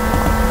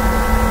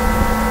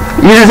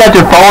 You just have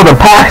to follow the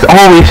packs.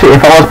 Holy shit,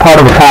 if I was part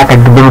of a pack, I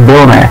could build a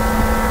billionaire.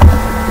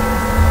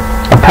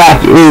 A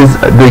pack is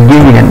the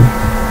union.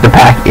 The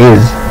pack is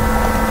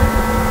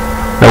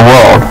the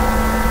world.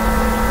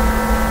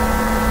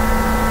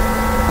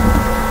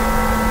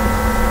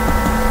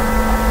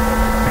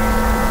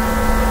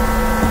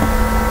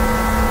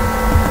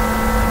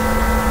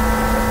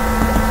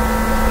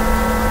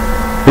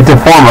 It's a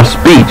form of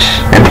speech,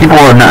 and people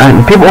are not.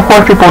 Of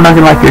course, people are not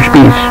gonna like your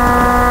speech.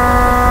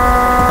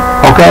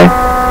 Okay.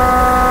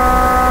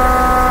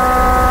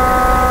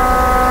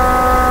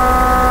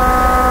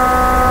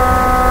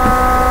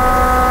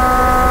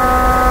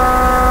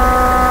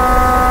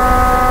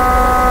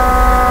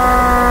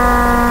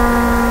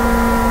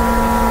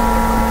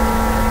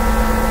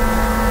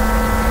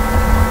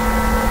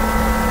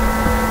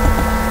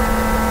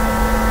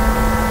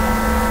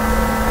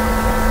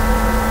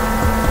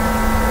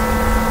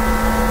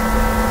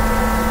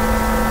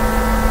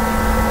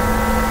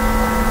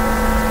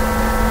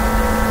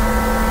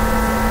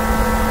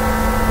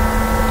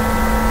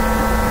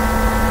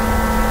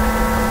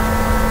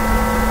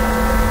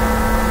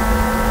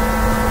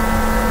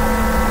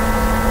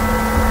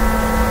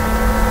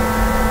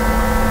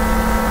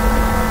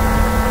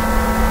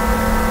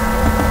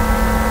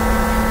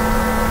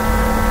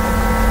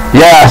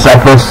 Yes, I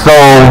feel so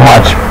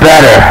much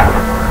better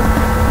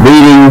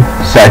reading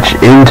such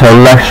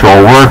intellectual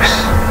works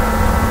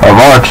of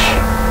art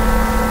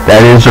that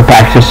is a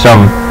pack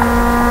system.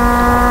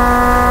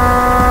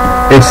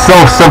 It's so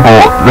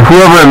simple.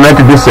 Whoever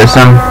invented this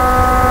system,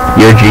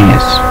 you're a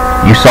genius.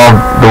 You solved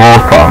the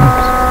world's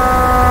problems.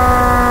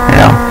 You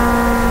know?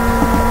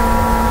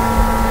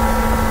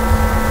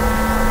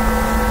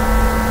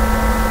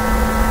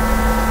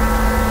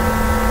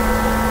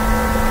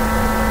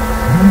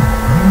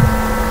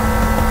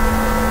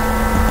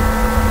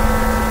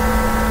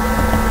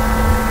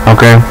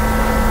 Okay.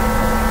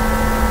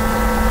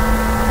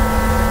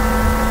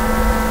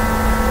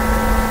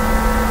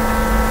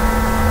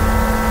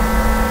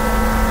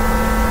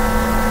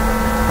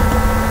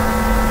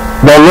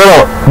 The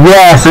little,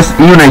 yes, this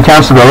even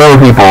accounts for the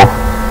little people.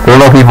 The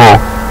little people,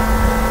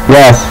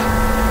 yes.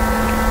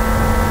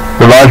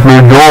 The large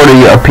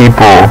majority of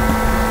people.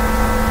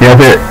 You know,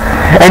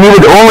 and you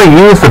would only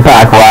use the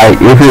pack, right,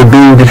 if you're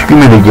being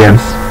discriminated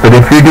against. But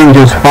if you're doing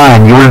just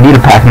fine, you wouldn't need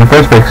a pack in the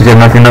first place because you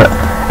have nothing to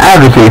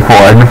advocate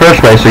for in the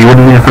first place, so you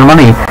wouldn't need it for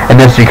money, and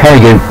then you kind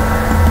of get,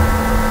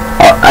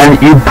 and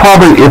you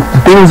probably, if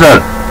things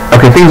are,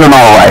 okay, things are not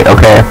alright,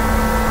 okay,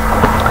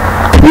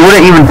 you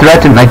wouldn't even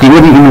threaten, like, you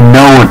wouldn't even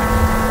know,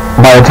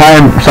 by the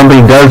time somebody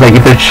does, like,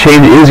 if a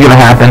change is going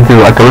to happen through,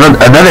 like,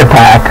 another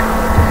pack,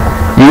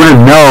 you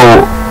wouldn't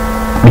know,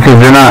 because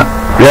they're not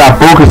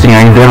focusing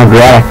on your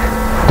demographic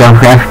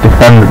to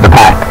defend the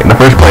pack in the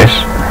first place,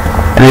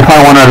 and they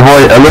probably want to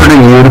avoid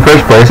alerting you in the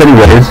first place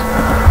anyways.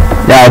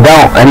 Yeah, I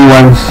doubt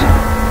anyone's,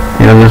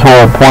 you know, this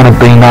whole point of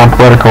being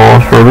non-political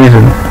is for a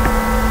reason.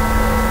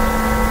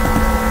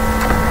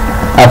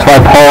 That's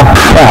why Paul,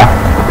 yeah.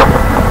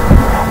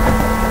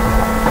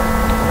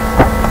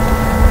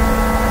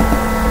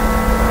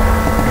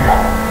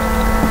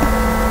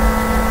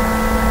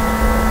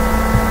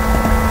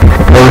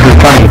 This is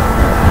funny.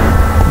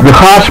 The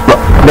cost,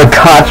 The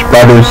Koch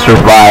brothers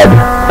survived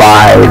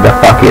by the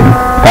fucking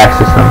PAC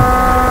system.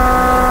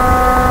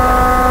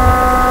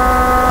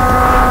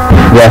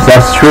 Yes,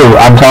 that's true.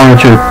 I'm telling the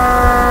truth.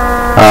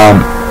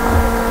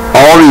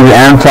 All these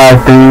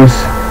anti-things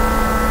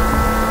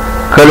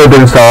could have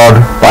been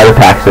solved by the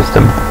PAC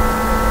system.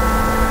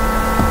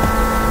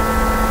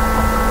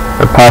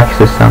 The PAC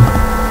system.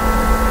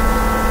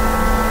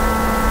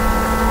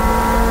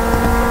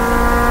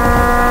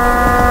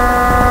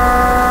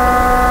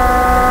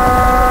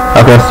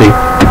 Okay, let's see.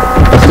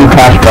 Let's do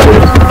Koch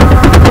brothers.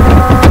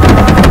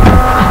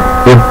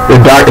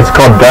 It's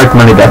called Dark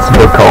Money. That's the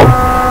book called.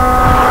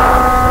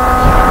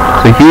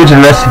 It's a huge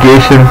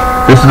investigation.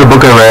 This is the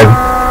book I read.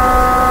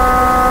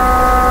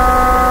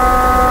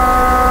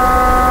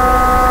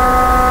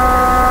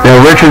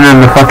 They're richer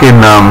than the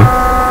fucking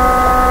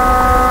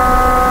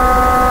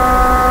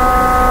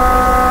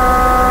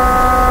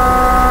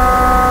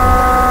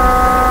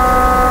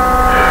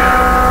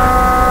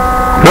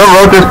whoever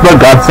wrote this book,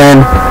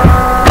 Godsend,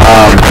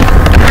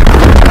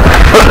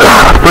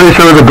 pretty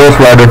sure it was a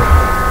ghostwriter.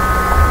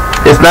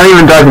 It's not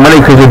even dark money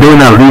because they're doing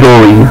that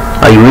legally.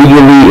 Like,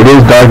 legally, it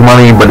is dark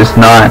money, but it's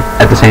not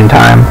at the same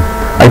time.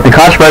 Like, the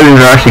Koch brothers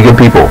are actually good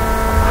people.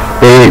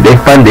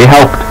 They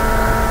helped.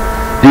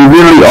 They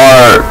really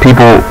are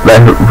people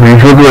that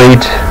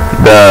rehabilitate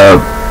the,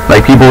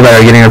 like, people that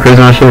are getting in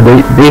prison and shit.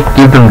 They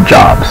give them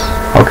jobs,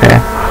 okay?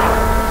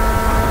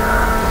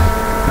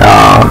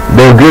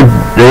 They're good.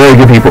 They're really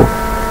good people.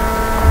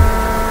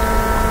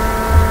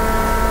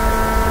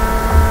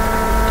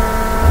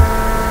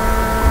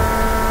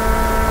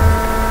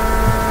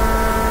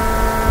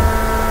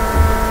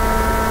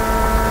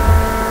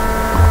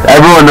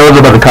 Everyone knows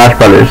about the Koch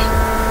brothers.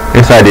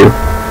 Yes, I do.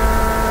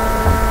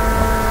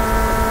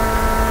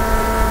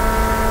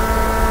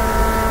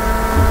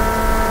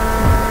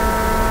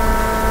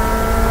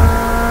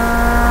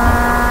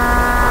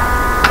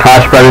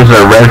 Koch brothers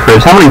are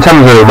referenced. How many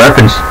times are they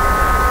referenced?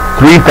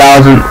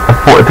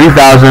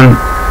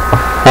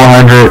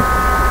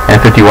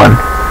 3,451.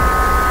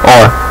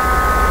 Or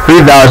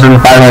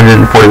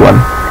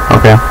 3,541.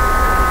 Okay.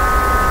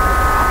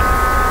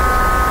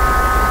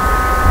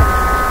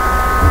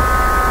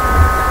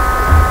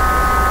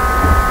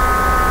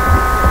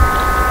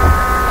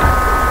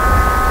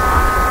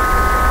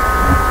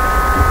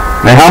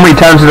 And how many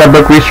times is that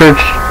book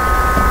researched?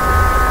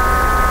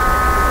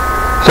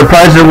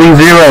 Surprisingly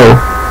zero.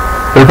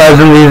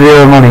 Surprisingly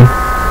zero money.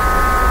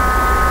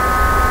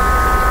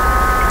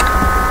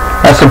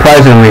 That's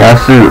surprisingly.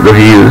 Let's do the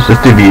views. Let's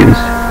do views.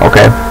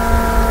 Okay.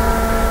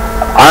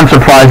 I'm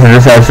surprised that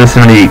this has this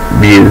many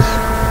views.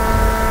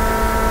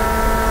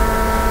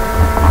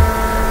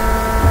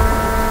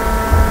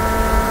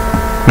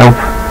 Nope.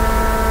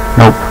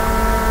 Nope.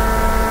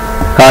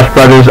 Koch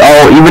brothers.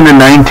 Oh, even in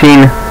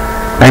 1917.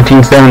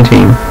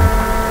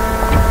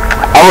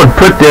 I would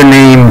put their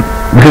name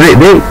because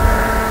they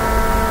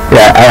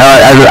yeah,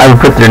 I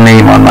would put their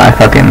name on my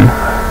fucking.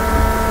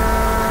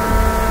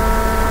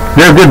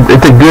 They're good.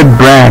 It's a good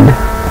brand.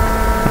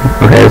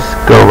 Okay, let's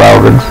go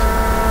relevance.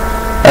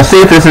 Let's see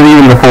if this is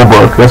even the full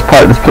book. Let's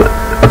put.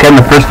 Okay, I'm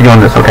the first view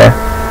on this. Okay.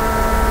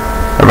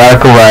 The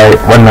radical right,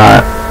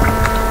 whatnot.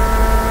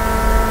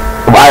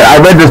 I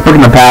read this book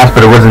in the past,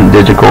 but it wasn't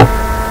digital.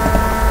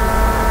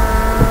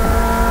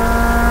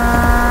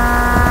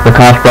 The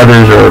Koch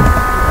brothers are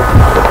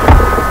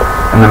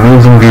an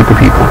amazing group of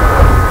people.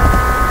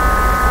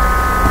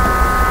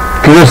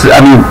 Cause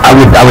I mean, I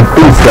would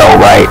think so,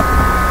 right?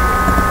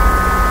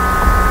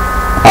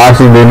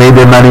 Obviously, they made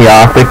their money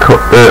off the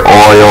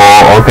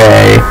oil.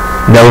 Okay,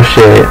 no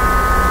shit.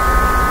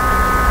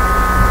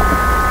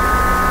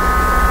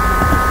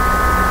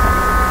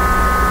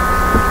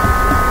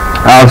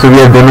 Obviously, we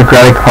have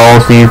democratic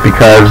policies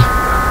because,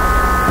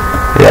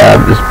 yeah,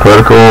 this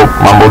political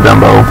mumbo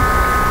jumbo.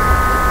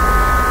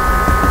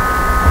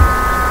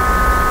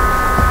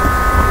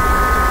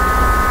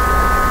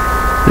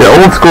 The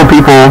old school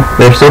people,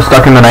 they're still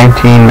stuck in the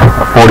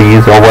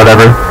 1940s or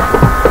whatever.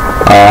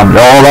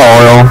 They're all about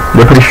oil.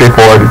 They're pretty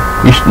straightforward.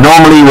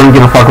 Normally, you wouldn't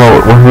give a fuck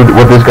about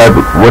what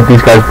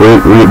these guys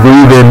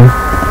believe in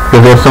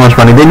because they have so much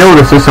money. They know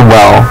the system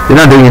well. They're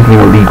not doing anything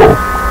illegal.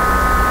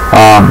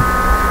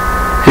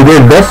 So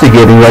they're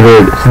investigating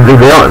whether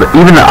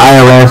even the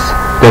IRS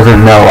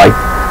doesn't know. Like,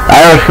 the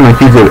IRS can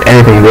accuse you of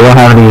anything. They don't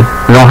have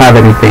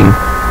anything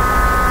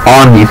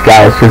on these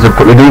guys because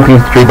they're doing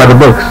things straight by the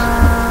books.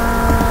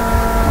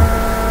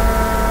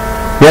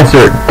 Yes,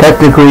 sir.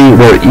 Technically,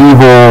 they're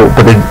evil,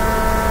 but they're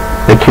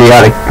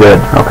chaotic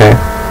good. Okay.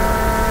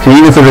 So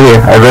even over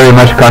here, are very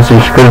much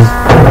constitutional because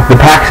the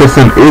PAC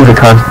system is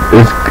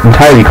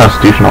entirely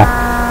constitutional.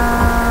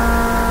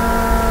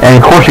 And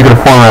of course, you can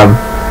form them.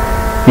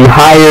 He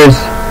hires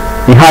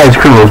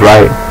criminals,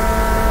 right?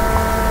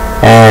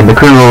 And the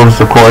criminals,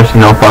 of course,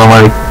 funnel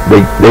money.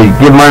 They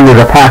give money to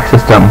the PAC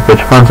system, which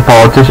funds the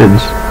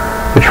politicians,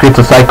 which creates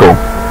a cycle.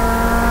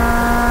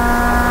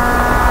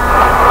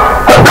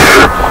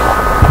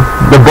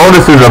 The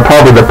bonuses are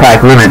probably the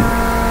PAC limit.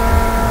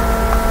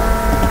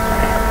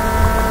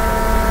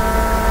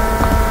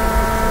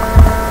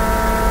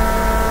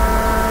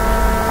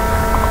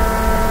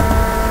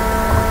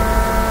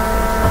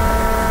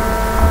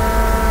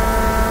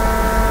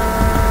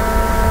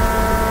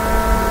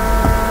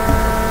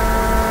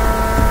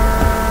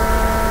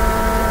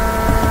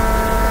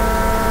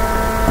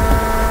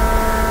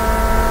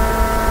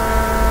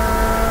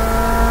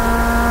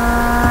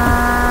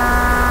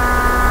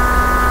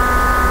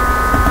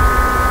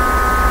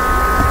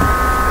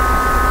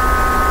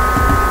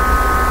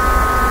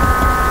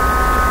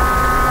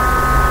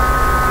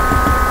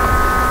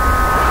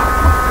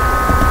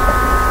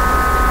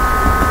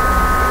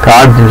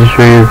 cottage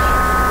industry is.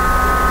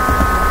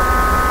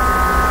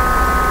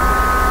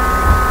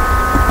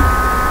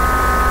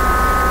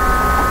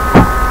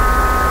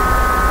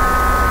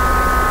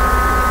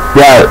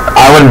 Yeah,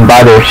 I wouldn't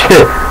buy their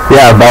shit.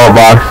 Yeah, ballot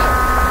box.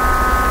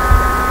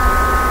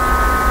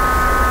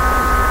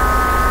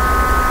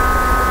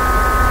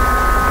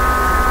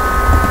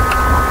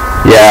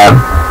 Yeah.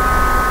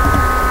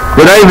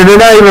 They're not even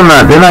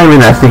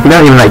that sneaky,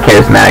 not even that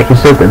charismatic. It's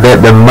just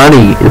that the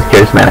money is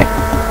charismatic.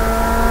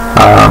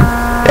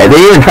 They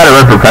even try to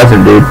run for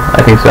president, dude.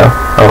 I think so.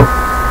 Oh.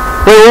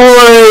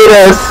 Wait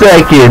a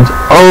second.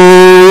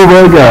 Oh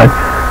my god.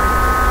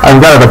 I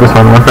forgot about this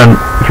one. My friend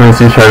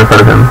community is right in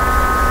front of him.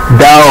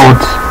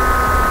 Don't.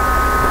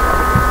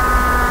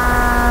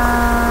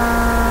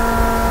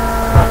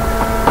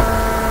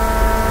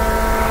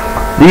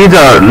 These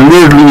are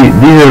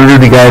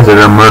literally guys that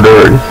are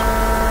murderers.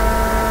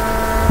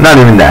 Not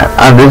even that.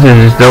 This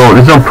is just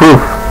there's no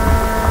proof.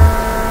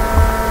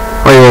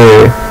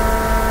 Wait.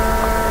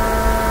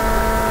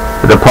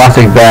 With a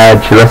plastic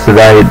badge, she left the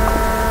died.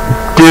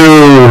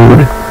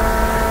 Dude,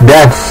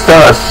 that's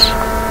sus.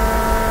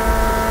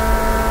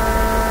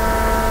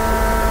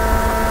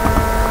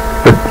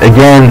 But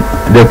again,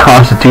 they're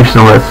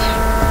constitutionalists.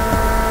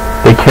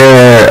 They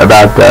care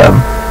about the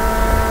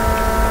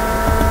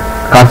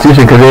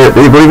Constitution because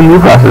they believe in due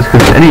process.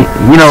 Because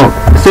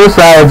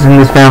suicides in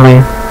this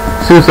family.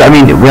 Suicide. I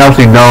mean, we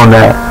obviously know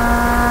that.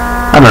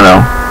 I don't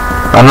know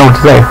what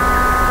to say.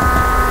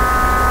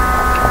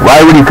 Why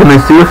would you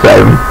commit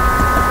suicide?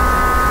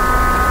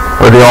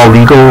 Are they all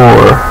legal,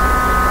 or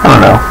I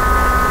don't know.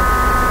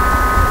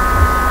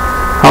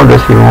 How does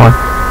she want?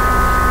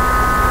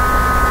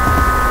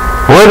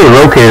 Where are they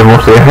located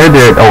mostly? I heard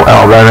they're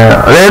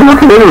Alabama. They're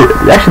located.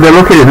 Actually,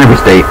 they're located in every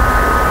state.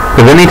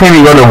 Because anytime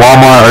you go to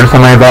Walmart or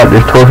something like that,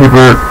 there's toilet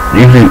paper.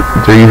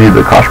 They're usually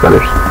the Koch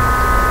brothers.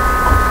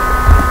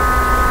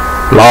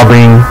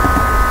 Lobbying.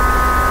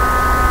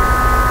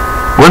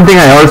 One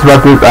thing I noticed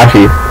about this,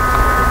 actually,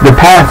 the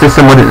patent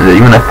system wasn't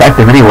even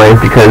effective anyway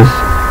because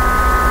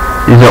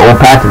these are old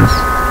patents.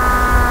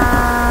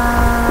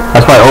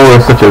 That's why oil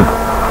is such a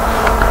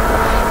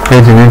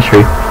crazy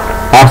industry.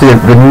 Obviously,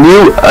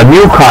 a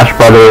new Koch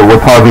brother would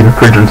probably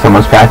infringe on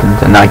someone's patent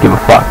and not give a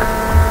fuck.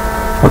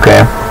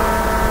 Okay.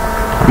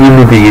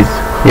 Even if he's,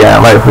 yeah,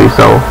 rightfully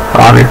so,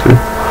 obviously.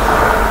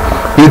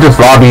 He would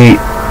just lobby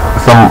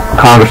some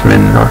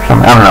congressman or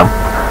something. I don't know.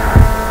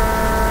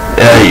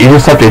 You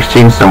just have to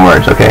exchange some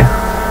words, okay?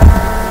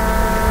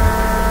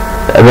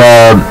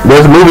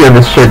 There's a movie on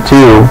this shit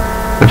too,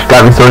 which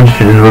got me so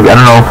interested in the movie.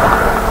 I don't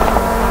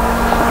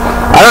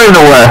even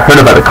know where I heard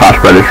about the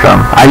Koch brothers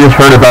from. I just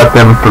heard about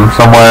them from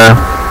somewhere.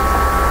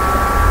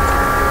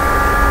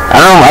 I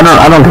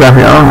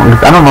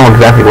don't know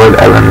exactly where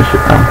I learned this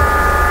shit from.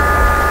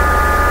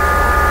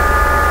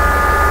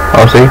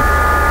 Oh, see?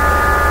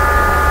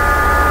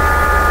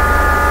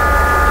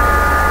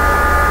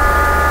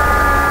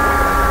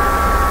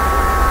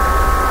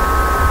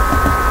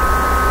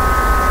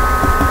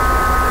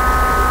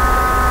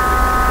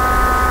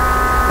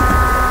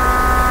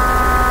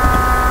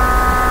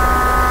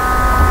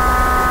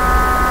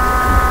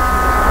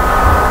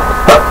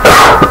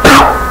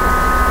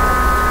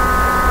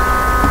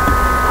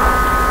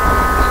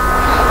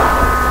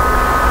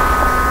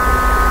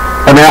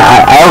 I mean,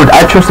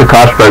 I trust the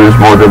Koch brothers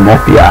more than the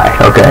FBI,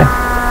 okay?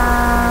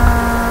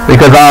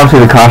 Because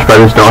obviously the Koch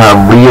brothers don't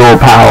have real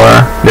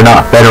power. They're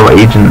not federal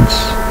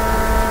agents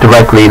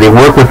directly. They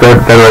work with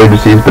federal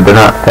agencies, but they're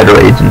not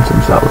federal agents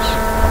themselves.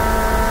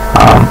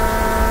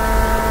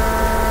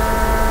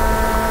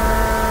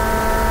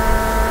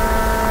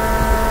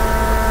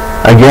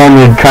 Again,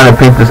 you're trying to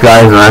paint this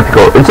guy as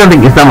unethical. It's not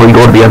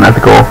legal to be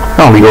unethical.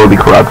 It's not legal to be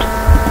corrupt.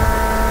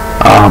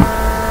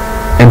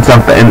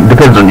 And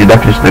depends on your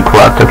definition of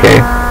corrupt,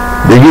 okay?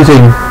 They're using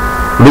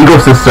legal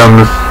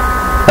systems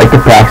like the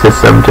PAC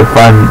system to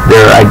fund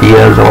their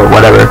ideas or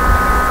whatever,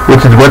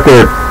 which is what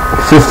their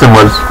system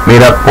was made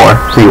up for.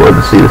 See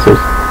this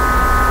is.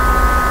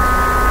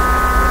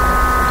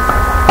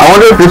 I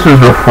wonder if this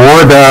was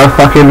before the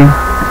fucking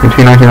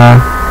 1999.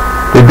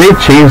 Did they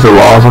change the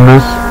laws on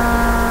this?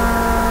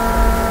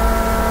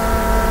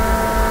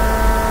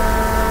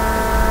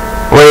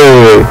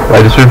 Wait. I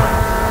just heard.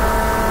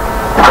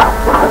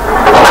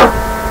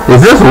 Is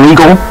this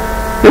legal?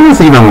 Is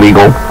this even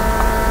legal?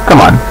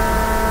 Come on.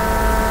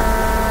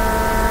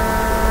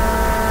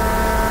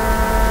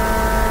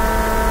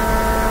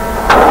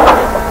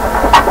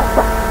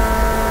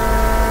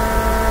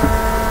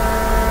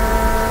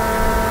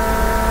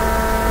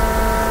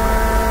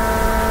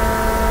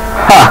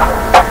 Ha!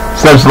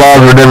 Such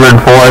laws were never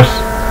enforced.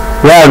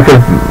 Yeah,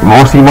 because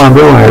most people want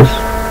billionaires.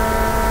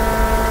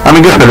 I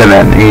mean, good for them,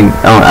 man. I mean,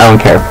 I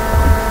don't care.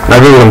 I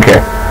really don't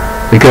care.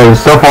 Because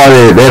so far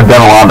they've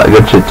done a lot of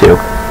good shit too.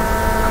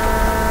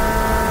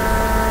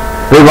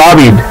 They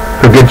lobbied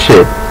for good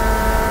shit.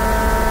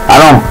 I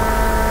don't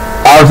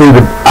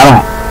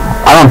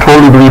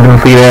totally believe in the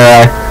Clean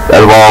Air Act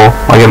as well.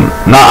 Like,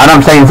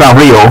 I'm saying it's not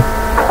real.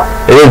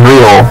 It is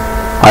real.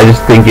 I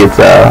just think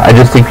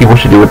people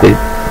should do what they.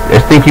 I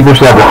think people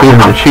should have the freedom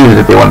to choose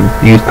if they want to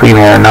use clean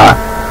air or not.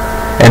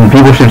 And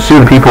people should sue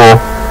the people.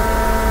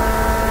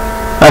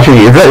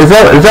 Actually, is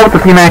that what the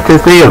Clean Act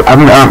is?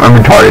 I'm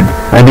retarded.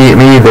 Maybe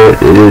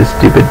it is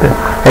stupid. But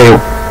hey,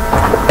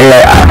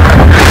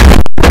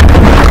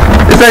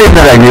 it's not even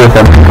that I agree with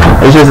them.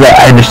 It's just that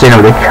I understand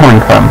where they're coming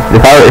from.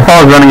 If I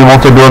was running a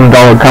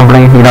multi-billion-dollar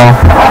company, you know,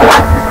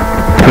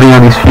 putting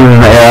on these fumes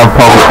in the air, I'll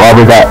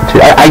probably that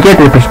too. I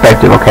get their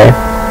perspective, okay?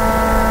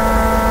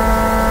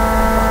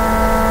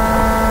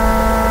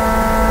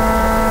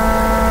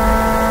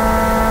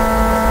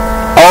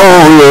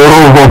 Oh,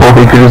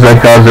 he could use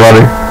that cause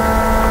water.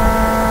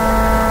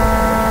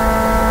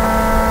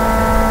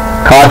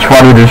 Koch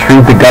wanted to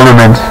treat the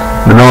government,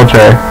 the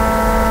military.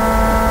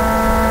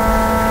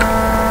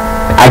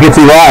 I can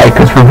see why,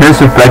 because from his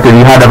perspective,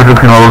 you have other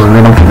criminals and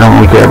they don't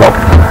really care about.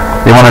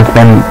 They want to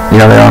defend, you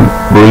know, their own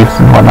beliefs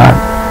and whatnot.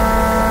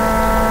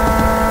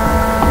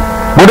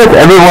 What if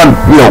everyone,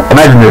 you know,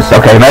 imagine this,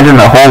 okay, imagine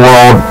the whole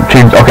world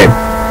changed, okay.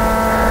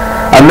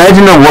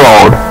 Imagine a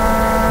world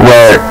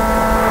where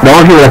the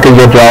only people that can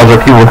get jobs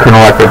are people with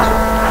criminal records.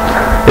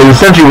 It's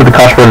essentially what the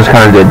Koch brothers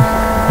kind of did.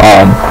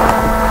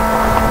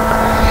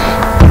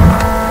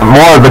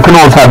 The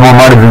criminals have more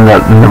money than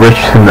the rich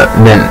and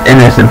than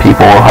innocent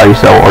people, or how you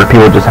sell, or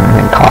people just haven't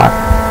been caught.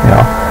 You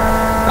know,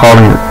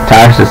 calling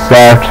taxes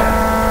theft,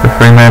 the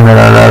freeman, da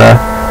da da da.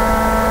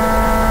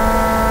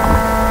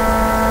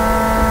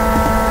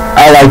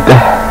 I like the,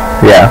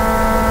 yeah.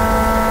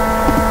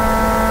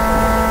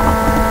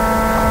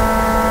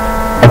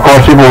 Of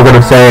course, people are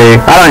gonna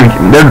say,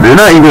 they're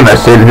not even gonna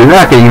say, they're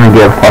not gonna even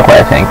give a fuck what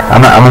I think.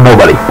 I'm a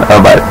nobody,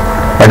 but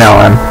right now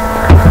I'm,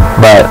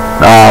 but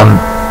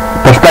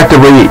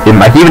prospectively,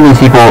 like even these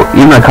people,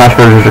 even the Koch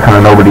brothers are kind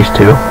of nobodies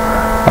too,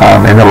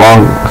 in the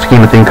long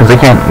scheme of things, because they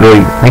can't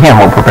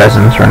hold for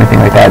presidents or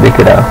anything like that. They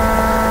could, well,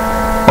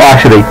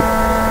 actually,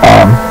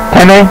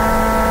 can they?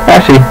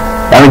 Actually,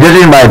 I mean,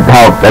 judging by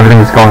how everything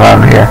is going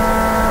on here.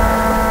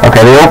 Okay,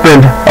 they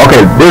opened.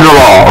 Okay, there's a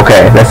law.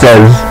 Okay, that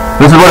says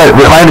this is what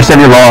I understand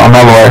your law. I'm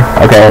not a lawyer.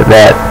 Okay,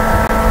 that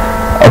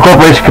a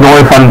corporation can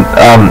only fund,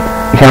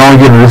 can only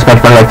give this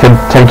much money, like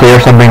 10K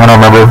or something. I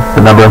don't remember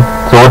the number.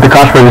 So what the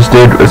Koch brothers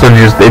did,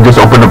 essentially, they just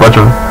opened a bunch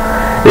of,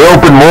 they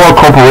opened more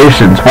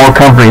corporations, more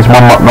companies,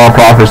 more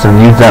non-profits,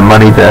 and used that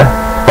money to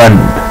fund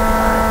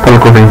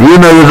political things.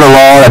 Even though there's a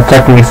law that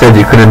technically says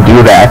you couldn't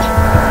do that,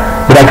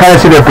 but I kind of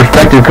see their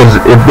perspective,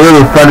 because if they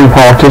were funding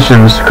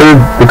politicians,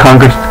 the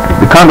Congress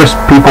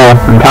people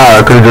in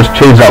power could have just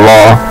changed that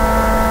law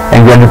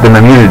and granted them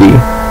immunity.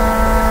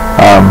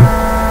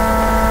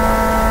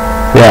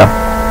 Yeah.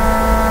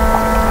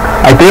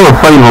 Like they were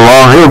playing the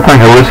law, they were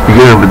playing a risky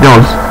game, but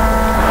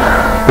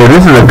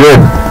this is a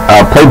good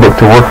playbook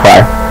to work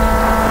by.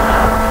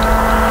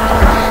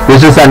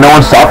 It's just that no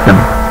one stopped them.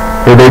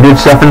 They did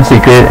stuff in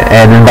secret,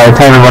 and then by the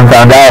time everyone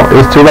found out, it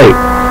was too late.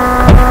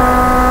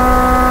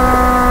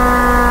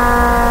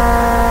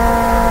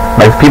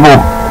 Like people,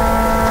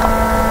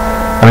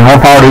 I mean, more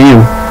power to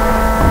you.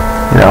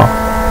 You know.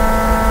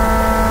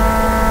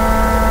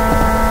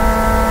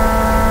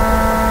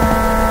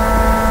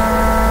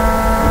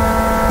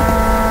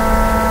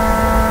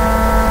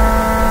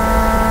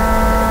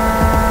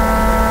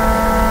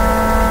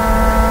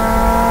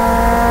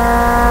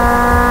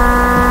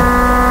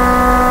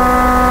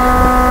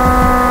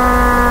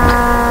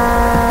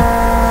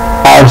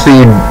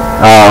 Obviously,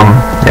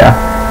 yeah.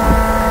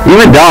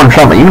 Even Donald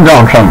Trump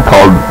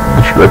called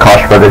the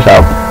Koch brothers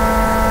out.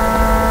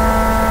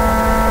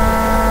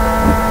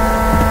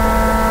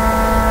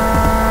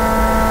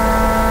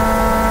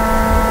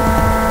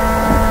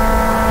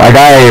 Like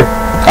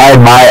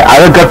I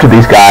look up to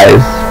these guys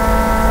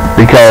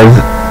because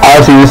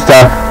obviously this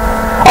stuff.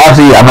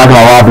 Obviously, I'm not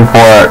gonna lobby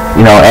for,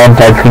 you know,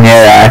 anti-Clean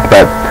Air Act,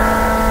 but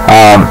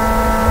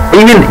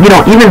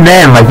even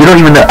then, like I don't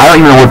even know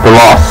what the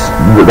law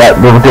that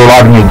what they're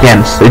lobbying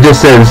against. It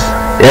just says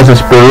it has a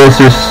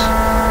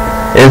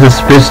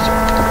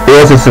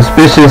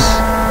suspicious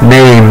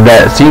name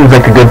that seems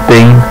like a good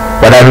thing,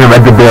 but I haven't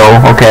read the bill,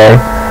 okay?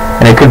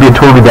 And it could be a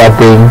totally bad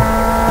thing.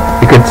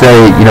 It could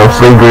say, you know,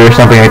 slavery or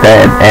something like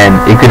that, and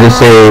it could just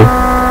say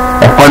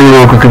a funny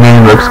little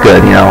community looks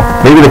good, you know.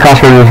 Maybe the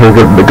Koch brothers are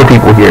the good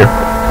people here.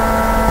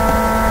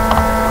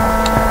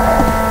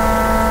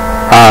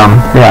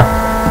 Yeah.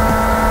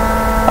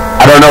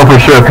 I don't know for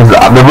sure, because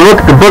the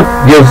book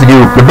gives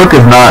you, the book's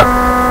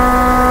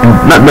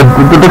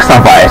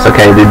not biased,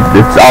 okay?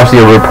 It's obviously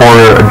a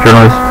reporter, a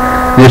journalist.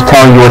 They're just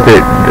telling you what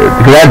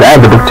because I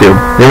had the book too.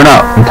 They were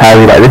not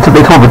entirely right. They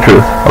told the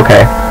truth,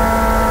 okay?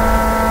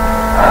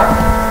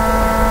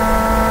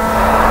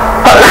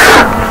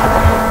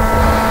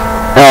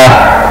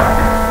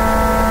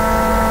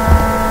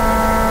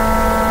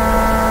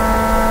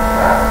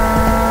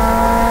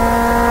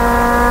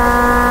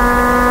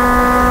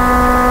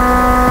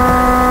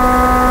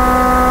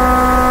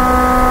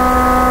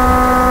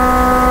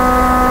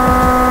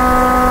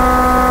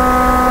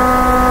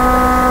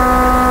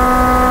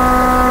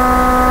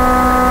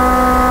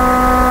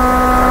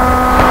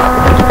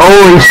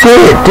 Holy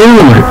shit,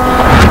 dude!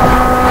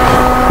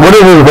 what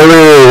is it?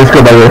 Let's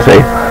go back to say.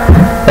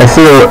 I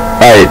see.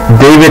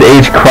 David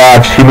H.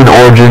 Crotch, Human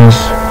Origins.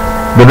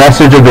 The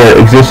message of the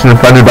existence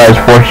funded by his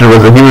fortune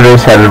was the human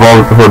race had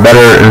evolved for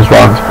better and his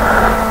wrongs.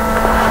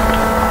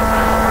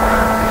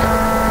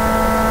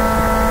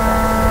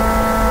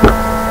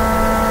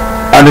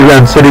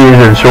 Underground cities,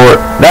 in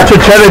short. That's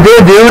what China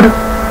did, dude.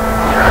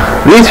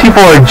 These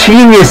people are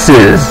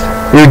geniuses.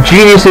 They're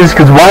geniuses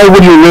because why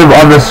would you live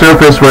on the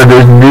surface where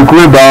there's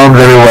nuclear bombs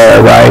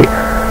everywhere, right?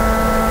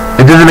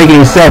 It doesn't make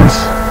any sense.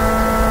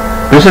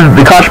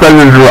 The Koch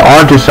brothers were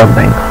onto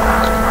something.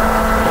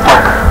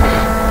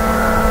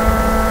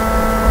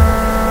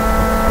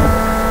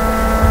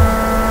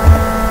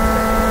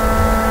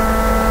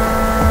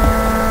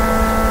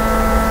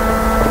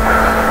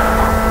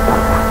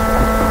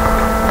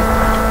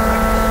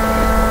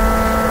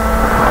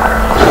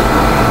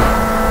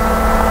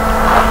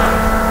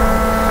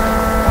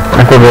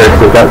 I feel very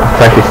sick.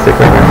 That's actually sick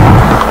right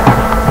now.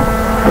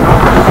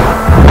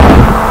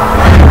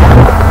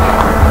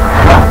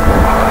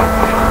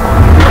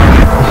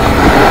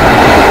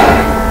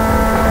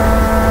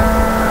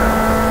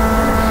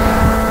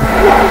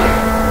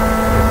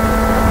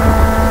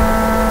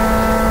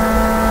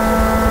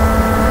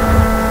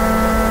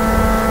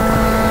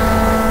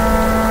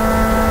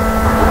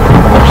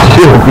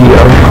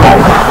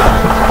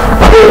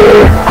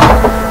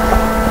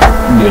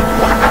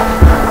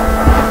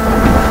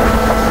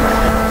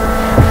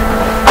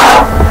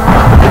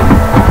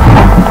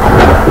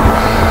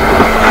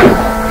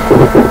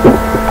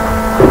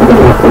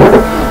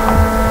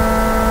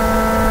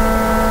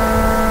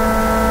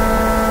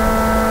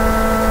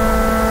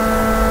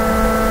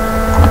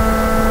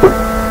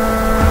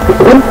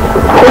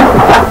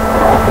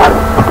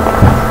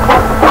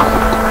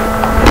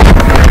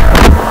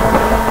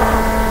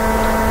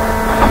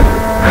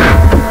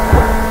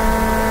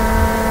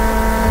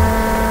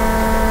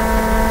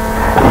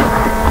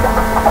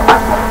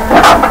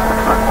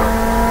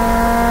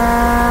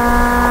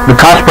 The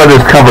Koch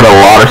brothers covered a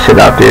lot of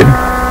shit up, dude.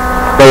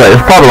 But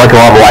it's probably like a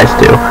lot of lies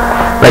too.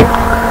 Like,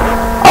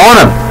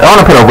 I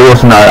wanna put a real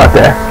scenario out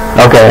there.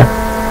 Okay.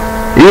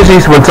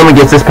 Usually when someone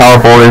gets this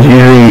powerful, there's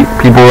usually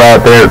people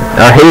out there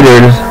are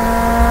haters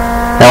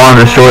that want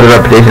to destroy their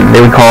reputation.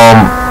 They would call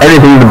them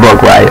anything in the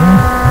book, right?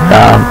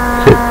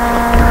 Shit.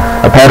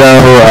 A pedo,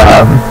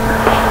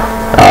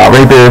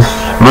 rapist,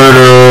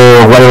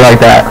 murderer, whatever like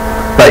that.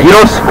 But you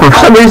don't, for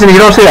some reason, you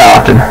don't see that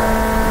often.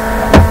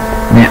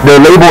 They're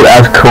labeled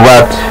as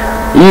corrupt,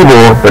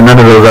 evil, but none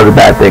of those other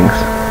bad things.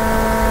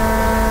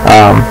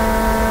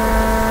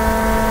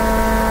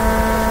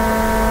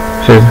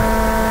 Shows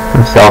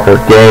himself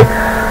as gay.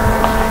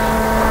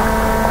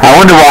 I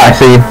wonder why.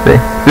 See,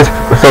 this.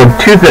 So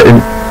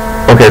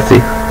okay, let's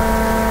see.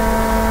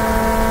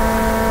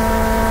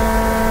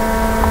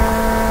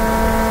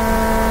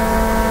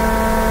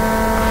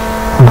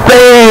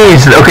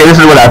 Base. Okay, this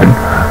is what happened.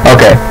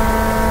 Okay.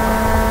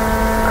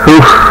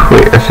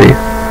 Wait, let's see.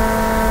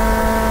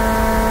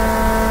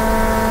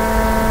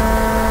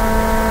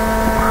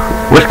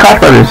 Which Koch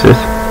brothers is this?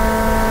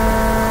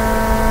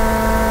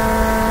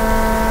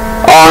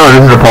 Oh no,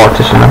 this is a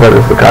politician. I thought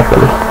this was the Koch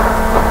brothers.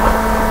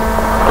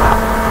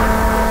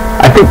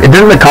 I think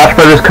didn't the Koch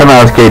brothers come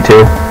out as gay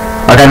too?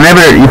 Like I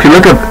never. If you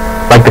look up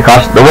like the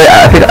Koch, the way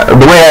I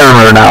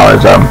remember now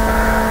is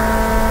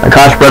the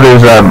Koch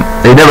brothers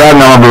they never had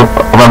an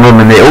armed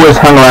women. They always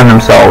hung around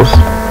themselves.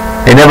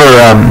 They never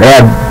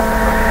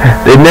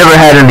they never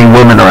had any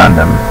women around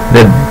them.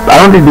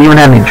 I don't think they even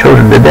had any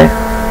children, did they?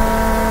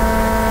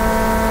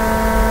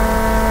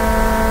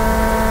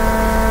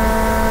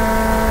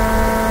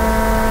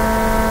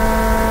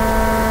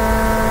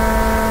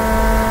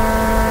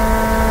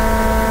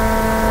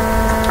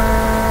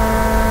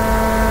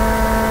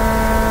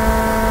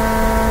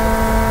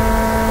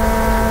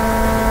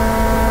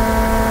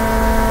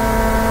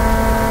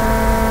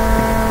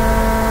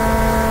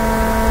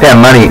 Yeah,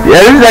 money.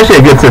 Yeah, this is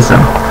actually a good system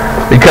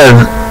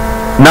because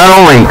not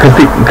only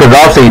because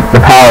obviously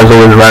the power is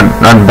always run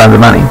by the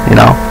money, you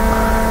know.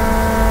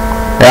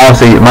 And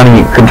obviously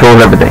money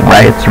controls everything,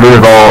 right? It's root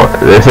of all.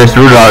 It's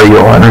root of all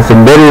evil, and it's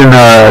embedded in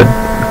the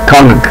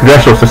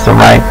congressional system,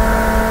 right?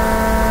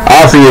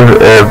 Obviously,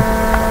 if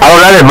I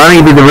would rather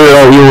money be the root of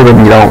all evil than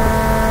you don't.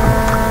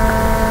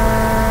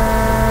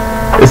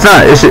 It's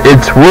not.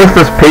 It's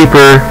worthless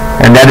paper,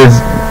 and that is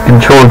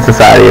controlling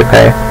society.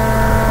 Okay.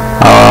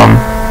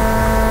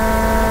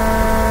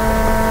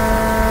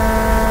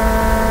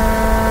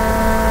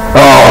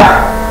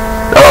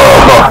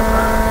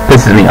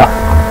 Pisses me off.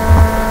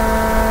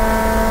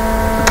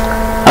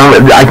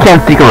 I can't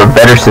think of a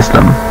better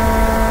system.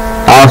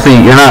 Honestly,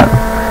 you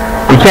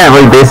can't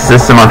really base a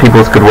system on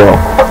people's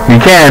goodwill. You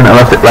can,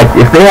 unless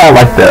if they have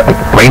like the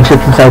brain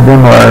chips inside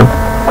them, or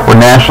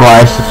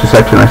nationalized to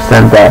such an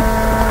extent that,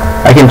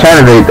 like in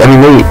China, they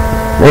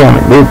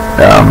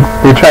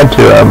tried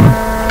to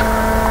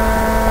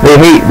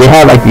they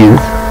have like these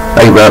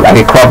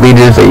like corrupt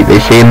leaders.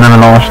 They shame them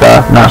and all that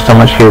stuff. Not so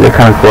much here. They're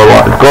kind of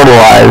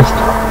globalized.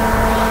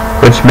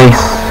 Which makes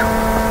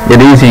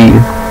it easy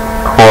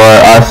for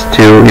us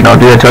to,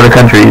 do that to other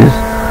countries.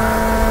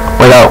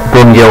 without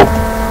building guilt,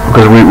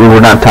 because we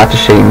were not taught to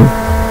shame.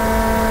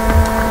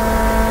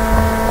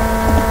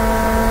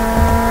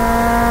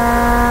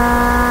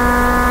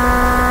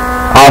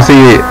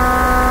 Honestly,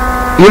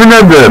 even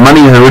though the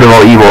money is the root of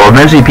all evil,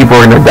 eventually people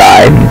are gonna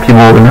die and people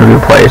are gonna be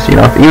replaced. You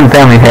know, even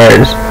family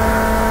hairs,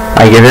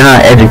 like if they're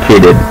not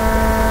educated,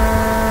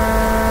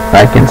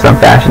 like in some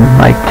fashion,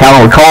 like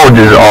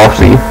colleges,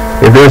 obviously,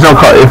 if there's no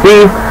if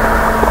we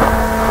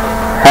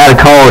had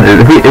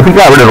colleges, if we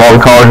got rid of all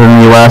the colleges in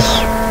the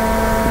U.S.,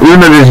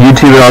 even though there's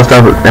YouTube and all that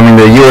stuff, I mean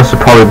the U.S.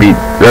 would probably be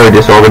very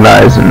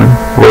disorganized in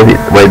the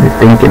way they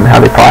think and how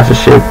they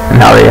process shit and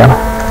how they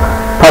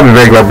probably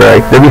very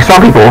barbaric. There'd be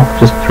some people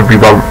just to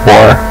be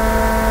war.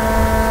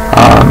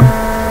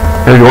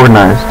 Very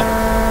organized.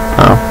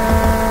 I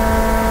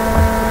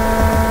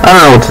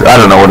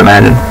don't know what to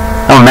imagine.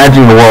 I'm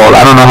imagining the world.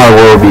 I don't know how the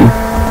world would be.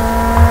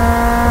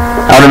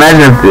 I would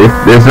imagine if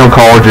there's no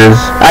colleges.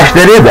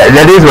 Actually,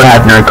 that is what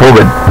happened during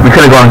COVID. We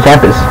couldn't go on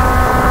campus,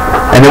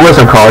 and there was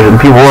no college,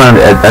 and people weren't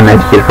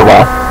uneducated for a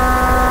while.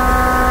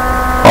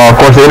 Of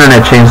course, the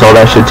internet changed all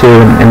that shit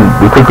too, and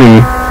we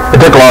quickly. It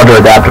took a while to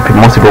adapt.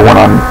 Most people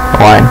went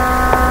online.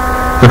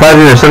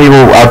 Surprisingly, there's some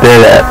people out there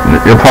that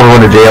you'll probably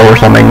go to jail or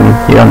something,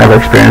 and never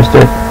experienced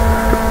it.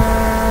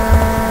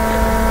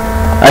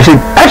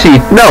 Actually,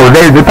 no,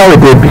 they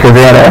probably did because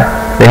they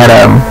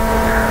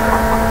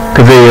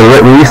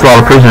released a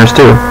lot of prisoners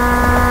too.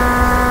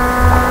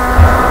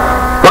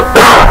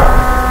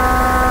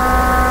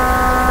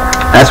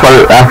 That's why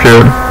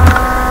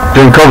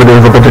during COVID there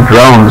was a bunch of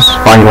drones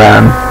flying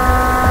around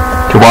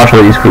to watch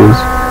all these crews.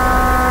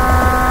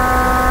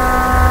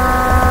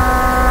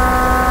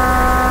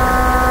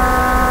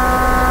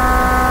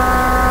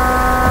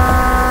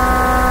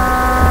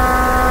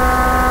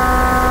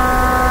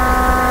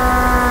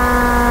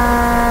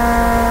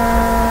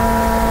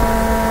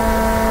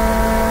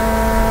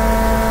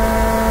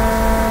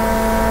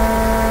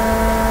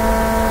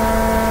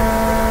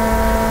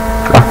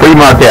 Free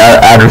market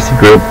advocacy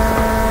group.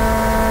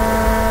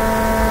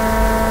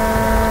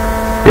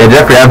 Yeah,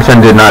 Jeffrey Epstein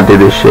did not do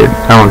this shit.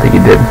 I don't think he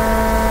did.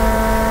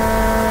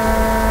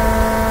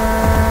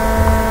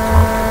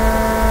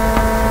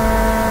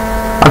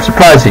 I'm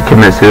surprised he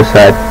committed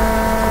suicide.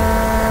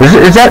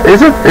 Is that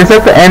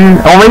the end?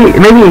 Oh,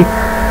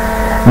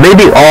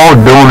 maybe all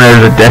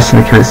donors are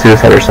destined to commit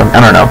suicide or something.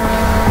 I don't know.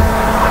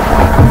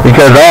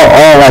 Because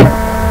all like,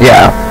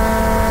 yeah.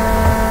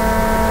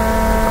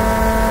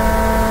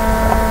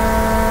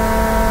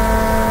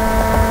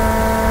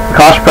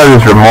 Cost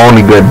predators are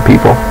morally good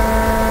people.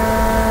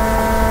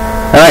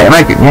 I don't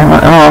know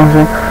what I'm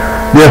saying.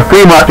 They're a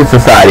free market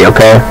society,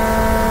 okay?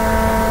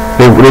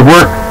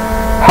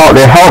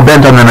 They're hell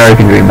bent on the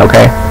American dream,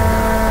 okay?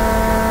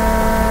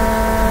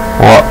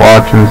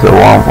 Watching the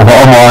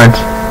Walmart.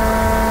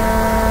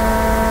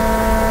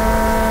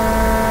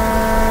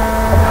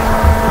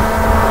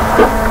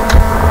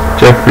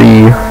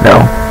 Jeffrey,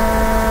 no.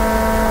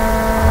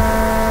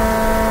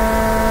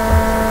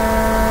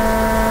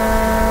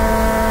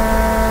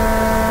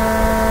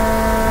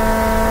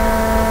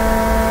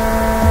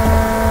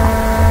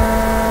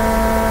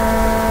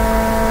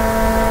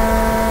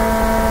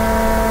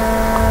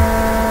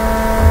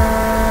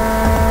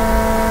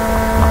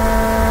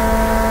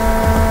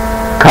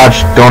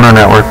 Donor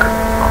network.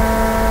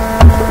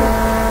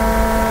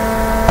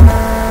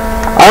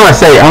 I want to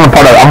say I'm a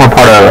part of a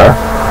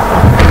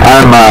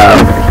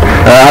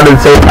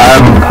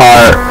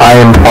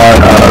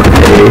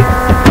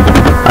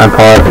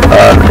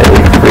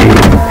free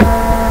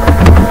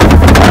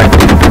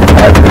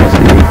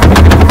advocacy.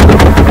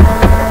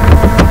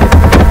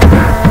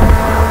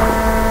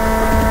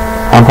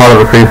 I'm part of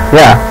a free,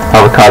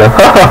 avocado.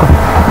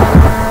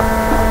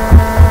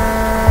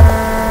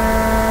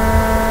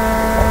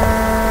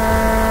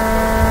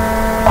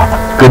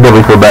 Good that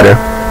we feel better.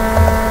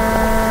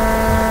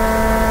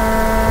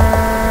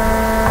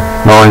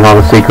 Knowing all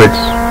the secrets.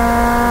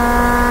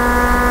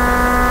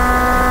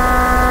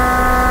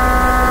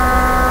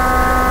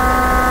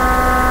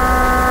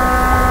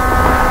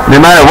 No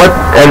matter what,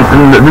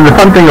 and the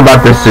fun thing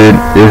about this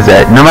is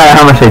that no matter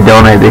how much they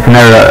donate, they can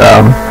never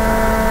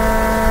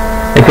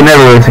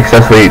really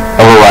successfully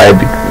override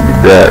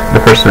the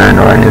person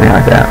or anything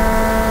like that.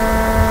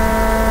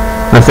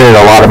 Let's say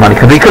there's a lot of money,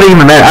 because they couldn't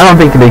even manage. I don't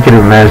think they could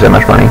even manage that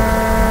much money.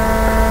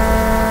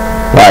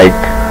 Like,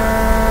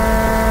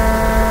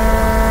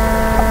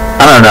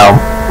 I don't know.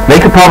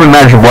 They could probably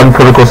manage one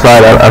political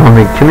side. I don't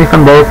think. Can they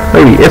fund both?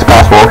 Maybe. It's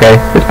possible,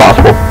 okay? It's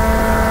possible.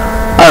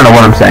 I don't know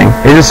what I'm saying.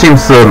 It just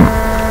seems to...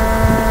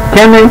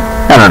 Can they?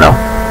 I don't know.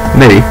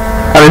 Maybe.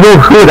 I mean,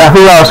 who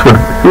else would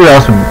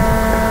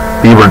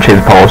be able to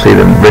change policy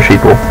than rich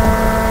people?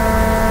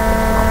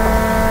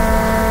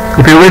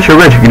 If you're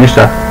rich, you can do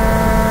stuff.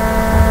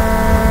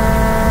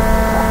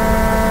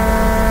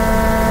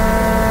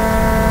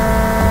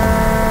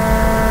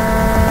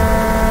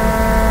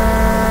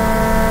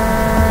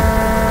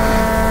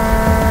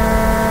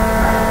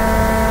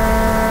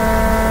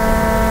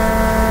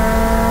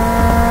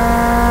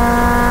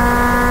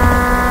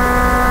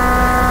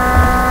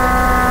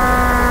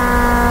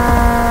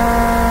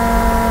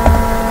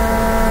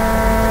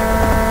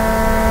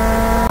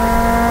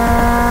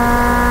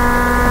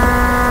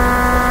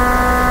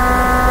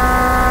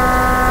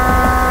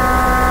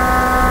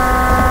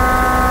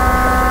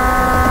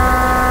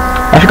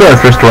 should go to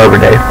the thrift store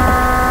every day.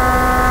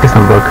 Get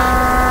some books.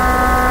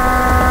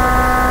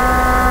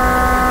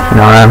 You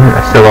know, I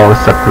still all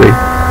this stuff to read.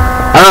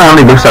 I don't know how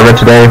many books I read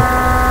today.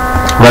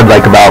 I read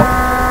like about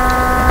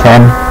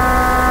 10.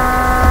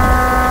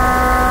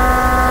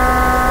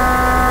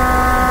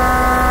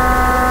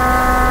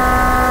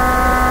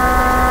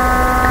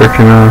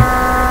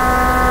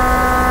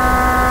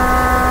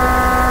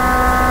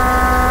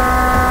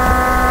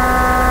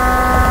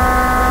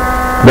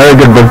 Very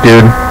good book,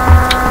 dude.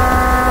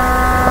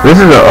 This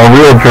is a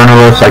real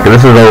journalist. Like,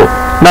 this is a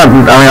not. I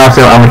mean,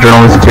 obviously, I'm a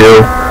journalist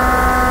too.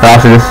 But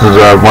obviously, this is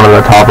one of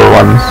the topper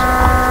ones.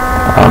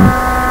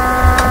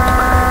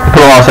 They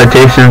put a lot of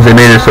citations. They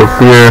made it so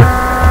clear.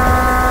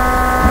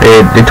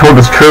 They told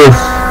us truth.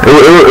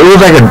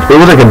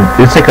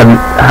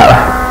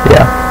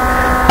 Yeah.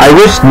 I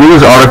wish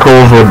news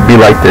articles would be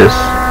like this.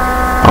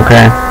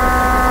 Okay.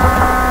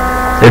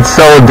 It's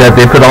so that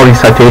they put all these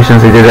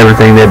citations. They did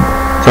everything. They had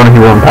so many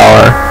people in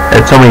power. They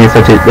had so many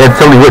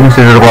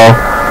witnesses as well.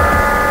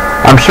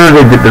 I'm sure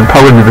they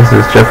probably did this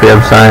as Jeffrey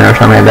Epstein or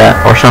something like that,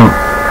 or some.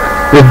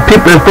 There's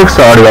books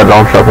already about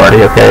Donald Trump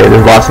already. Okay,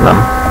 there's lots of them.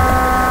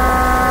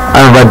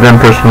 I haven't read them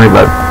personally,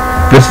 but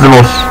this is the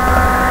most.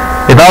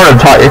 If I were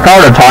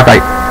to talk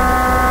like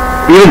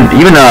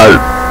even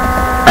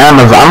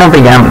Amazon. I don't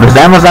think does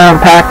Amazon have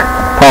a pack?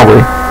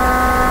 Probably.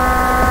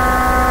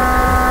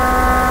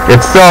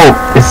 It's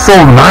so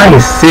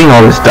nice seeing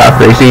all this stuff.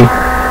 They see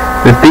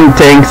the think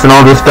tanks and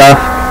all this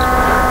stuff.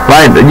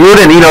 Right? You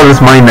wouldn't need all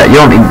this money. You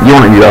don't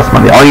need all this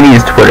money. All you need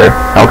is Twitter.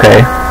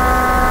 Okay.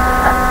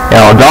 You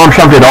know, Donald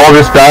Trump did all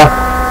this stuff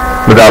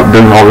without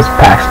doing all this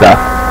PAC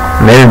stuff.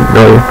 And they didn't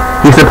really.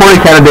 He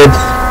supported candidates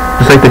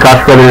just like the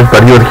Koch brothers,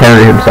 but he was a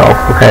candidate himself.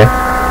 Okay.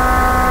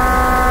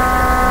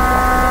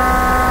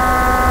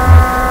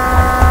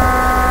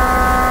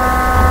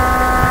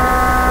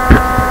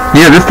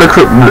 Yeah, this looks.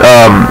 I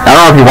don't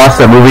know if you watched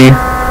that movie.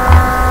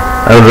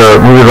 It was a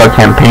movie about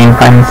campaign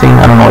financing.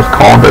 I don't know what it's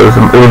called, but it was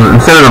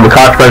instead of the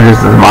Koch brothers,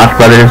 it's the Mach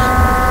brothers.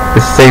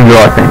 It's the same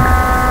girl, I think.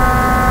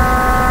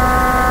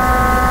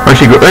 Where'd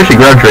she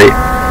graduate?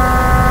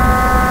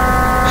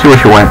 See where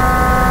she went.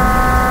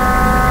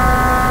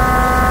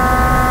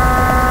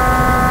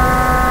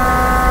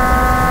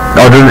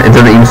 Oh, it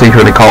doesn't even say she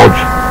went to college.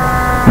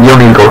 You don't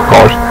need to go to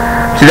college.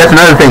 See, that's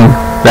another thing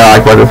that I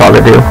like about this all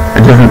they do.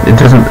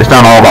 It's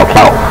not all about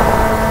clout.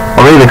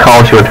 Or maybe the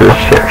college she went to is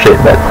shit,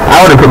 but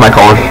I wouldn't put my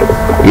college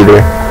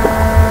either.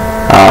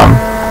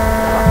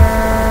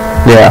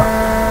 Yeah.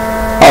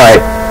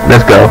 Alright,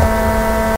 let's go.